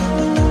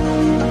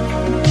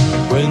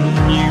when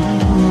you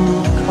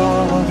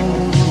call?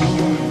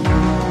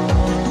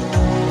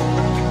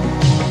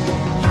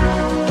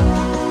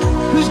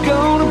 Who's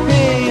gonna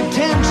pay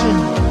attention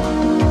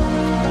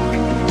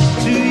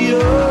to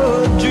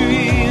your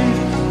dreams?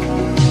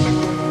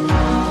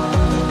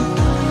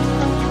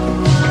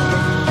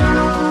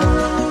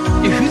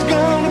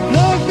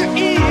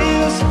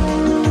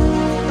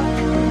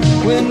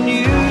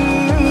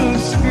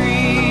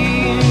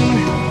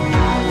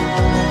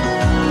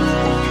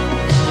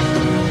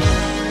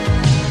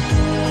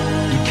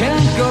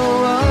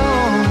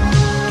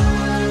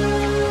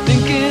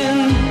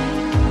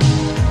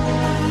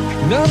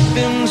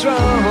 nothing's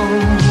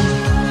wrong.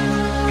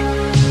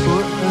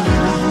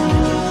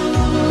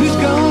 Who's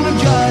gonna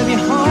drive you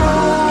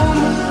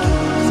home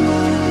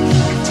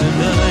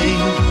tonight?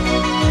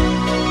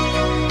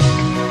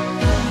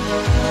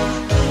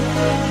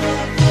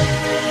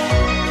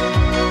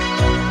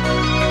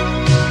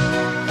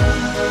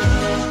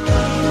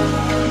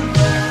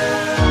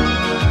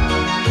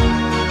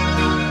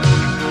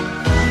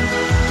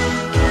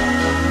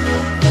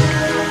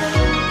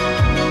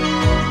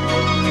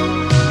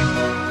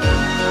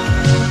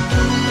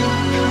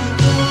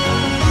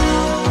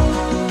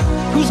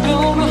 Who's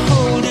gonna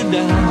hold it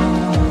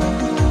down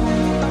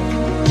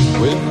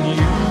when you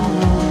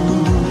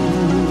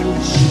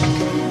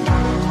shake?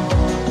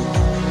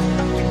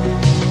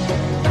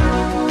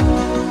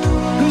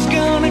 Who's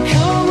gonna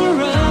come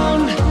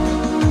around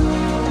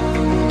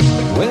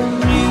when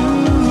you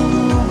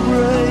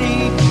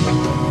break?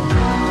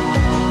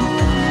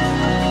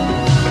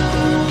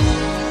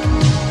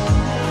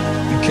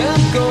 You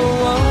can't go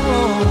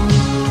on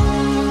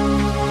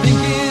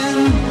thinking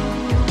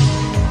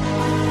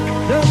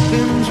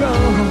nothing's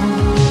wrong.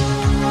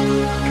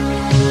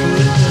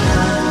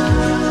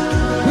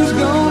 Who's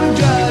gonna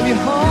drive you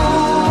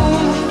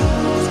home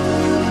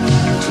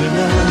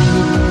tonight?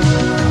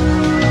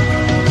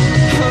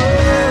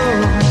 Oh,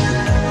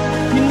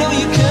 you know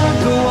you can't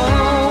go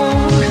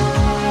on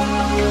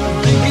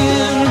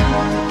thinking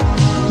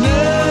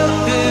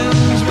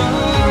nothing's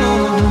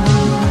wrong.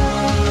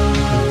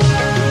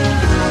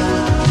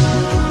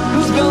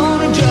 Who's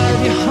gonna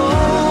drive you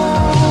home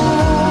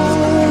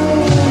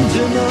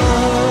tonight?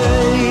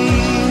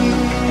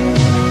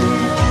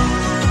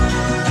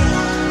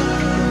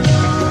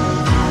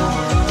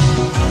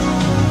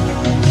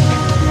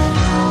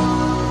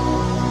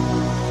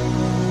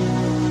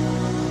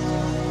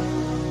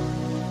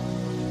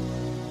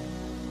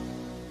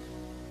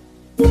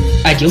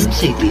 Ion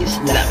Cities,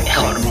 la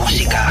mejor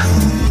música.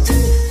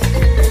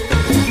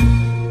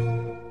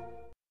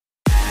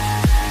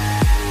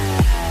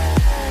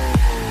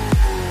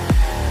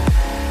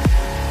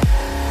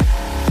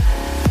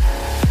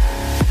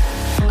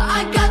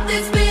 I got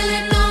this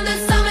feeling on the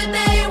summer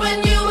day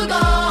when you were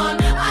gone.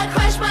 I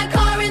crashed my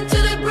car into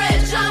the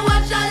bridge. I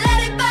watched, I let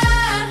it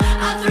burn.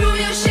 I threw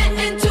your shit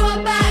into a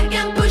bag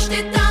and pushed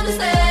it down the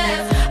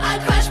stairs. I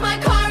crashed my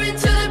car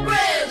into the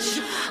bridge.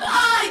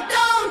 I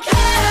don't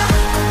care.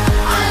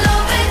 I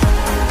love it.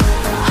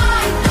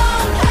 I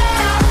don't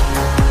care.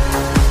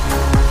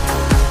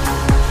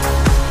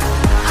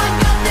 I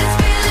got this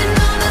feeling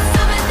on the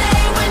summer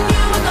day when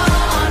you were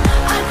gone.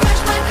 I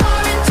crashed my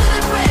car into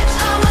the bridge.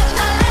 I watched,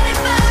 I let it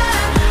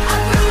burn. I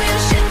threw your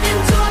shit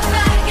into a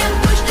bag and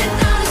pushed it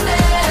down the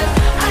stairs.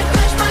 I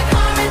crashed my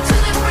car into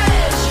the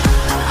bridge.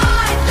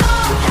 I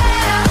don't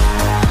care.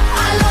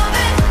 I love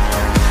it.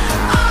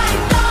 I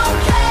don't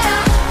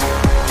care.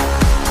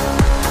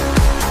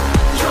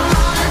 You're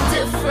on a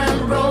different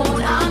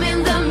road. I'm in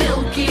the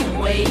Milky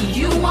Way.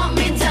 You want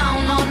me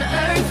down on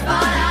Earth,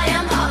 but I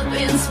am up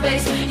in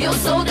space. You're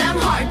so damn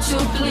hard to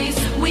please.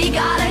 We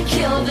gotta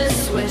kill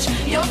this switch.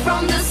 You're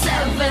from the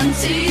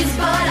 70s,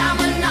 but I'm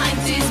a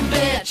 90s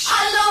bitch.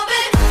 I love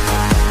it.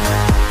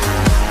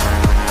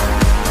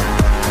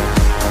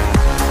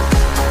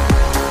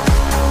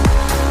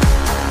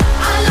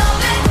 I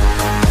love it.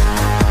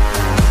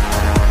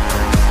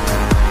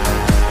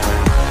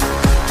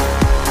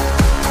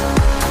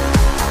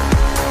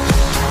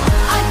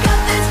 I got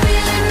this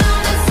feeling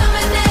on the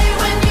summer day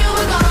when you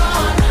were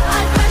gone.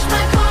 I crashed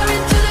my car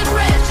into the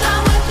bridge. I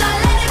watched, I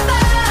let it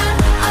burn.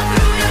 I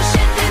threw your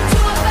shit into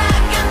a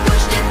bag and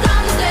pushed it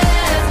down the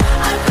stairs.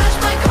 I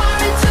crashed my car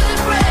into the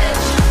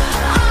bridge.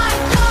 I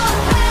don't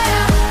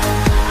care.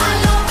 I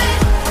love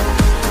it.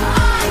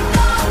 I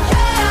don't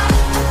care.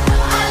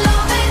 I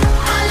love it.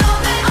 I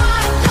love it.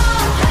 I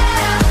don't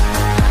care.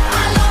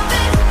 I love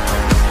it.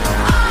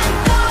 I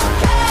don't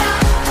care.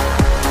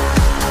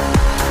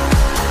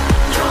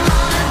 You're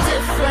on a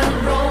different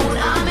road.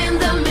 I'm in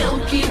the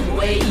Milky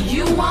Way.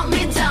 You want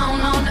me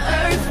down on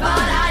Earth,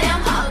 but I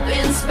am up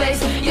in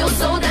space. You're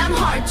so damn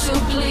hard to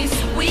please.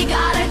 We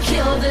gotta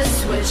kill this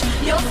switch.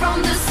 You're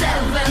from the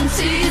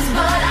 70s,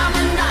 but I'm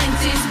a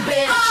 90s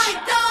bitch. I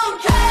don't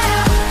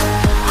care.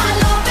 I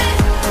love it.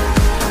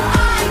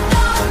 I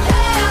don't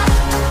care.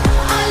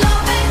 I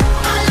love it.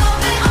 I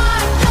love it.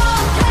 I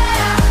don't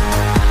care.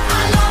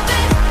 I love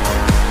it.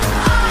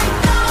 I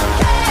don't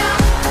care.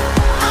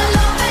 I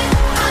love it.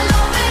 I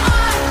love it.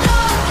 I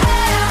don't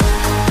care.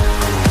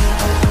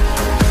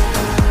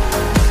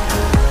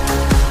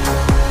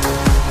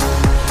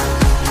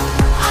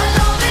 I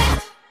love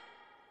it.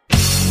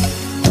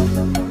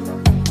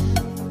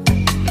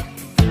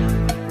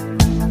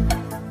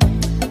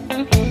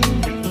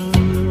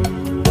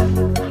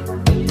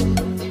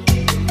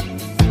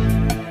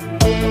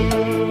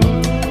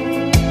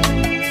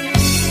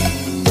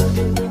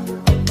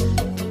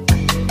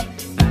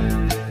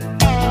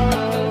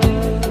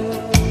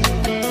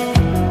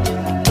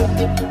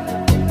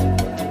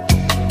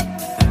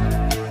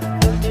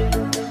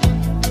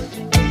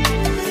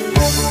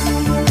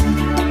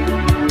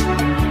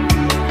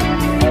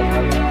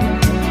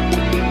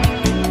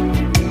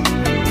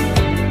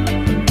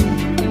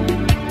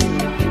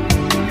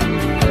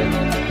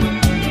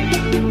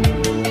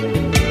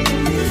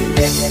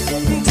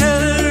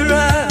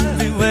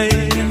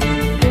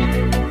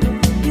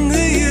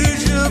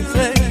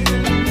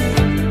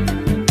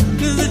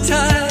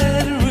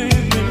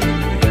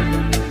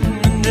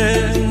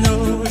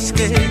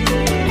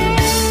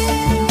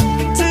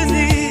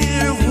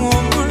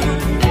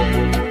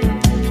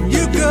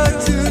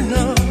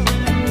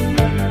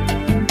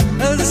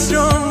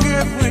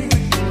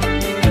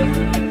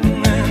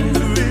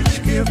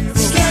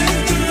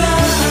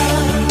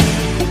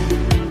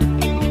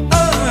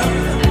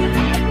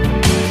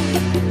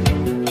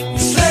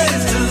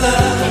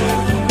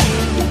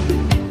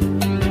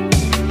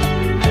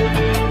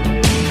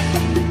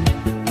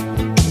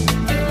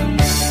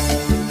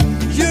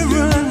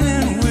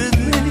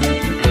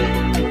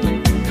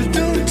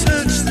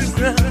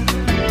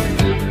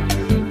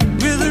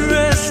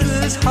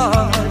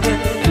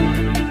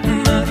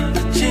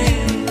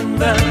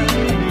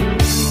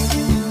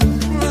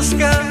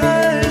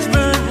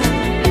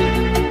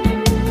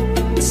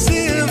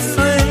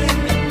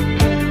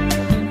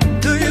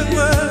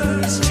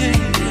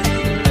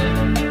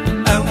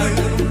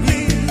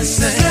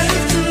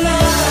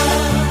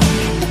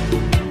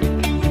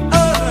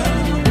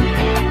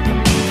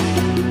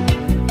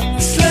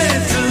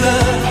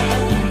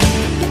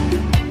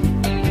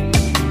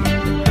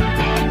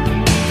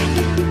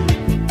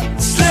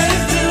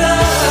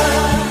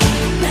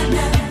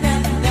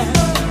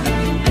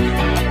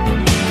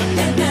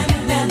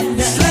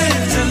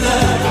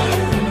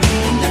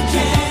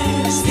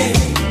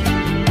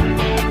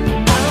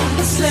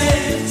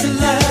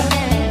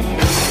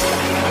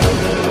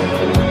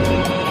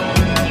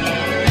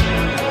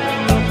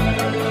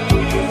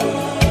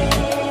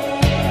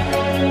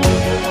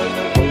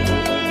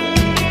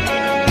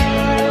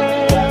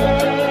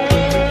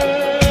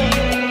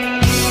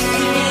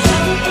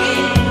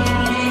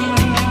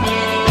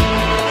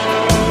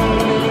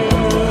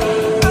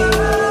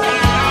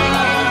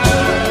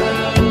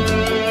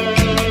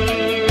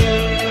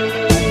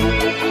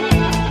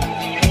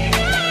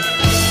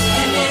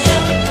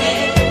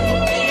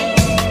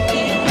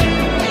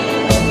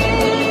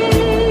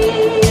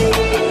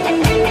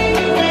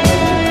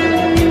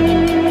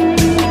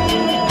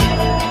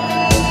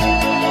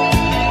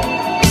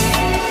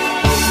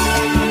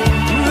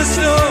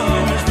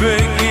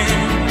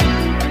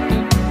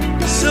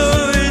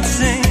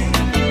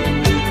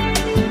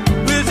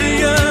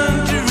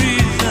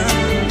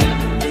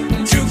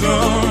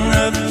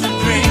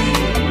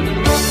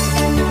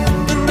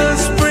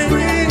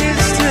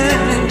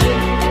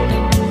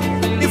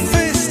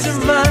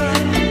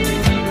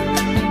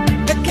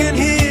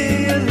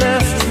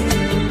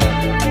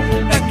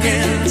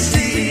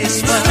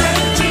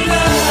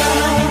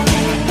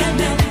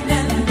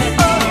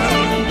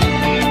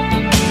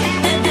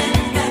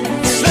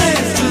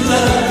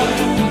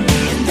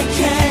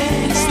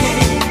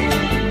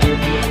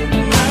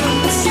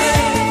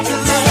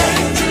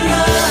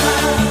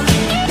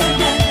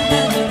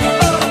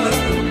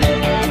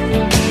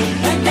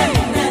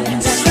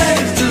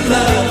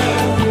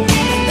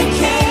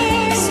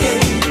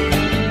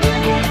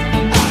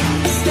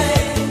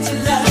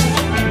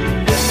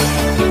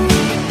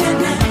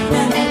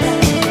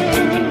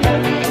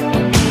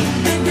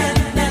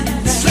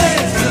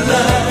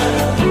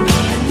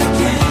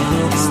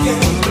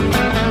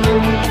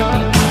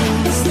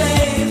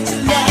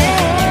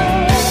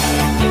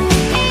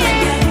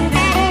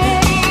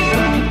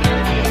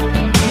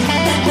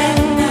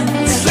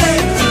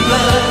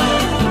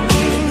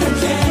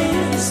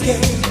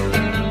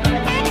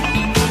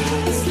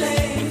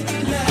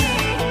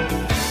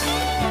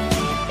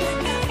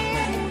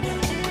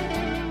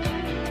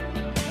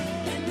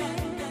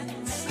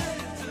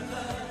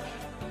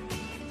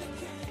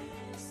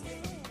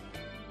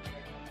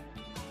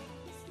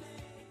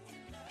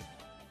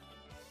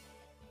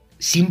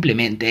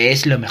 Simplemente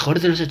es lo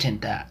mejor de los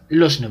 80,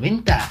 los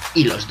 90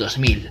 y los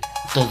 2000.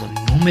 Todo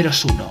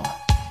números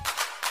 1.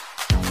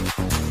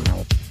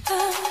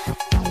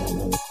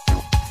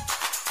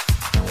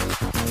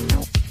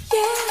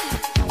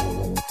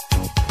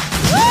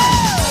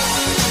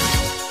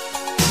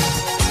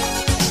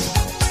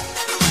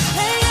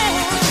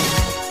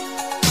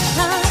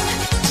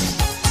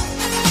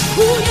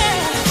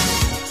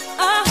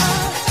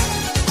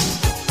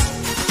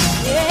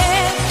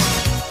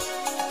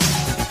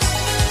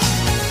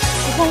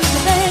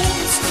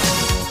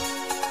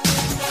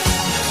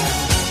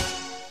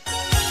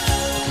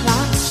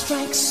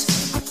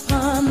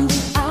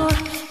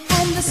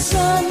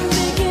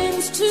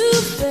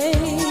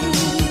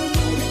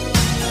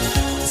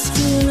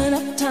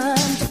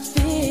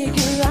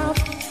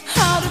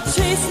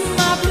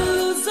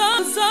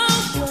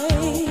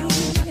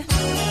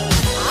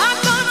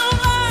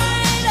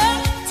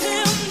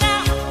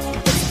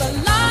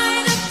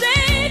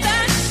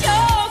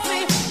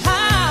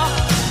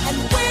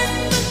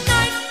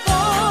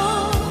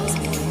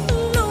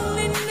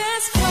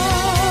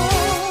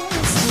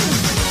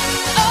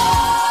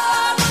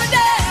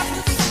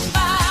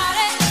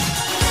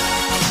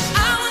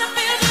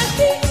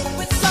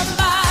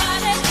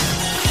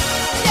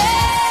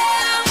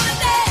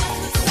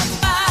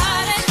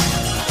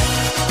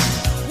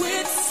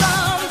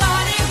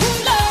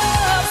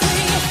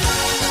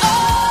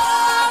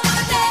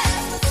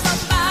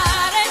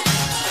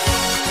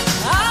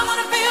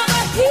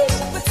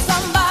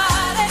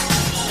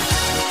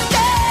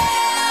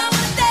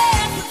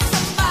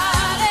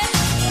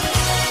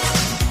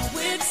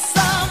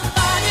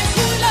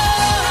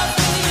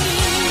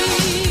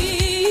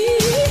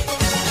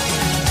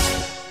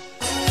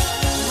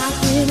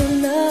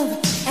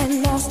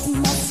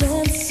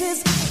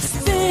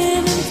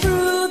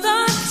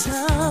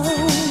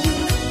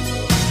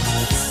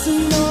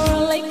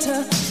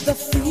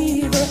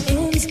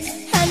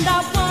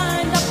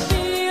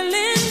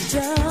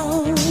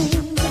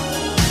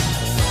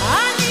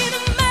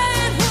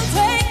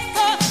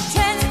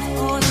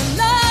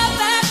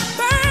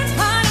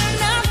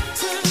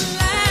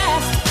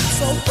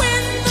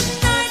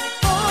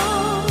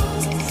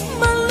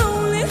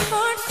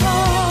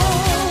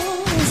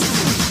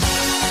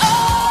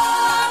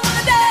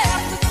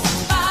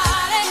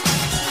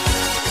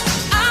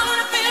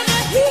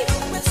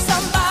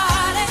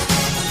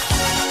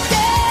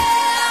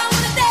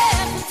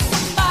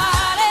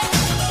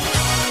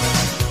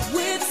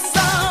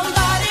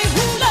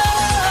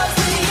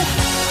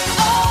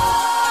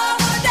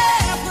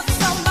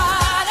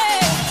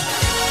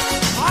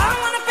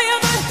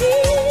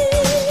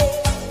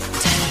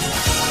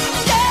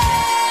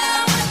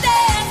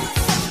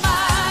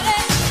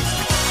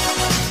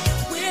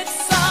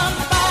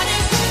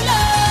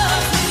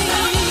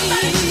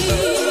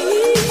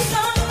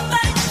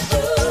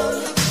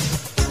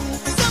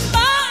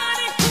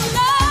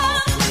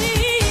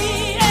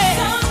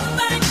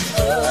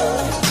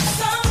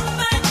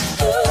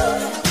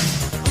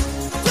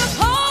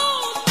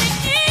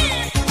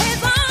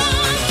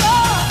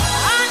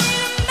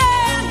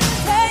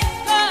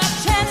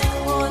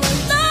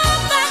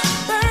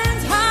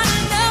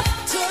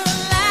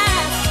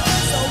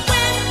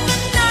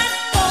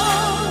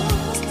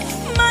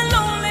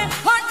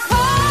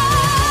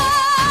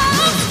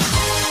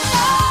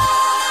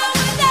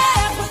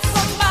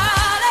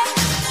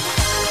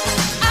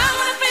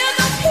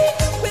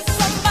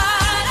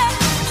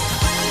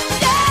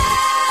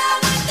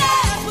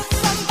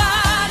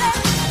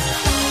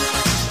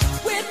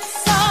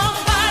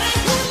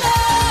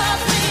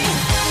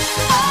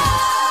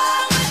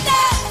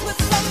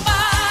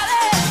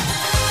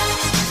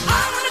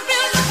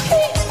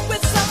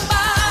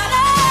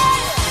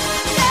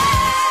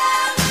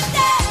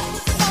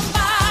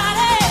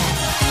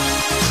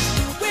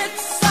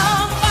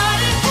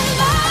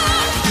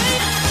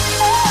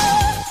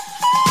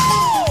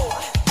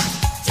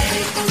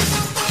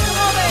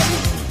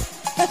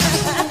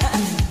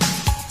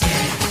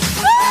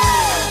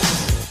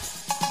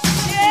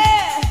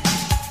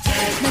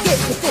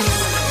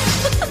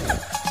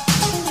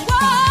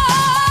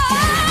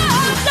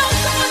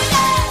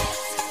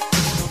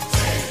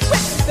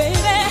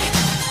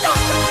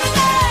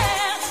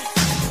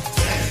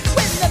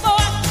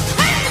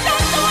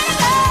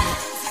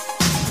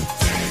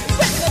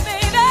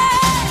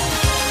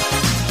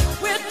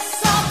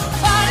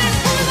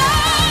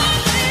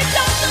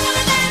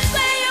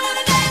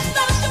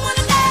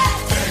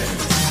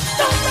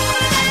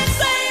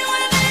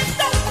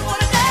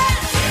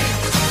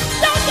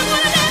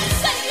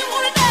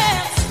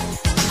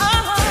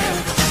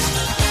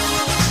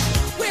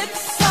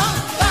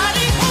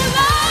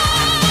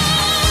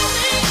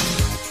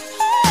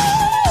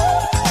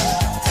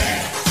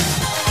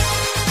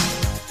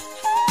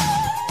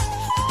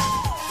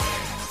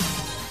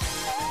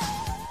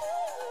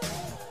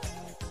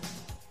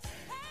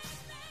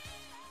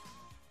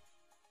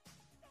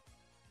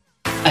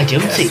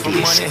 Ion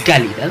City's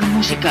calidad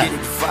musical.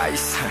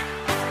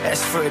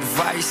 Ask for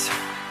advice,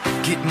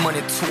 get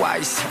money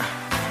twice.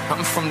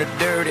 I'm from the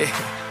dirty,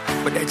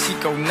 but that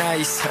Chico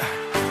nice.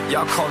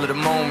 Y'all call it a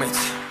moment,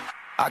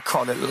 I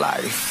call it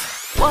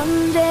life.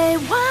 One day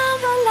while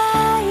the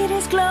light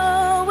is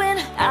glowing,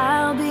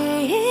 I'll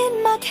be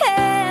in my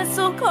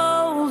castle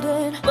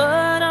golden.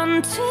 But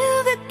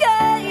until the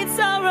gates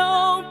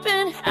are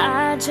open,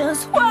 I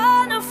just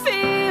wanna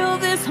feel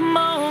this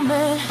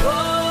moment.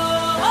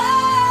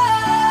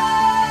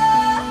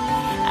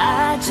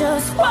 I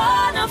just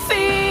wanna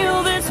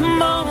feel this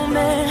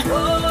moment.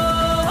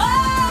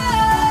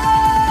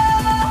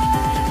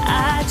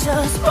 I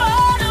just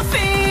wanna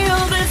feel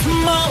this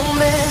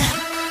moment.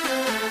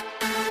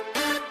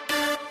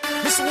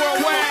 Miss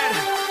Worldwide,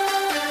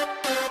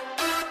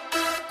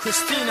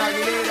 Cristina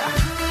Aguilera.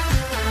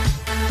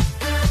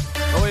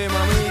 Oye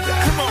mamita,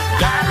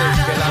 dale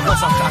que la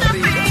cosa está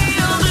arriba.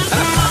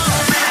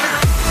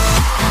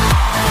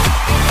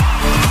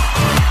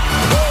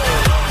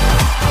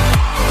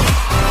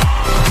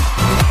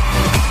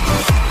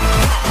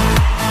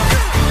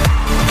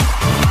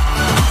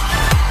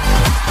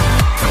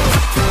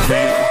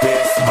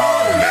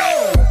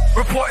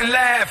 Reporting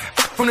live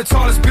from the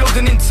tallest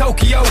building in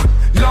Tokyo.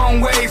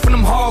 Long way from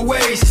them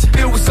hallways.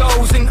 Filled with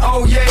O's and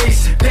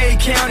O's. They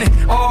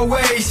counting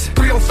always.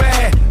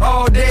 305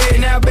 all day.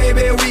 Now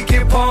baby we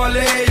can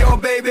parlay. Oh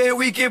baby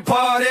we can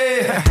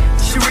party.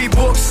 She read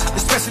books,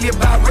 especially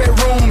about red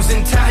rooms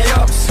and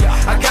tie-ups.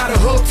 I got her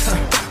hooked,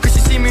 cause she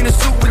see me in a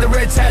suit with a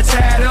red tie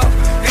tied up.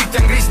 Rita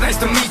and Gris, nice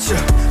to meet you.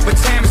 But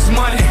time is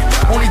money,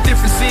 only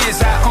difference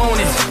is I own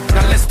it.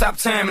 Now let's stop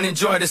time and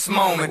enjoy this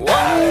moment. One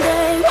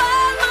day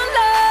while the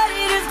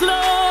light is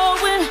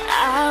glowing,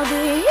 I'll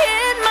be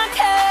in my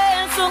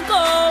castle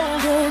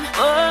golden.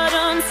 But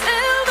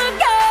until the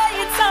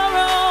gates are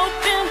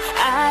open,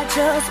 I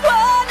just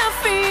wanna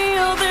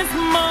feel this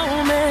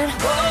moment.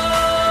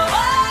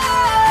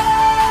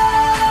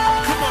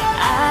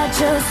 I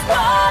just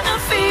wanna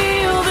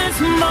feel this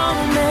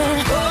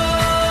moment.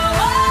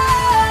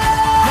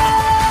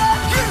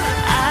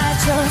 I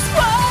just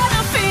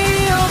wanna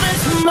feel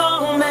this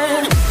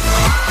moment.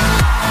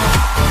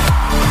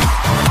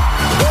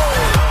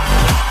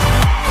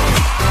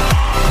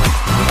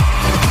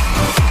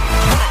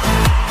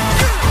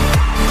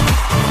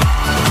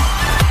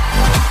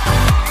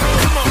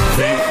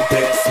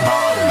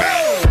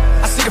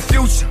 I see the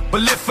future,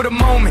 but live for the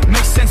moment.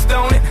 Makes sense,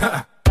 don't it?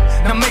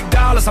 Now make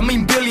dollars, I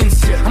mean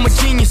billions. I'm a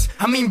genius,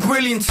 I mean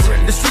brilliance.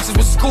 The streets is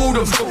what schooled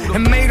them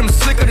and made them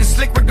slicker than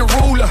Slick Rick the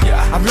ruler.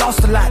 I've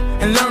lost a lot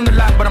and learned a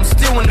lot, but I'm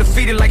still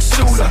undefeated like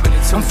Shooter.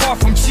 I'm far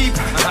from cheap,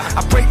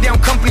 I break down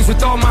companies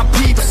with all my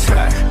peeps.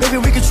 Baby,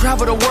 we can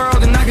travel the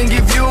world and I can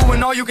give you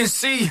and all you can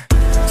see.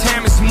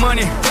 Time is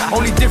money,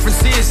 only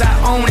difference is I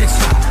own it.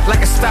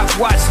 Like a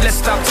stopwatch, let's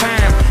stop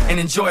time and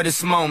enjoy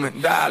this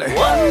moment, darling.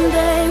 One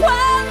day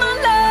while the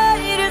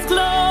light is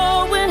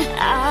glowing,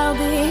 I'll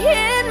be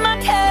in my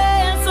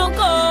castle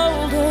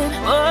golden.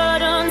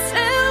 But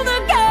until the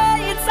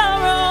gates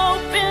are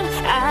open,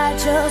 I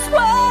just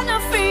wanna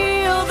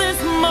feel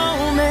this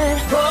moment.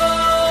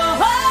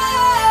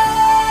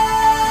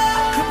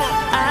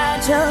 I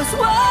just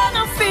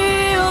wanna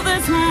feel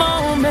this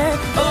moment.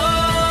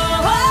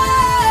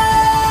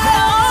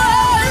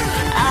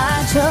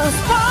 I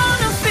just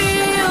wanna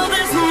feel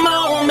this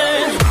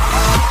moment.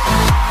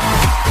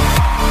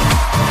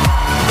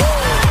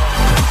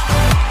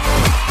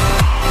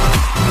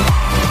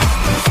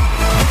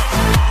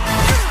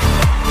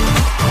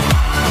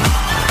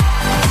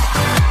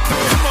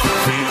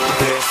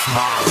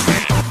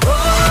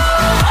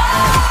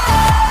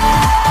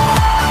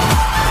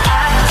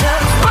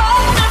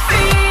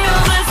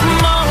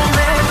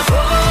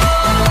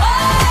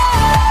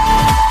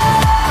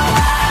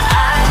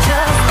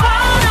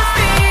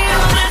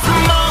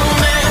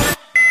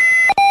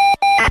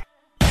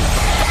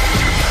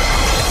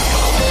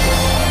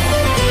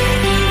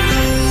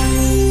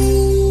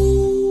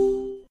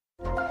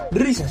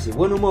 Risas y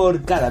buen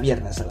humor cada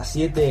viernes a las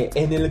 7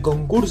 en el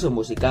concurso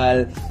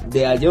musical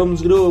de A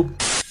Jones Group.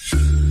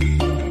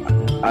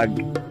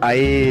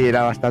 Ahí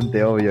era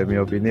bastante obvio, en mi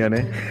opinión,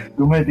 ¿eh?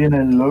 Tú me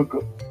tienes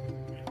loco.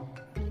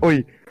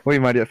 Uy,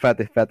 Mario,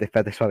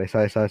 espérate,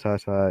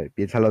 suave.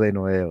 Piénsalo de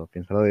nuevo,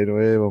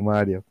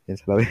 Mario,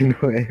 piénsalo de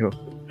nuevo.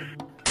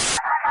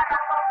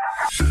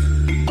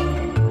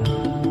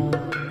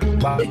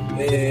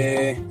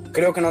 Vale,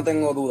 creo que no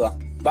tengo duda.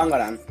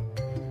 Bangarang.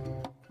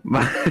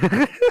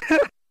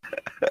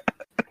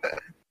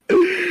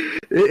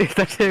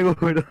 ¿Estás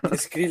seguro?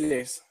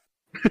 Skrillex.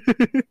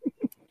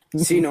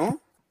 ¿Sí,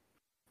 no?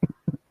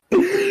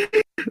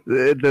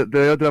 Te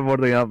doy otra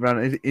oportunidad,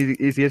 Fran.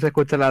 Y si es,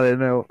 escúchala de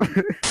nuevo.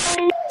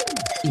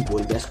 Y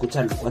vuelve a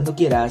escucharlo cuando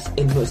quieras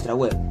en nuestra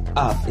web,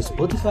 app,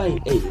 Spotify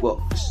e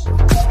iVoox.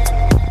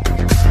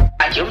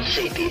 A John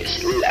City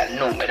es la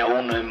número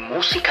 1 en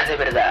música de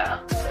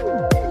verdad.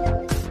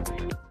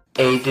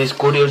 80's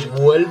Curious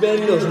vuelve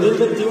en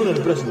 2021. El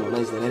próximo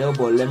mes de enero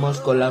volvemos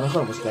con la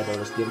mejor música de todos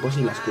los tiempos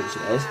y las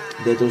curiosidades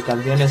de tus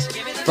canciones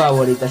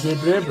favoritas. Y el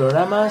primer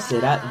programa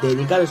será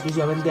dedicado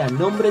exclusivamente a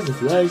nombres de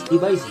ciudades y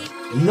países.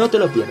 No te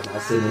lo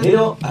pierdas en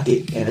enero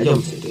aquí en A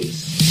John City.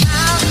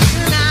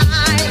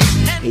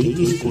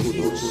 80s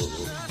Cursus.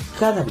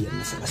 Cada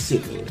viernes a las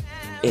 7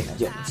 en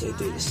Ions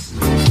 80s.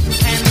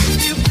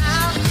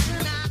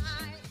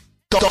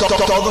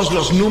 Todos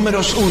los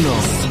números 1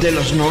 de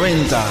los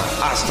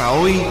 90 hasta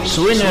hoy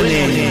suenan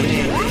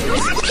en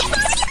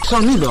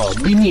Sonido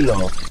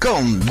Vinilo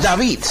con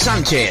David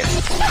Sánchez.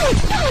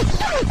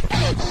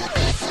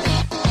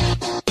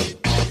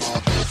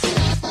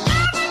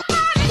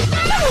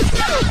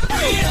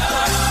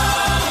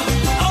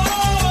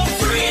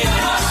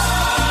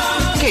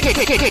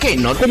 Que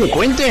no te lo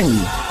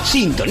cuenten.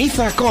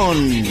 Sintoniza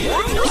con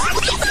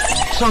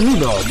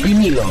Sonido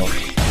Vinilo.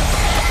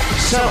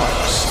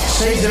 Sábados,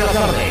 6 de la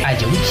tarde.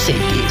 Ions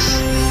 80s.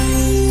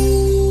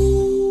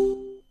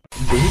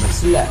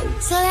 Dance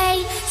Live. So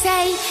they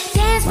say,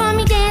 dance for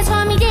me, dance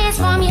for me, dance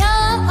for me,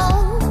 oh,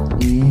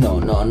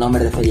 oh. No me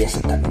refería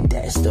exactamente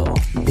a esto.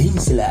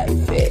 Dance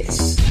Live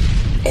es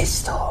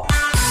esto.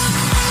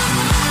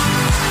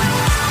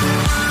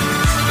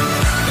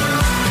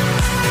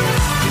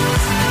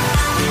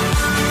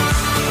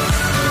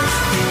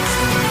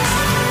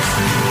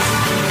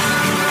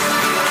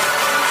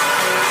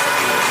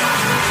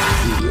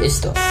 Y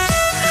esto.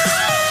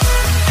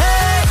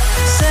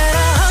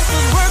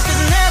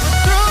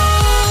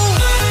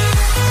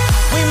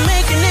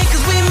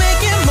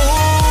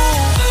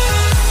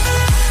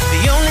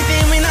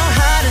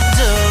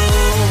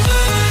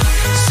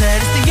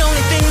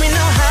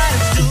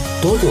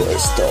 Todo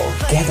esto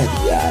cada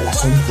día a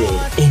las 11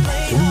 en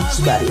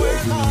Ions Variel.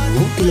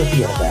 No te lo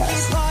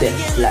pierdas.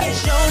 Dance Live.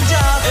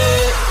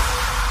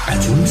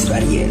 Ions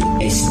Variel.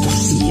 Esto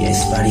sí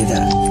es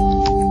variedad.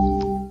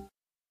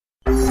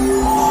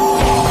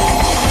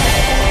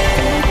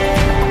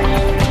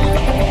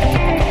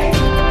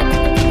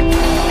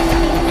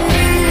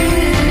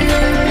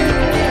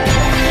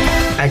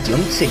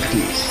 Ions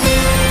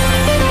 80s.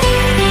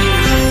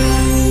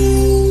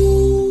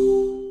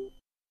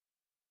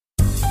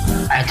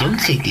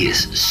 Ions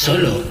 80s,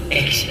 solo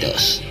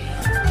éxitos.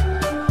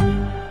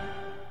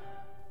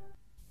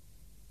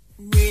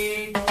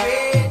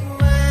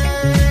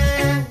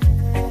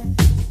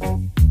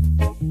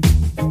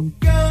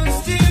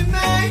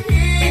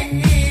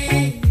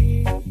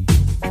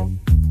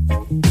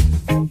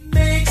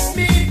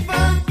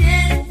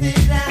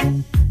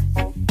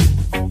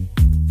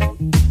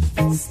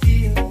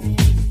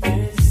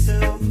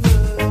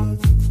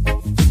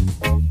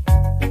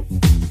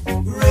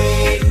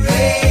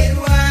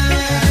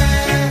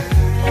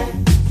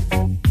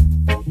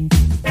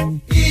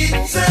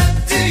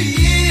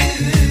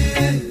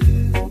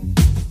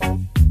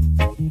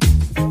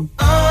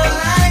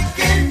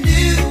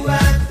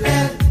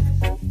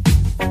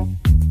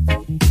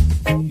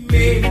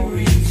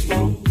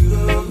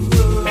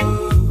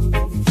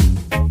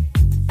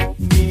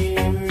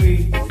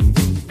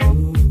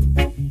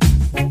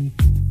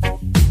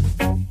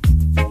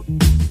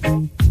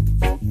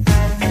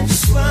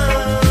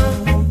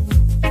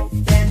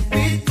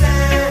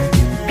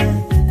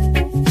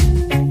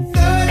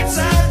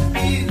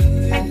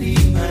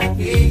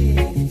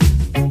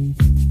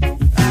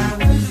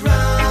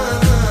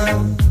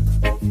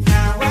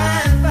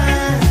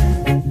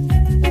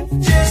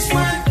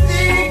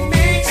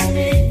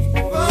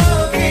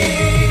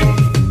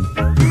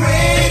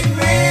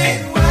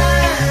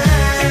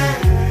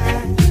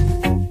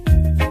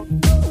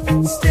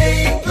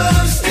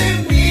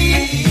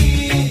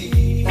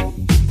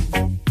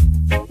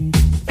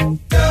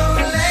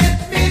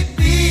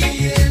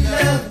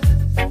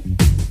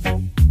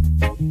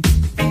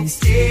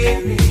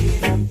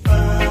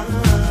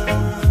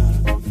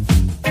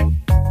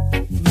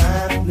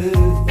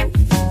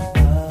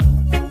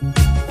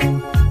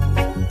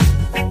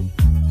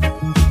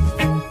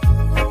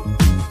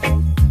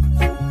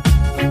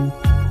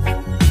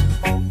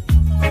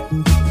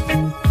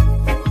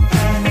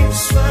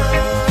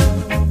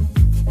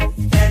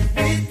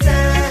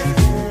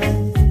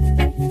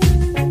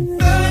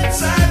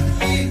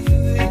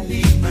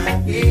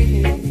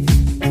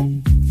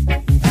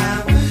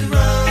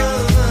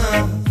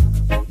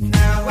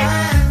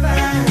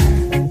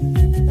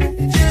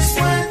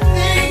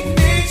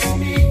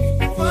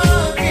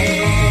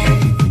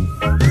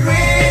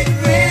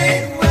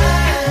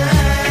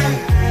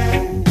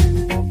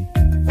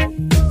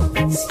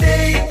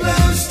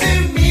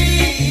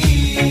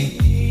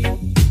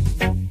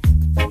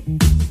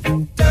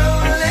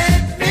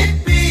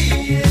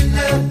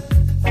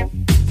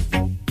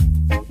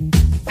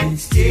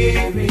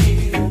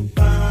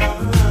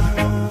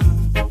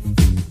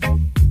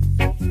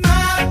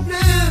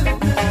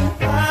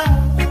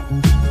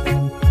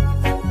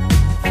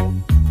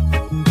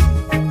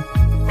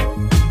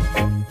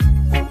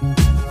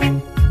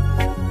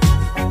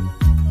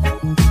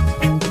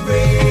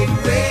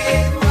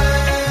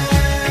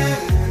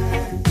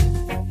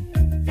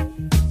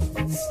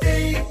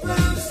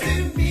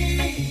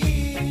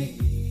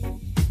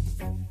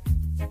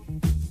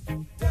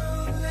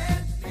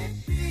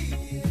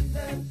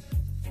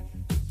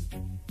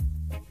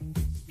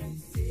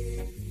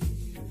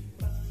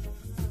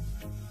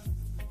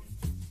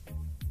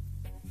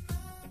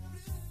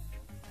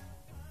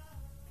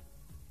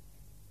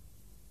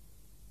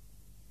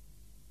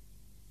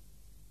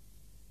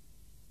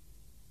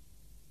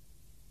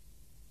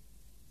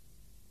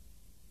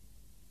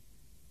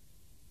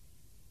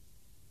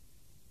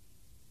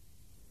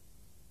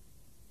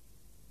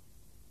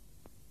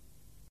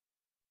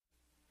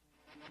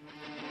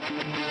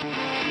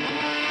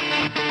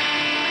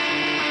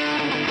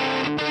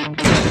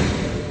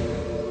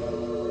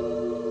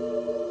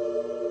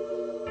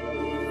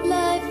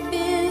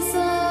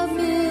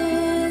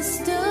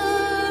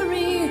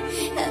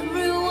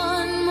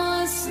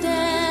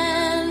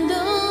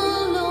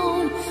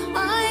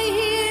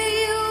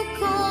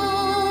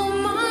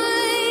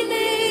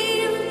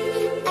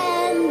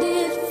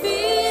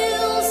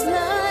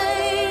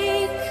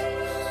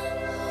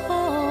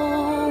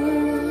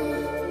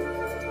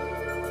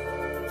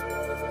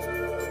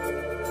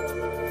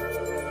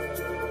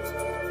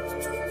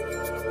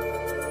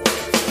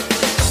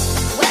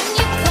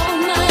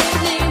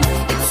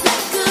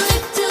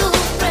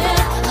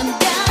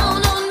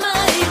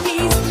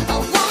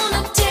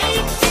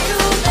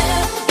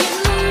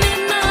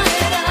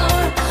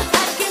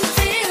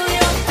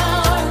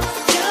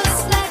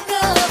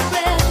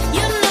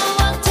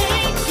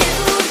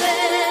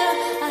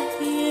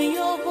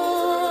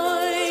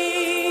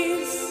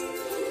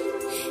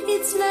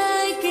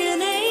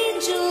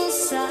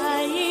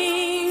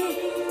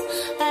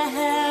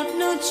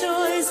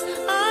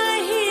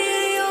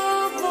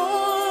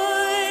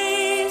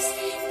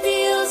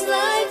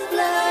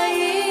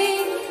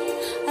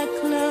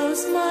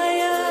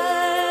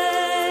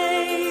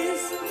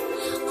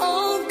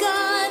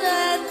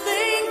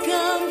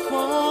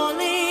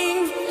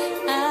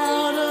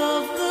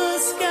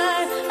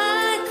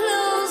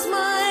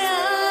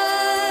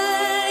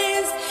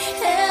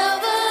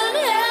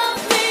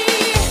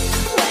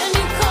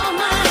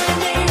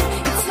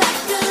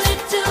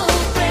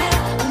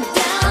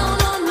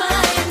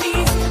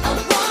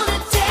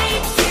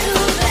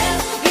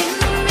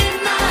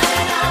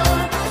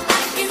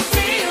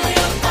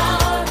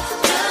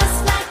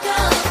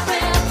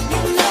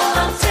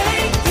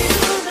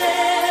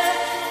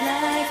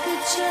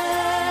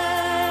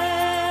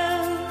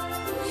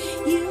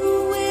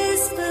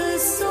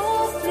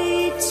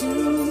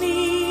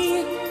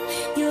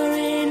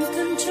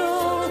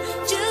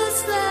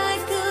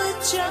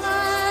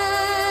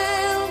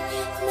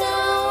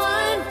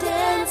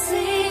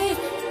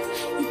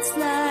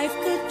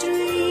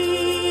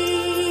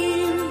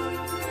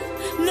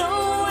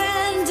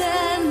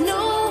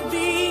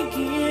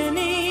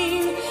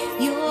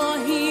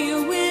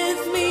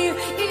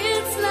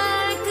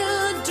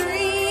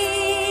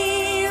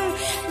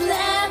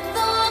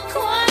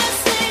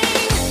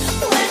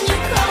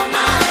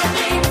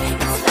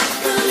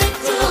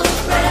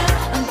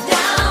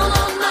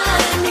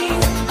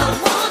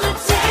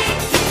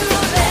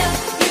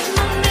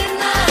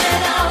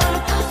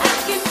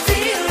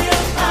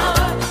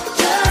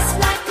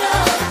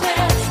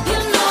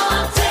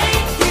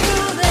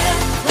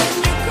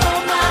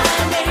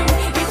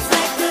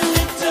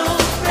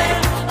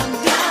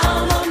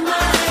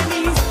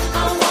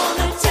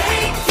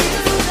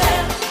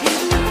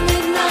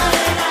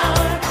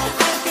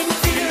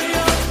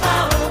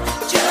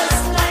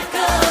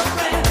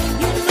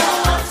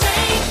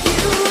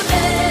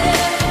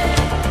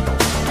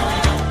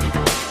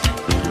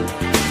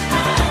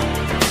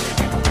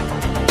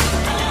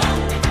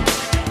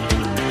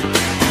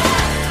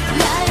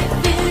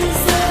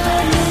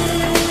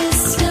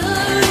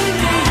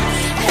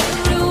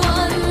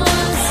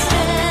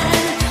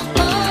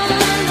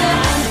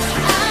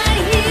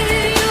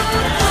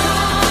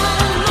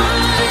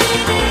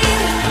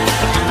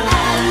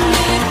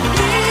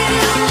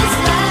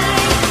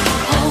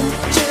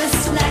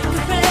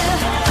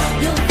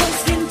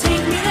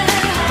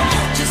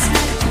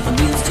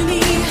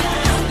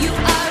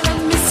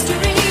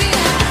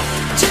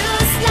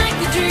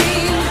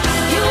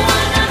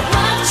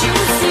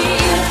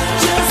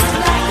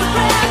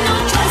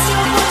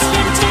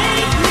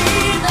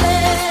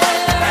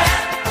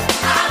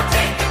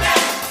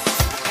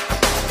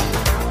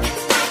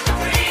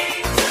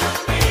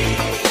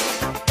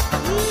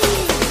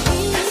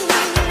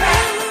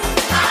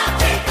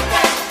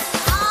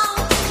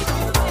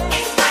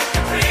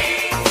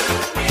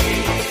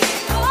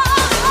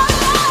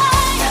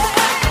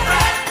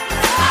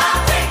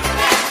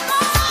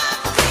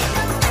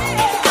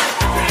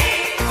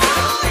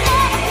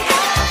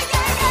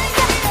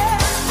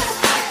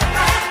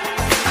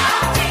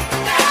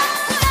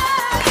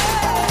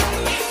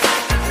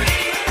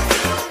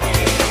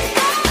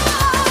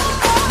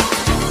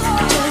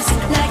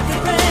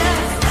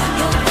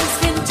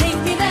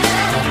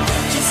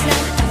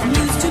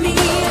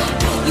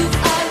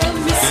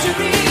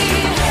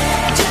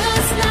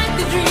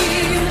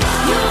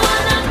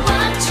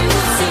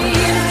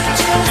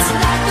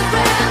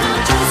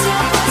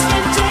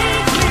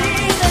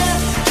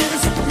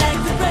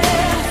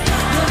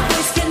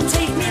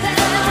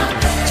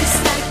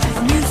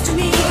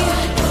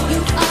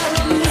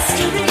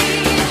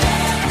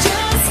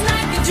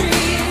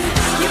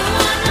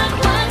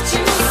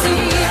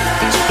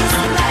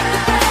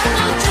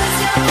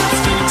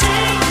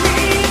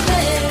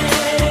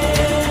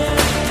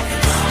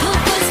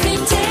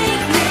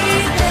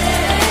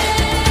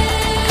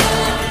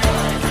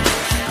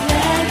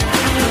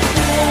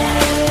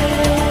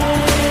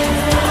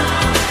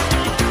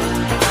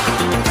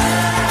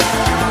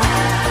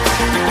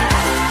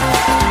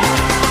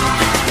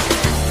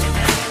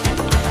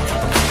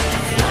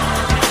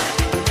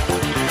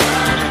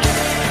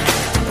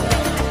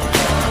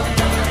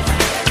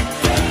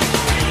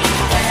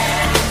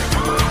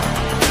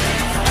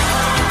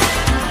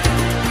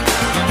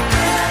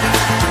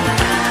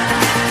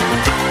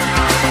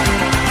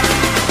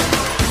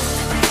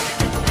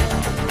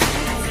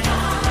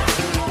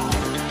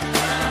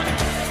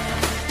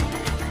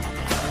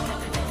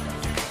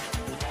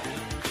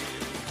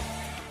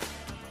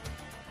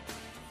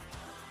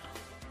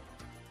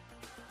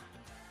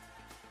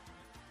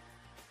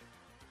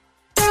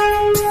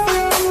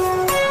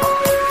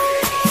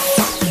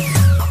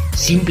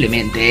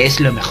 Simplemente es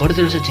lo mejor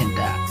de los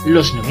 80,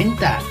 los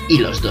 90 y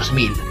los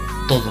 2000.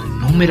 Todo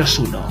números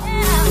 1.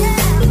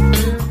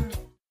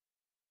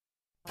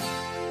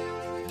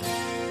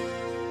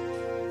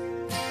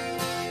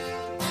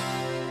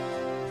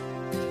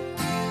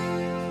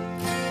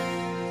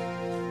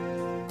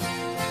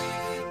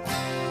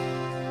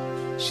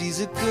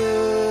 She's a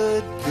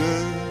good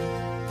girl,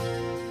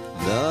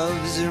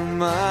 loves her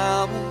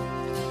mama,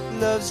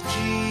 loves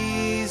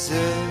Jesus,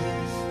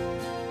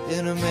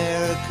 in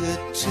America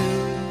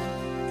too.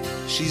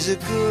 She's a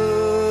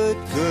good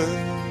girl,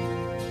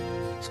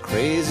 is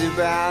crazy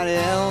about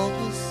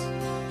Elvis,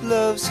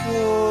 loves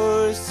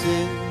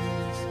horses,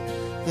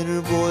 and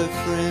her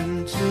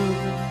boyfriend too.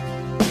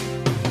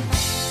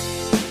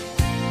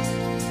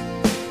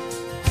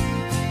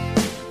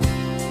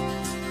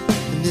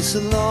 And it's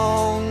a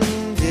long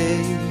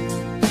day,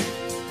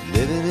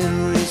 living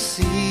in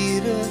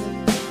Reseda.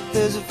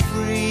 There's a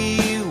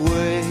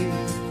freeway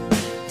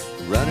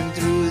running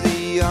through the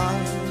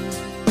yard,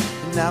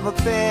 and I'm a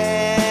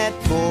bad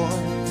boy,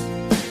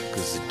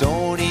 'cause I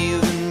don't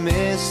even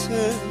miss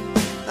her.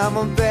 I'm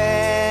a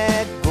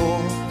bad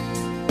boy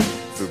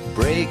for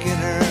breaking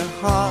her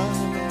heart.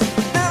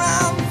 And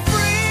I'm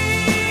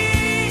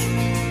free,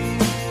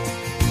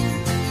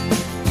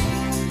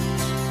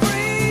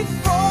 free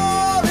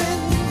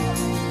falling.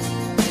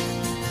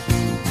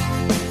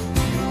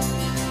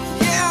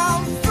 Yeah,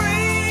 I'm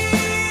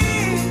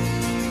free,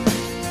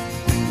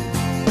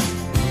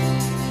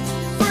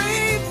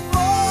 free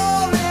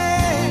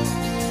falling.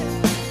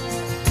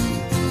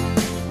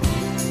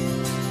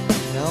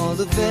 Now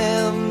the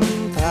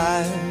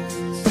vampires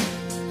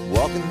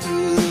walking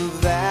through the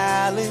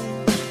valley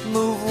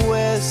move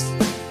west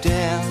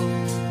down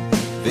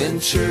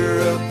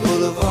Ventura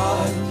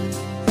Boulevard,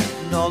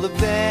 and all the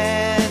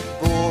bad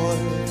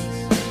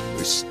boys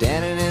are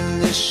standing in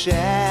the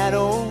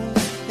shadows,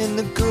 and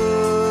the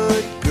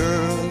good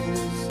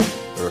girls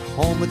are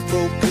home with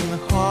broken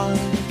hearts.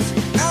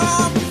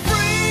 I'm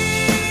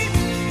free,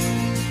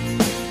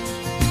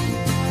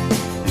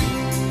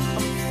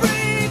 I'm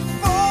free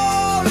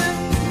falling.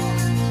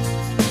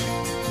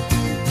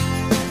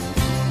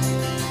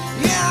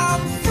 Yeah,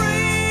 I'm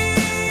free,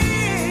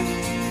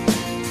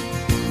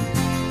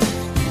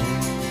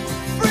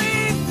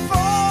 free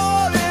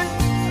falling.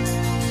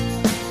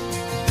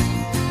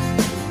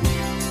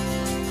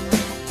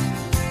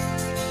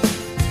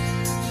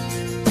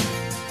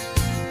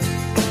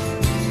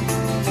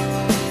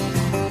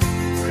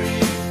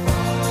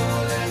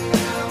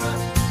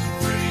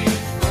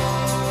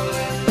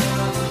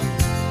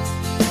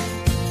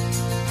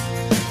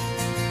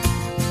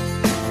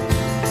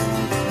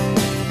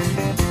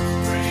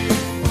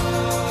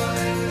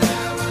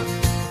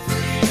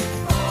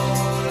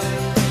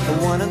 I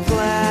wanna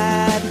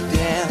glide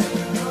down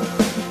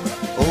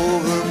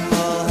over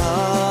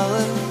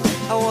Mulholland.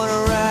 I wanna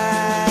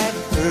ride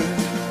her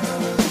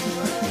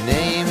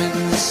name in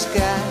the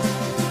sky.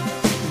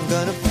 I'm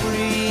gonna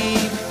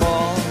free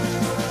fall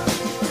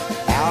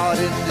out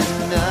into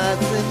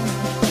nothing.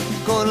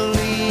 Gonna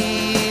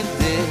leave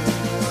this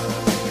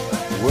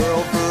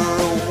world for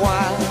a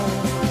while.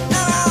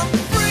 And I'm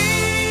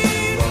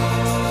free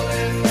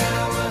falling,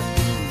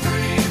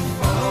 free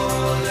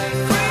falling,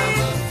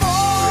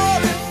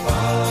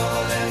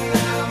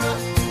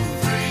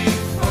 free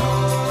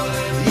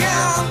falling.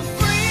 Yeah, I'm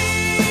free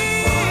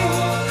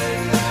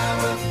falling,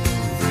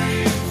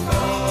 free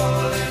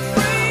falling,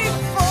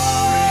 free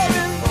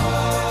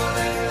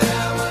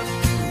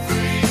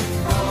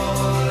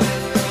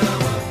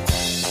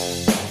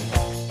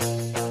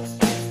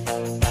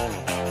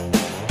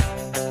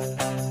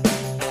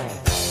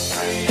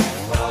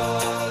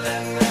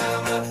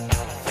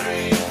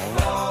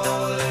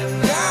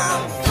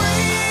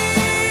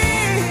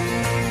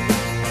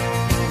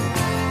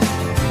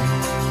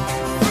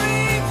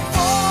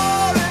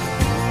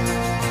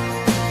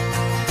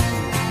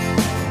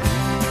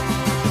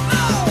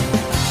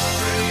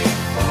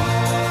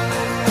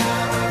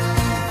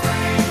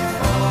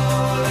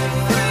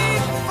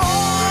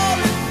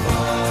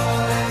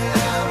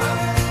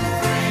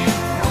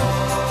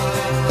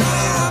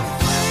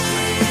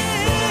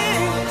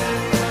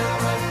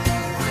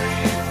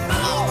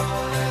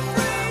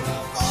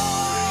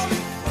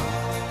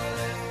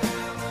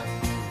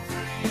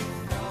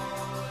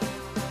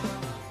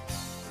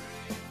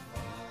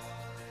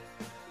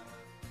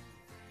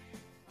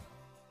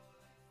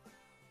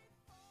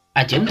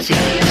A John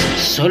Cities,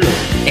 solo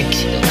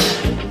éxitos.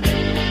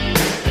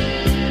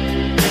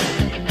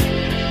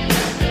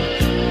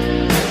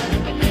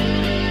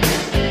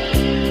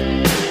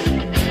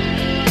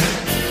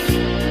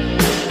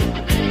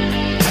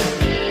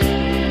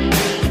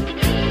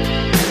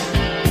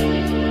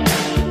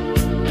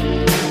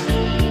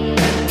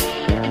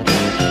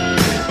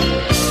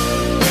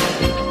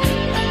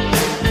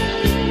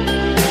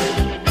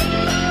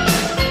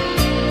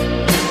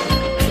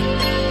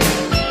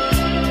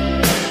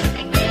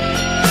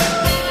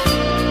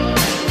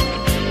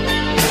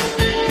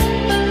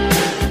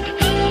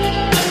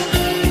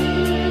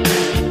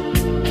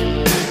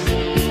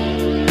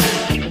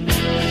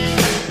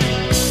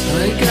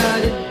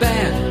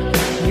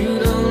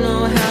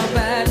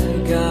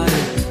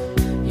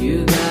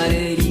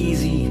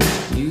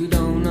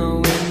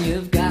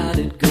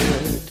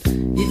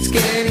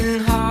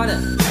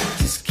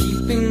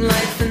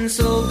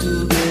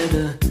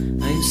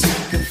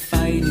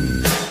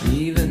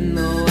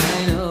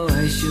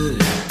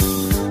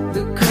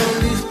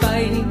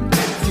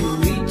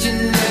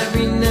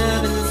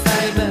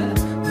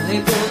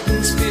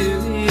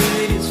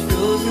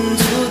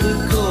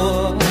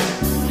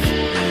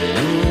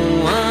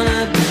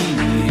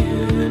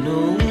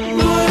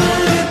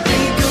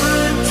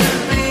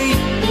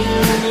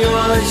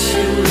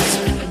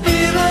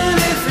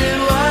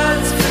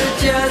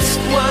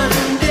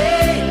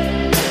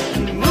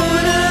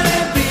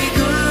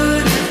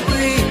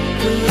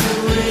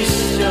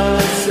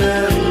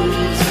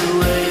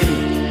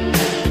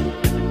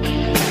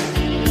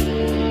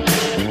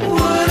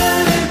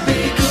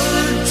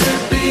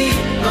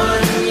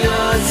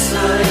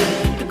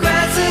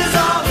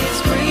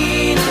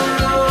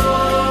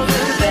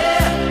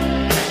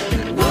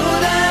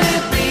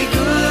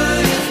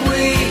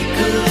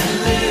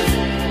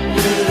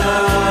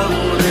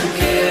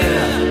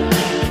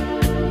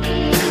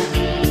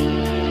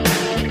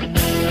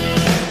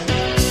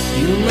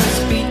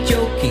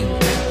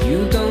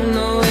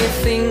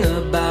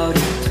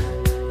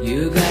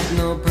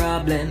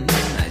 problem.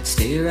 I'd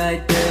stay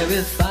right there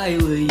if I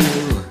were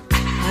you.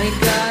 I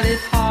got it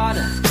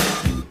harder.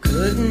 You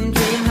couldn't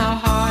dream how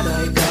hard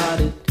I got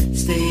it.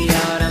 Stay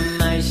out of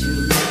my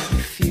shoes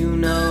if you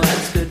know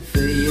what's good for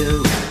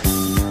you.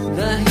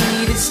 The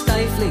heat is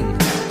stifling,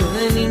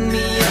 burning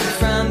me up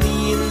from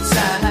the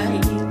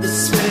inside. The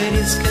sweat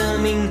is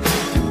coming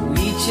through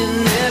each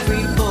and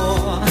every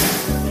pore.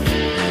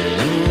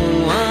 I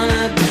don't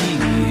wanna be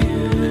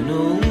here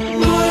no more.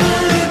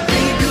 Wouldn't it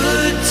be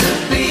good to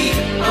be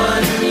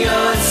on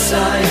your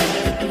side?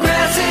 The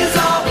grass is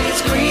always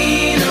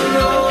greener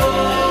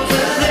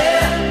over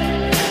there.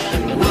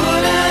 And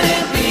wouldn't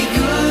it be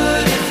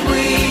good if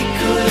we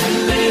could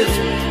live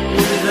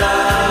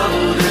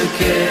without a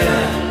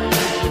care?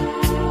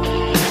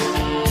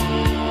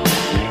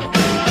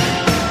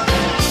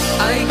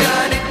 I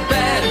got it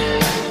bad,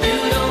 you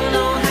don't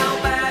know how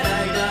bad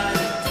I got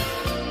it.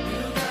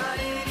 You got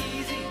it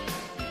easy,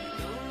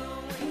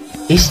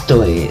 Esto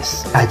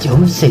es A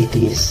John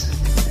Cities.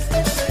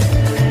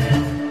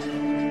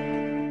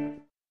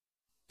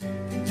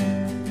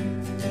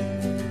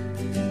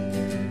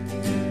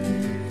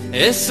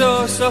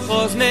 Esos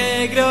ojos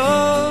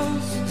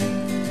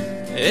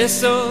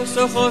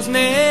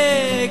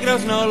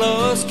negros no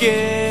los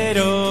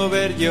quiero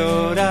ver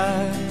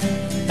llorar,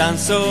 tan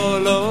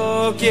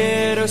solo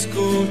quiero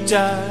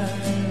escuchar.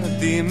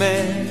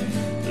 Dime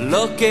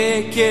lo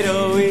que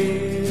quiero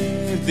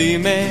oír,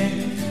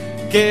 dime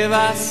que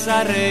vas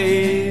a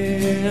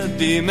reír,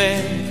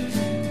 dime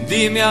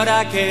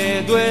ahora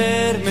que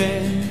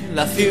duerme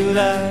la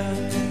ciudad.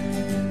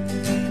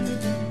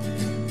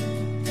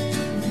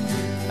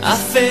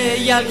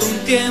 Hace ya algún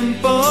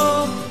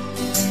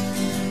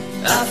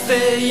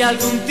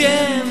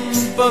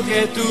tiempo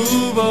que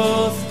tu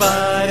voz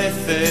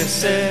parece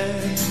ser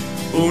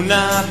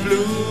una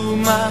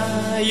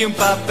pluma y un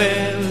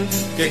papel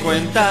que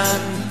cuentan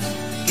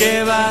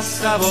que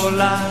vas a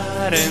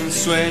volar en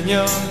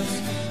sueños,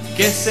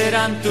 que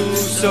serán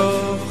tus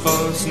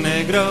ojos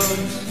negros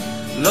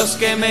los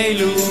que me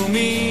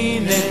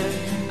iluminen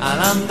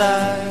al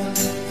andar.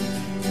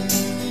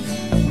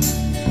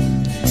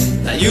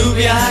 La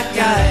lluvia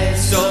cae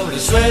sobre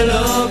el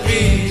suelo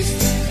gris,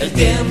 el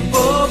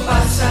tiempo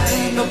pasa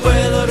y no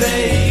puedo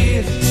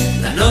reír.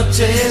 La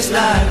noche es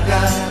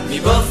larga, mi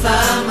voz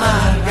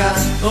amarga,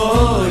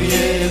 hoy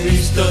he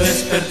visto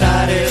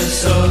despertar el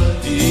sol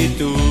y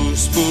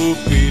tus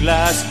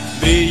pupilas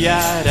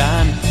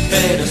brillarán.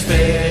 Pero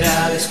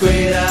espera,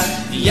 descuida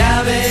y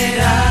ya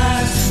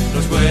verás,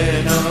 los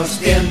buenos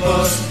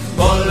tiempos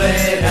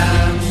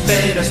volverán.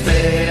 Pero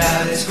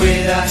espera,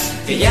 descuida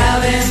que ya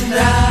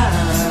vendrán,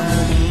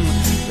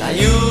 la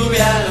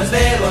lluvia los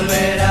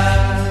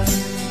devolverá.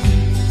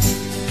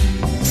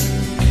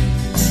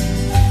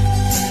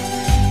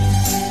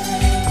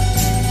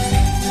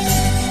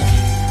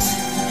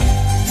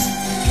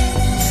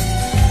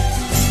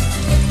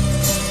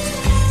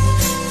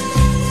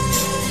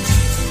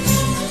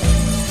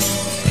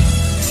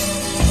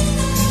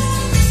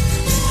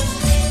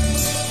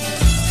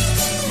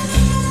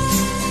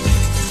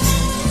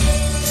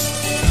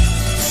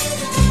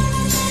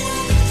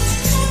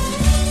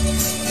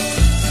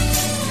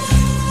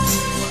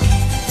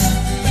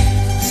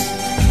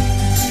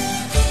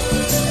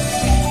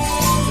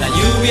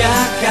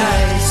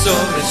 Cae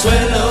sobre el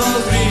suelo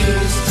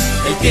gris,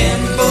 el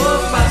tiempo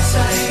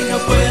pasa y no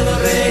puedo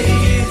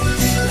reír.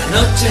 La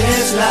noche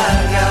es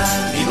larga,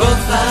 mi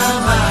voz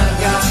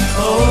amarga,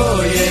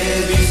 hoy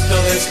he visto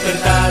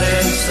despertar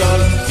el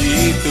sol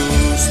y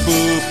tus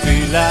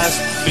pupilas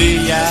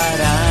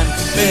brillarán.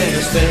 Pero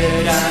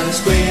espera,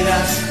 descuida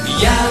y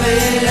ya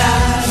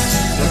verás,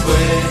 los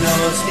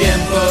buenos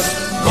tiempos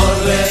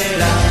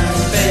volverán.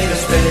 Pero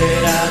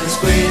espera,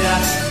 descuida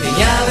que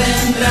ya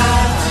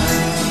vendrán,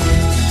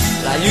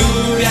 la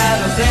lluvia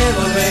los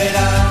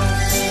devolverá.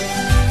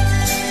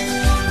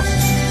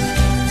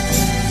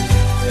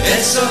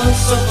 Esos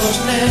ojos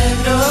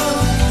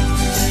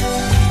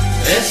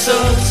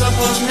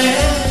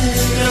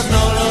negros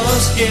no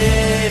los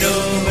quiero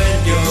ver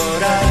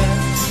llorar,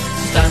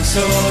 tan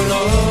solo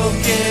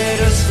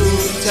quiero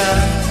escuchar.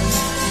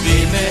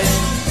 Dime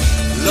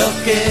lo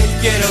que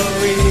quiero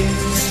oír,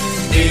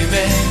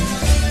 dime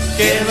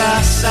que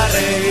vas a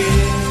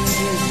reír,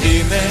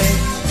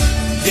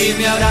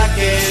 dime ahora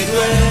que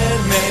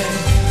duerme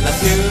la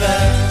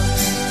ciudad.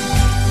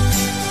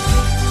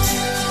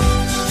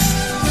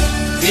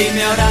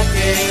 Dime ahora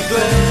que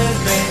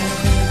duerme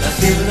la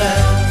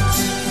ciudad.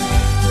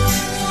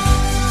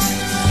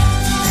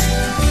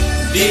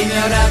 Dime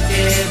ahora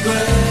que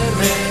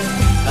duerme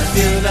la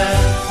ciudad.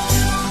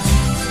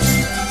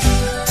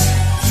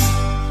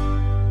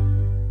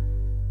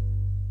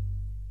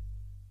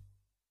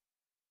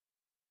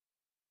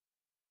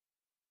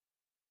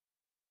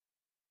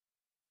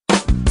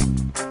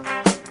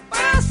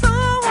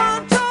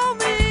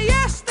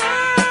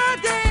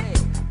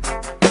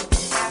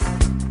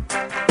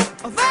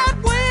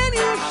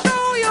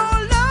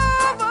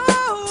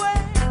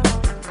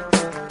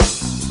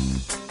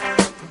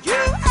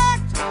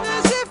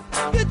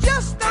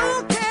 Just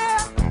don't care.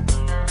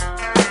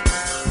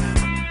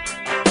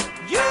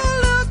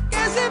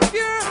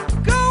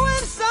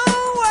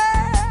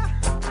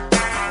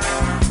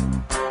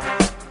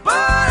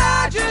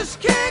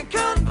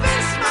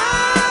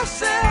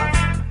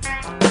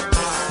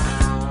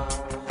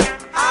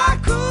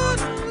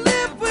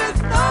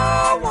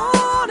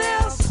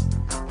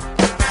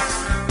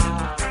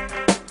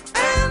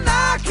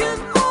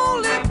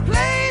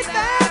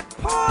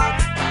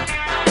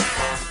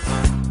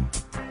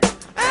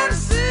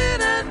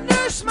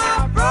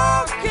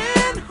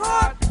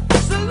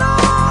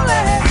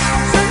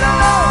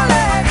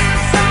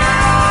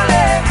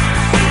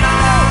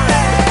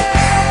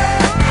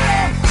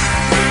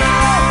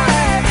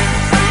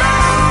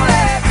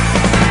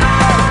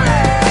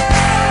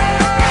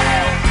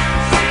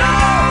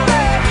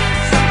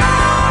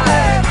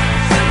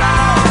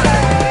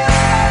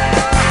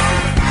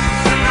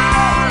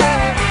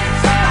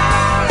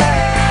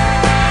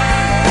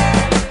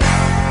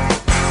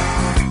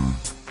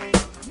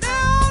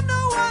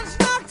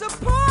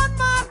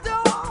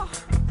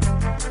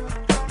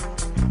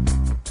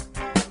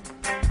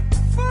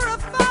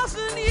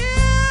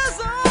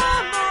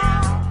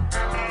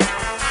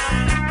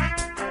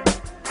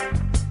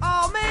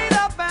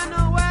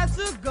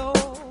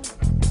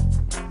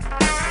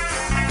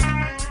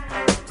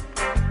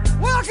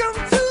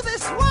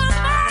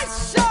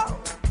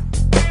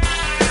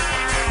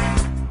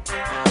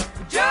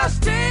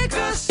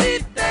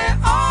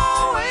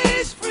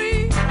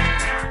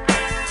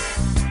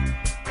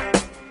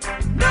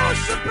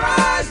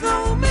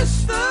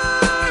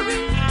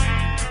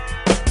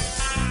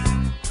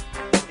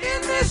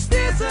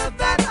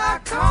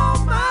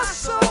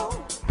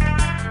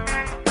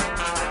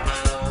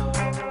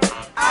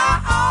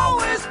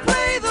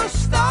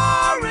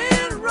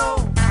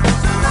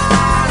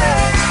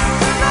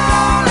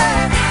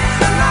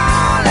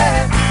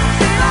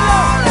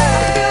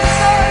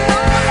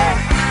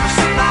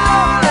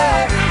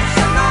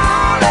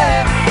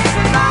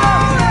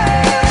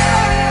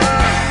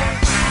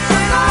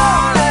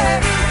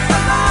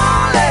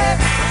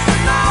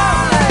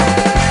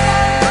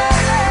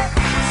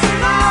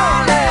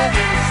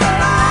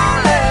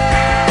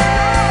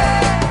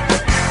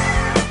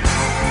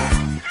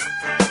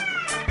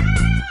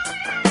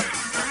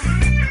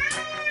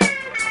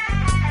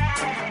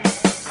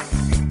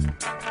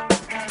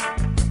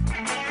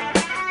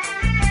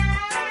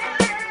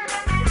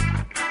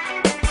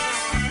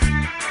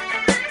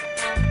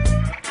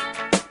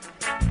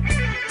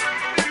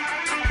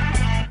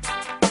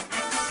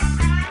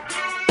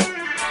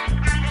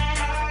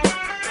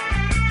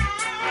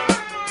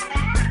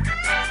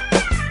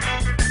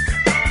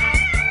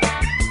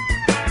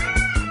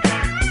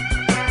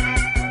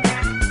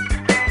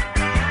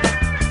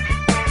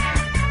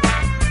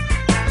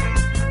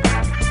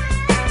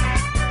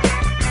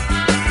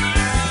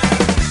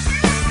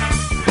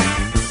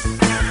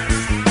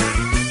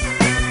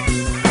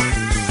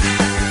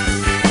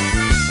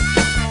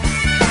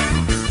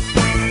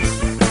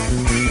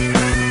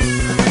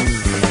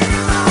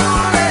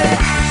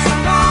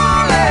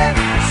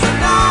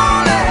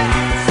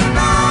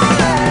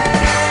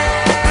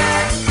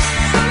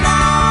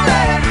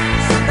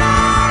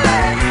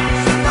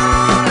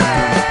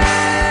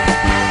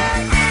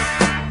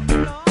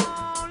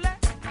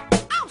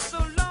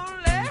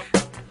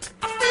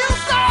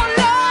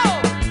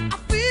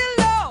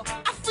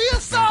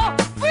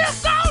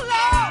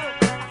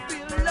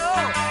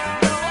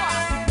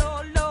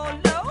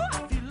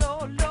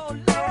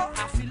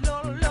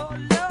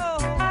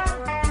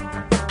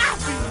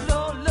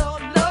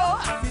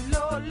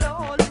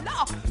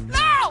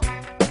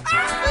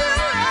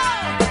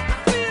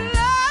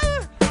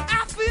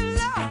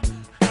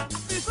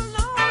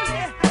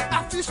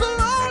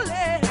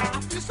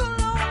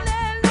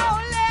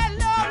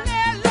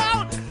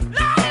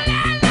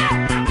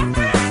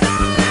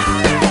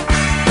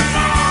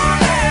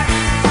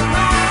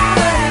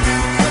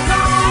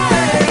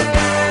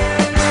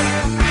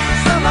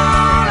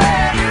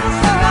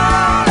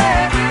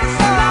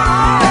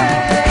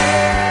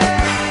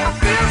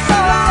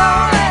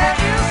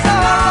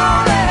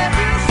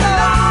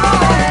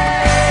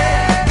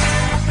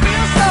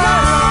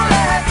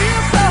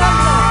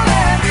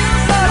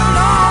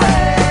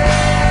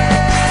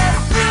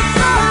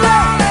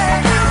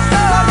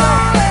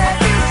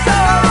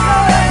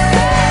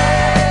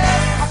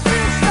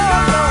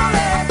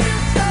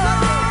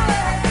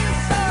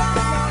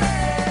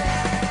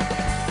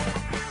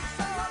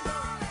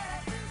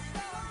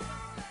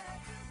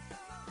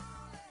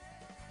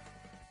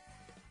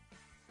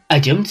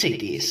 John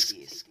Cities.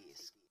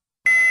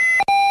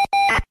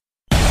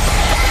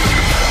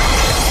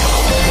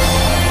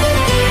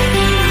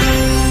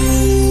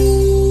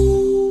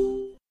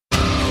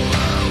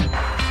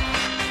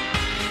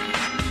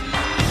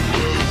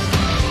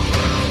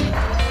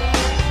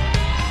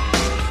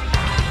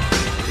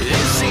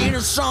 This ain't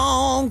a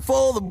song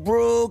for the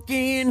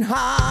broken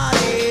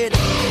hearted.